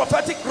and a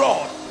prophetic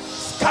rod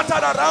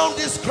scattered around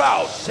this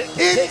crowd,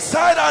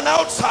 inside and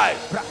outside,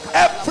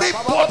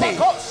 everybody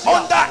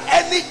under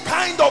any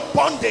kind of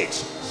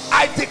bondage,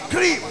 I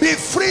decree, be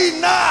free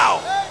now,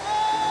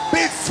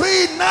 be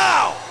free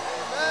now.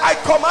 I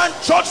command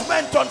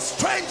judgment on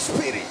strange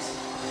spirits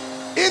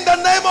in the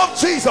name of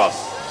Jesus.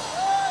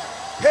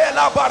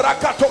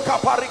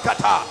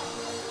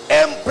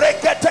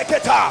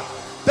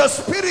 The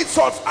spirits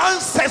of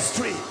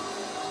ancestry,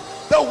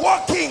 the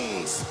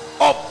workings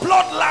of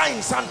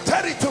bloodlines and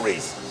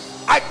territories,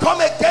 I come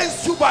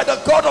against you by the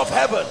God of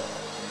heaven.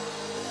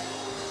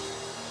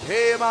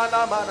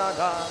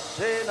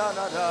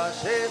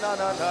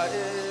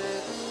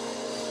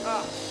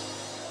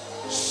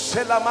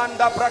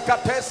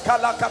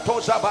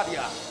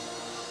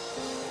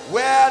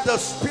 Where the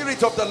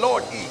Spirit of the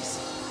Lord is,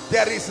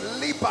 there is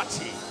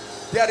liberty.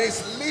 There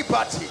is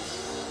liberty.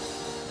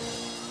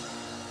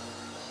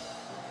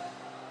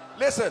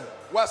 Listen,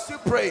 we're still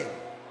praying.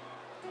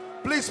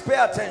 Please pay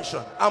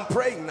attention. I'm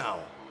praying now.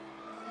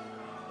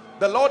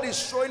 The Lord is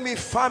showing me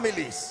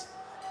families.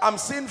 I'm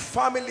seeing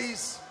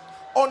families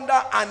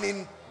under an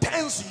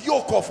intense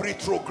yoke of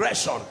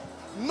retrogression.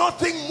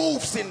 Nothing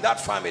moves in that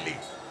family.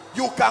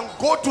 You can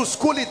go to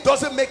school, it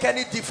doesn't make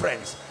any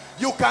difference.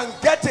 You can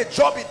get a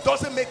job, it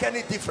doesn't make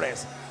any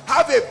difference.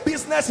 Have a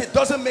business, it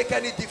doesn't make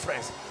any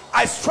difference.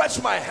 I stretch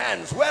my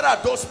hands. Where are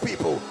those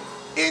people?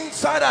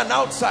 inside and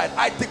outside.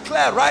 I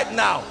declare right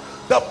now,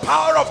 the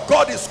power of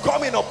God is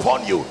coming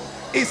upon you.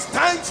 It's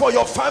time for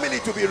your family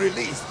to be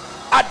released.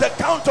 At the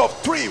count of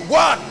 3,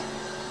 1,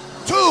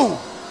 2,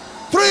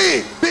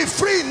 3, be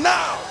free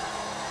now.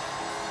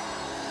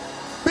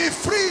 Be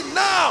free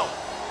now.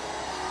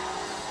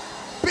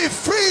 Be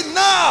free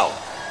now.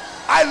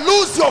 I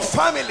lose your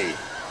family.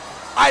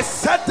 I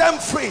set them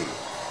free.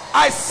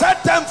 I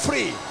set them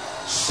free.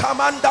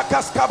 Shamanda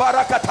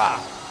kaskabarakata.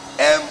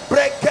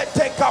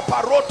 Embrekete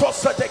kaparoto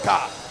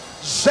seteka.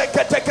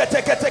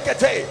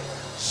 Sheketeketeketekete.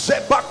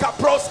 Shebaka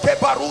proske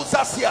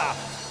baruzasia.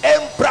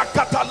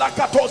 Embrakata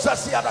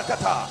lakatozasia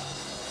rakata.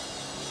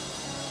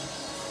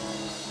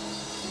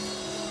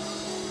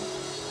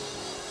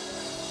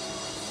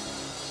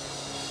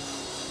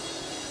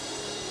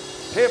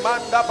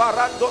 Hemanda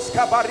barandos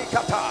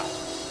kabarikata.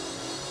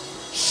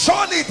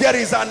 Surely there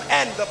is an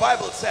end, the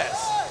Bible says.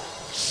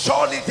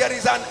 Surely there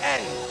is an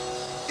end.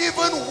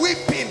 Even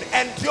weeping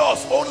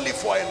endures only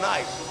for a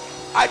night.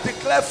 I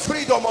declare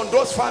freedom on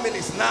those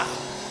families now.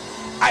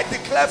 I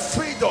declare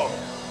freedom.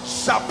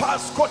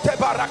 Shapas kote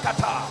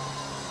barakata.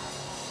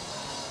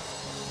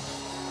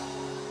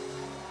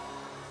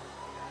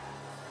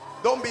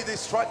 Don't be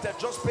distracted,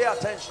 just pay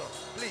attention,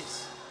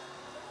 please.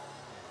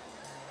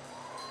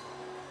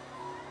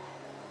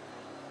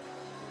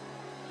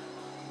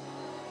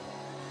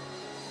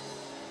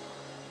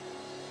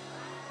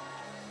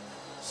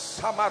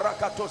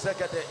 Samarakato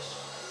zegedesh.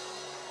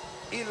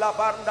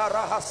 Ilabanda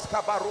rahas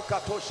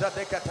kabarukato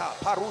jadekata.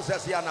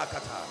 Paruzes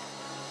yanakata.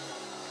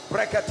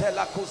 Brekete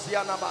la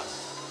kuziana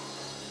mas.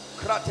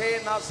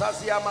 Kratena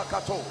zaziama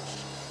katosh.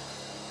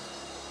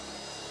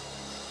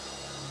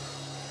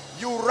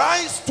 You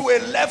rise to a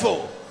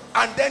level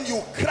and then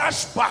you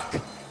crash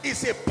back.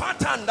 It's a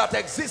pattern that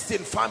exists in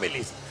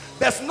families.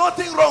 There's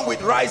nothing wrong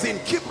with rising,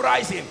 keep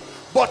rising,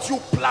 but you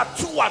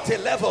plateau at a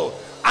level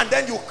and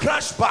then you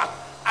crash back.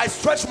 I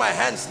stretch my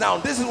hands now.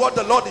 This is what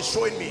the Lord is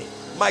showing me.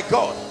 My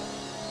God,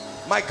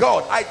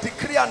 I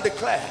decree and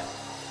declare,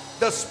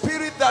 the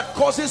spirit that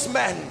causes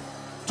men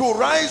to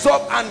rise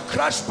up and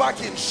crash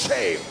back in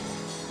shame,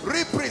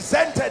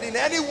 represented in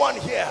anyone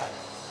here,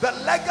 the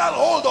legal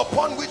hold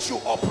upon which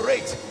you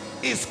operate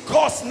is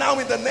caused now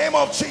in the name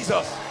of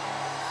Jesus.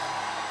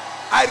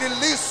 I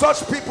release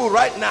such people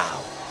right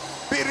now.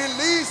 Be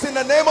released in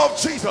the name of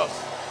Jesus.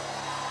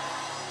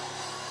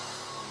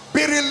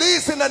 Be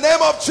released in the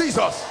name of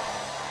Jesus.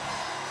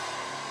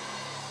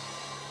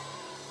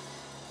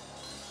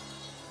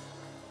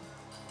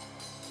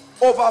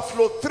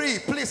 Overflow 3,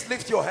 please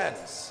lift your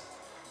hands.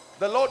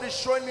 The Lord is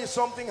showing me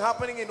something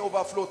happening in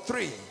overflow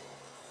 3.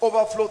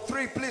 Overflow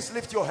 3, please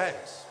lift your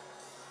hands.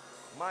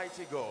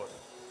 Mighty God.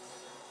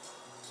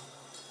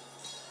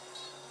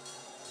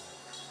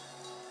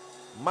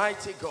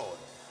 Mighty God.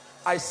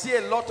 I see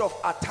a lot of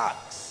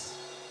attacks,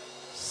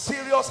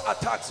 serious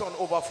attacks on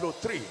overflow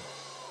 3.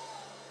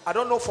 I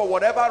don't know, for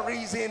whatever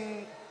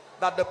reason,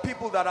 that the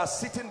people that are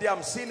sitting there,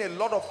 I'm seeing a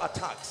lot of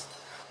attacks.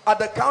 At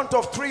the count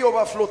of 3,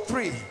 overflow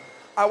 3,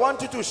 I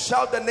want you to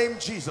shout the name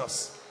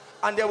Jesus,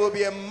 and there will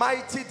be a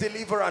mighty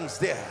deliverance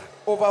there.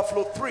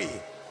 Overflow 3.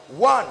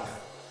 1,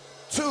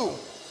 2,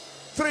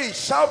 3.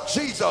 Shout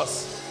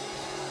Jesus.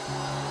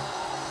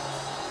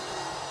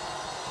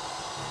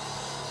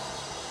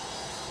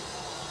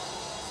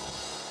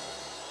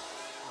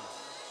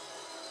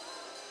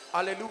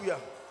 Hallelujah.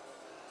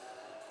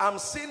 I'm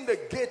seeing the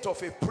gate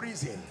of a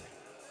prison,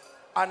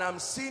 and I'm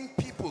seeing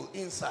people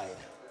inside.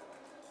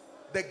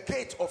 The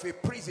gate of a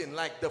prison,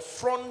 like the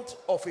front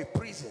of a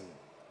prison.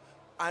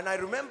 And I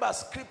remember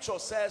scripture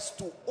says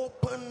to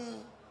open,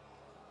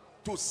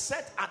 to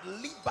set at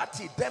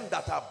liberty them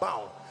that are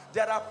bound.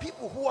 There are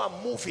people who are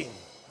moving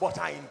but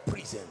are in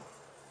prison.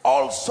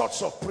 All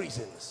sorts of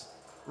prisons.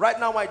 Right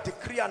now I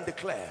decree and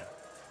declare,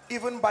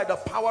 even by the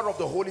power of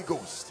the Holy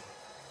Ghost,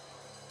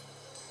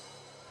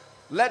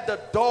 let the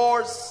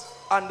doors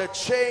and the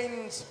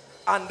chains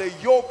and the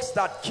yokes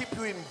that keep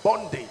you in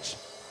bondage,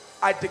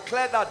 I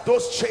declare that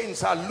those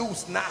chains are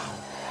loose now.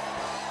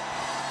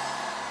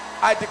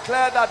 I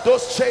declare that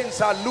those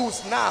chains are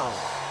loose now.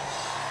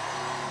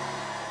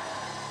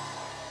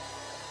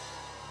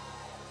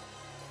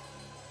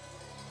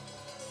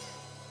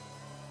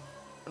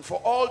 And for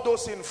all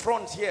those in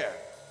front here,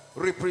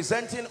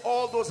 representing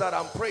all those that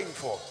I'm praying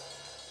for,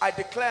 I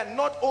declare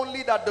not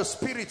only that the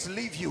spirits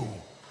leave you,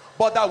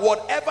 but that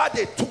whatever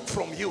they took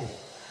from you,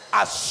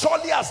 as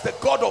surely as the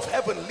God of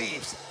heaven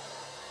lives,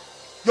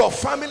 your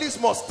families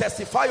must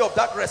testify of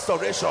that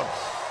restoration.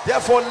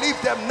 Therefore, leave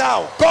them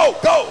now.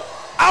 Go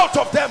out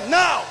of them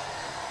now.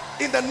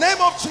 In the name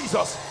of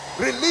Jesus,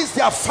 release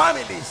their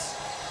families,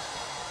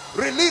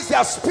 release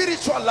their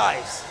spiritual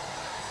lives,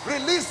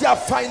 release their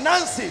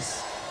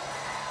finances.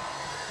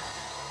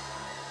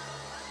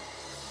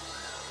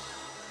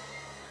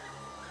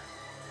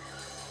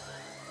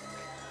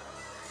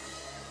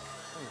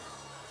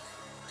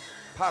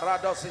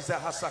 Parados is a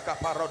hasaka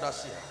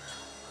parodasia.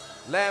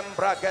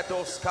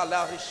 Lembragedos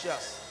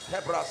kalarishas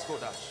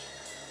hebraskodash.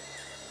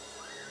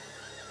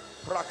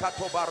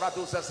 Prakato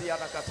barados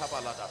aziana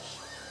katabaladash.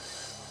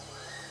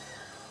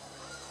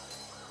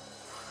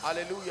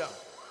 Hallelujah.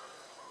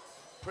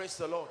 Praise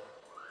the Lord.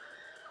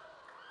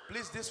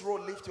 Please, this row,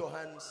 lift your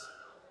hands.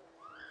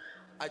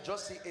 I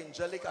just see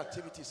angelic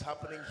activities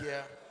happening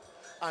here,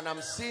 and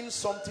I'm seeing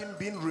something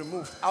being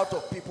removed out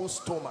of people's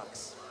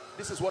stomachs.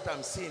 This is what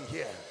I'm seeing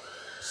here.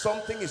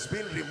 Something is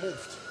being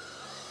removed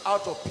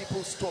out of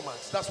people's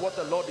stomachs. That's what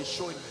the Lord is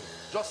showing me.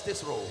 Just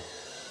this row.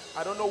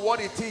 I don't know what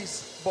it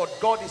is, but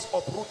God is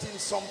uprooting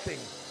something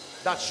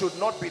that should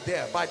not be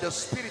there by the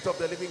Spirit of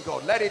the living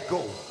God. Let it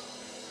go.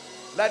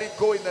 Let it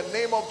go in the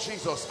name of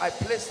Jesus. I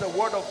place the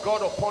word of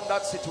God upon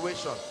that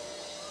situation.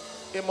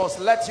 It must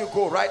let you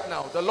go right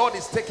now. The Lord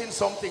is taking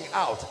something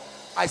out.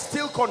 I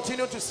still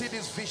continue to see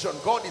this vision.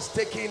 God is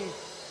taking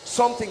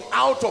something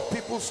out of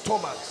people's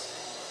stomachs.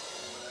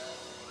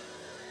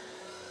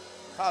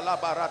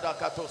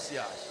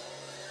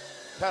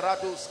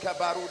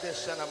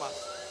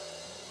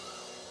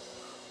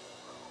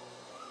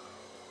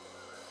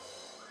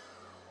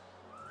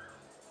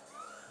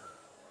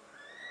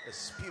 The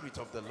Spirit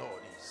of the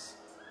Lord is,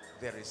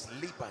 there is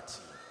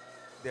liberty.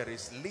 There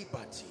is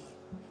liberty.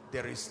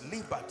 There is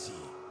liberty.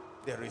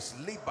 There is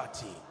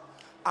liberty.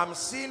 I'm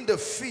seeing the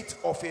feet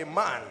of a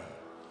man,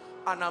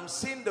 and I'm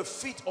seeing the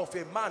feet of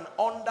a man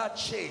under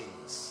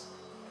chains.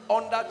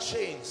 Under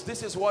chains.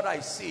 This is what I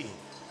see.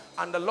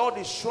 And the Lord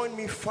is showing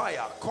me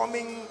fire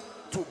coming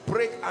to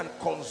break and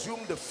consume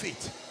the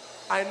feet.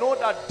 I know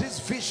that this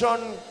vision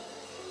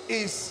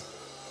is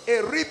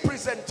a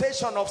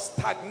representation of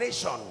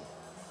stagnation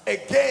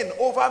again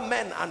over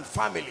men and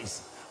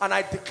families. And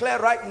I declare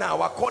right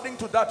now, according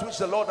to that which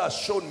the Lord has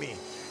shown me,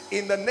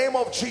 in the name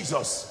of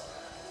Jesus,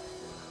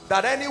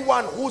 that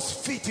anyone whose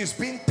feet is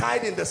being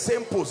tied in the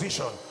same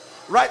position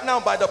right now,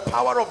 by the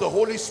power of the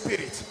Holy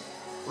Spirit,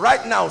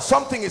 right now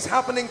something is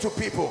happening to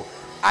people.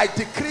 I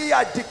decree,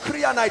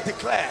 and I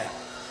declare,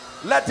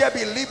 let there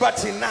be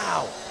liberty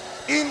now.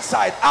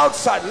 Inside,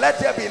 outside, let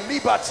there be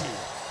liberty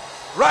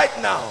right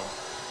now.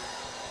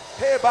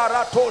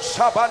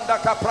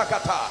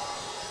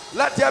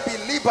 Let there be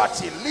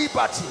liberty.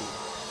 Liberty.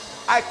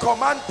 I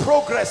command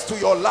progress to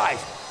your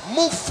life.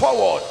 Move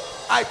forward.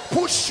 I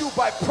push you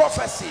by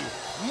prophecy.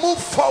 Move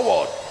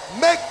forward.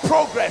 Make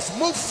progress.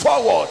 Move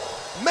forward.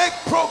 Make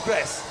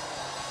progress.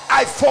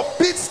 I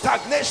forbid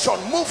stagnation.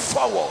 Move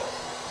forward.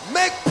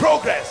 Make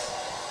progress.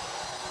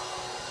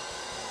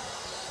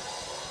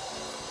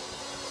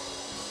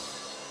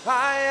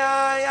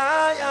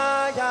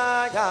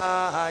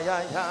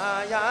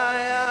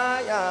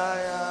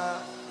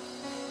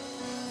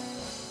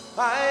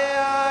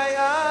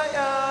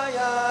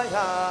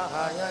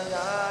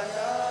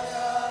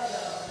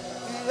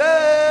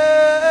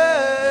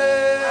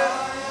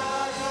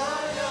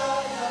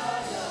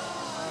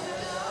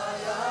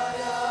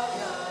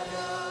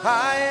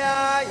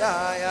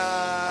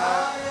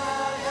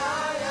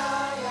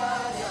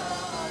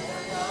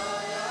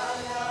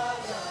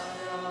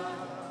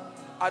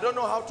 I don't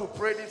know how to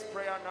pray this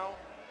prayer now.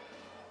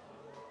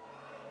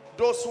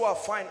 Those who are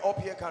fine up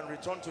here can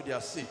return to their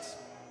seats.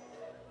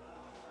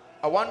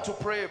 I want to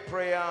pray a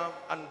prayer,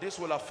 and this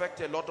will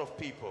affect a lot of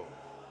people.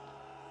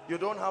 You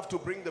don't have to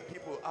bring the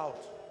people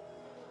out.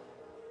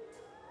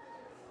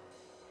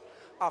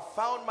 I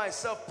found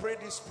myself pray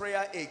this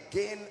prayer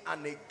again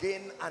and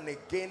again and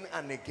again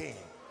and again.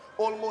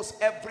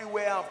 Almost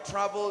everywhere I've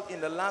traveled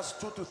in the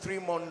last 2 to 3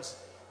 months,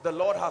 the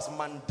Lord has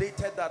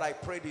mandated that I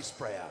pray this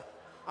prayer.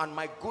 And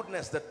my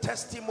goodness, the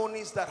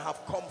testimonies that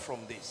have come from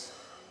this.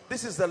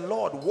 This is the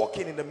Lord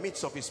walking in the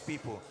midst of his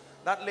people.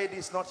 That lady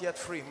is not yet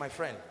free, my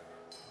friend.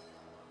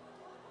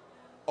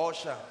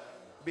 Usher,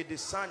 be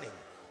discerning.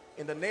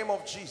 In the name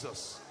of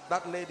Jesus,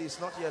 that lady is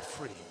not yet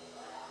free.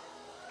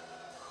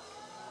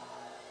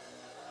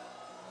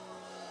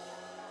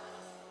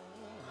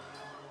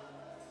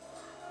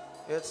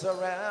 It's a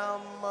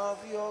realm of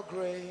your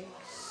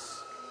grace.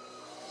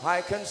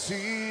 I can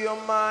see your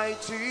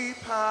mighty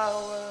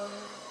power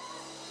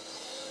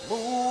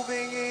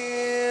moving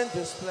in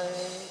this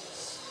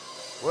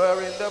place.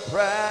 We're in the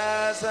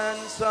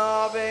presence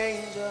of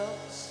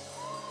angels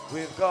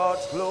with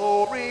God's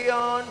glory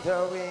on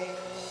their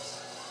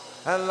wings.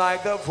 And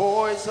like the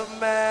voice of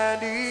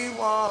many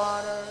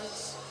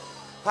waters,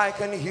 I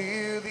can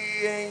hear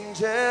the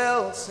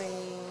angels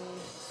sing.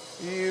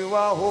 You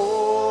are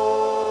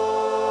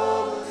holy.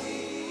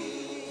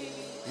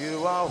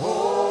 You are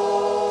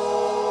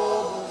holy.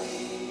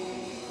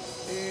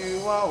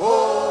 You are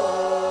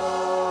holy.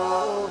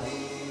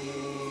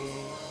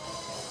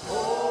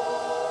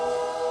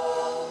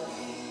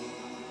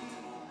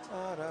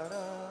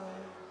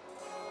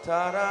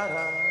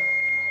 Ta-da-da,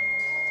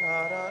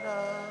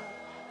 ta-da-da,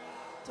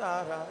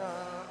 ta-da-da,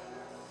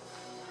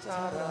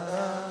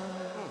 ta-da-da,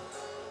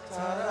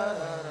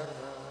 ta-da-da,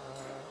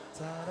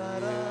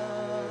 ta-da-da,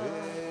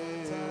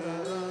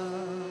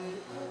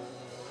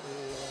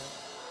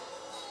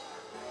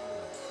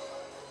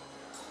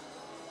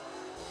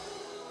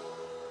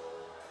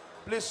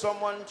 please,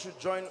 someone should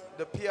join.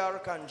 The PR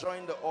can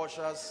join the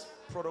ushers.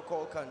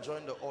 Protocol can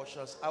join the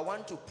ushers. I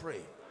want to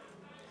pray.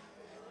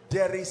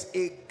 There is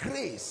a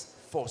grace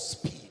for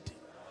speed.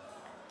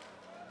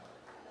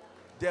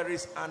 There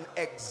is an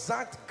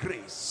exact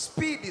grace.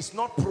 Speed is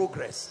not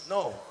progress.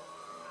 No.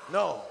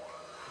 No.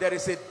 There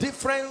is a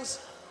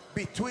difference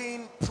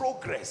between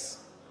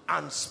progress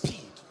and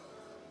speed.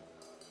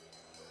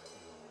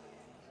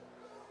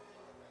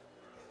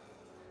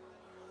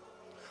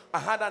 I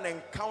had an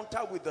encounter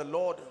with the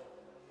Lord,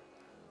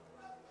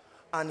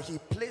 and he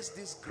placed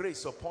this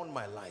grace upon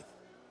my life.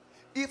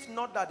 If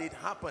not that it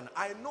happened,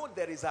 I know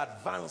there is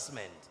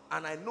advancement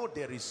and I know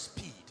there is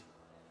speed,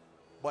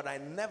 but I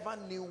never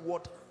knew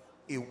what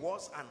it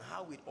was and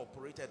how it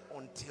operated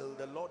until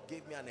the Lord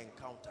gave me an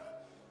encounter.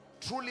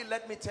 Truly,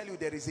 let me tell you,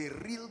 there is a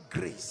real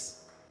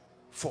grace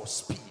for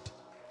speed.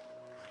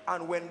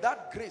 And when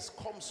that grace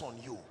comes on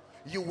you,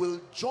 you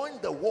will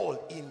join the world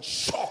in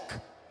shock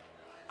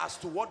as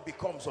to what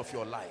becomes of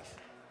your life.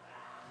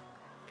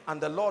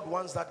 And the Lord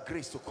wants that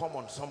grace to come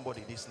on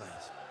somebody this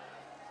night.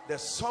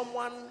 There's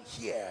someone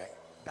here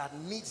that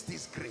needs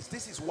this grace.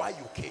 This is why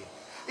you came.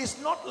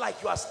 It's not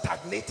like you are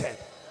stagnated,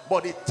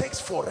 but it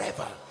takes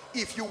forever.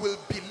 If you will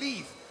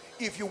believe,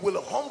 if you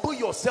will humble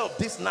yourself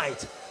this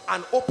night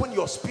and open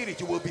your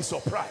spirit, you will be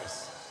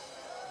surprised.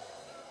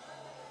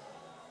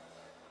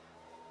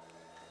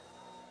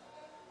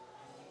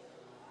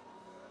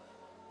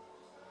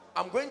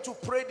 I'm going to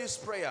pray this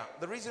prayer.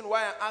 The reason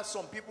why I ask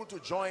some people to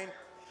join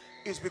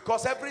is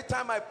because every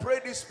time I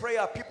pray this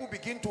prayer, people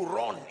begin to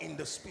run in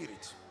the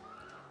spirit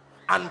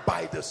and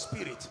by the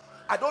spirit.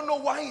 I don't know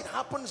why it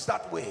happens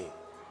that way.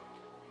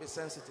 Be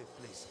sensitive,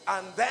 please.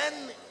 And then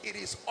it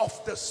is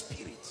of the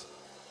spirit.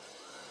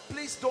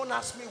 Please don't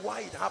ask me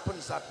why it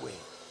happens that way.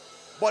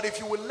 But if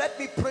you will let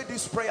me pray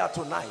this prayer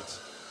tonight,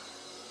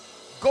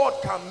 God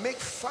can make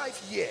 5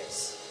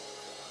 years,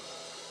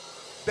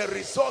 the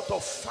result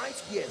of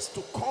 5 years,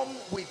 to come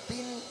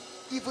within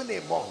even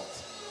a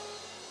month.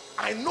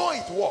 I know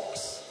it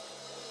works.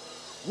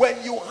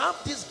 When you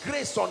have this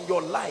grace on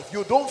your life,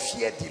 you don't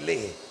fear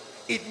delay.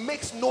 It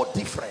makes no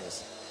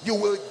difference. You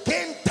will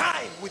gain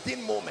time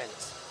within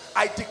moments.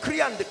 I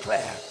decree and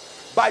declare,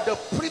 by the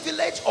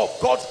privilege of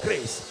God's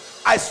grace,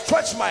 I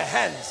stretch my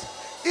hands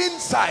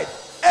inside,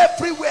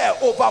 everywhere,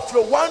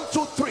 overflow, 1,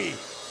 2, 3,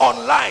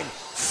 online.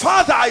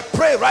 Father, I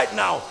pray right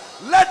now,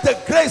 let the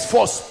grace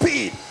for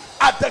speed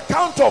at the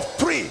count of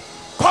 3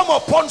 come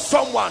upon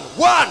someone.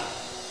 1,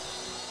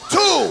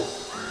 2,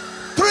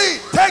 3.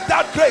 Take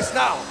that grace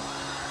now.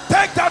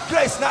 Take that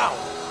grace now.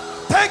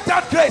 Take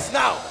that grace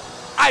now.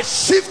 I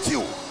shift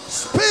you.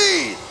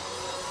 Speed,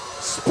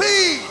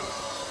 speed,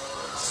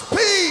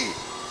 speed.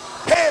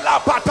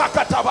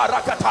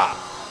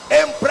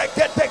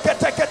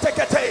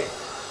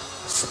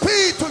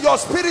 Speed to your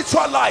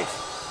spiritual life,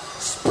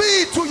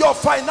 speed to your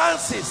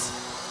finances,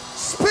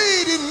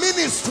 speed in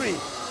ministry,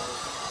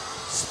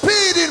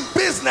 speed in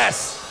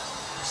business,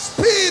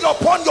 speed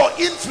upon your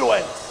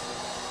influence.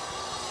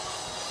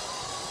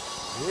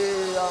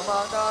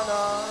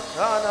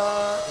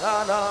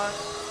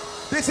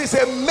 This is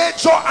a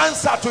major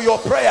answer to your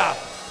prayer.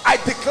 I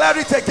declare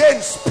it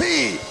again.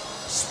 Speed,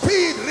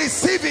 speed,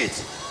 receive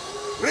it,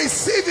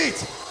 receive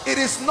it. It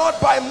is not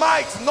by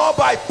might nor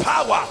by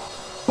power,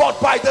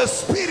 but by the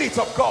Spirit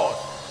of God.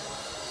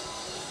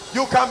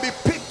 You can be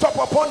picked up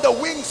upon the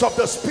wings of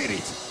the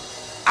Spirit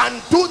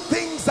and do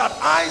things that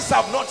eyes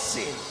have not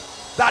seen,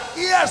 that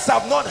ears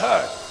have not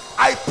heard.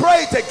 I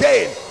pray it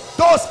again.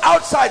 Those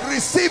outside,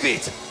 receive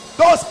it.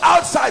 Those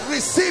outside,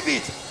 receive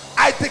it.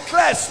 I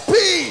declare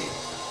speed.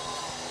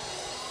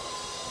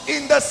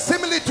 In the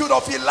similitude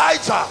of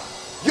Elijah,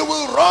 you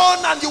will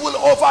run and you will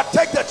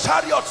overtake the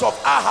chariots of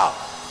Ahab.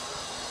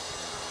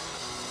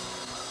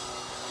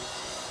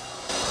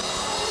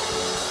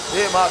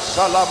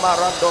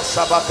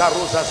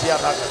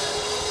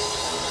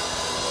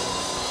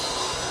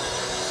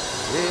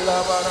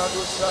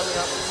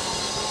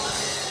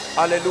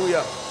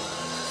 Hallelujah.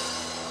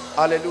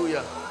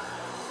 Hallelujah.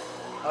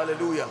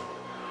 Hallelujah.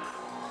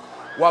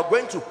 We are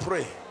going to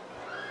pray.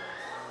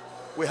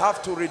 We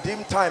have to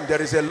redeem time. There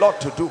is a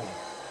lot to do.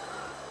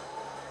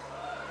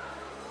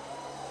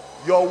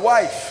 Your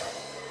wife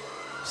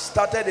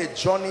started a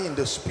journey in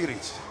the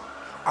spirit.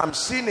 I'm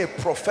seeing a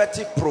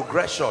prophetic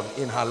progression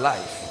in her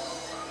life.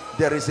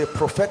 There is a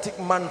prophetic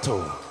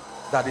mantle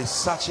that is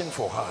searching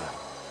for her.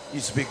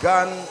 It's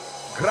begun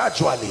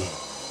gradually.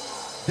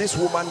 This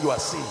woman you are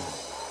seeing,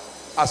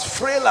 as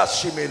frail as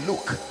she may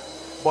look,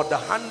 but the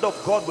hand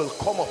of God will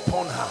come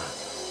upon her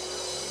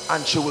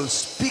and she will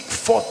speak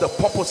forth the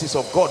purposes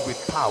of God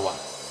with power.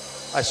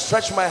 I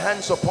stretch my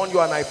hands upon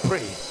you and I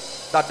pray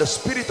that the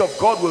Spirit of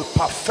God will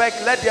perfect.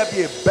 Let there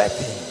be a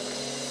birthing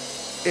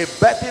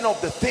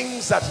of the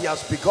things that he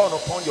has begun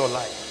upon your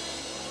life.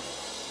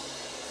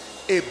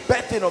 A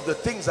birthing of the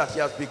things that he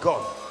has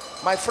begun.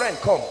 My friend,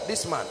 come,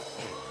 this man.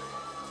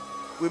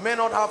 We may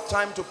not have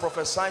time to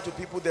prophesy to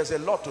people. There's a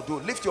lot to do.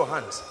 Lift your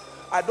hands.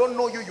 I don't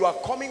know you. You are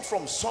coming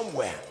from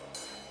somewhere,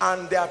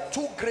 and there are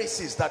 2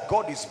 graces that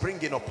God is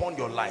bringing upon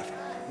your life.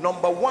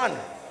 Number 1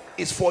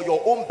 is for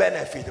your own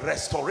benefit,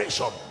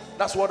 restoration.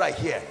 That's what I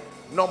hear.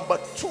 Number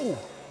 2,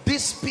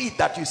 this speed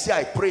that you see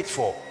I prayed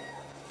for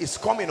is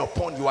coming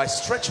upon you. I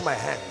stretch my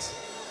hands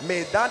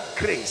May that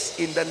grace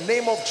in the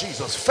name of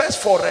Jesus,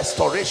 first for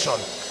restoration,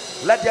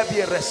 let there be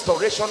a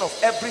restoration of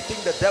everything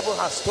the devil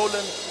has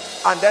stolen,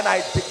 and then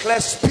I declare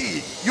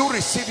speed. You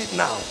receive it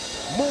now.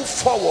 Move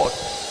forward,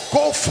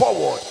 go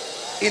forward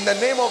in the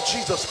name of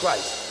Jesus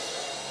Christ.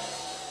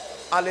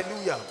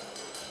 Hallelujah.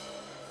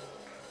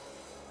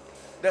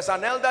 There's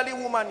an elderly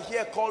woman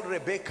here called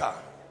Rebecca.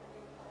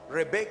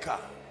 Rebecca.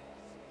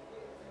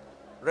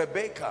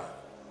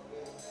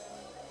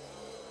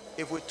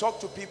 If we talk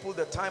to people,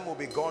 the time will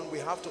be gone. We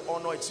have to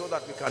honor it so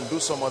that we can do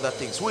some other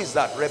things. Who is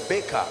that?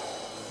 Rebecca.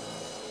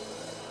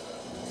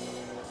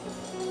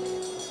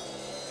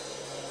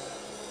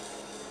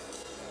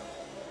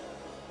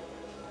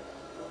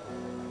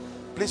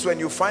 Please, when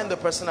you find the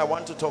person, I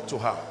want to talk to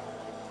her.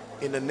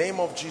 In the name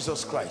of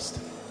Jesus Christ.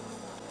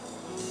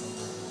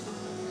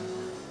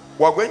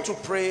 We're going to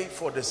pray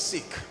for the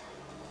sick.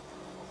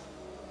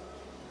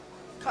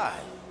 Kai.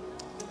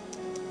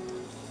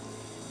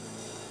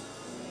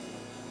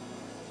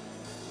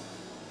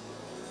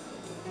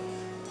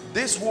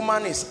 This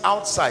woman is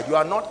outside. You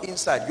are not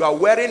inside. You are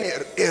wearing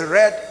a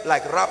red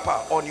like wrapper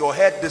on your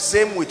head, the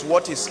same with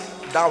what is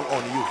down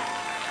on you.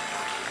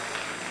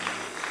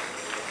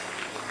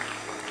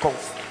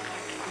 Confirm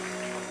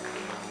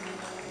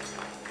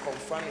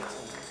it.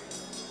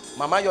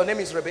 Mama, your name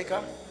is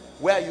Rebecca.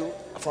 Where are you?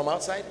 From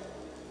outside?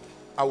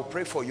 I will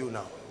pray for you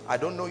now. I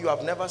don't know you.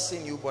 I've never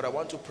seen you, but I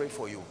want to pray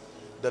for you.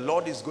 The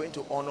Lord is going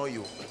to honor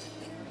you.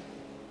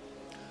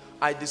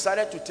 I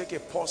decided to take a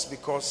pause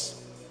because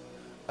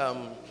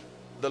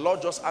the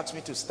Lord just asked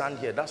me to stand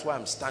here. That's why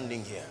I'm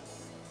standing here.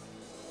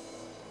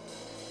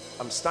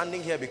 I'm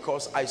standing here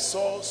because I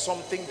saw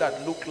something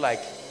that looked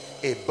like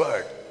a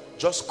bird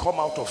just come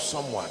out of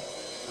someone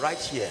right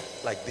here,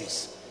 like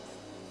this.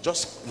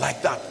 Just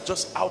like that,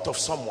 just out of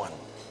someone.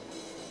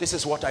 This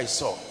is what I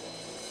saw.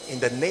 In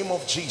the name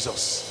of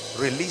Jesus,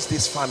 release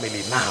this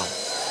family now.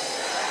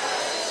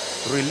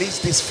 Release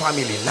this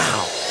family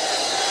now.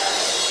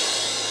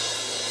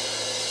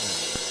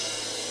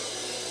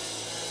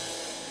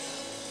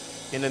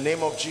 In the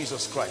name of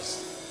Jesus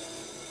Christ.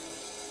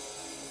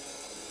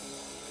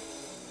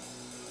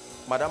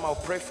 Madam, I'll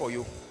pray for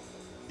you.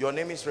 Your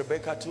name is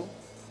Rebecca too?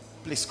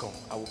 Please come.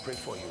 I will pray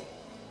for you.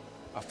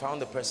 I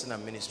found the person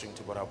I'm ministering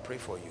to, but I'll pray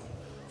for you.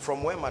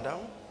 From where, madam?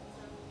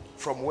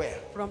 From where?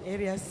 From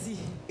Area C.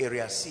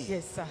 Area C?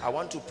 Yes, sir. I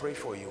want to pray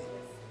for you.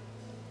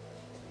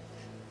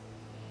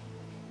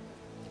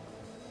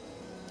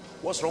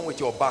 What's wrong with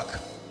your back?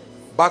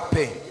 Back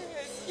pain.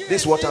 Yes,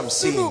 this is what I'm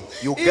seeing.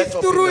 You get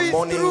up in the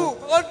morning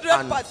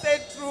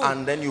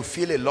and then you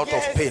feel a lot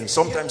of pain.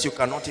 Sometimes you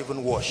cannot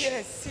even wash.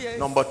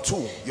 Number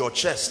two, your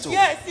chest too.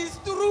 Yes, it's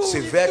true.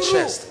 Severe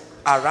chest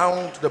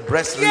around the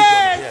breast region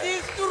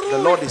here. The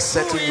Lord is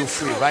setting you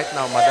free right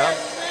now, madam.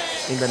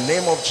 In the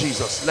name of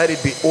Jesus, let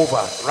it be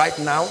over right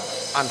now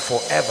and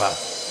forever.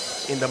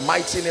 In the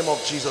mighty name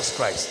of Jesus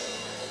Christ.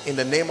 In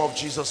the name of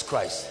Jesus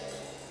Christ.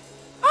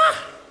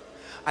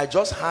 I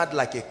just had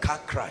like a car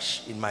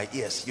crash in my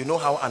ears. You know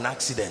how an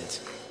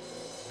accident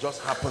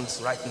just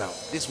happens right now.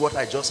 This is what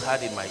I just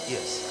had in my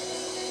ears.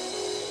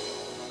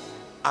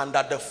 And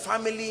that the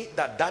family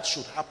that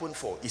should happen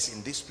for is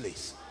in this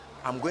place.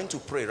 I'm going to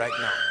pray right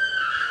now.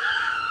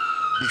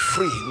 Be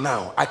free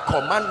now. I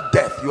command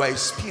death. You are a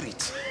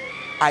spirit.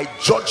 I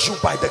judge you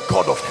by the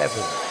God of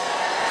heaven.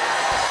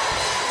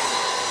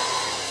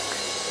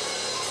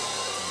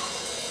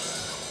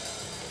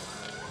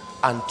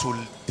 And to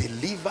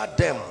deliver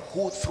them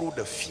who through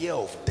the fear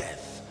of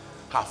death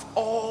have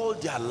all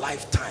their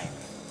lifetime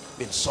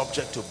been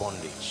subject to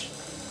bondage.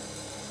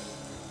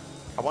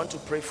 I want to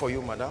pray for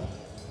you, madam,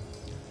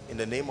 in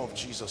the name of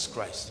Jesus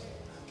Christ,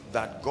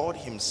 that God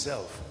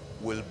himself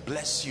will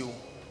bless you,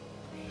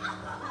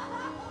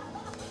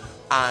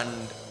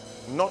 and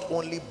not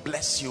only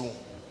bless you.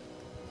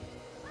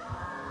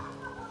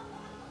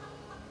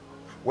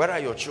 Where are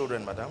your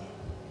children, madam?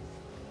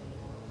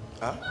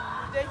 Huh?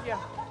 They're here.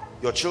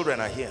 Your children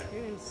are here?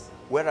 Yes.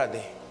 Where are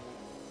they?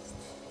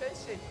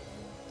 Patient,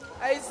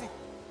 Isaac.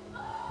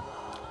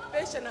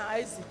 Patient and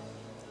Isaac.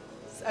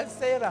 And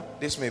Sarah.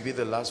 This may be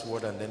the last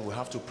word, and then we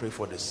have to pray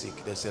for the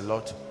sick. There's a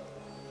lot.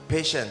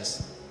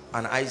 Patience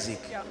and Isaac.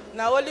 Yeah.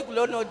 Now only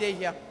Glono they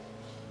here.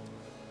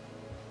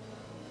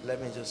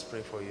 Let me just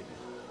pray for you.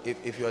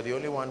 If you're the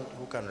only one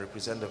who can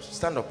represent them,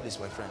 stand up please,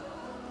 my friend.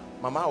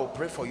 Mama, I will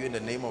pray for you in the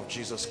name of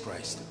Jesus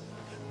Christ,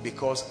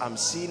 because I'm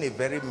seeing a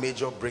very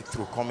major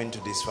breakthrough coming to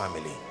this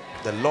family.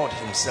 The Lord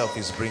himself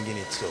is bringing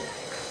it so.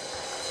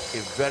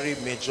 A very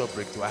major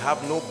breakthrough. I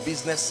have no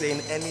business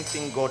saying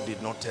anything God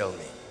did not tell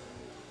me.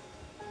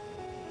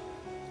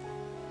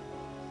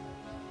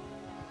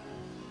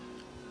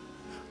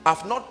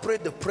 I've not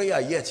prayed the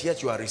prayer yet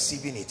you are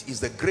receiving it.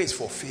 It's the grace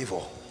for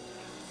favor.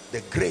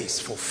 The grace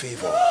for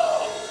favor.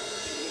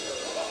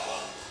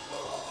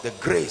 The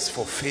grace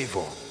for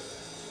favor.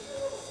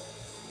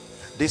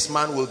 This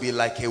man will be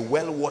like a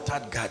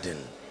well-watered garden,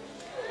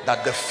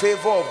 that the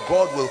favor of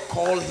God will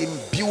call him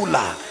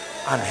Beulah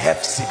and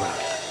Hephzibah.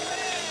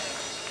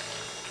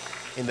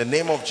 In the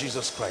name of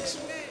Jesus Christ,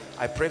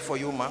 I pray for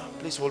you, ma.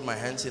 Please hold my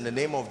hands. In the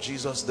name of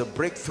Jesus, the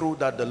breakthrough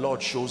that the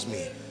Lord shows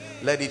me,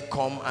 let it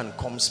come and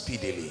come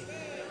speedily.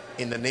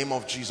 In the name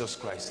of Jesus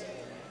Christ.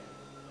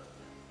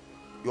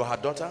 You are her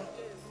daughter?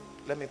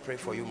 Let me pray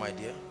for you, my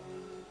dear.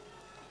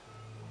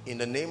 In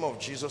the name of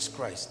Jesus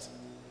Christ,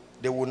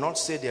 they will not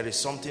say there is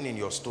something in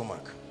your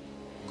stomach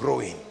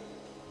growing.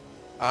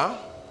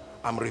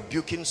 I'm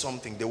rebuking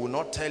something. They will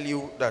not tell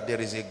you that there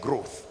is a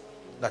growth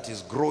that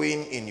is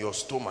growing in your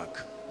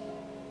stomach.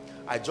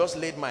 I just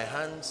laid my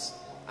hands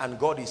and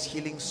God is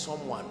healing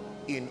someone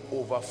in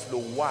overflow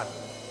 1.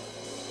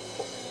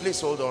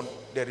 Please hold on.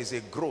 There is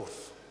a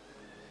growth.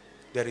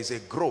 There is a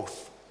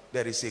growth.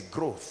 There is a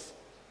growth.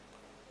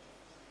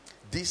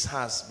 This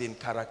has been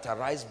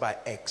characterized by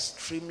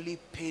extremely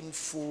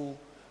painful.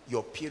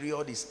 Your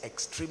period is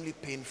extremely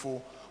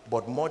painful,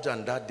 but more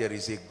than that, there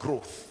is a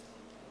growth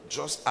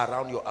just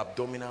around your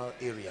abdominal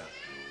area.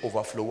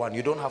 Overflow 1.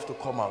 You don't have to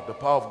come out. The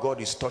power of God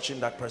is touching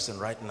that person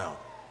right now.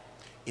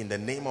 In the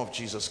name of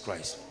Jesus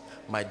Christ.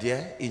 My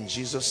dear, in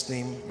Jesus'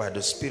 name, by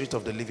the Spirit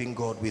of the living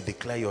God, we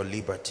declare your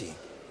liberty.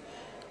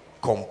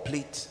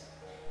 Complete,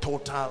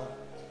 total,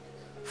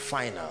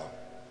 final.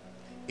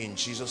 In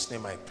Jesus'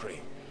 name I pray.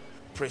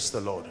 Praise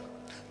the Lord.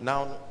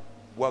 Now,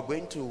 we're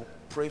going to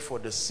pray for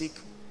the sick.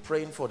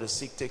 Praying for the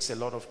sick takes a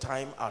lot of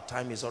time. Our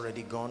time is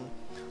already gone.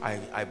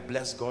 I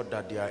bless God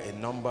that there are a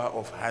number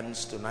of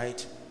hands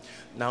tonight.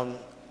 Now,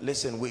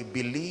 listen, we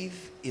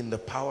believe in the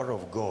power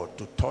of God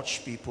to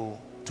touch people,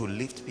 to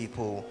lift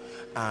people,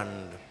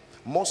 and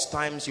most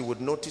times you would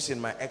notice in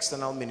my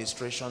external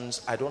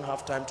ministrations, I don't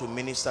have time to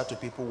minister to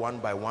people one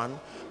by one,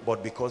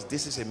 but because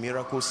this is a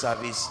miracle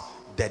service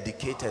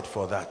dedicated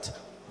for that,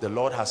 the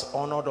Lord has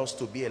honored us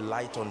to be a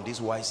light on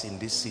this wise in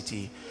this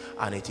city,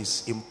 and it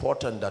is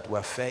important that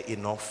we're fair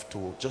enough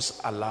to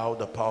just allow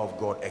the power of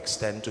God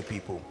extend to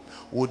people.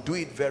 We'll do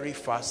it very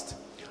fast.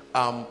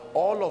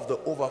 All of the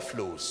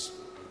overflows,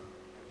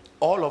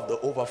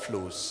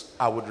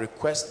 I would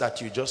request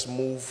that you just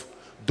move.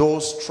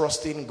 Those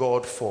trusting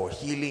God for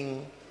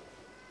healing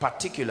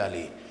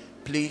particularly,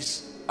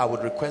 please, I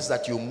would request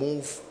that you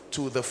move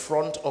to the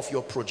front of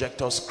your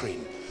projector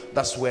screen.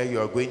 That's where you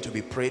are going to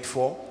be prayed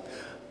for.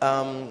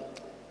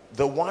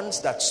 The ones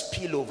that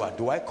spill over,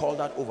 do I call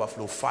that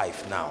overflow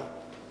 5 now?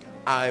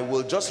 I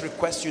will just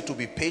request you to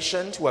be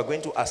patient. We are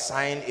going to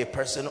assign a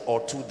person or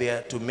two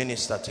there to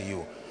minister to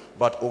you.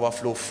 But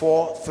overflow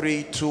 4,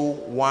 3, 2,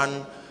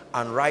 1,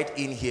 and right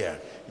in here.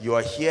 You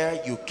are here,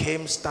 you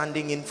came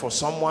standing in for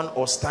someone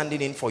or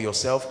standing in for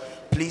yourself.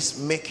 Please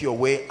make your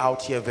way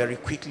out here very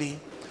quickly,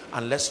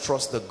 and let's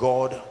trust the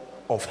God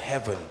of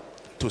heaven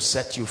to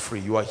set you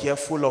free. You are here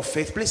full of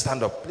faith. Please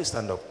stand up. Please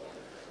stand up.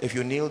 If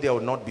you kneel, there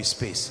will not be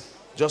space.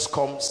 Just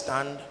come,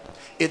 stand.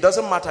 It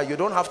doesn't matter. You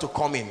don't have to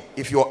come in.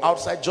 If you're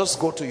outside, just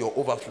go to your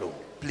overflow,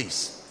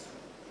 please.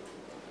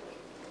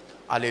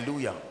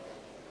 Hallelujah.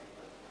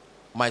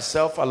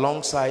 Myself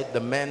alongside the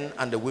men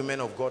and the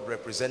women of God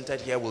represented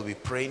here will be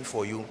praying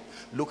for you.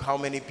 Look how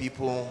many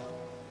people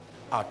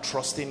are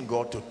trusting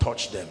God to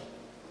touch them.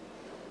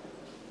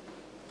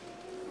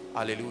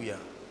 Hallelujah.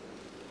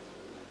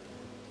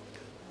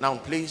 Now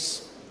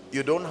please,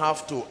 you don't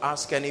have to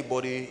ask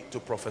anybody to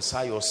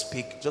prophesy or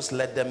speak. Just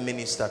let them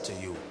minister to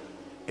you.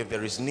 If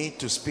there is need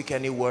to speak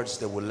any words,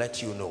 they will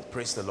let you know.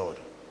 Praise the Lord.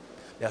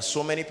 There are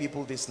so many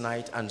people this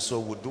night, and so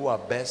we'll do our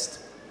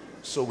best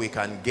so we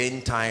can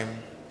gain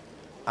time.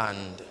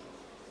 And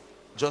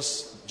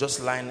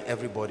just line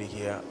everybody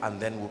here, and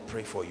then we'll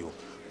pray for you.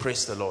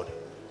 Praise the Lord.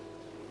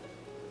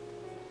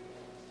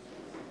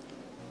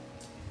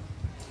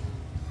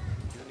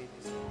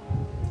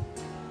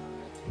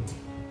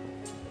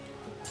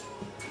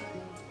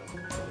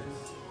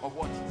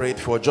 Prayed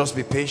for. Just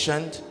be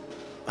patient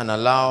and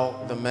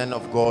allow the men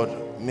of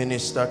God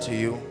minister to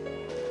you.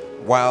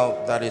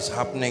 While that is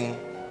happening,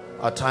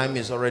 our time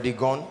is already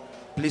gone.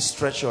 Please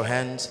stretch your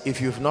hands. If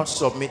you've not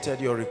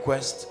submitted your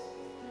request,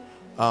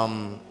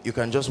 you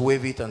can just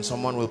wave it and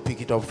someone will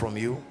pick it up from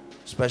you,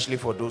 especially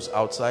for those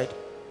outside.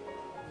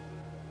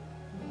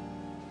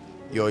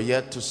 You're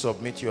yet to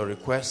submit your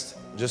request.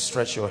 Just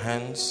stretch your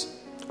hands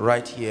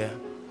right here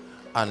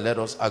and let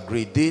us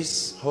agree.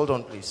 This, hold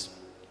on please.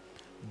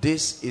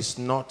 This is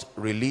not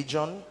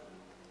religion.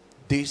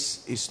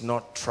 This is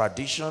not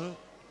tradition.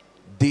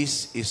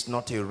 This is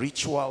not a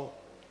ritual.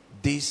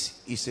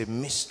 This is a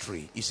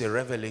mystery. It's a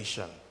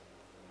revelation.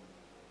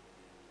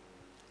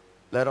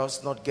 Let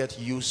us not get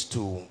used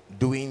to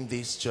doing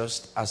this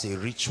just as a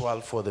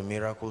ritual for the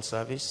miracle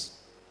service,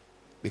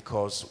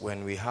 because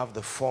when we have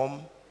the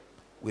form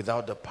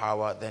without the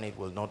power, then it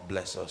will not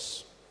bless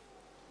us.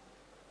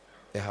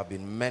 There have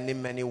been many,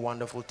 many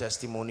wonderful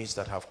testimonies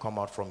that have come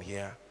out from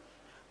here,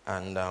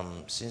 and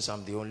since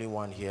I'm the only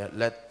one here,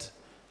 let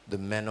the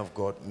men of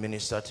God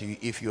minister to you.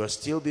 If you are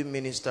still being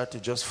ministered to,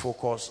 just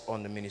focus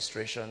on the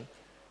ministration,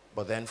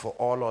 but then for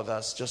all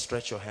others, just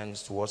stretch your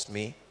hands towards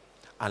me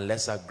and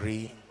let's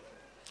agree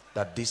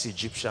that these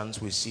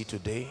Egyptians we see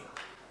today,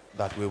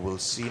 that we will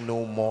see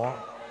no more.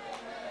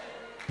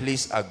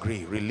 Please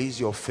agree. Release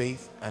your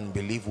faith and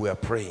believe we are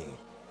praying.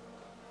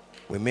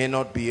 We may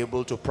not be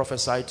able to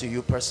prophesy to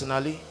you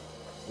personally.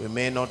 We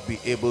may not be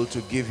able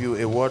to give you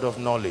a word of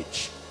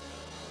knowledge.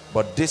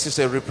 But this is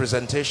a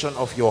representation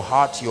of your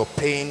heart, your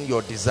pain,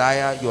 your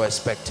desire, your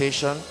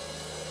expectation.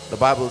 The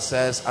Bible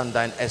says, and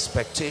thine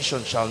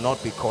expectation shall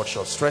not be cut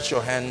short. Stretch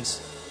your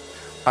hands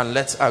and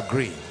let's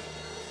agree.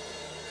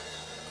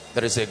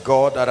 There is a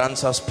God that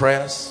answers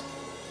prayers.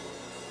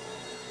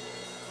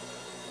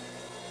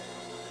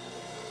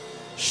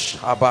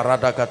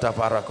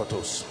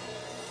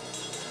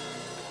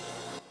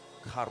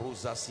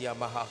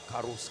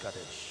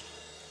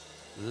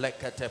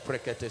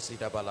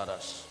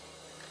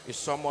 Is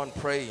someone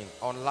praying?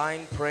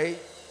 Online, pray.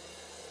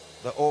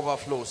 The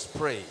overflows,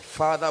 pray.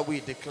 Father, we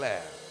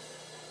declare.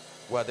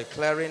 We're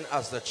declaring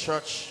as the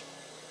church,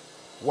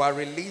 we're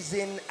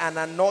releasing an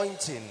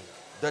anointing,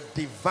 the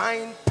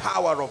divine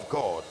power of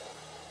God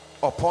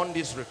upon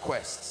these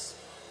requests.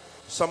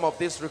 Some of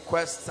these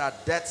requests are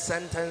death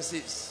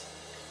sentences.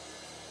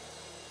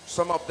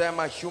 Some of them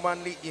are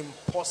humanly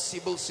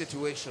impossible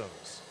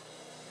situations.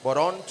 But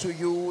unto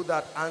you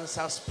that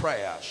answers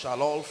prayer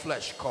shall all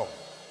flesh come.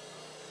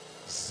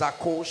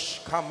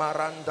 Zakosh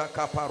kamaranda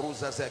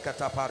kaparuza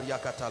zekataparia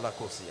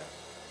katalakosia.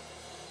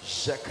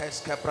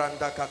 Jekes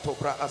kebranda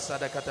katobra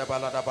asada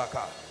katabalada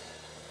baka.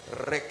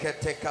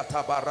 Rekete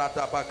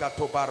katabarada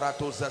bakato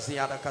barato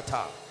zaziana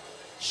kata.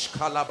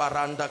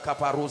 Shkalabaranda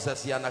kaparuza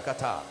ziana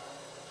kata.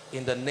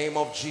 In the name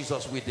of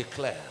Jesus we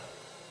declare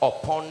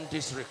upon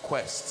these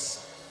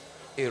requests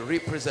a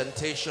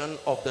representation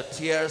of the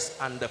tears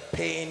and the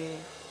pain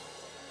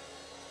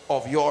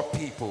of your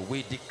people.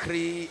 We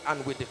decree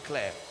and we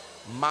declare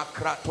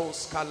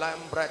Makratos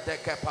kalambra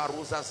deke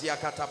paruza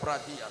ziakata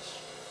bradias.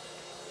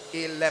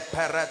 Ile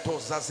pereto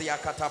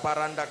zaziakata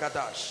baranda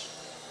gadash.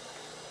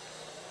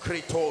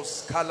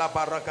 Kritos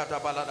kalabarakata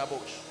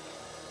baladabush.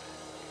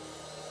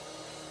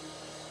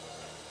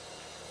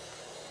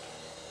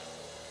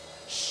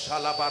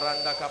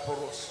 Shalabaranda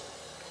kapurus.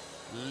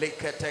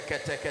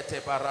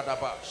 Liketeketekete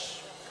baradabash.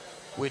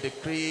 We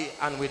decree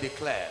and we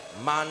declare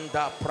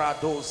Manda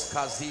prados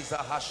kaziza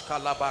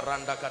hashkala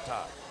baranda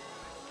kata.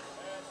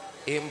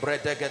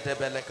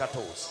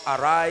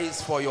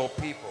 Arise for your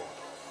people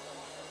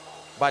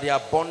by the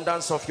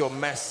abundance of your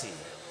mercy.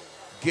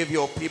 Give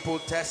your people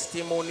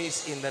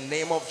testimonies in the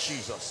name of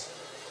Jesus.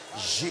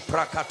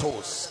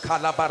 Jiprakatos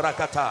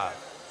kalabarakata.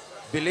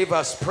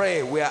 Believers,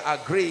 pray. We are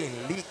agreeing.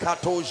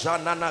 Likato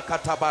janana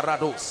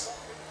katabarados.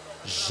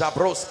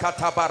 Jabros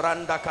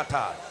katabaranda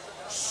kata.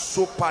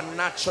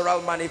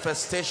 Supernatural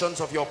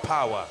manifestations of your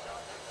power.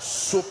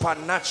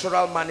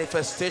 Supernatural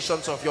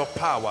manifestations of your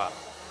power.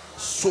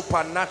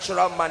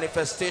 Supernatural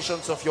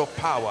manifestations of your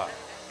power.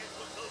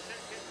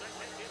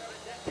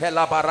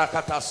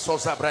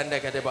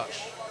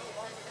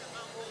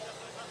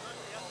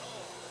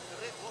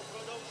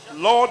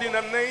 Lord, in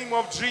the name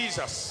of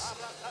Jesus,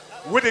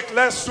 we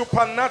declare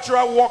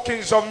supernatural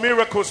workings of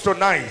miracles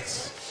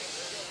tonight.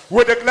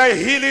 We declare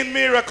healing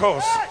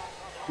miracles.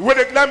 We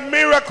declare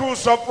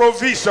miracles of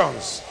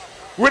provisions.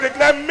 We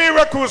declare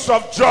miracles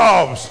of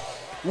jobs.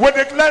 We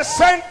declare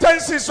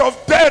sentences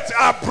of death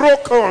are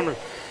broken.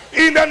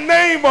 In the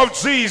name of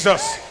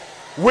Jesus,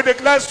 we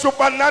declare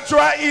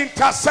supernatural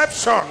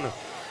interception,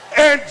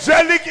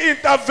 angelic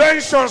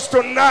interventions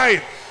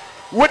tonight.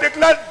 We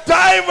declare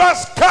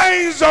diverse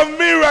kinds of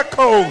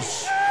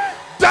miracles,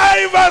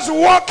 diverse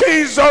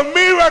workings of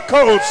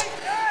miracles.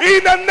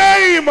 In the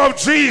name of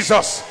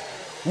Jesus,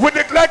 we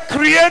declare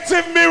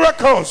creative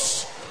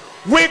miracles.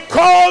 We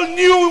call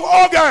new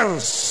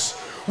organs.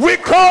 We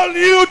call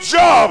new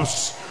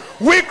jobs.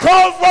 We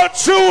call for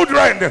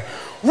children.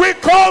 We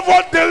call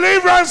for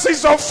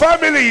deliverances of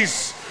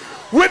families.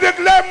 We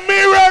declare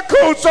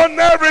miracles on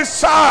every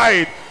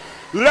side.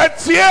 Let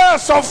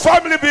tears of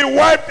family be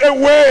wiped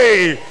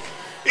away.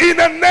 In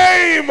the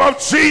name of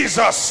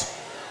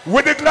Jesus,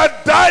 we declare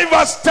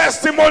diverse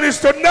testimonies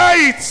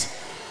tonight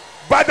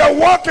by the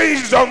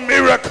workings of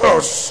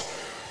miracles,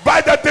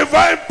 by the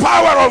divine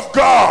power of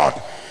God.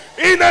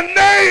 In the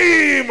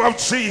name of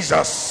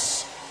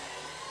Jesus.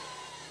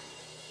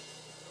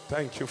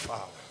 Thank you,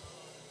 Father.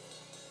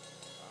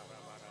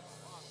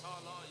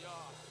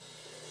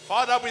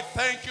 Father, we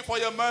thank you for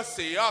your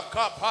mercy.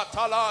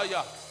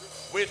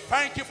 We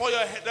thank you for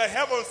the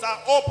heavens are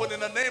open in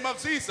the name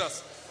of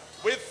Jesus.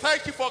 We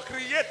thank you for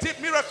creative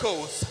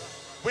miracles.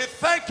 We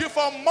thank you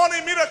for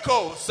money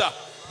miracles.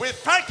 We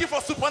thank you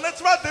for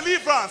supernatural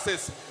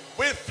deliverances.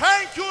 We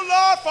thank you,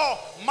 Lord, for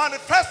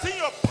manifesting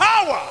your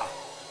power.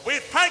 We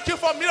thank you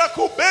for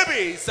miracle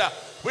babies.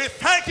 We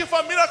thank you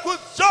for miracle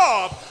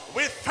job.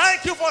 We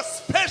thank you for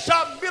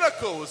special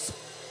miracles.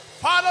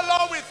 Father,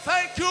 Lord, we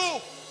thank you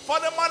for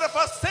the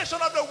manifestation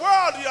of the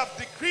word you have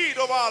decreed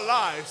over our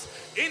lives.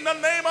 In the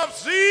name of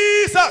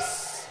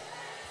Jesus.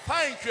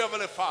 Thank you,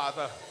 Heavenly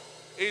Father.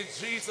 In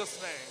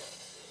Jesus' name.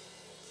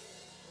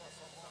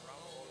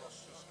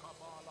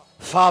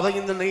 Father,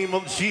 in the name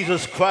of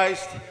Jesus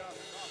Christ,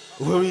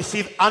 we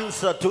receive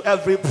answer to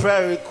every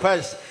prayer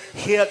request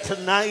here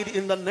tonight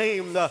in the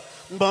name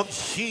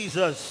of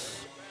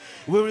Jesus.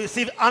 We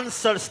receive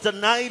answers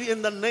tonight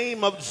in the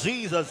name of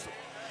Jesus.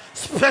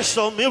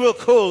 special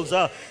miracles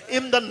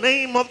in the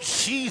name of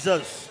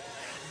Jesus.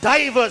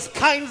 Diverse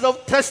kinds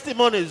of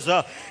testimonies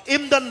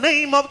in the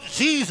name of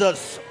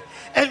Jesus.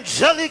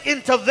 Angelic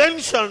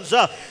interventions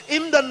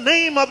in the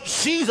name of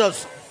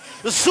Jesus.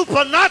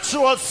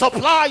 Supernatural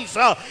supplies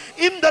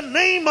in the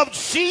name of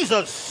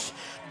Jesus.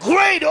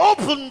 Great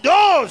open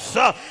doors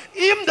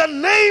in the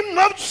name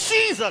of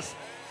Jesus.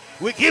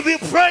 We give you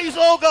praise,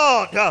 oh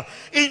God.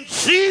 In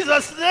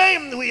Jesus'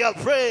 name we have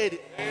prayed.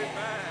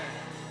 Amen.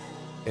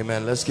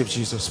 Amen. Let's give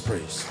Jesus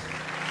praise.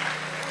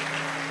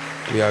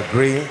 We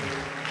agree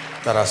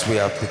that as we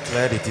have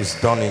declared, it is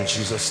done in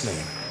Jesus'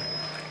 name.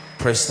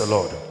 Praise the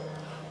Lord.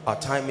 Our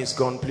time is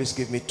gone. Please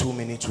give me 2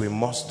 minutes. We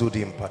must do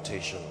the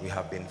impartation. We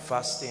have been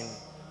fasting,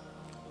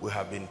 we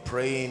have been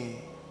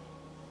praying,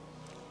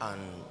 and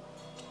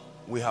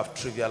we have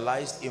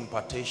trivialized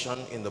impartation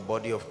in the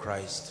body of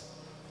Christ.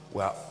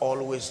 We are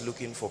always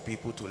looking for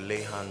people to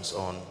lay hands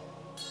on,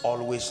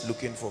 always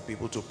looking for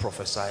people to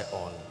prophesy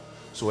on.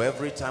 So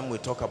every time we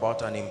talk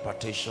about an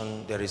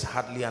impartation, there is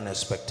hardly an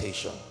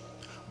expectation.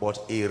 But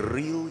a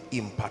real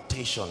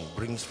impartation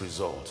brings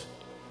result.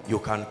 You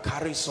can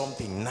carry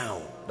something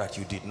now that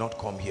you did not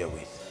come here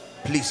with.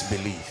 Please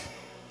believe.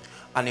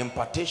 An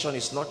impartation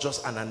is not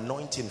just an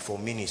anointing for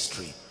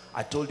ministry.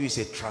 I told you it's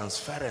a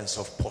transference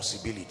of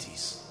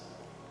possibilities.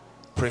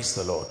 Praise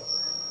the Lord.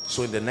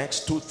 So in the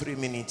next 2-3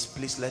 minutes,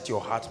 please let your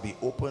heart be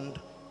opened.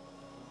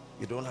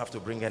 You don't have to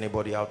bring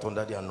anybody out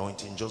under the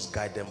anointing. Just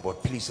guide them,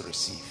 but please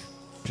receive.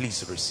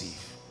 Please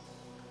receive.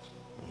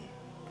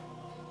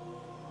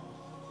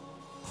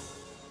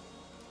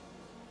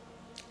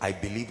 I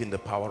believe in the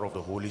power of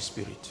the Holy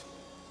Spirit.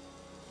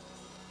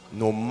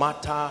 No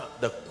matter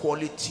the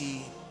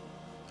quality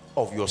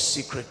of your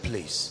secret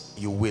place,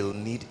 you will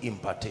need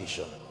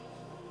impartation.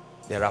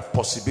 There are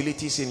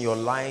possibilities in your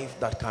life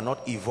that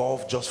cannot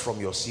evolve just from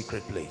your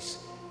secret place.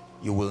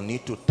 You will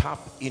need to tap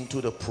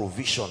into the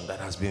provision that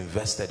has been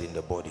vested in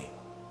the body.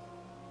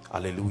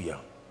 Hallelujah.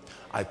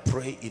 I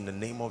pray in the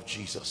name of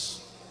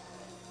Jesus.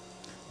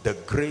 The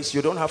grace,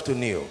 you don't have to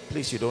kneel.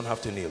 Please, you don't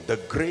have to kneel. The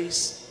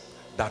grace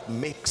that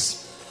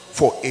makes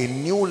for a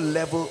new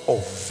level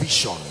of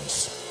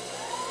visions.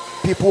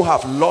 People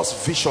have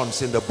lost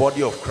visions in the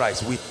body of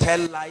Christ. We tell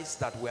lies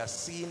that we are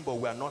seeing, but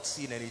we are not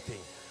seeing anything.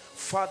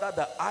 Father,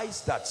 the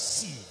eyes that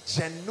see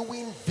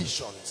genuine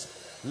visions,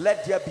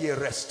 let there be a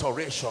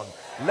restoration.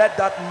 Let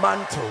that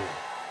mantle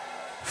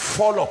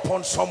fall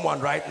upon someone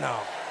right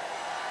now.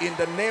 In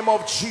the name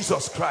of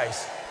Jesus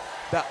Christ,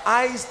 the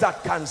eyes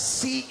that can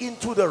see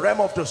into the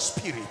realm of the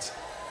Spirit,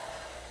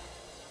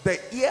 the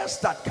ears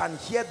that can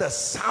hear the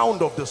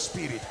sound of the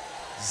Spirit.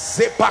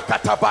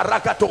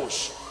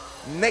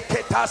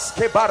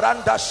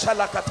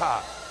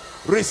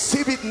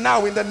 Receive it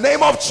now in the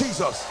name of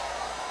Jesus.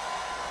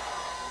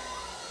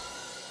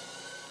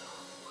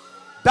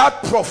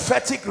 That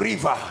prophetic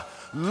river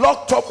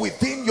locked up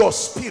within your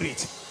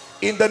spirit,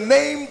 in the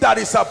name that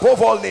is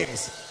above all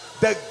names,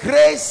 the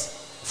grace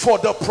for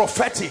the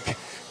prophetic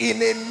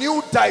in a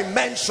new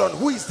dimension.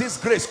 Who is this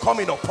grace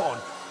coming upon?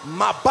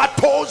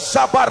 Mabato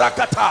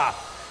Jabarakata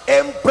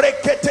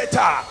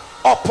Embreketeta.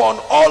 Upon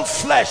all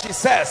flesh, he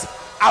says,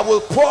 I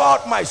will pour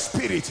out my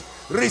spirit.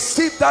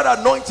 Receive that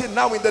anointing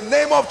now in the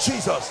name of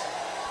Jesus.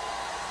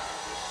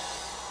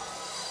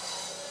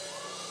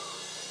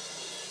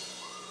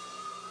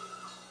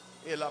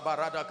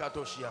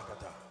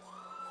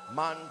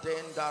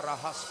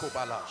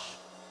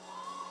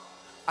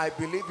 I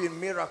believe in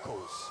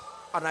miracles,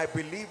 and I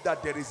believe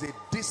that there is a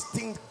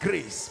distinct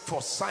grace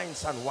for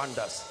signs and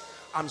wonders.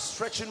 I'm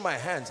stretching my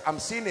hands. I'm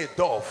seeing a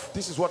dove.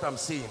 This is what I'm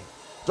seeing.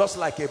 Just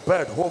like a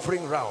bird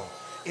hovering round.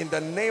 In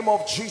the name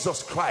of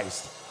Jesus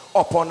Christ,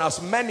 upon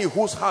as many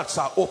whose hearts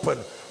are open,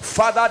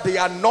 Father, the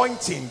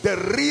anointing, the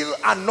real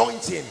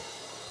anointing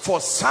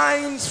for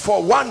signs,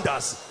 for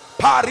wonders,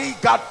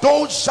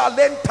 Parigado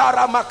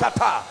Shalentara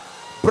Makata,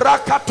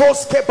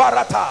 Brakatos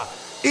Kebarata,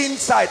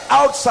 inside,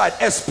 outside,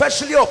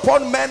 especially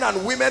upon men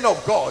and women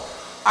of God,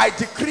 I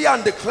decree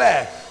and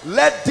declare,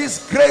 let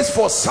this grace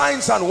for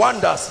signs and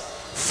wonders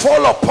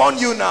fall upon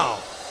you now.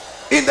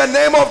 In the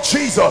name of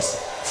Jesus,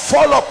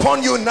 fall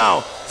upon you now.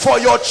 For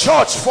your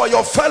church, for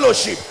your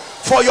fellowship,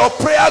 for your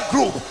prayer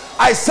group.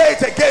 I say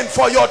it again,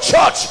 for your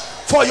church,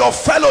 for your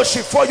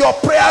fellowship, for your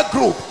prayer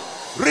group.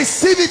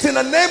 Receive it in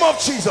the name of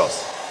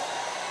Jesus.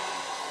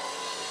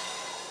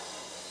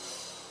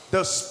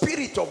 The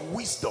spirit of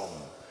wisdom.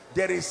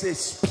 There is a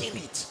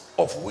spirit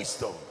of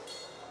wisdom.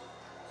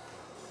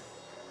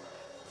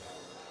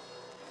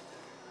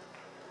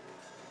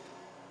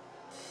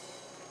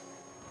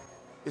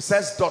 It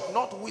says, doth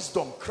not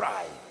wisdom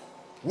cry?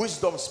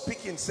 Wisdom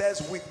speaking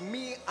says, with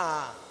me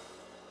are,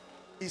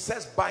 it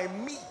says, by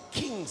me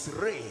kings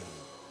reign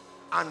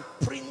and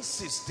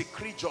princes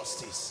decree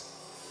justice.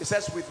 It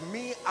says, with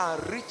me are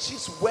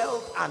riches,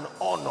 wealth and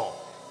honor,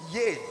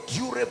 yea,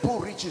 durable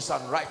riches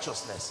and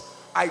righteousness.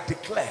 I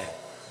declare,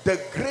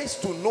 the grace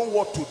to know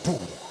what to do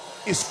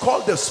is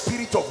called the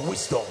spirit of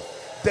wisdom.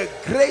 The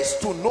grace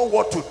to know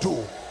what to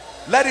do,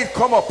 let it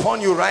come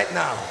upon you right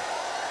now.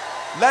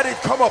 Let it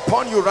come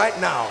upon you right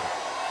now.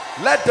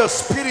 Let the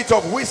spirit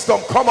of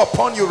wisdom come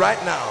upon you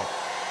right now.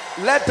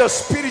 Let the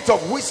spirit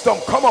of wisdom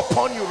come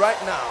upon you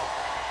right now.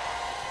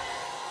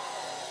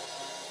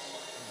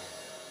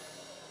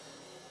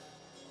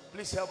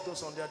 Please help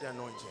those under the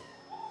anointing.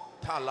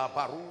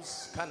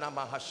 Talabarus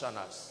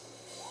kanamahashanas.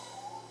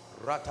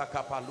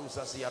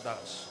 Ratakapaluzas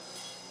yadas.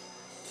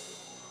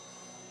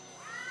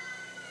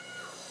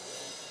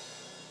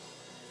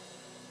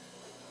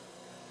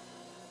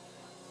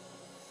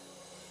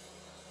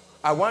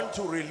 I want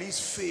to release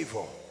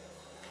favor.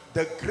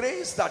 The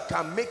grace that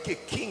can make a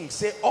king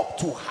say up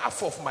to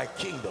half of my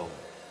kingdom.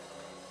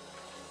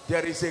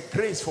 There is a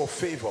grace for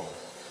favor.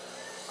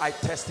 I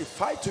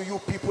testify to you,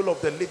 people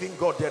of the living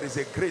God, there is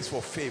a grace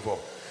for favor.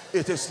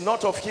 It is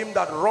not of him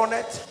that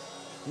runneth,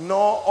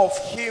 nor of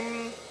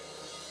him.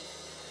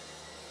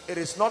 It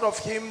is not of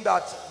him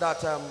that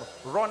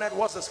runneth.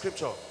 What's the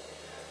scripture?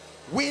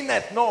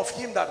 Winneth, nor of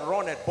him that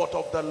runneth, but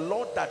of the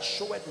Lord that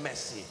showeth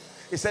mercy.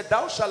 He said,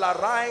 thou shalt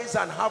arise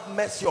and have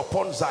mercy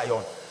upon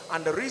Zion.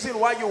 And the reason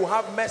why you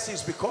have mercy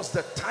is because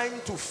the time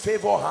to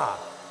favor her,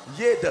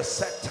 yea, the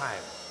set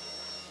time.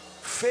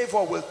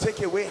 Favor will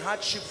take away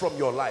hardship from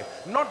your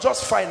life, not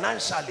just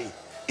financially,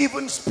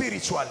 even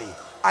spiritually.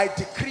 I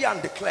decree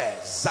and declare,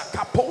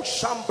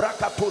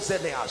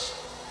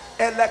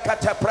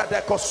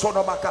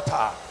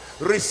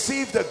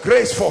 receive the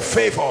grace for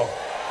favor.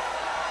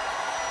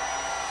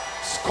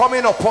 It's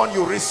coming upon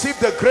you. Receive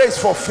the grace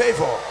for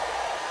favor.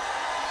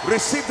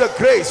 Receive the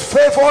grace.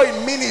 Favor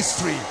in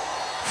ministry,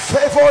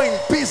 favor in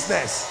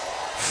business,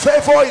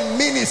 favor in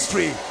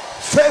ministry,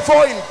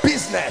 favor in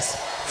business,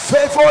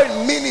 favor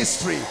in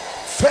ministry,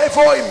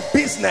 favor in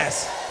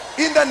business,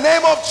 in the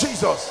name of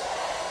Jesus.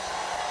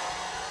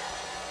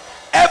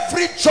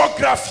 Every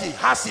geography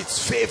has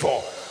its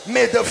favor.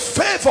 May the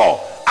favor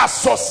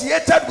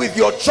associated with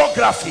your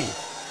geography,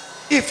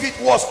 if it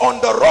was on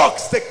the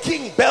rocks, the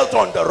king built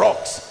on the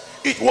rocks,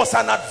 it was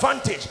an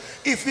advantage.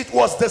 If it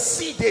was the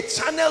sea, they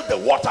channeled the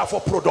water for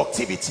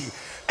productivity.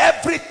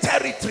 Every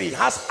territory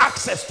has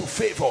access to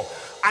favor.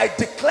 I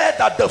declare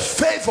that the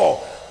favor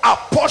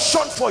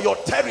apportioned for your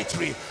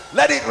territory,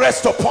 let it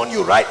rest upon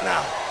you right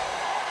now.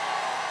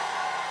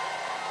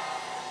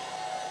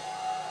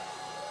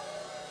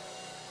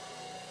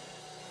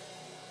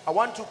 I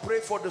want to pray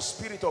for the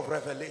spirit of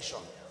revelation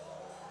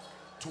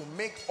to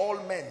make all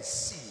men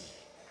see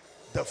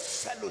the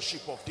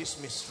fellowship of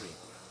this mystery.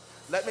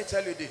 Let me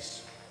tell you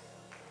this.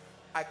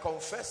 I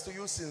confess to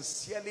you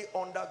sincerely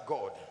under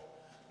God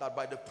that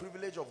by the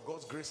privilege of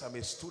God's grace I'm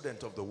a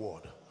student of the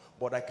word.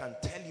 But I can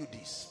tell you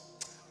this,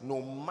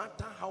 no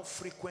matter how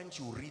frequent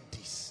you read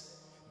this,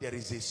 there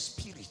is a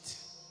spirit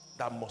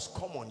that must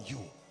come on you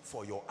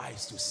for your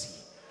eyes to see.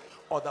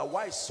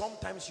 Otherwise,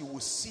 sometimes you will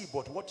see,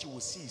 but what you will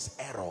see is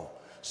error.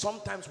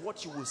 Sometimes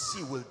what you will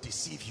see will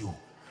deceive you.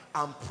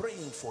 I'm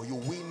praying for you.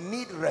 We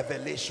need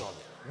revelation.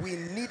 We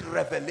need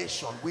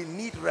revelation. We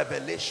need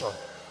revelation.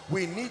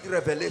 We need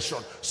revelation.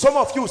 Some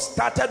of you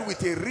started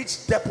with a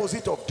rich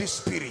deposit of this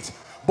spirit,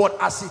 but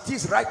as it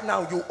is right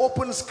now, you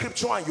open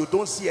scripture and you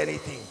don't see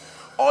anything.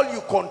 All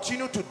you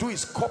continue to do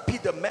is copy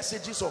the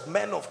messages of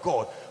men of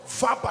God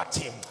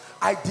verbatim.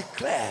 I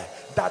declare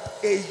that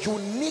a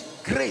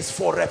unique grace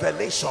for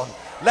revelation,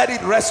 let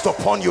it rest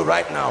upon you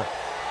right now.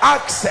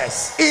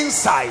 Access,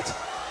 insight,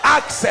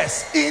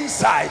 access,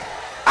 insight,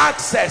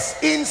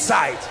 access,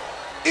 insight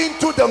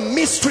into the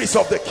mysteries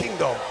of the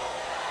kingdom.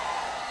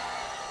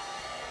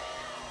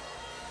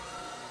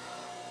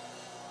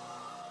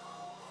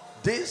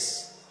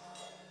 This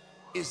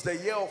is the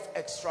year of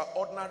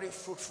extraordinary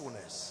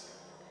fruitfulness.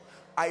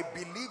 I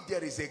believe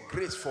there is a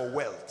grace for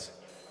wealth.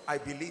 I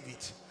believe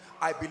it.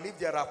 I believe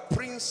there are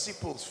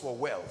principles for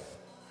wealth.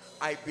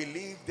 I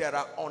believe there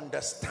are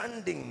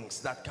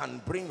understandings that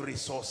can bring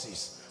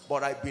resources.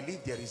 But I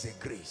believe there is a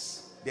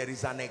grace. There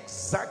is an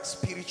exact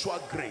spiritual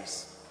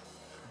grace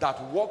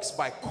that works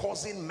by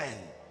causing men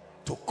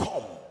to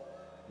come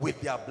with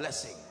their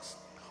blessings.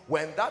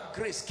 When that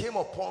grace came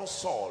upon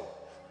Saul,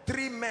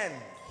 3 men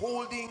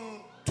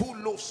holding 2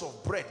 loaves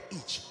of bread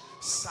each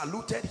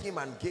saluted him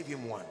and gave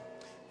him one.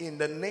 In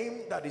the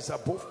name that is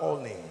above all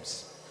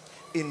names,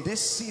 in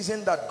this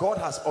season that God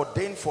has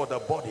ordained for the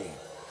body,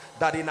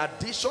 that in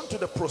addition to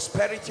the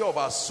prosperity of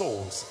our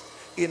souls,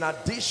 in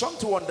addition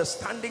to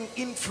understanding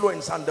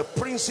influence and the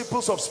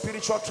principles of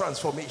spiritual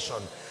transformation,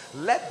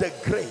 let the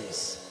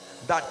grace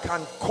that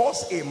can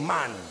cause a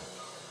man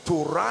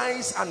to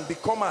rise and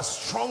become as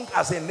strong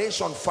as a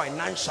nation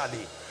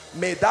financially,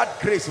 may that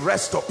grace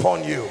rest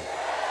upon you.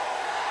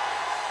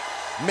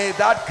 May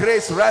that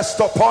grace rest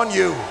upon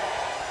you.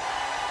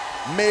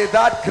 May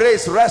that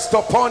grace rest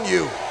upon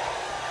you.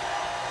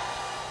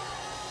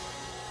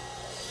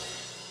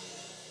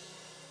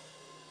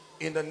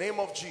 In the name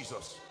of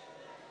Jesus,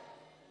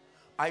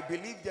 I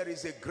believe there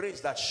is a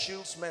grace that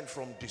shields men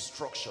from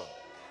destruction.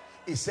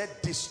 He said,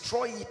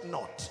 destroy it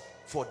not,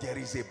 for there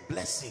is a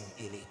blessing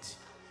in it.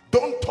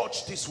 Don't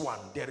touch this one.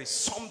 There is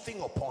something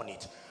upon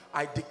it.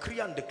 I decree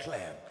and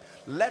declare,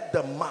 let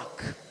the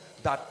mark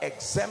that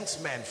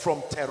exempts men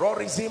from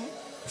terrorism,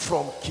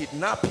 from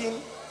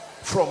kidnapping,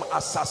 from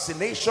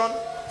assassination,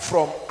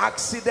 from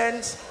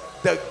accidents,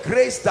 the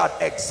grace that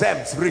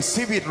exempts,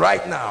 receive it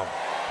right now.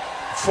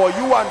 For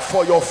you and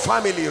for your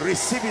family,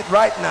 receive it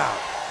right now.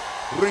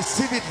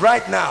 Receive it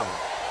right now.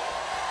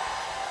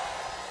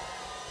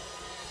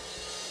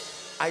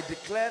 I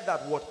declare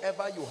that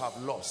whatever you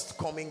have lost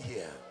coming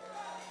here,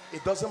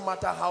 it doesn't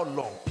matter how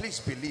long, please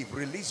believe,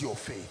 release your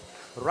faith.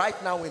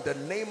 Right now, in the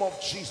name of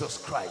Jesus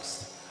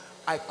Christ,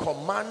 I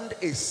command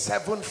a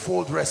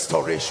sevenfold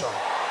restoration.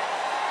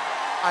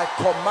 I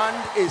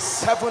command a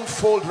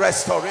sevenfold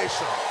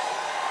restoration.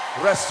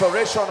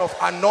 Restoration of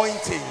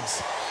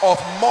anointings, of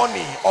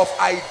money, of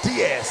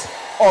ideas,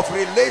 of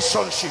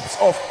relationships,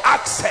 of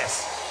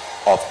access,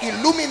 of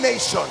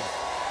illumination.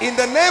 In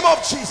the name of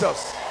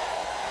Jesus.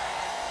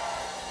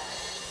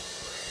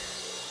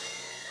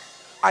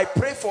 I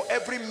pray for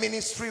every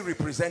ministry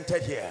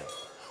represented here.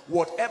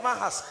 Whatever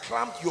has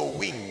clamped your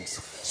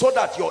wings so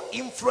that your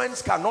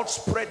influence cannot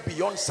spread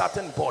beyond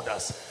certain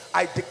borders,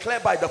 I declare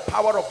by the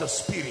power of the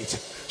Spirit,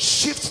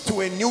 shift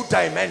to a new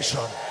dimension.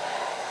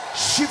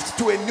 Shift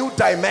to a new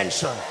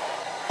dimension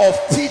of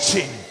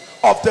teaching,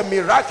 of the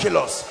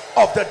miraculous,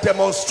 of the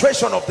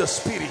demonstration of the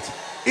Spirit.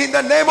 In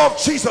the name of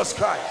Jesus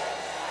Christ.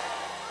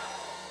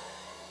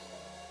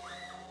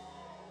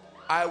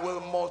 I will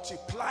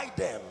multiply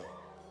them.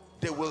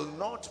 They will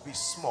not be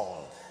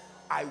small.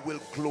 I will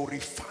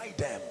glorify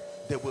them.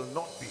 They will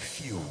not be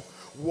few.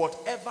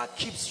 Whatever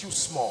keeps you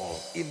small,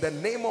 in the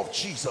name of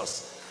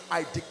Jesus,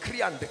 I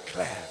decree and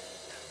declare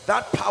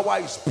that power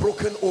is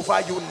broken over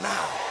you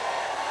now.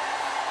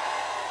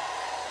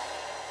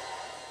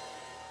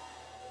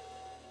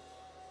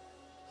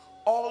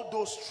 All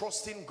those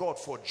trusting God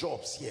for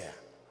jobs here,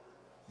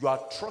 you are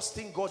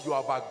trusting God, you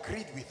have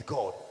agreed with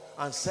God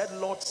and said,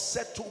 Lord,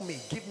 settle me,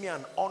 give me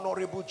an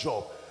honorable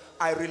job.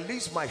 I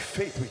release my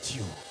faith with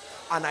you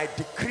and I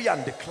decree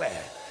and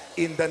declare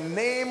in the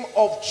name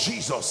of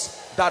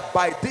Jesus that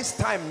by this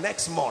time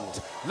next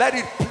month, let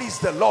it please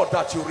the Lord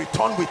that you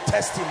return with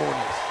testimonies.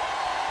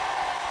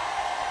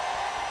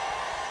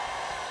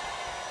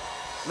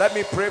 Let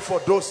me pray for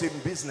those in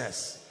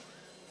business.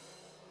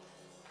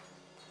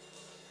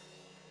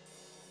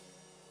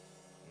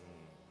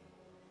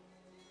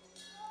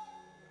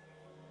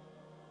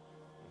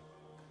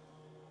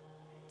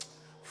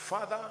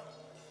 Father,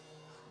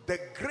 the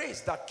grace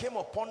that came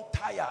upon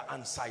Tyre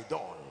and Sidon,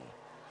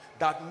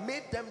 that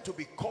made them to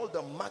be called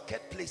the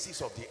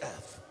marketplaces of the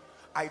earth,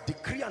 I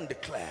decree and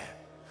declare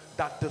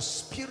that the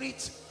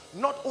spirit,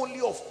 not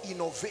only of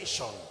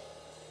innovation,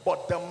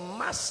 but the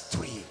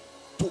mastery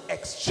to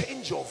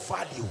exchange your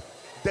value,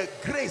 the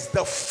grace,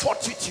 the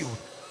fortitude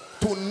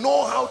to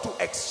know how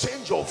to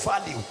exchange your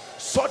value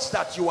such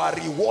that you are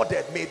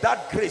rewarded, may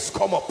that grace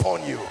come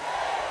upon you.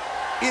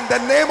 In the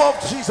name of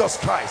Jesus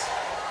Christ,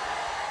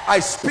 I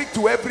speak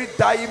to every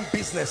dying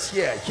business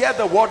here. Hear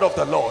the word of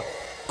the Lord.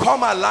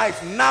 Come alive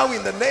now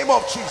in the name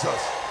of Jesus.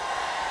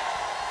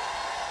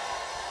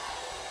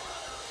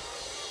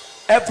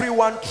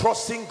 Everyone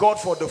trusting God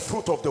for the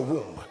fruit of the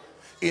womb,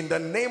 in the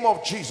name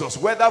of Jesus,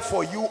 whether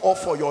for you or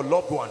for your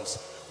loved ones,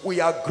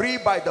 we agree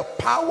by the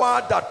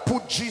power that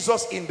put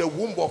Jesus in the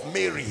womb of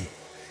Mary,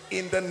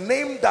 in the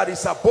name that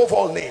is above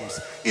all names,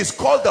 is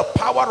called the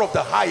power of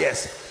the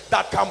highest,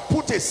 that can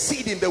put a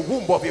seed in the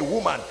womb of a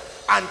woman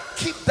and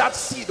keep that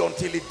seed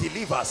until it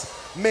delivers.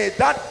 May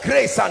that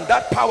grace and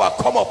that power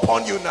come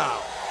upon you now.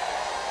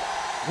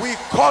 We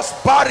cause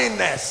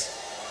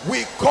barrenness,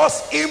 we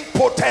cause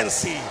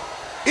impotency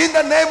in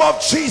the name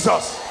of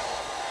Jesus.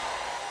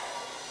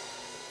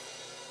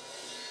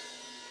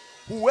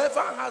 Whoever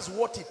has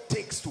what it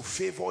takes to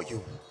favor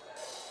you,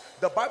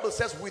 the Bible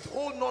says,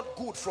 withhold not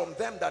good from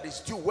them that is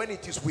due when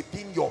it is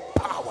within your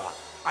power.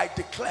 I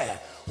declare,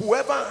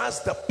 whoever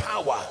has the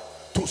power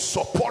to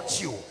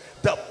support you,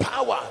 the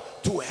power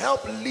to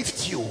help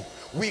lift you,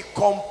 we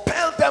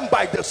compel them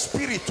by the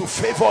Spirit to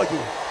favor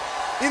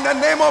you in the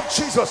name of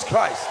Jesus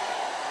Christ.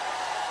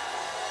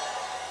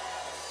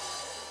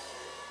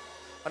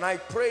 And I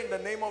pray in the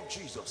name of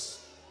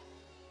Jesus,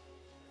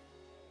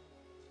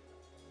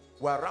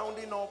 we're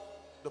rounding up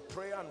the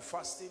prayer and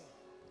fasting.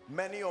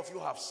 Many of you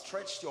have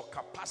stretched your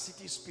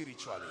capacity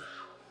spiritually.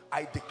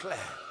 I declare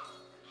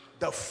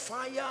the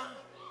fire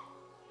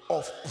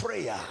of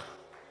prayer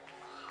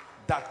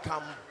that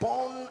can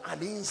burn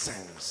an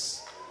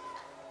incense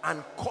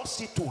and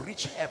cause it to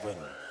reach heaven.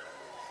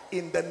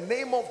 In the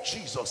name of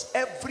Jesus,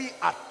 every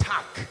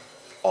attack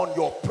on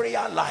your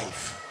prayer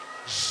life,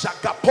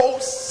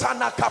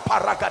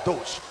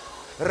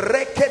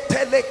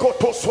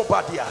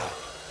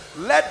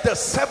 let the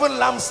 7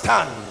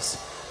 lampstands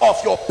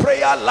of your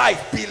prayer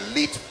life be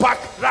lit back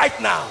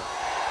right now.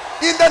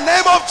 In the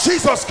name of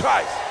Jesus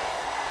Christ,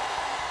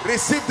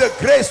 receive the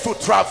grace to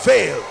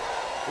travail.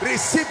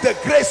 Receive the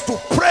grace to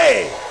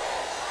pray.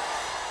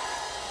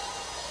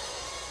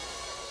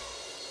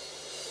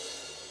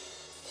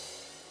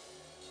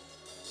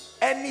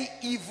 Any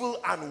evil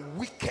and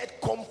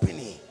wicked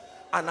company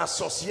and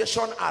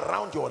association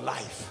around your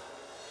life,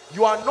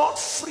 you are not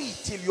free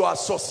till your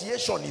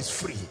association is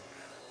free.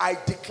 I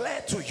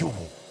declare to you,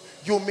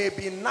 You may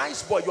be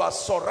nice, but you are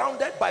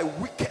surrounded by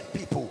wicked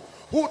people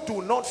who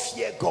do not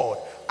fear God.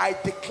 I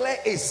declare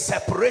a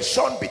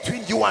separation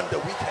between you and the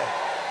wicked.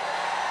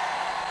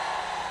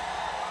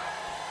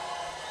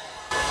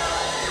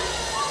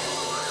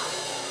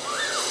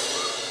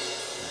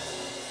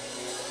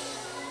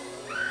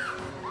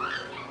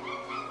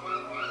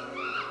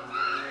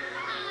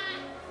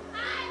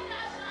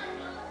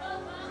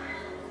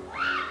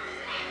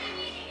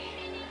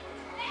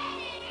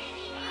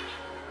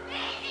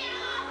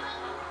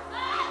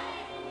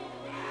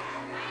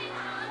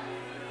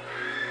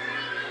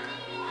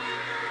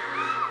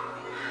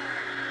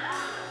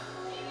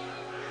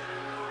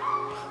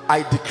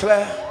 I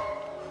declare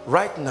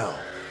right now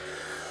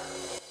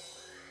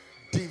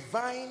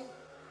divine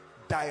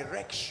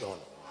direction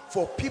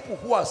for people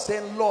who are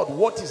saying, Lord,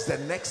 what is the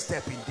next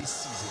step in this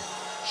season?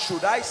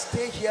 Should I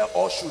stay here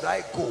or should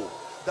I go?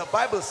 The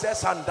Bible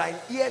says, and thine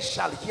ear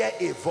shall hear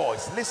a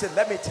voice. Listen,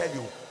 let me tell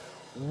you,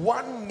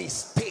 one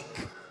mistake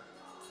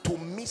to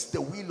miss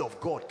the will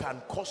of God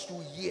can cost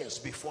you years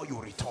before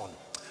you return.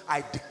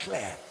 I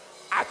declare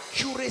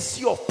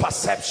accuracy of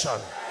perception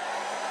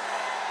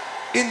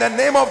in the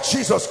name of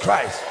Jesus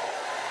Christ,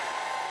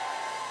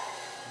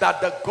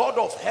 that the God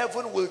of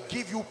heaven will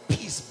give you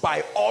peace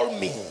by all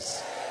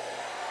means.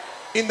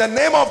 In the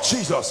name of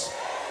Jesus.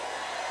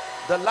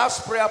 The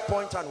last prayer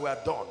point and we're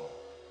done.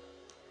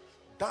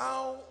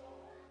 Thou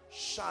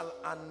shalt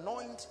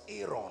anoint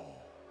Aaron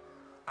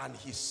and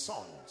his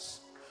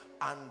sons,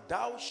 and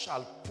thou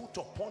shalt put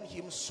upon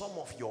him some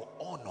of your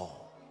honor.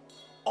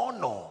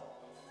 Honor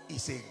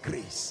is a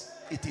grace.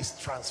 It is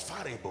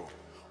transferable.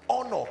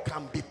 Honor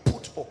can be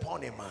put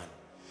upon a man.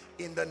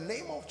 In the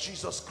name of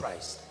Jesus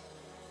Christ,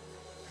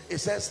 it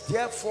says,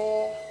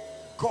 therefore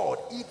God,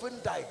 even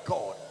thy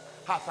God,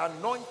 hath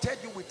anointed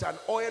you with an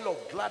oil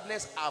of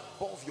gladness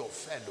above your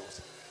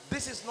fellows.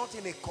 This is not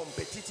in a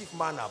competitive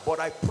manner, but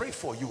I pray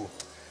for you,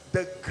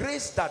 the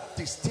grace that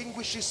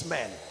distinguishes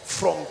men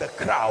from the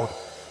crowd,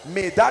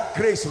 may that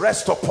grace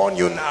rest upon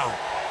you now.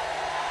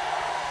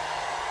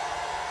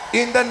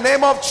 In the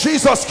name of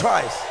Jesus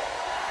Christ.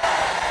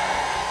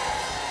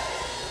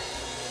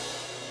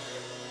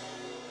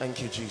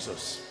 Thank you,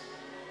 Jesus.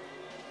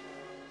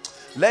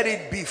 Let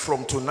it be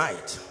from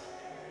tonight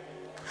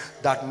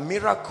that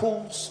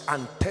miracles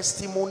and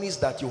testimonies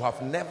that you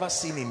have never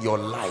seen in your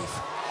life,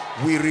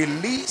 we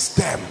release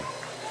them.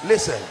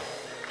 Listen,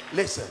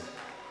 listen.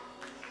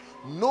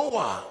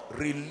 Noah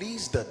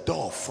released the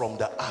dove from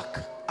the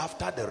ark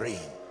after the rain.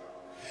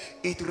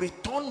 It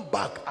returned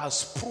back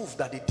as proof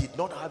that it did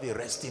not have a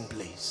resting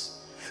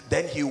place.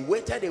 Then he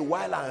waited a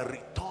while and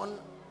returned,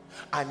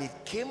 and it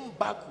came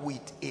back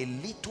with a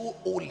little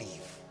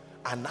olive,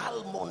 an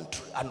almond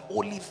tree, an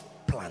olive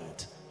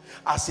plant,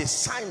 as a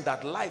sign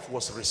that life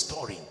was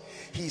restoring.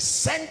 He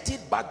sent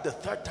it back the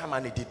third time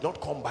and it did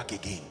not come back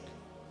again.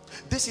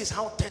 This is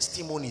how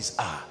testimonies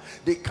are.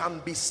 They can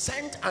be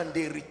sent and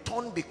they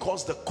return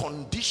because the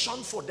condition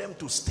for them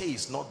to stay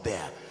is not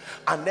there,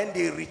 and then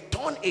they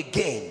return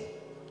again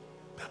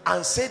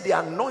and say the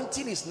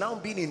anointing is now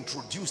being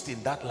introduced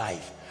in that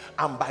life,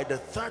 and by the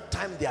third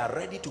time they are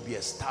ready to be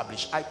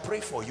established. I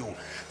pray for you,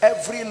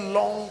 every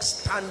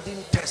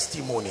long-standing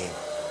testimony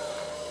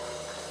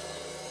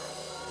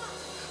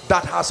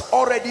that has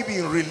already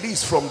been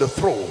released from the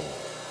throne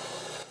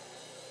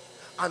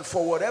and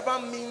for whatever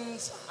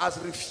means has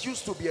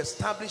refused to be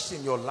established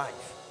in your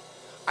life,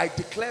 I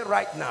declare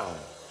right now,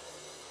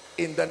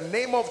 in the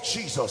name of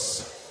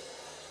Jesus,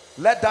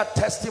 let that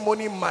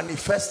testimony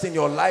manifest in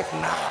your life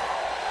now.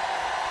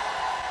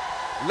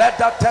 Let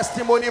that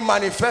testimony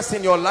manifest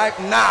in your life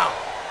now.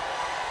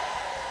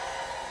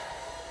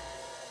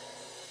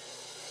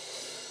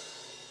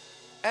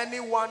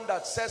 Anyone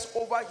that says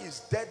over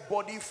his dead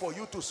body for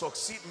you to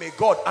succeed, may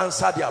God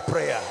answer their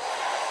prayer.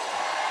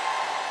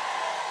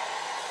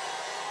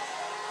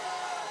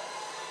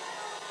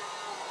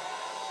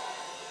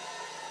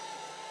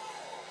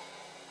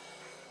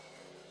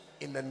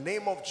 In the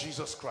name of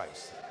Jesus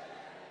Christ.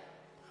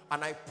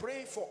 And I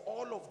pray for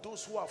all of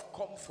those who have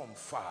come from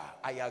far.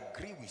 I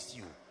agree with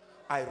you.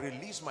 I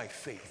release my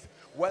faith,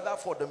 whether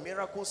for the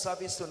miracle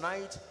service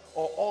tonight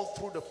or all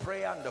through the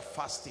prayer and the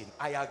fasting.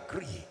 I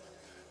agree.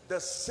 The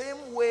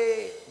same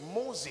way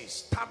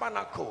Moses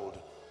tabernacled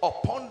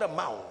upon the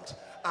mount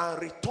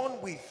and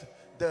returned with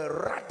the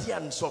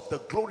radiance of the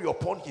glory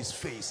upon his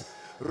face,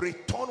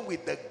 return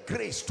with the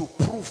grace to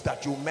prove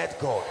that you met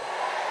God.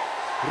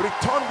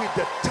 Return with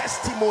the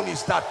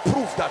testimonies that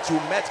prove that you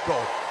met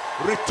God.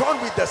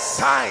 Return with the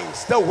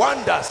signs, the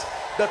wonders,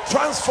 the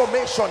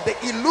transformation, the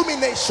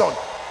illumination.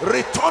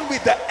 Return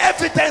with the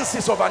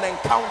evidences of an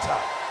encounter.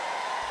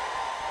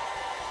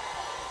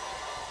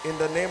 In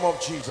the name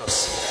of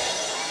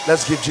Jesus.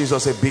 Let's give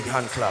Jesus a big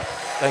hand clap.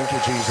 Thank you,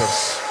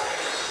 Jesus.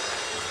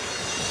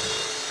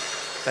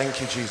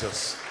 Thank you,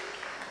 Jesus.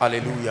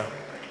 Hallelujah.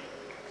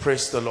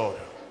 Praise the Lord.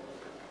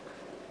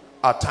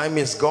 Our time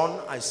is gone.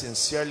 I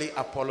sincerely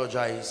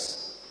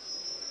apologize,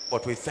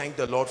 but we thank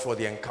the Lord for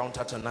the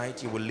encounter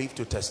tonight. You will live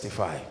to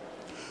testify.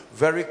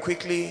 Very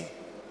quickly,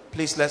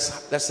 please,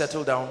 let's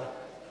settle down.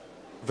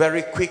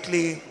 Very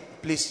quickly,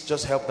 please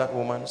just help that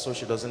woman so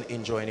she doesn't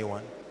injure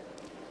anyone.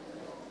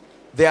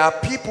 There are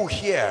people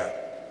here.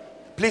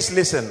 Please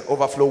listen.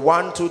 Overflow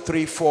 1, 2,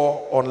 3,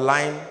 4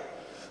 online.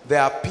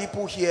 There are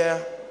people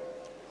here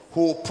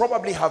who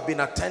probably have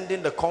been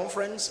attending the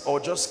conference or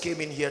just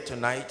came in here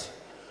tonight,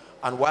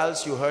 and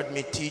whilst you heard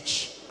me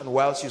teach and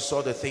whilst you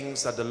saw the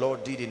things that the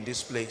Lord did in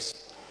this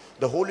place,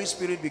 the Holy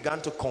Spirit began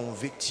to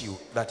convict you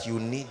that you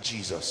need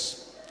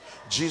Jesus.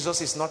 Jesus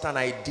is not an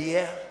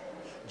idea.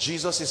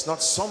 Jesus is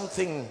not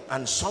something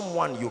and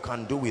someone you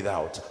can do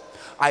without.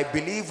 I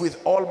believe with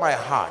all my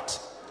heart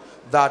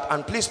that,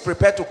 and please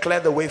prepare to clear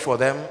the way for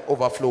them.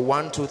 Overflow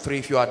 1, 2, 3.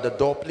 If you're at the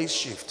door, please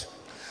shift.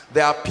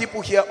 There are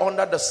people here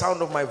under the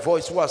sound of my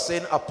voice who are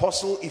saying,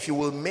 Apostle, if you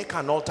will make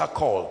an altar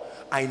call,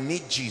 I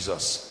need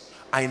Jesus.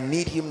 I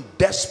need him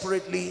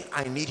desperately.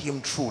 I need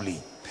him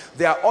truly.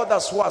 There are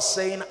others who are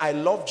saying, I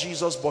love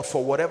Jesus, but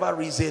for whatever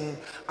reason,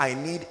 I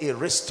need a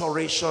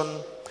restoration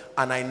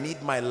and I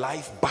need my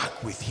life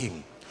back with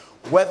him.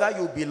 Whether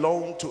you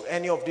belong to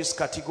any of these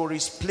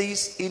categories,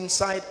 please,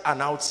 inside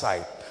and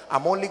outside,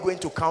 I'm only going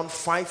to count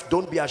 5.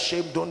 Don't be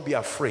ashamed. Don't be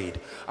afraid.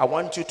 I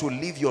want you to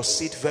leave your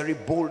seat very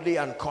boldly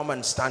and come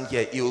and stand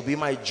here. It will be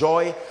my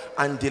joy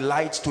and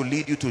delight to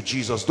lead you to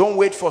Jesus. Don't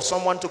wait for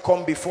someone to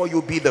come before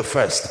you be the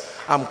first.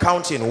 I'm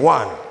counting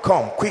 1.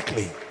 Come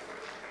quickly.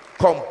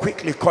 Come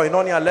quickly.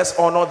 Koinonia, let's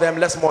honor them.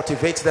 Let's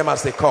motivate them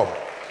as they come.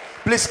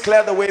 Please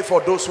clear the way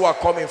for those who are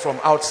coming from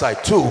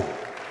outside. 2.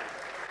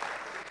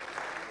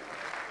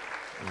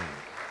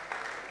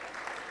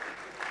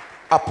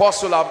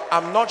 Apostle,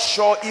 I'm not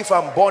sure if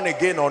I'm born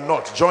again or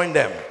not. Join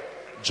them.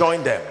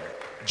 Join them.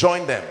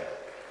 Join them.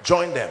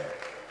 Join them.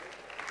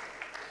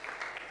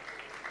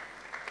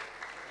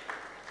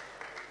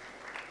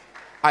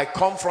 I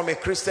come from a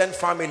Christian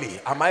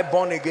family. Am I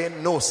born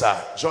again? No, sir.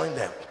 Join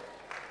them.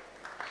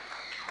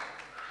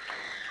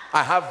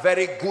 I have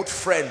very good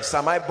friends.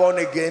 Am I born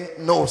again?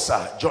 No,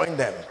 sir. Join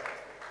them.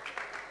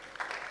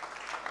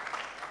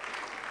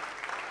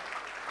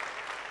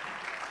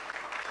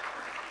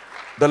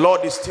 The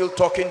Lord is still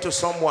talking to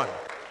someone.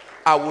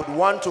 I would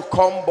want to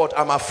come, but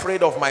I'm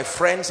afraid of my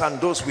friends and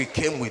those we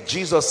came with.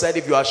 Jesus said,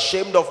 if you are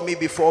ashamed of me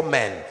before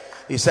men,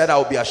 he said, I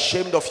will be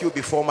ashamed of you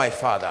before my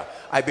Father.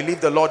 I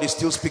believe the Lord is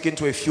still speaking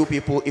to a few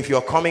people. If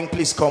you're coming,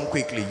 please come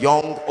quickly.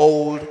 Young,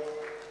 old,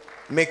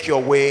 make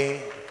your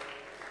way.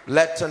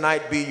 Let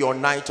tonight be your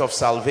night of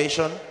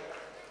salvation.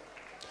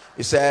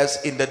 He says,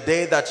 in the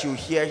day that you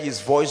hear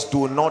his voice,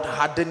 do not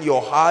harden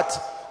your heart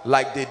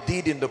like they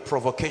did in the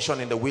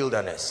provocation in the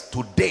wilderness.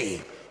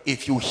 Today,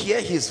 if you hear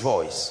his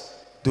voice,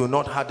 do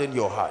not harden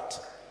your heart.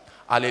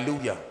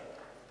 Hallelujah.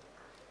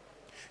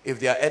 If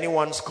there are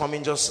anyone's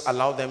coming, just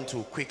allow them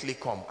to quickly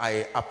come.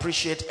 I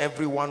appreciate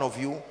every one of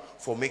you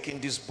for making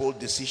this bold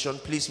decision.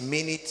 Please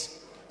mean it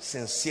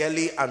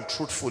sincerely and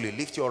truthfully.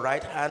 Lift your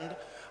right hand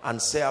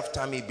and say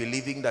after me,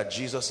 believing that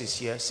Jesus is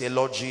here. Say,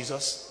 Lord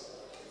Jesus,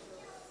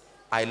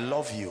 I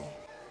love you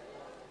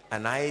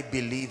and I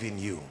believe in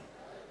you,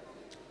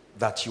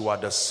 that you are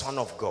the Son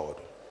of God.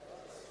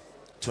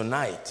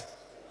 Tonight,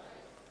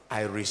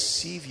 I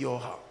receive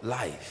your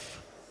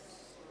life.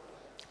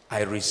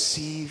 I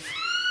receive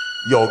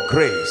your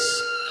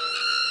grace.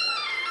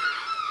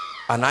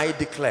 And I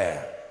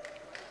declare,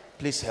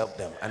 please help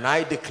them. And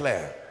I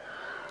declare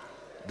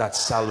that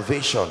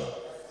salvation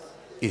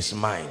is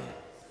mine.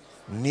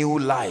 New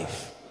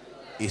life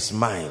is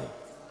mine.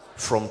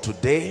 From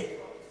today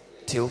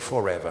till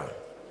forever.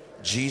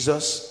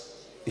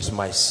 Jesus is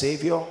my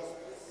Savior,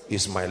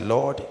 is my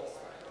Lord,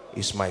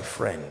 is my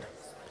friend.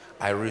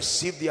 I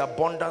receive the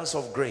abundance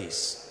of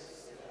grace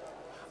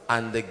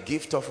and the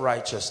gift of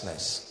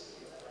righteousness,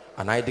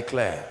 and I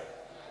declare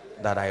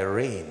that I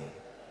reign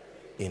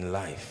in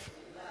life.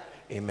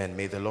 Amen.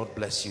 May the Lord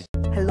bless you.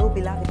 Hello,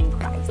 beloved in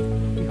Christ.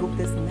 We hope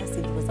this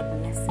message was a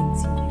blessing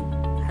to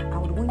you. I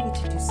would want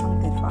you to do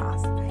something for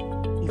us.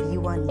 If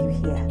you are new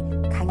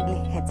here, kindly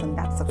hit on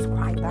that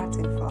subscribe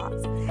button for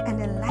us, and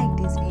then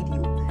like this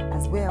video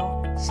as well.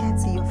 Share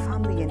to your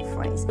family and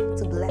friends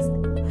to bless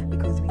them,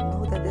 because we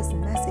know that this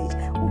message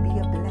will be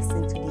a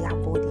blessing to their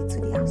body,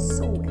 to their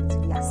soul, and to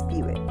their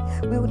spirit.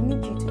 We would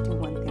need you to do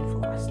one thing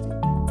for us too.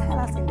 Tell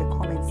us in the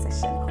comment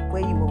section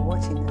where you were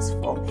watching us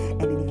from,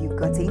 and then if you've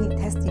got any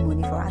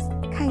testimony for us,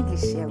 kindly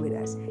share with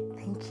us.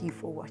 Thank you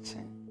for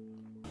watching.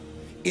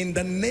 In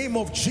the name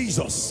of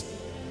Jesus,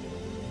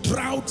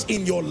 drought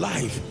in your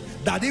life,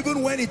 that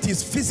even when it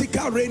is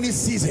physical rainy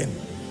season,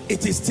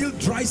 it is still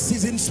dry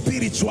season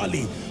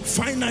spiritually,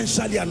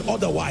 financially, and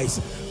otherwise.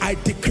 I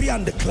decree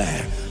and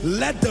declare,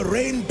 let the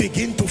rain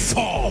begin to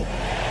fall.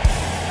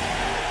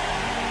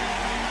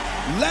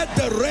 Let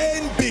the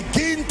rain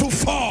begin to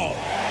fall.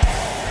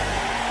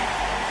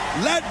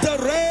 Let the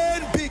rain